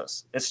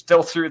Jesus. It's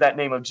still through that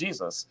name of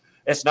Jesus.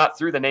 It's not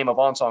through the name of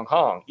On Song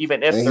Hong,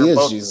 even if they're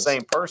both the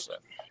same person.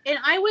 And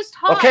I was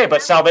taught. Okay,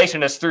 but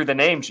salvation is through the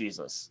name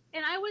Jesus.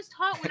 And I was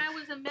taught when I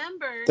was a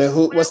member. Then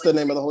what's the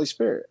name of the Holy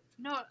Spirit?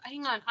 No,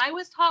 hang on. I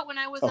was taught when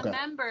I was a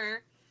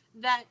member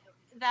that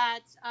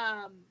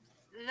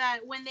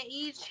when the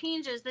age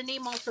changes, the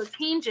name also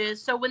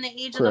changes. So when the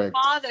age of the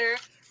Father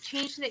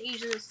changed to the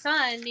age of the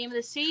Son, name of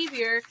the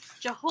Savior,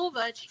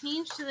 Jehovah,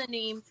 changed to the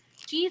name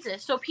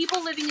Jesus. So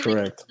people living in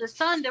the age of the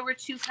Son, there were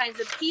two kinds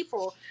of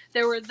people.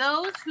 There were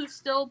those who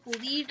still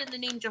believed in the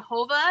name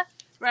Jehovah,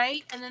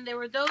 right? And then there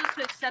were those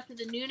who accepted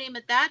the new name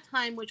at that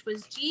time, which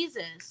was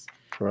Jesus.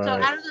 Right. So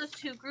out of those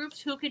two groups,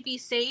 who could be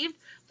saved?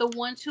 The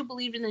ones who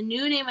believed in the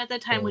new name at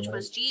that time, which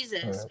was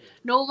Jesus. Right.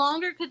 No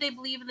longer could they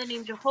believe in the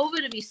name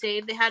Jehovah to be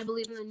saved. They had to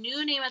believe in the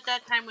new name at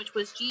that time, which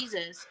was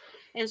Jesus.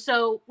 And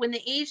so when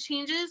the age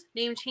changes,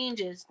 name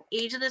changes.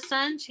 Age of the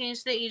Son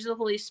changed to the age of the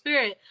Holy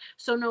Spirit.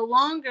 So no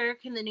longer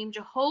can the name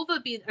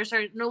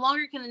no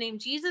longer can the name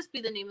Jesus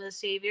be the name of the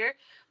Savior,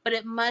 but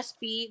it must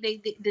be,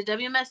 the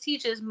WMS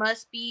teaches,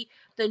 must be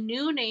the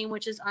new name,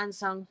 which is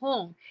Unsung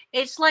Hong.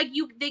 It's like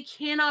they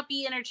cannot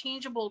be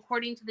interchangeable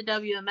according to the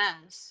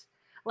WMS.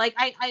 Like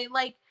I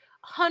like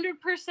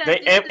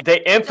 100%.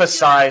 They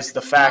emphasize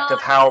the fact of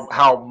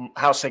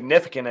how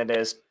significant it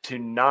is to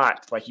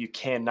not, like, you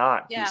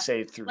cannot be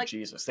saved through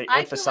Jesus. They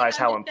emphasize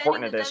how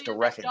important it is to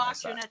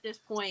recognize that at this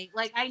point.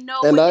 Like, I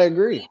know, and I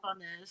agree on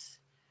this.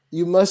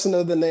 You must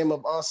know the name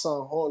of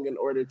Unsung Hong in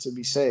order to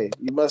be saved.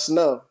 You must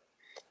know.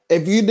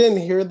 If you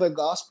didn't hear the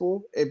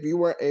gospel, if you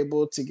weren't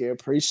able to get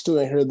preached to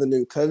and hear the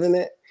new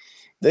covenant,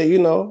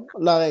 then,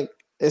 like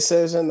it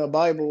says in the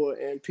Bible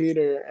in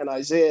Peter and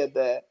Isaiah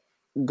that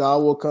God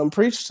will come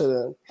preach to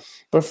them.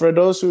 But for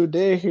those who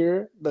did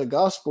hear the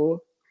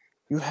gospel,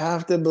 you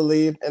have to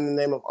believe in the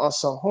name of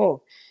Unsung Hong.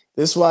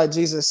 This is why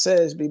Jesus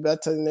says, be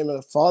baptized in the name of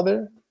the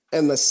Father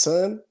and the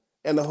Son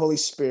and the Holy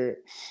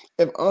Spirit.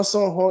 If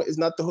Unsung Hong is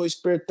not the Holy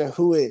Spirit, then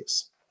who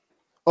is?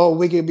 Oh,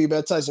 we can be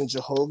baptized in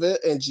Jehovah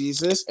and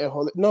Jesus and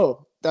Holy.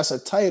 No, that's a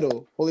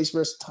title. Holy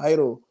Spirit's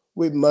title.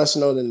 We must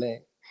know the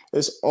name.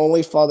 It's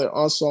only Father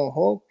Unsung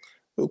Hong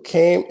who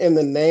came in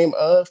the name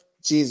of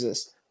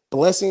Jesus.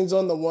 Blessings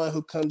on the one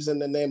who comes in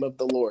the name of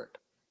the Lord.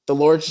 The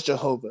Lord's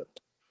Jehovah.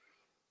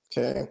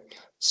 Okay.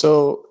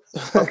 So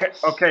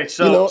okay.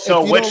 So if you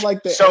don't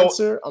like the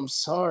answer, I'm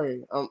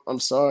sorry. I'm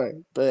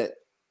sorry, but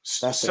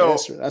that's the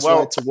answer. That's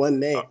why it's one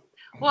name.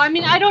 Well, I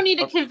mean, I don't need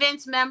to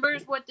convince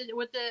members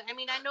I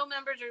mean, I know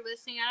members are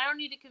listening. I don't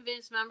need to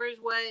convince members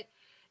what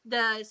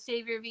the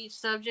Savior of each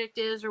subject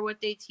is or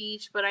what they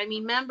teach. But I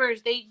mean,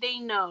 members, they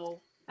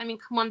know. I mean,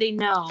 come on, they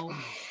know.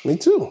 Me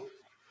too.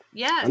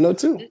 Yeah. I know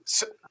too.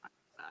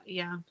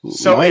 Yeah.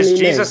 So my is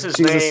Jesus'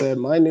 name? Jesus said,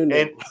 my new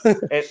name.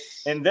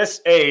 In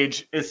this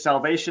age, is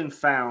salvation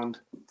found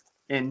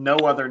in no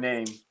other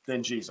name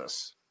than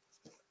Jesus?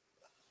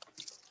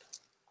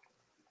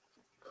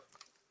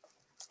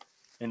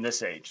 In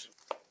this age.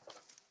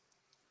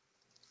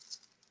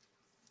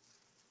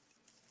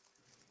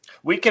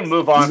 We can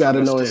move on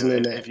from this his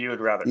new name. If you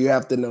would rather. You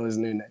have to know his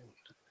new name.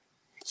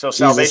 So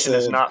salvation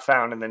is not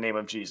found in the name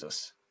of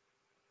Jesus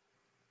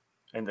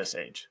in this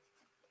age.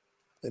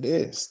 It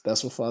is.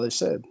 That's what Father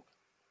said.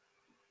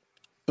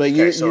 But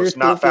you're it's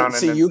not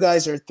found. You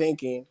guys are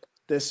thinking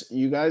this.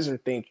 You guys are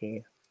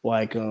thinking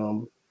like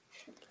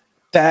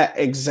that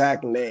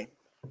exact name.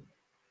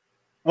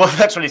 Well,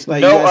 that's what he's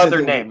like. No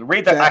other name.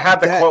 Read that. I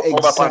have the quote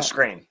pulled up on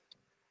screen.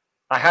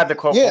 I had the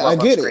quote pulled up on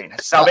screen.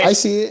 Salvation. I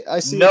see it. I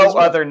see no it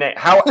other name.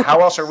 How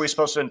else are we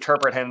supposed to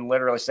interpret him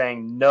literally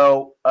saying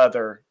no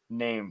other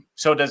name?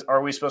 So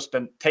are we supposed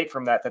to take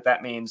from that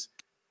means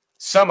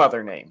some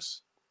other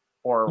names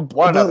or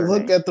one other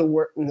name? Look at the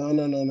word.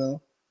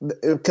 No.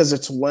 Because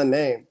it's one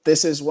name.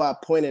 This is why I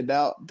pointed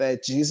out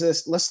that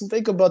Jesus, let's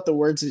think about the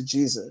words of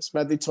Jesus.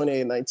 Matthew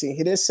 28:19.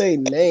 He didn't say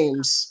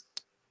names.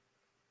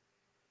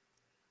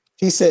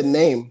 He said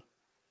name.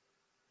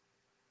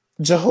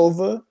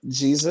 Jehovah,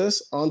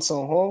 Jesus,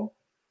 Unsung Hong.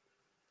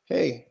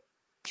 Hey,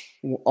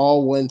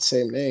 all one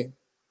same name.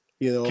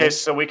 Okay,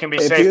 so we can be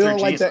saved through Jesus. If you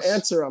don't like the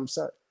answer, I'm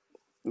sorry.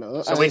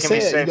 No, so we can be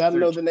saved. You got to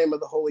know the name of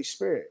the Holy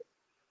Spirit.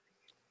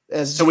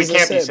 So we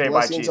can't be saved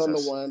by Jesus. On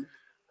the one.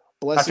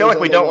 I feel like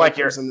we don't like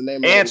your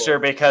answer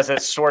because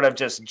it's sort of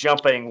just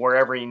jumping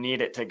wherever you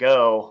need it to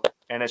go,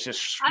 and it's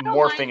just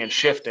morphing and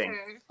shifting.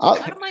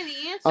 I don't mind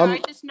the answer. I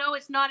just know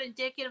it's not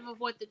indicative of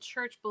what the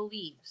church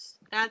believes.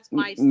 That's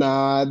my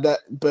stance.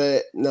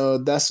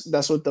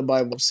 That's what the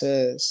Bible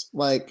says.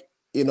 Like,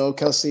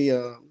 Kelsey,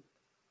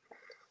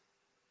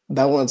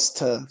 that one's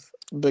tough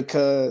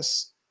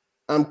because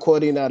I'm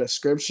quoting out of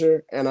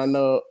scripture, and I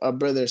know a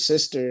brother or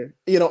sister.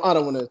 I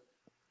don't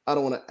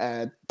want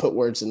to put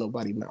words in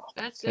nobody's mouth.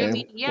 That's okay? I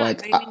mean, yeah.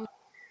 Like, I mean,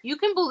 you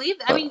can believe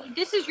that. I mean,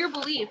 this is your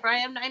belief,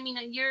 right? I mean,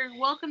 you're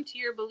welcome to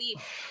your belief.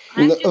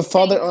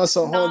 Father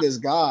Unsung Hong is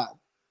God.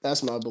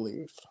 That's my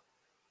belief.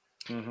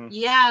 Mm-hmm.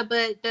 Yeah,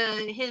 but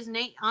the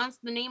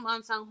name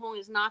Unsung Hong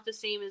is not the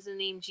same as the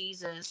name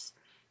Jesus.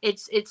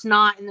 It's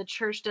not, and the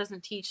church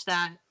doesn't teach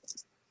that.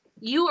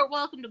 You are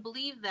welcome to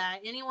believe that.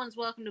 Anyone's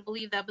welcome to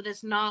believe that, but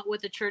that's not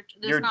what the church.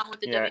 That's You're not what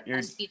the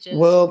WMS teaches.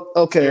 Well,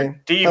 okay. You're How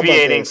about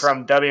deviating this?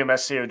 from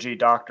WMSCOG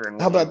doctrine.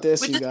 How when about you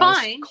this, which you is guys?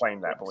 fine. Claim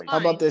that belief. How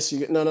about this?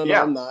 You no,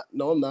 Yeah. I'm not.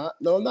 No, I'm not.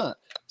 No, I'm not.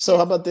 So how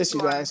Yes, about this, you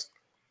you are. guys?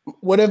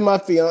 What if my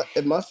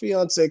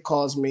fiance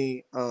calls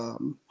me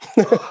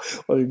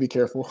let me be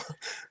careful.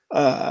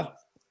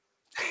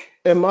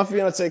 If my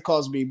fiance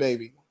calls me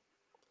baby,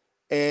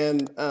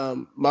 and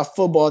my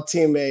football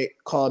teammate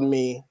called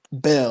me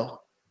Belle,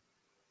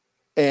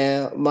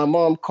 and my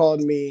mom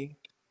called me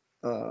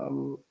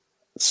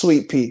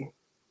Sweet Pea,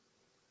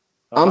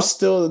 Uh-huh. I'm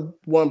still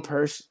one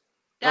person.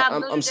 Yeah,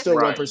 I'm, those I'm are still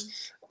different one Right. person.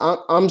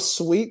 names. I'm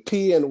Sweet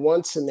Pea in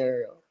one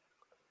scenario,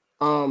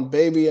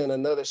 Baby in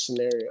another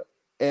scenario,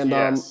 and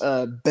Yes.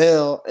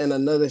 Belle in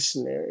another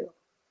scenario.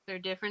 They're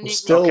different I'm nicknames.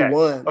 still Okay.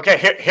 one.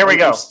 Okay. Here we I'm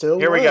go. still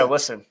Here we go. one.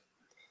 Listen.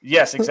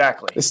 Yes,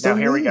 exactly. It's Now still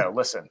here we me. go.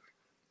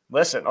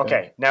 Listen.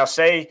 Okay. Now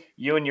say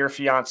you and your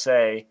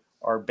fiance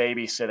are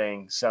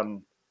babysitting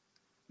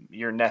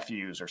your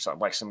nephews or something,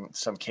 like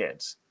some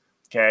kids.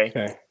 Okay.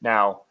 Okay.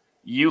 Now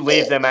you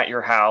leave them at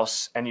your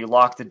house and you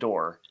lock the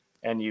door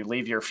and you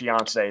leave your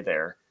fiance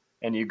there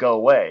and you go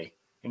away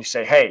and you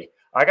say, "Hey,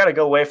 I got to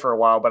go away for a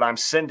while, but I'm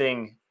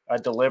sending a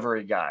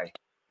delivery guy."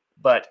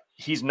 But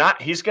he's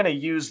going to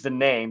use the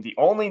name. The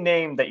only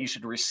name that you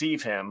should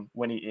receive him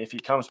if he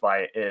comes by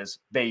it is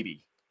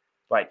baby.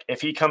 Like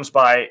if he comes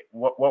by,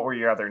 what were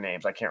your other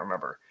names? I can't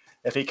remember.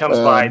 If he comes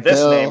by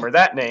this Belle, name or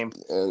that name,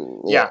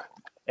 and yeah.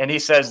 And he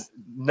says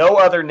no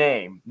other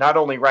name, not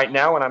only right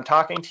now when I'm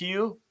talking to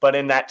you, but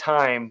in that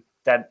time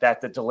that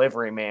the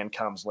delivery man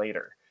comes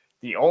later.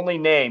 The only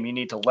name you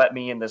need to let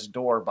me in this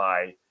door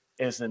by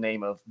is the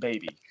name of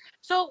baby.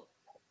 So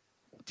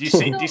Do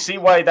you see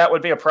why that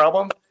would be a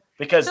problem?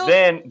 Because So-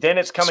 then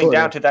it's coming Sorta.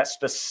 down to that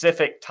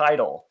specific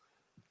title.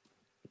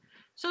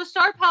 So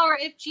Star Power,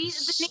 if the name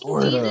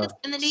Sorta. Jesus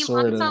and the name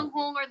Sorta. Unsung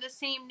Home are the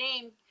same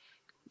name,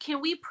 can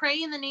we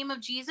pray in the name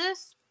of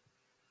Jesus?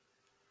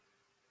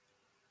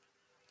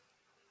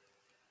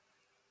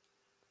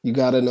 You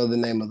got to know the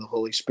name of the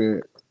Holy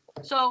Spirit.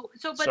 But So,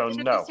 if it's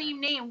no. the same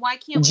name, why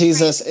can't we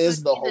Jesus pray in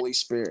is the Jesus? Holy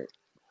Spirit.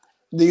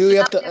 You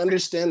have to different.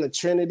 understand the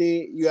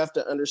Trinity. You have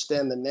to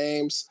understand the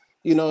names.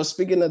 You know,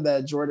 speaking of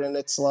that, Jordan,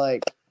 it's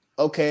like,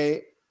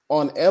 okay,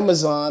 on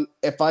Amazon,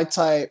 if I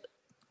type,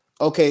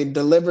 okay,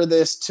 deliver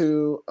this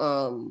to,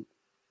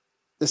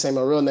 this ain't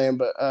my real name,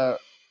 but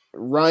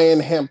Ryan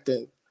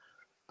Hampton,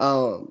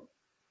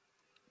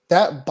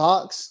 that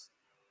box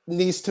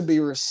needs to be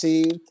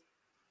received.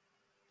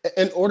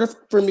 In order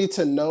for me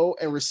to know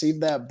and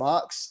receive that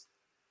box,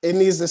 it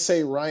needs to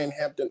say Ryan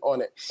Hampton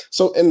on it.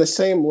 So in the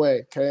same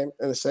way, okay,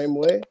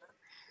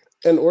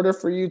 in order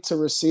for you to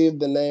receive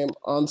the name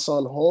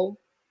Anson Home,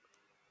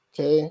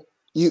 okay,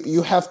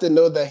 you have to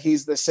know that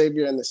he's the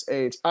savior in this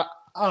age. I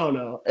don't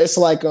know. It's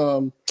like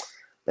man,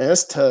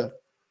 it's tough.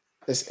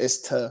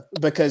 It's tough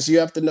because you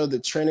have to know the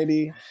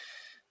Trinity,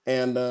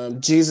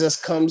 and Jesus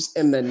comes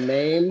in the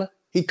name.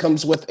 He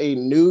comes with a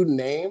new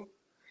name.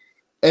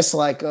 It's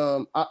like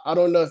I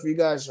don't know if you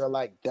guys are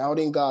like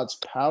doubting God's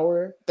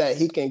power that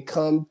he can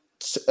come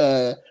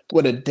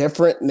with a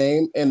different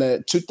name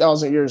in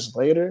 2,000 years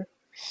later.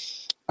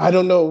 I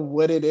don't know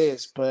what it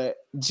is, but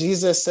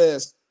Jesus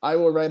says, I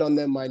will write on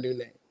them my new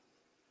name.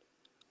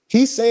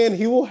 He's saying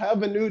he will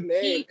have a new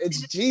name.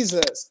 It's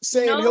Jesus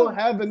saying he'll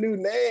have a new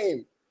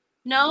name.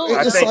 No,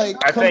 It's I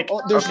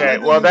think there's okay.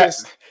 nothing Well, in that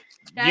this.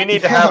 you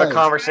need to have a Guys.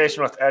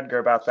 conversation with Edgar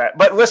about that.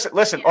 But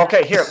listen. Yeah.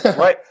 Okay, here.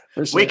 What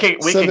For we sure.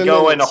 could 7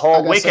 go in a minutes.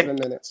 whole. I got 7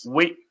 minutes.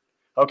 We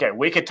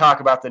could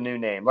talk about the new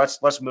name.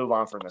 Let's move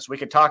on from this. We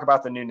could talk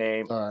about the new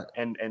name All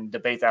right. and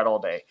debate that all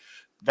day.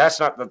 That's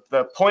not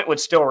the point.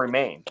 Would still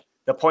remain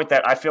the point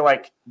that I feel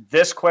like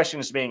this question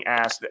is being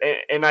asked,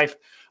 and I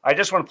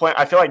just want to point.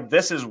 I feel like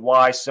this is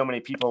why so many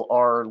people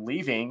are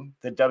leaving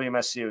the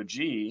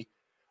WMSCOG.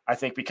 I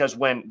think because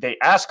when they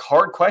ask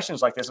hard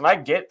questions like this, and I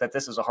get that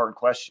this is a hard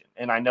question,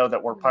 and I know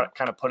that we're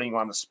kind of putting you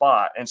on the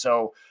spot, and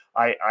so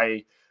I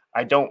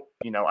don't,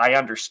 I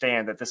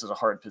understand that this is a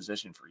hard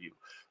position for you.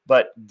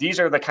 But these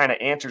are the kind of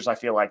answers I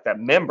feel like that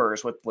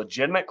members with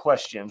legitimate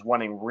questions,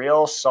 wanting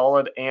real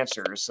solid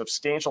answers,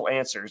 substantial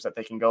answers that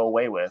they can go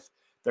away with,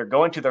 they're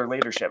going to their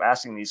leadership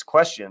asking these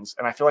questions,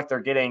 and I feel like they're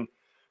getting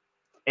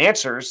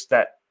answers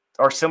that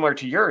are similar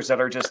to yours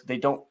that are just,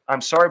 I'm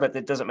sorry, but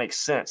it doesn't make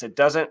sense. It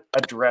doesn't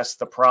address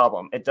the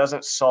problem. It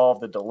doesn't solve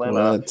the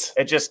dilemma. What?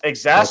 It just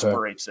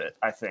exasperates it,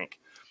 I think.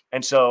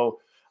 And so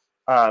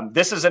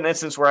this is an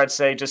instance where I'd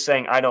say just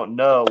saying I don't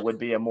know would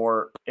be a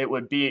more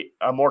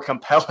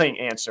compelling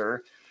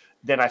answer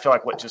than I feel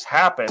like what just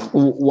happened.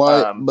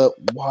 Why? But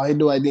why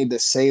do I need to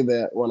say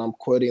that when I'm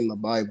quoting the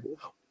Bible?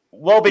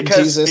 Well,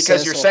 because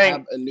you're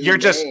saying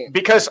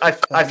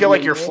I feel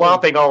like you're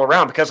flopping all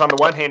around, because on the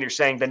one hand you're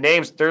saying the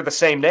names, they're the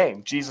same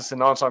name. Jesus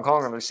and Anson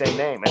Hong are the same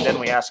name. And then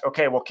we ask,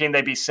 okay, well, can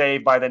they be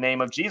saved by the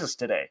name of Jesus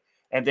today?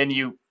 And then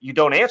you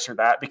don't answer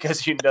that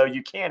because you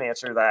can't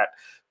answer that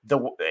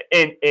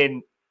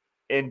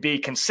and be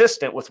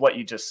consistent with what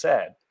you just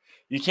said.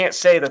 You can't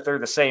say that they're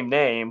the same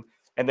name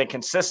and then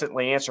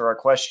consistently answer our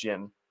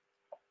question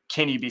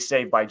can you be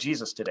saved by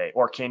Jesus today?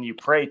 Or can you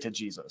pray to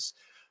Jesus?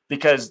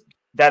 Because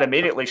that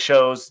immediately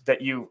shows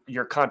that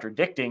you're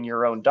contradicting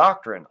your own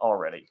doctrine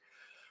already.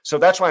 So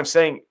that's why I'm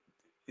saying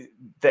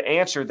the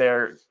answer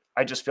there,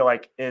 I just feel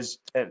like is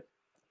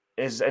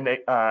an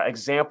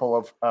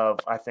example of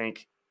I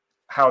think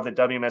how the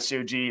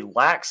WMSCOG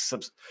lacks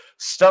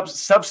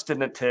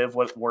substantive,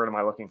 what word am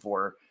I looking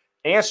for,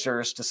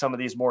 answers to some of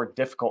these more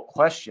difficult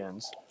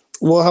questions.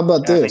 Well, how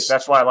about and I think this?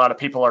 that's why a lot of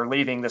people are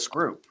leaving this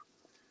group.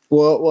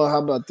 Well, how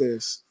about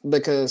this?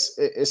 Because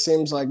it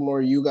seems like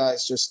more you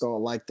guys just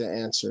don't like the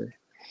answer.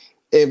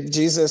 If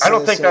Jesus, I don't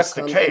says think he'll that's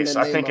the come in case. the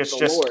I name think of it's the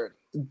just Lord,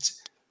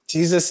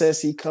 Jesus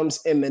says he comes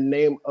in the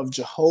name of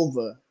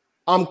Jehovah.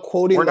 I'm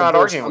quoting we're the not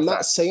verse. arguing I'm with not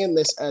that. saying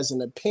this as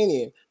an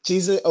opinion.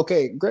 Jesus,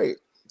 okay, great.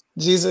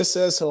 Jesus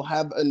says he'll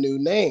have a new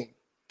name.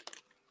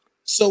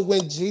 So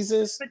when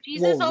Jesus But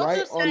Jesus will also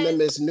write on them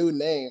says his new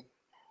name,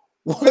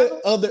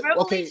 what other?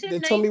 Okay, Revelation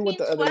then tell me what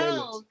the other name is.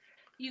 19:12.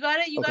 You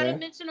gotta Okay.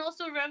 mention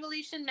also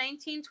Revelation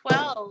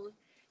 19:12.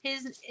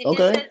 It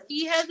Okay. says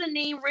he has a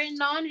name written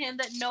on him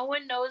that no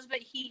one knows but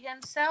he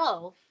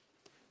himself.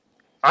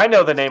 I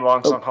know the name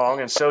Long Song Hong,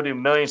 and so do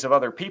millions of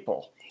other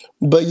people.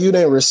 But you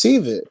didn't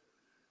receive it.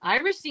 I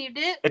received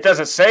it. It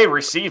doesn't say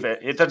receive it.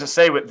 It doesn't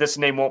say this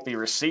name won't be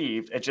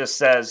received. It just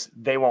says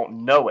they won't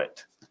know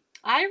it.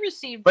 I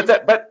received But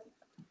it.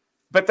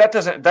 but that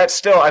doesn't. That's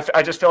still.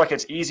 I just feel like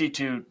it's easy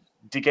to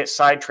get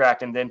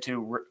sidetracked and then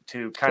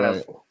to kind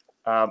Right.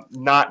 of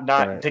not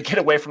Right. to get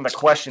away from the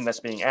question that's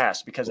being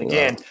asked. Because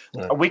again,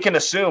 Right. we can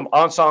assume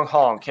On Song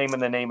Hong came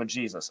in the name of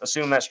Jesus.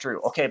 Assume that's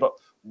true. Okay, but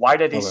why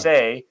did he Okay.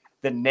 say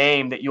the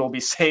name that you will be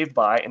saved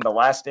by in the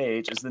last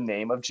age is the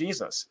name of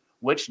Jesus?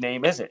 Which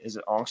name is it? Is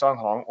it On Song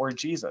Hong or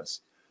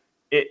Jesus?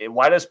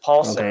 Why does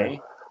Paul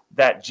say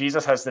that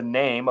Jesus has the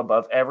name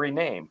above every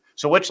name?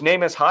 So which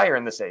name is higher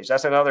in this age?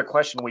 That's another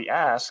question we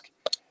ask.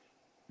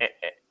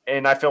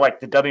 And I feel like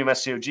the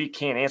WMSCOG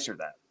can't answer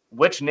that.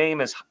 Which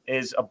name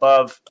is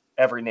above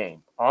every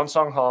name? On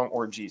Song Hong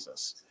or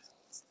Jesus?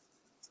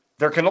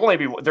 There can only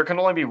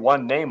be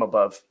one name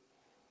above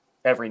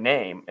every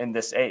name in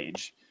this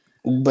age.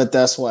 But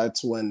that's why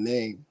it's one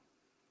name.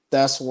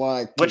 That's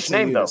why I Which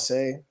name, continue though? to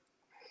say.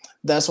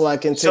 That's why I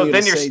continue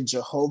then to you're say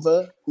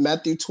Jehovah.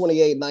 Matthew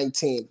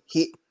 28:19.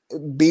 He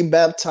be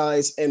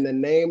baptized in the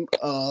name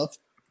of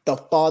the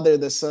Father,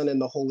 the Son,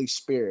 and the Holy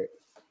Spirit.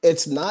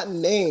 It's not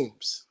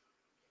names.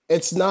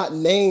 It's not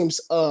names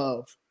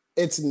of.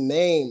 It's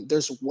name.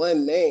 There's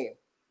one name.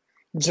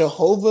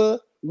 Jehovah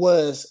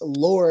was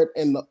Lord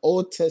in the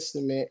Old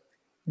Testament.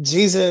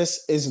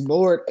 Jesus is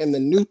Lord in the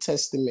New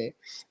Testament.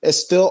 It's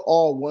still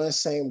all one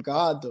same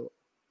God, though.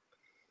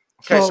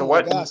 Okay, Oh so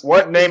my gosh.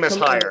 what name It's is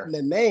coming higher? in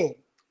the name.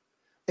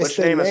 It's Which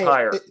the name is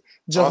higher?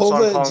 Jehovah,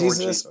 On Song Hong or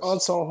Jesus, Jesus? On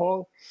Song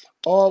Hong,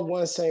 all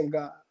one same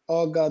God,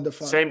 all God the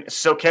Father. Same.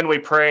 So can we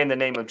pray in the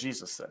name of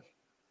Jesus then?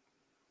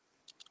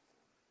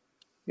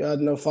 God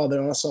no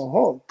Father, On Song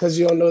Hong, because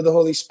you don't know the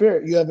Holy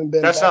Spirit. You haven't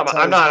been That's not.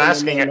 baptized I'm not in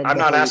asking the name it. of I'm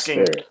the not Holy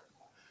asking. Spirit.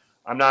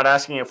 I'm not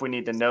asking if we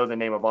need to know the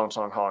name of On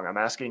Song Hong. I'm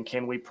asking,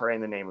 can we pray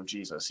in the name of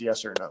Jesus?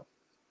 Yes or no?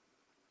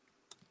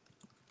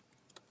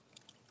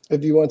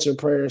 If you want your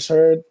prayers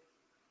heard,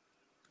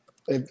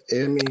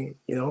 Jordan,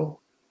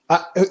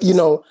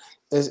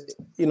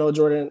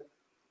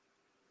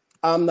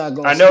 I'm not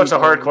going to I know it's a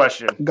hard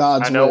question.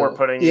 God's I know will. we're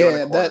putting you in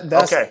a corner.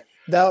 That's okay.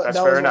 That That's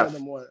was fair one enough. of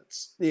them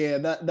ones. Yeah,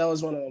 that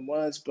was one of them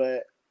ones.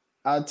 But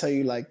I'll tell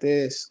you like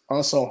this: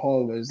 On Song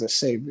Hong is the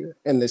savior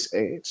in this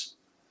age.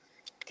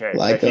 Okay,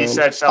 Like he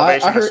said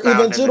salvation I heard is found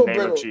even in the Jittle name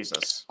Brittle. of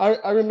Jesus.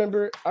 I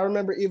remember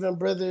even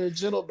Brother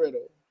Jittle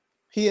Brittle.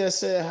 He had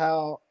said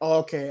how,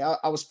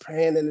 I was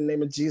praying in the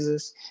name of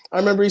Jesus. I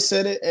remember he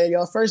said it in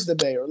y'all first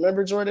debate.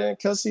 Remember Jordan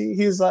Kelsey?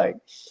 He was like,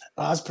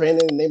 I was praying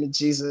in the name of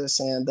Jesus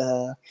and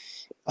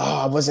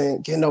I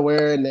wasn't getting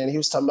nowhere. And then he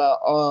was talking about,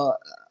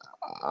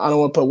 I don't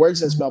want to put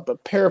words in his mouth,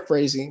 but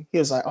paraphrasing, he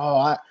was like,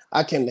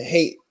 I came to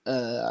hate,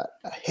 I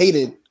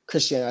hated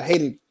Christianity. I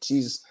hated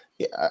Jesus.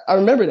 Yeah, I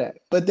remember that.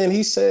 But then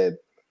he said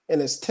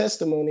in his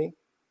testimony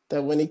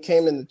that when he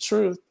came in the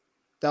truth,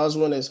 that was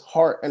when his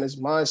heart and his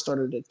mind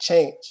started to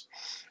change.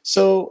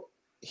 So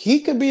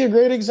he could be a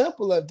great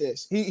example of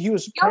this. He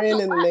was praying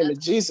in the name of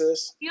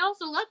Jesus. He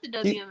also left the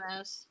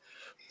WMS.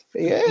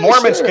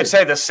 Mormons could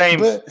say the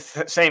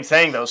same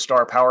thing, though.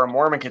 Star Power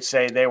Mormon could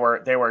say they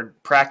were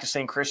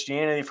practicing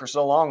Christianity for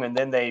so long, and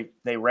then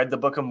they read the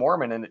Book of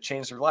Mormon and it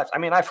changed their lives. I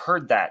mean, I've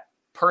heard that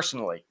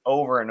personally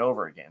over and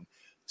over again.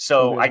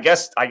 So I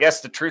guess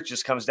the truth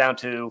just comes down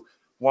to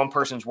one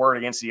person's word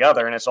against the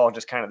other, and it's all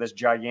just kind of this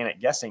gigantic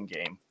guessing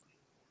game.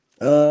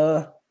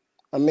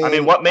 I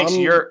mean, what makes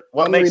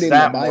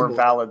that more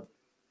valid?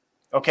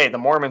 Okay, the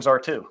Mormons are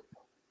too.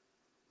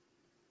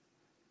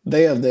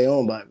 They have their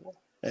own Bible,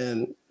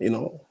 and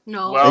no.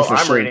 Well,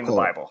 I'm reading the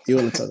Bible. You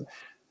want to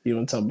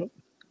talk about?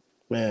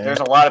 Man, there's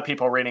a lot of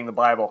people reading the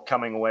Bible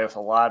coming away with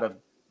a lot of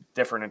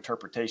different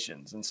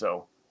interpretations, and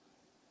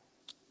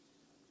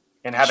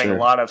having a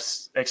lot of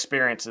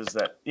experiences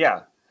that,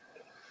 yeah.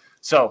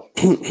 So,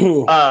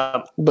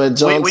 but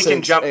John we 6,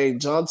 can jump.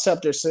 John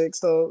chapter 6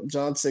 though,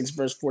 John 6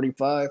 verse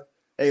 45.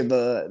 hey,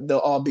 they'll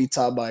all be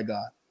taught by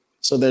God.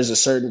 So there's a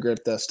certain group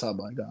that's taught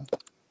by God.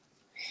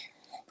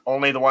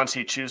 Only the ones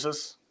he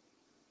chooses?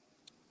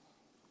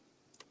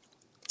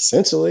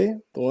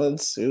 Essentially, the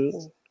ones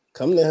who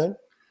come to him.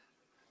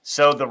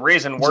 So the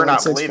reason we're John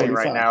not believing 6:45.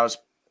 right now is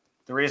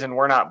the reason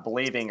we're not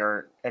believing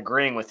or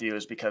agreeing with you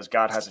is because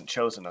God hasn't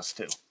chosen us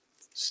to.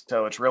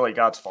 So it's really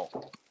God's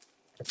fault.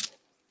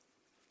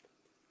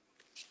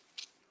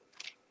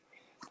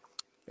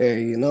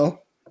 Hey, you know,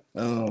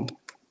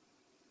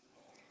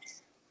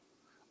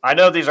 I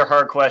know these are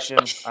hard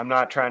questions. I'm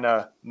not trying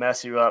to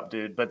mess you up,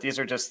 dude, but these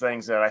are just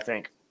things that I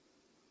think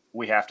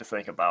we have to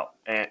think about,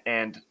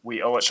 and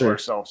we owe it to Sure.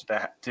 ourselves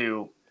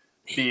to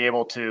be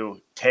able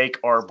to take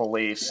our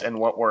beliefs and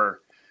what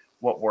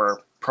we're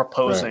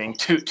proposing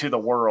to the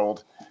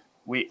world.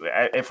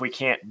 If we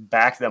can't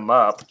back them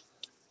up,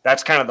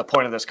 that's kind of the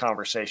point of this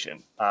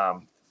conversation,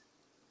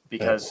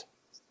 because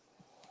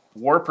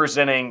we're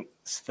presenting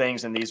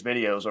things in these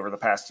videos over the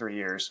past 3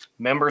 years.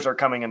 Members are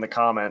coming in the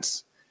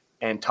comments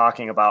and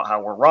talking about how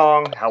we're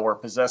wrong, how we're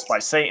possessed by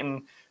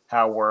Satan,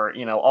 how we're,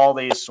 all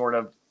these sort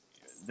of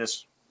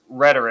this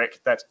rhetoric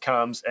that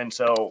comes. And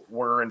so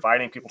we're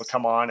inviting people to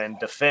come on and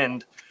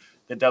defend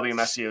the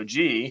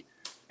WMSCOG.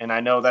 And I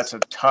know that's a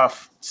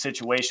tough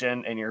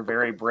situation and you're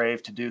very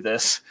brave to do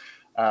this.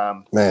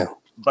 man.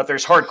 But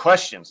there's hard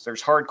questions.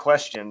 There's hard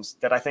questions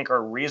that I think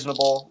are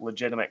reasonable,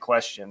 legitimate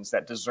questions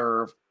that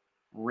deserve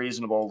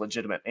reasonable,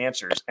 legitimate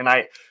answers. And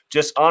I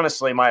just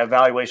honestly, my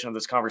evaluation of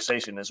this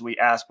conversation is we've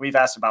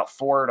asked about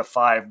 4 to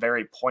 5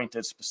 very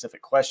pointed,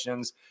 specific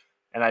questions.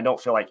 And I don't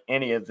feel like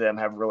any of them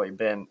have really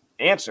been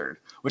answered,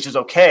 which is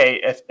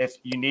okay. If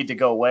you need to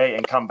go away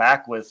and come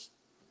back with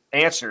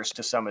answers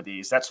to some of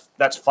these,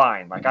 that's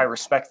fine. Like, I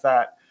respect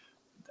that.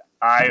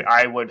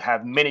 I would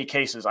have many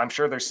cases. I'm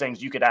sure there's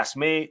things you could ask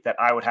me that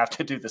I would have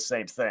to do the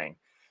same thing.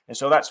 And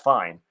so that's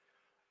fine.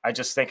 I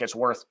just think it's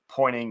worth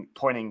pointing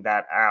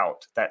that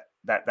out,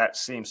 that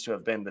seems to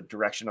have been the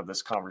direction of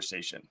this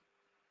conversation.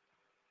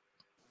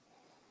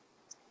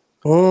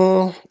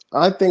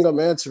 I think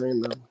I'm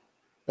answering them.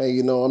 Hey,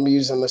 I'm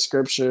using the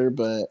scripture,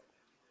 but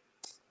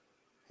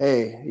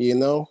hey,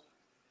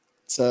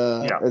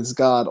 it's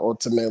God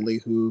ultimately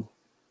who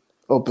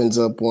opens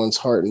up one's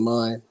heart and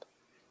mind.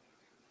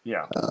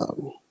 Yeah.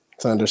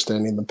 To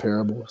understanding the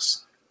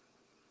parables.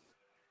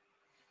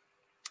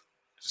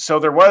 So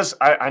there was,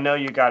 I know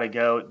you got to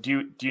go.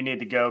 Do you need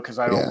to go? Because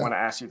I don't want to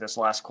ask you this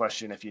last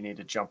question if you need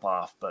to jump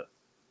off, but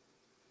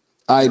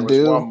I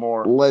do. One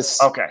more.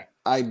 Okay.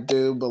 I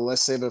do, but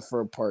let's save it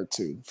for a part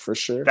 2 for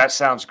sure. That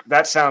sounds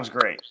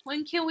great.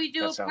 When can we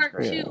do a part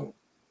 2? Yeah.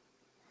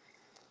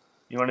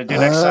 You want to do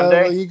next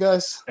Sunday? Well, you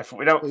guys, if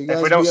we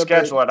don't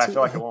schedule it, I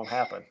feel like it won't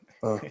happen.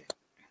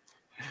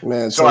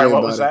 Man, sorry,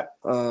 what was that?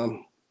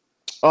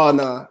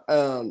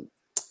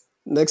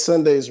 Next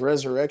Sunday is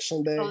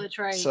Resurrection Day. Oh, that's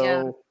right.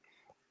 So,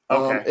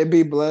 okay. It'd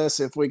be blessed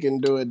if we can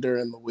do it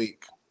during the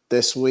week.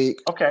 This week.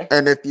 Okay.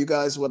 And if you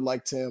guys would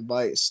like to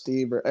invite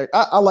Steve or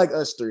I like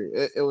us 3.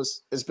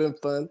 It's been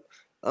fun.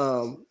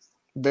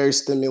 Very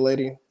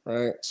stimulating,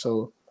 right?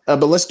 So,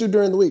 but let's do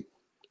during the week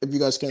if you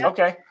guys can.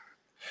 Okay.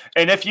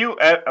 And if you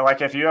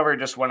ever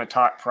just want to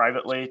talk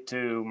privately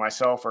to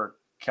myself or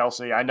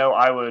Kelsey, I know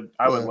I would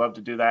love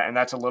to do that. And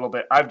that's a little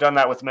bit, I've done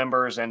that with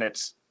members, and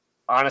it's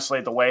honestly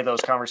the way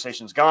those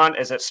conversations gone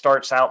is it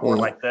starts out more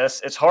like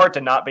this. It's hard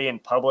to not be in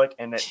public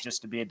and it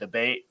just to be a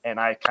debate. And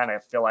I kind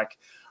of feel like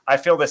I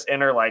feel this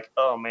inner, like,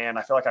 oh man,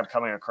 I feel like I'm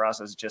coming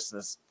across as just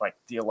this like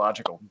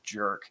theological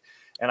jerk.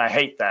 And I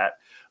hate that.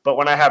 But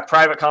when I have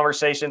private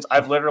conversations,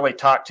 I've literally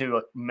talked to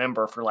a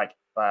member for like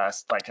a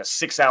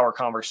 6-hour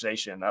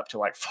conversation up to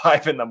like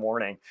 5 a.m.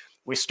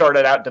 We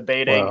started out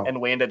debating and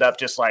we ended up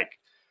just like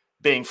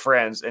being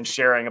friends and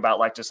sharing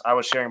about I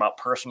was sharing about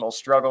personal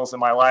struggles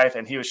in my life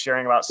and he was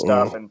sharing about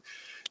stuff. And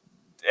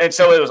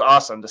so it was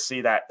awesome to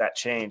see that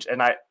change.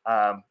 And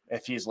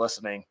if he's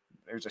listening,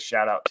 there's a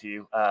shout out to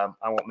you. I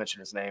won't mention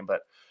his name,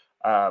 but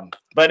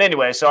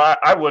anyway, so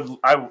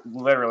I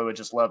literally would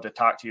just love to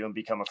talk to you and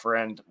become a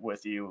friend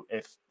with you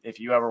if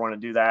you ever want to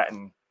do that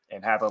and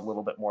have a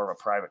little bit more of a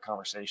private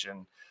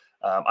conversation.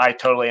 I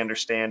totally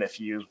understand if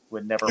you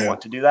would never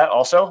want to do that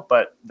also,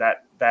 but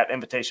that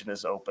invitation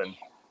is open.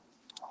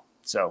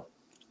 So,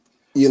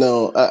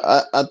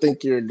 I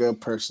think you're a good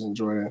person,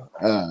 Jordan.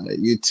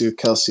 You too,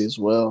 Kelsey, as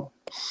well.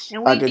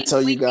 And I could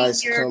tell you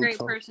guys you're a great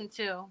person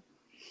too.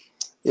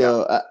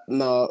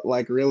 No,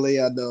 like really,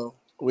 I know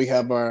we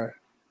have our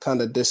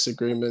kind of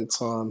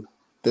disagreements on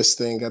this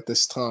thing at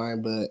this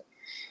time, but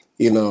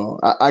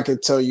I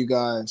could tell you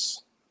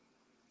guys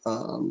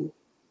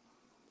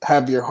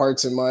have your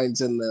hearts and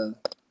minds in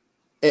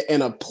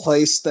a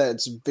place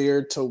that's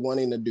veered to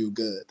wanting to do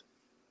good,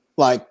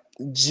 like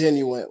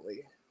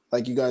genuinely,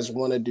 like you guys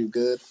want to do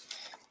good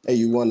and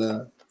you want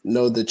to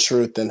know the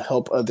truth and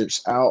help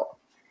others out.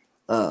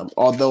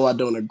 Although I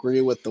don't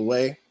agree with the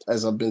way,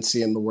 as I've been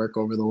seeing the work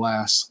over the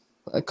last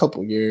a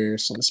couple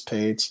years on this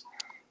page,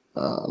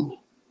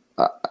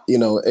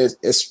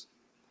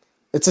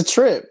 it's a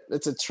trip.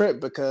 It's a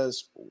trip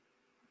because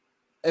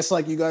it's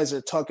like you guys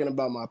are talking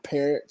about my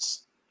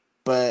parents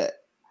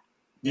but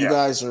you Yeah.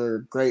 guys are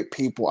great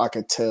people. I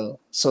could tell.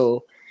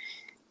 So,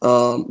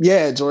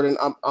 yeah, Jordan,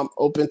 I'm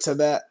open to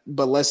that,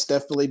 but let's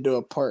definitely do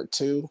a part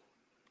 2.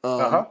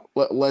 Uh-huh.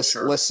 Let's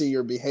Sure. see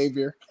your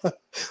behavior. We'll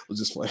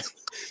just play,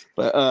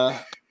 but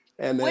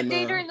and then What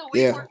day during the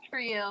week yeah. works for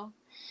you?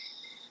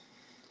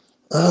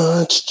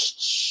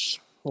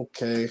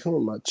 Okay,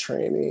 who am I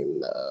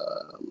training?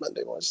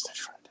 Monday, Wednesday,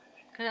 Friday.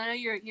 Because I know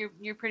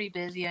you're pretty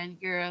busy and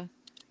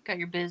got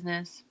your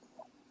business.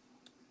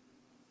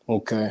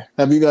 Okay.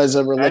 Have you guys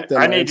ever looked at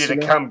I my need you to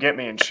Instagram? come get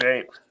me in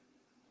shape.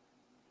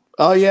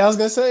 Oh yeah, I was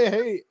gonna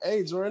say,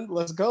 hey, Jordan,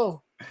 let's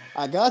go.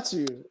 I got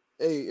you.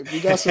 Hey, if you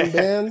got some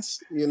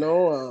bands,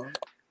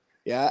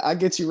 yeah, I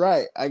get you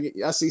right.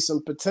 I see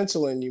some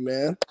potential in you,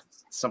 man.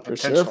 Some For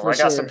sure, potential. for I got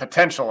sure. some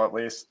potential at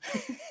least.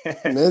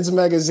 Men's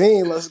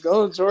Magazine, let's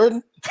go,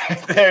 Jordan.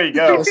 There you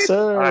go. Yes,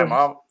 sir. I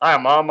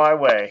am on my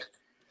way.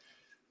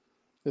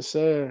 Yes,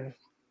 sir.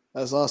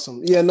 That's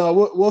awesome. Yeah, no,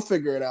 we'll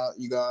figure it out,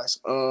 you guys.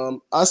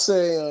 I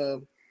say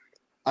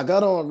I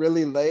got on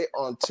really late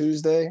on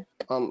Tuesday.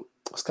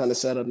 It's kind of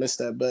sad I missed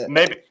that, but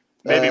Maybe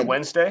uh,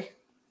 Wednesday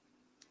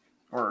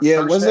or yeah,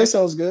 Thursday? Wednesday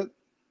sounds good.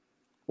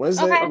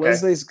 Okay.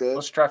 Wednesday's good.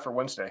 Let's try for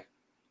Wednesday.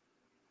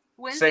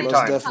 Wednesday, Same Most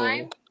time.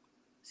 definitely.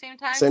 Same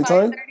time. Same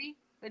time? 5:30.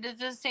 But does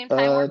the same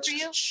time work for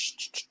you?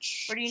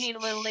 Or do you need a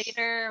little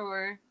later?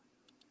 Or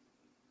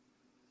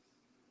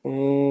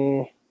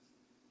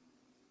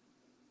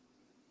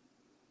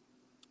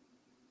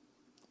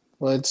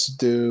Let's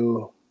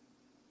do.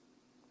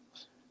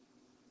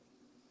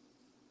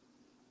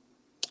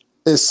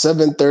 Is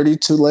 7:30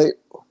 too late?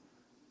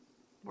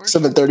 works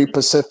 7:30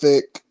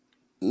 Pacific,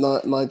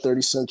 not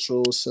 9:30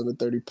 Central,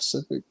 7:30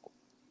 Pacific.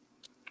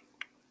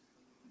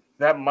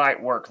 That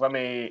might work. Let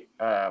me.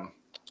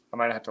 I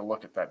might have to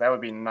look at that. That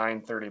would be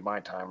 9:30 my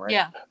time, right?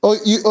 Yeah. Oh,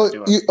 you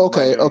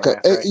okay? doing Okay.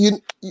 math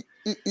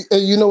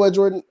right? You know what,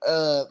 Jordan?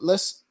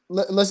 Let's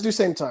do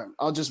same time.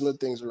 I'll just move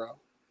things around.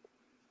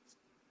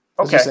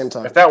 Let's do Okay. same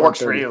time. If that works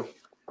for 5:30. you,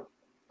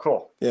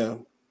 cool. Yeah.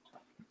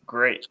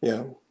 Great.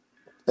 Yeah.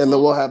 And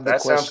then we'll have the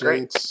That sounds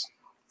great. questions.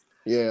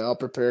 Yeah, I'll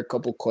prepare a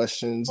couple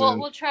questions. Well,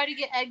 and, we'll try to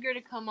get Edgar to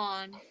come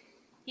on.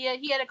 He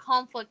had a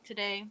conflict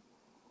today.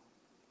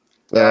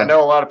 Yeah, I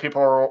know a lot of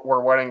people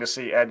were wanting to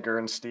see Edgar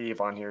and Steve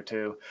on here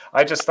too.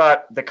 I just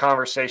thought the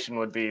conversation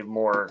would be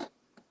more,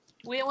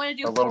 We didn't want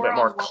to do a little bit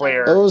more 4-on-1.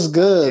 clear. That was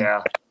good.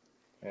 Yeah.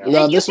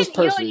 No, And this was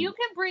perfect. You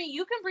can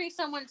bring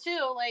someone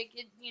too, like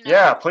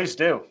Yeah, please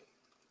do.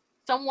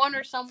 someone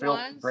or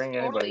someone. Bring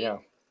anybody. Yeah.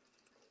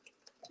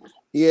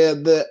 Yeah,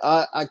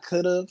 I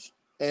could have,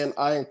 and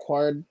I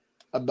inquired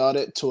about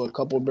it to a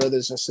couple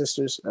brothers and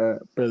sisters,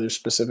 brothers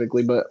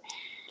specifically, but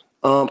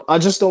I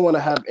just don't want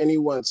to have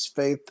anyone's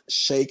faith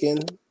shaken.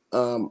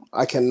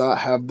 I cannot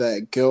have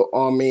that guilt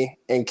on me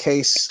in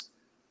case,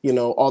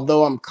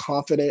 although I'm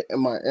confident in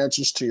my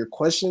answers to your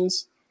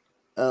questions,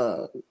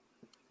 I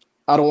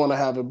don't want to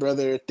have a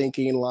brother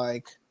thinking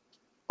like,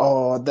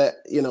 oh, that,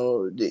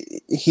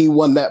 he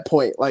won that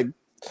point, like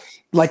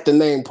the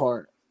name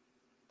part.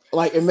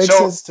 Like it makes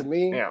sense to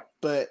me, yeah.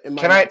 But it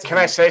might can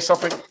I say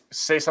something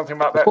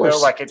about that though?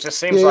 Like it just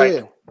seems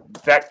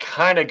that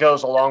kind of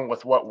goes along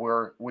with what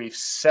we've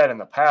said in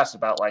the past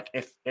about like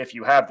if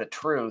you have the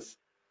truth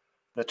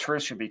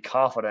should be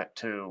confident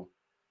to,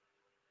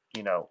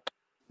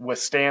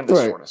 withstand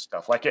this sort of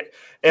stuff. Like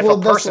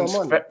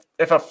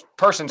if a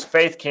person's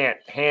faith can't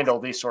handle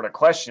these sort of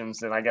questions,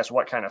 then I guess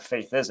what kind of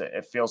faith is it?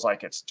 It feels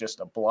like it's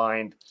just a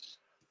blind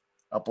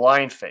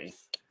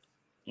faith,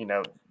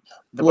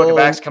 The Book of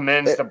Acts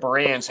commends the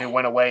Bereans who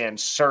went away and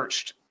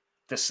searched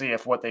to see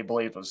if what they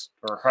believed was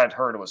or had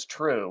heard was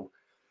true.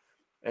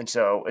 And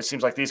so it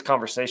seems like these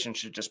conversations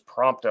should just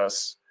prompt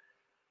us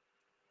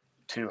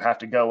to have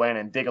to go in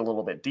and dig a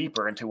little bit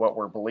deeper into what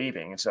we're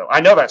believing. And so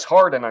I know that's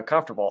hard and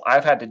uncomfortable.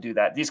 I've had to do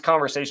that. These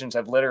conversations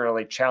have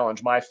literally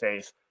challenged my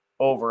faith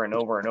over and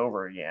over and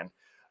over again.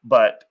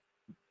 But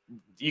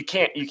you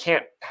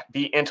can't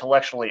be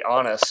intellectually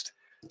honest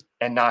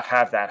and not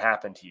have that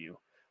happen to you.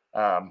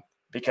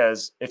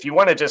 Because if you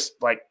want to just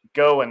like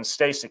go and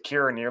stay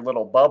secure in your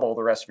little bubble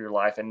the rest of your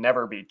life and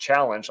never be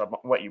challenged on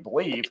what you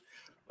believe,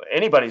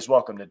 anybody's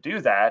welcome to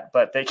do that,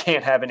 but they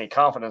can't have any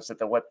confidence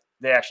that what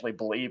they actually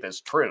believe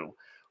is true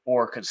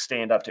or could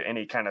stand up to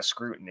any kind of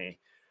scrutiny.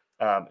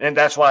 And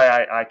that's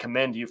why I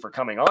commend you for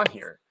coming on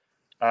here.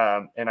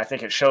 And I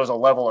think it shows a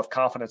level of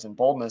confidence and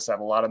boldness that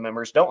a lot of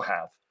members don't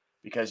have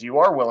because you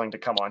are willing to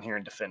come on here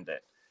and defend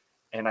it.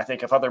 And I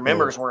think if other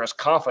members were as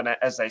confident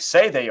as they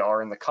say they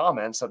are in the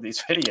comments of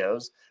these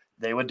videos,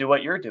 they would do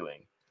what you're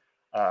doing.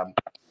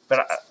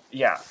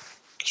 Yeah.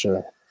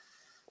 Sure.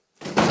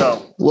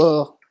 So,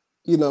 well,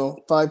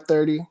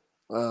 5:30.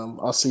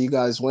 I'll see you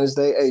guys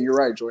Wednesday. Hey, you're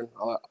right, Jordan.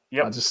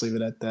 I'll just leave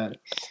it at that.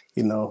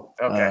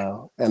 Okay.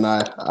 And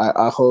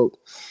I hope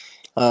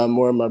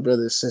more of my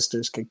brothers and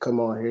sisters can come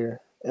on here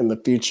in the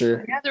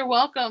future. Yeah, they're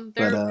welcome.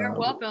 They're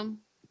welcome.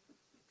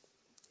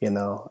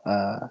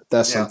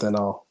 That's something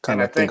I'll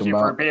kind of think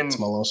about. It's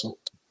my lonesome.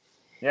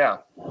 Yeah.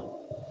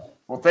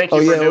 Well, thank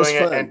you for doing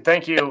it. And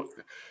thank you.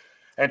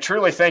 And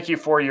truly, thank you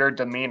for your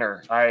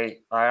demeanor. I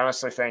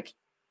honestly think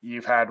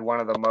you've had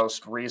one of the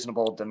most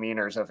reasonable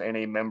demeanors of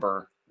any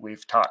member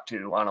we've talked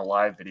to on a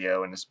live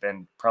video, and it's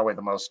been probably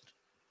the most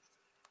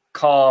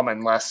calm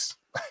and less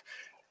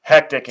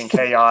hectic and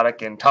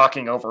chaotic and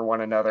talking over one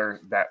another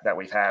that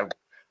we've had.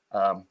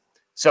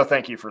 So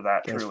thank you for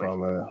that. Thanks, Truly.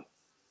 Father.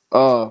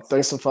 Oh,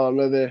 thanks for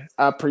following me.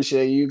 I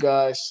appreciate you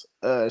guys.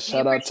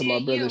 Shout out to my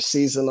appreciate brother you.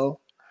 Seasonal.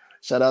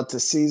 Shout out to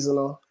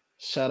Seasonal.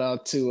 Shout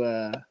out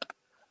to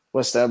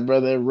what's that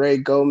brother Ray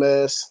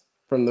Gomez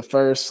from the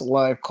first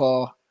live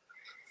call.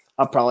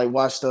 I probably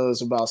watched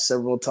those about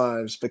several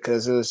times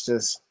because it was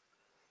just,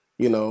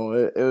 you know,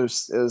 it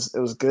was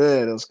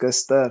good. It was good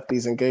stuff.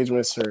 These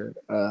engagements are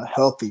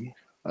healthy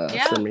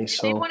for me. If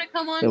they So want to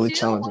come on really too,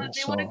 challenging. if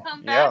they want to So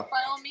come Yeah. back,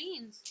 by all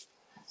means.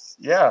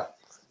 Yeah.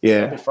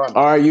 yeah. That'd be fun.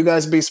 All right, you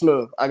guys be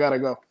smooth. I gotta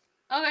go.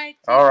 Okay.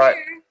 All right.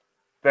 Care.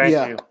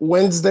 Thank you.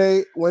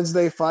 Wednesday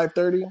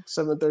 5:30,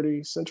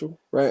 7:30 Central,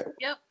 right?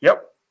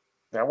 Yep.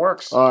 That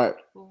works. All right.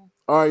 Cool.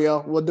 All right,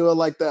 y'all. We'll do it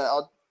like that.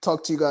 I'll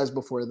talk to you guys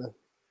before then.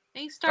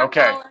 Thanks, Star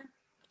Okay. Power.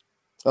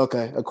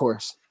 Okay, of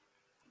course.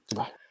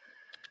 Goodbye.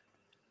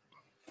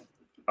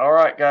 All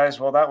right, guys.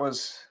 Well, that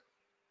was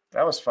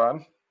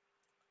fun.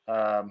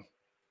 And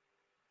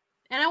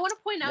I want to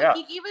point out, Yeah.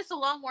 he gave us a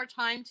lot more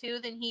time too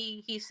than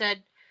he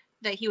said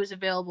that he was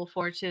available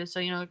for too.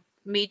 So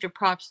major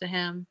props to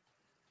him.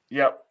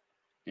 Yep.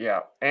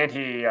 Yeah. And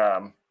he,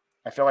 I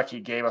feel like he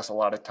gave us a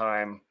lot of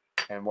time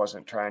and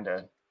wasn't trying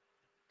to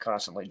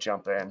constantly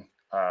jump in.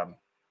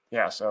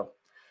 Yeah. So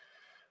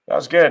that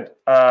was good.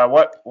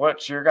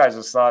 What's your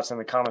guys' thoughts in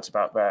the comments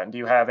about that? And do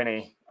you have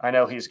any? I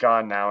know he's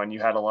gone now, and you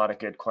had a lot of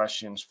good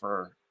questions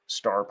for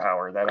Star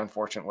Power that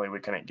unfortunately we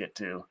couldn't get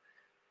to.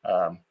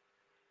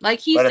 Like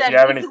he But if said, you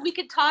have any- we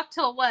could talk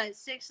till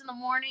 6 in the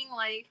morning.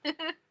 Like,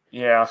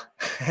 Yeah,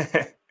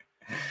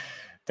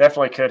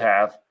 definitely could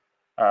have.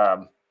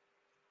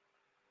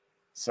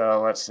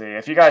 So let's see.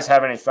 If you guys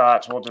have any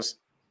thoughts, we'll just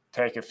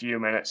take a few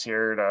minutes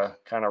here to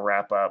kind of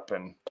wrap up.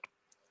 And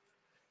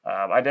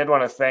I did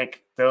want to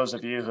thank those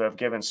of you who have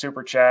given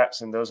super chats,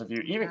 and those of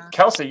you, even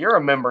Kelsey, you're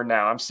a member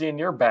now. I'm seeing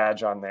your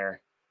badge on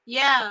there.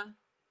 yeah.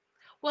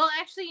 Well,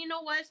 actually, you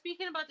know what?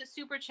 Speaking about the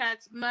super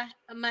chats,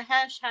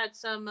 Mahesh had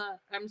some.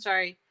 I'm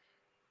sorry.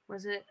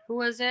 Who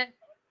was it?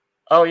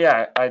 Oh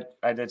yeah,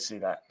 I did see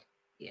that.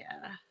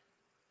 Yeah.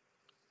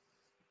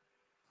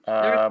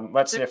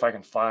 Let's see if I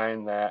can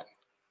find that.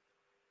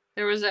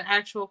 There was an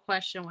actual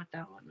question with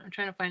that one. I'm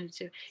trying to find it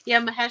too.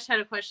 Yeah, Mahesh had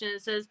a question.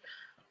 It says,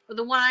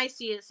 the one I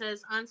see, it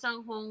says, An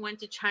Sang-hong went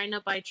to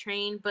China by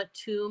train, but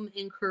tomb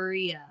in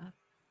Korea.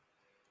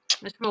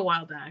 That's from a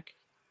while back.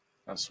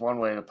 That's one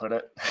way to put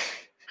it.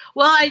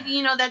 Well,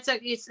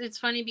 it's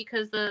funny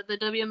because the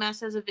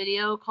WMS has a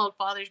video called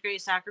Father's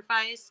Great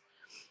Sacrifice.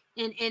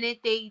 And in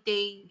it,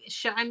 they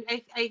show.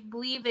 I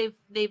believe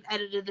they've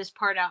edited this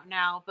part out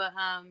now, but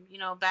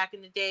back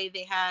in the day,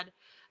 they had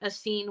a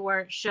scene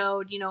where it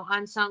showed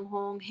An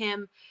Sang-hong,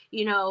 him,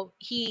 he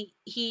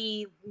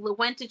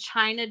went to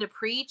China to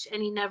preach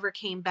and he never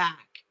came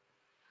back.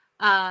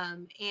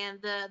 And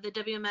the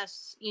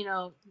WMS,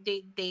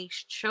 they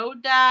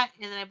showed that,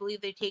 and then I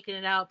believe they've taken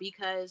it out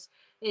because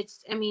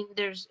it's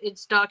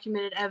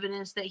documented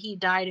evidence that he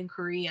died in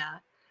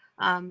Korea,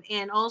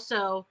 and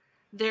also.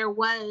 There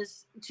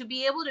was, to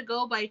be able to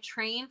go by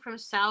train from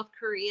South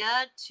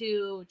Korea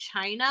to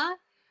China,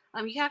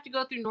 you have to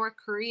go through North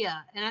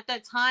Korea. And at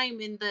that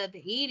time in the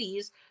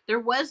 80s,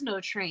 there was no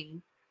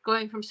train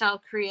going from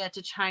South Korea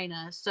to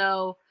China.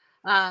 So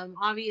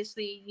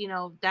obviously,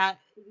 that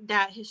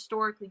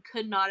historically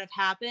could not have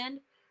happened.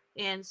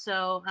 And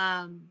so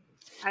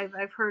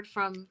I've heard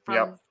from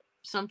Yep.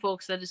 some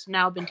folks that it's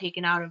now been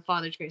taken out of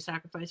Father's Great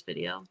Sacrifice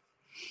video.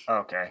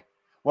 Okay.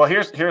 Well,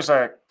 here's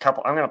a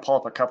couple. I'm going to pull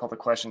up a couple of the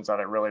questions that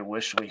I really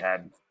wish we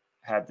had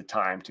the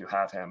time to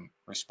have him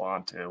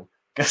respond to,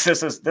 because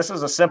this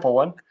is a simple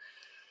one,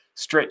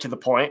 straight to the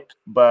point.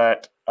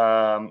 But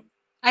I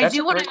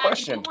do want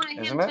question, him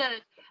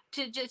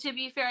to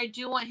be fair. I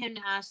do want him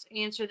to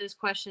answer this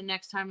question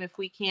next time if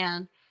we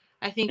can.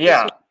 I think.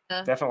 Yeah,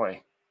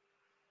 definitely.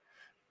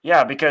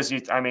 Yeah, because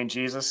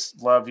Jesus,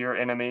 love your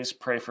enemies,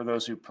 pray for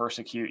those who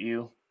persecute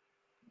you.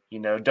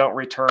 Don't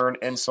return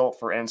insult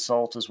for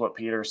insult is what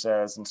Peter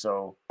says. And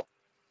so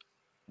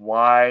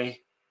why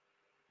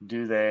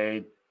do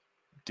they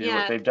do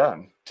what they've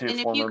done to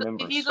former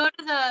members? If you go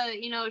to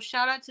the,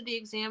 shout out to the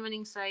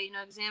examining site,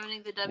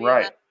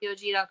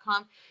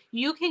 examiningthewmspog.com,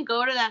 you can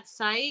go to that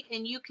site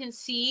and you can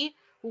see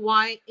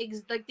why,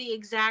 the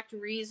exact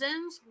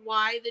reasons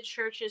why the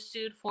church has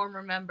sued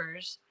former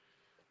members.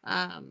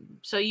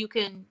 So you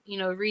can,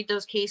 read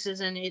those cases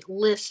and it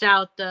lists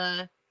out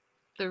the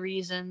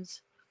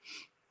reasons.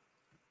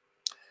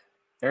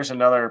 There's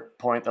another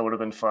point that would have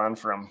been fun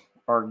from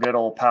our good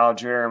old pal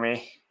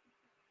Jeremy.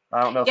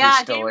 I don't know if he's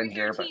still January in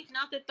here, 13th, but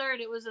not the 3rd.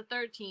 It was the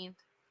 13th.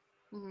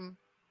 Mm-hmm.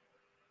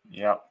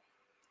 Yep.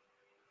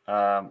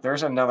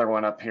 There's another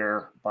one up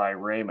here by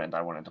Raymond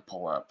I wanted to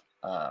pull up.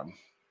 Let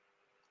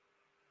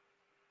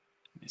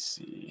me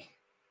see.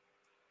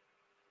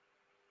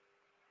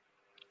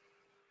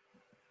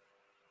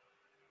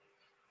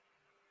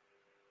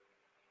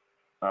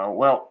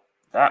 Well,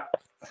 that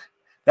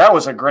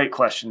was a great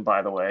question,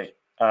 by the way.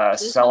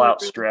 This one Sellout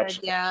was really stretch.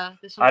 good. Yeah.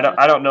 This one I was don't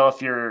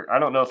really I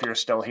don't know if you're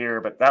still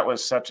here, but that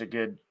was such a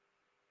good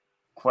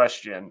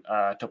question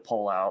to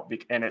pull out,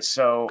 and it's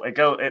so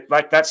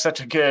that's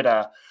such a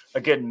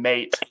good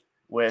mate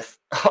with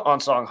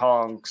Onsong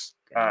Hong's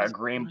good.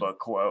 Green Book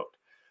quote.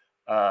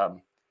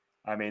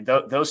 I mean,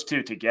 those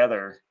two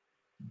together,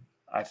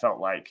 I felt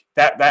like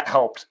that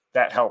helped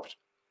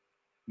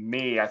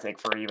me, I think,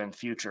 for even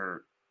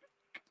future,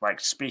 like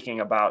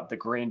speaking about the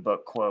Green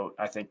Book quote.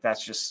 I think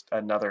that's just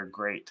another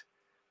great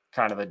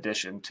kind of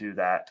addition to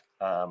that.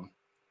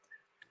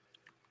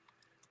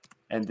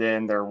 And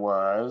then there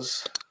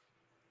was,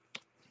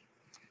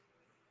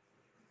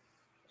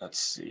 let's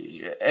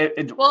see.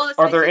 Well,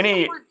 Are there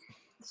any?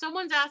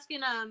 Someone's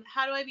asking,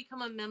 how do I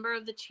become a member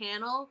of the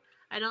channel?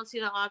 I don't see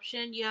the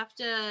option. You have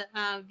to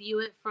view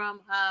it from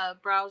a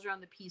browser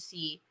on the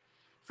PC.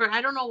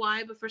 I don't know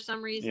why, but for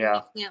some reason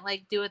you can't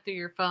like do it through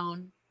your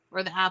phone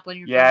or the app on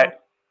your phone. Yeah,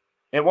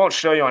 it won't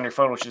show you on your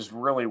phone, which is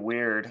really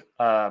weird.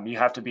 You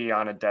have to be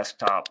on a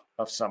desktop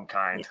of some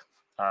kind,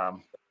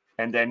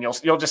 and then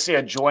you'll just see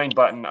a join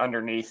button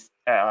underneath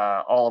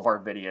all of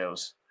our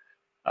videos.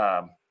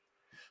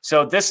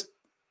 So this,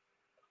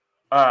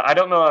 I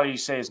don't know how you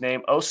say his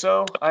name,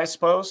 Oso, I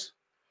suppose.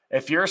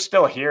 If you're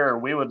still here,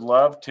 we would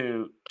love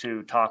to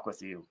talk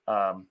with you.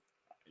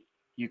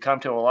 You come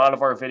to a lot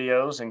of our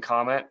videos and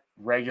comment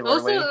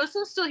regularly.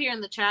 Oso's still here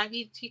in the chat.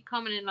 He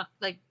commented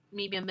like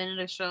maybe a minute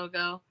or so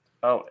ago.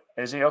 Oh,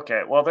 is he?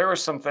 Okay. Well, there were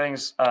some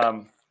things,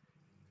 and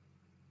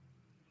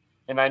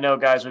I know,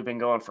 guys, we've been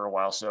going for a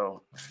while,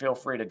 so feel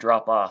free to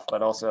drop off,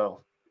 but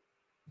also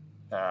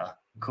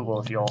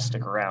cool if you all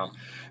stick around.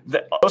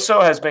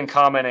 Oso has been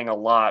commenting a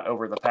lot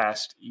over the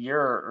past year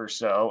or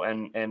so,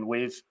 and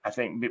I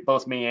think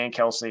both me and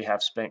Kelsey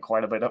have spent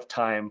quite a bit of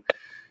time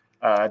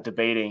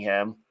debating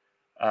him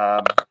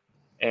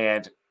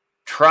and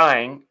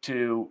trying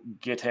to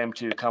get him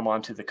to come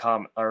onto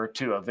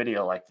to a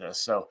video like this.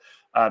 So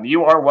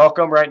you are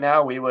welcome right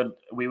now. We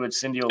would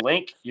send you a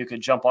link. You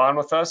could jump on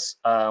with us.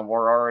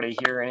 We're already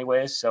here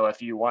anyways. So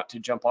if you want to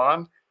jump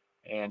on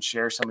and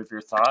share some of your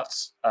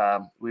thoughts,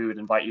 we would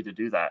invite you to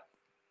do that.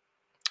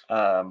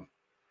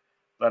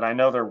 But I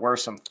know there were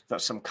some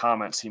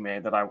comments he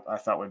made that I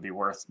thought would be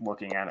worth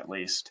looking at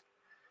least.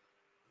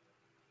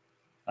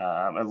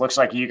 It looks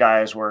like you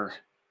guys were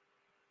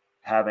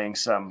having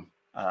some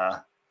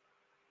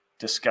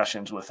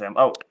discussions with him.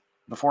 Oh,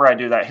 before I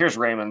do that, here's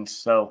Raymond.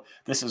 So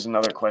this is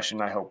another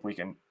question I hope we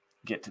can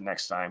get to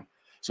next time.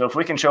 So if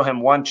we can show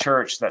him one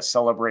church that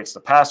celebrates the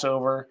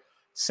Passover,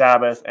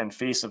 Sabbath, and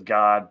Feast of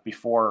God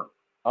before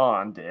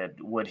On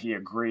did, would he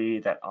agree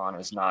that On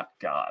is not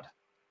God?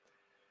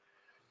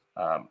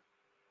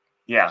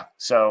 Yeah,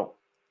 so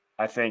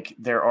I think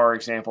there are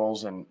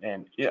examples, and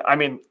I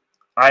mean,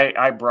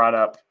 I brought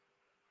up,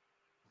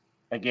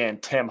 again,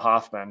 Tim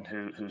Hoffman,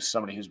 who's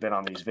somebody who's been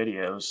on these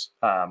videos,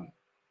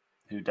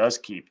 who does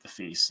keep the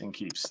feasts and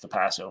keeps the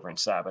Passover and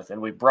Sabbath.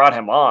 And we brought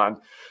him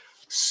on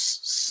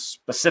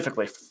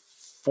specifically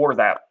for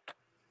that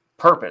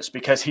purpose,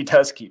 because he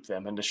does keep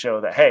them, and to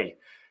show that, hey,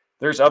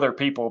 there's other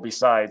people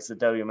besides the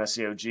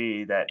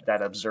WMSCOG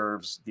that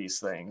observes these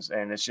things.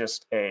 And it's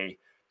just a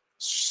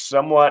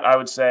somewhat, I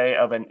would say,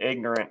 of an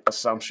ignorant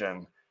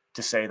assumption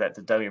to say that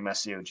the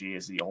WMSCOG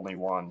is the only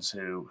ones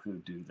who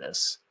do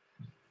this.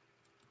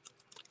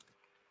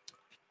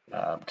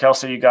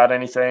 Kelsey, you got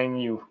anything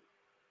you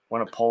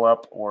want to pull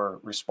up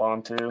or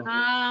respond to?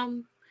 I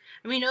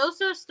mean,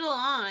 Oso's still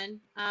on,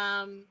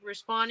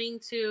 responding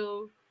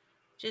to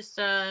just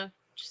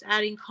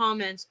adding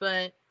comments,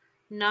 but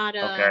not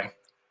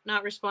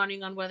not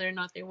responding on whether or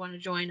not they want to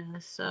join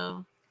us.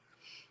 So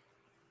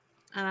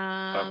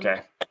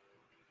okay.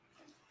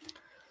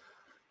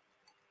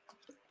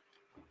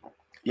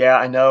 Yeah,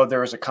 I know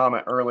there was a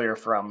comment earlier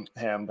from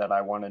him that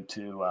I wanted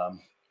to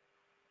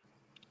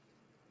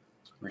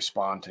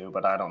respond to,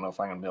 but I don't know if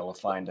I'm going to be able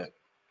to find it.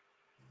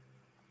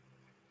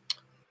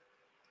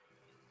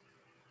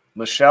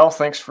 Michelle,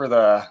 thanks for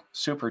the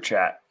super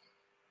chat.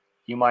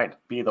 You might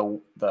be the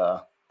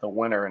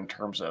winner in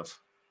terms of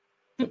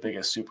the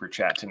biggest super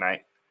chat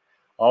tonight.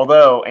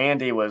 Although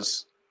Andy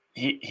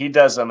he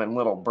does them in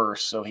little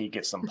bursts, so he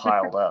gets them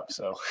piled up.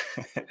 So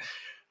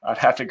I'd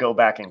have to go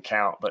back and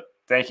count. But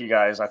thank you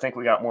guys. I think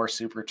we got more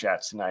super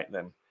chats tonight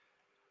than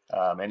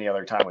any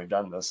other time we've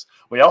done this.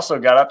 We also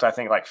got up to, I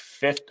think, like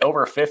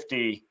over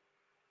 50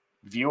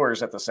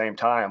 viewers at the same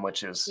time,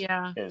 which is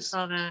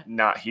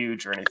not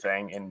huge or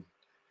anything in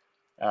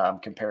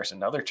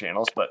comparison to other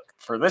channels. But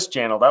for this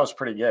channel, that was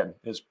pretty good.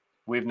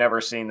 We've never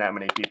seen that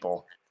many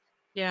people.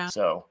 Yeah.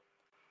 So.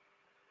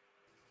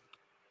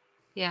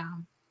 Yeah.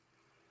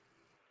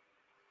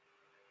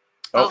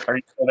 Oh, are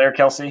you still there,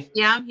 Kelsey?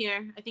 Yeah, I'm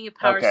here. I think it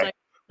powers. Okay.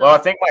 Well, I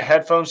think my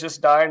headphones just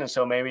died, and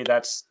so maybe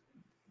that's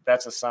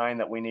a sign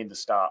that we need to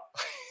stop.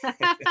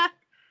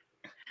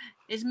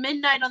 It's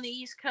midnight on the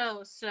East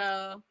Coast,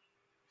 so.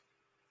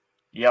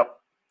 Yep.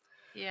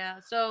 Yeah.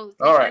 So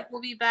all right,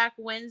 we'll be back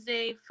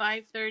Wednesday,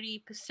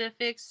 5:30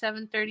 Pacific,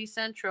 7:30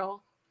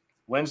 Central.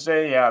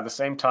 Wednesday, yeah, the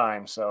same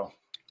time. So,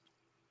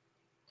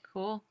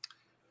 Cool.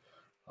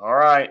 all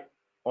right.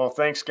 Well,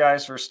 thanks,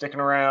 guys, for sticking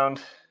around.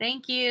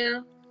 Thank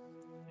you.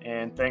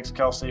 And thanks,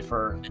 Kelsey,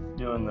 for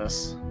doing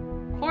this.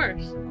 Of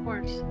course, of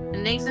course.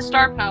 And thanks to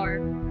Star Power.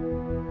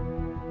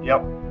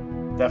 Yep,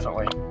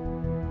 definitely.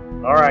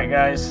 All right,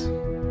 guys.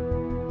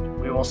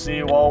 We will see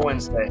you all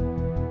Wednesday.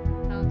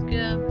 Sounds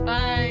good.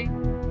 Bye.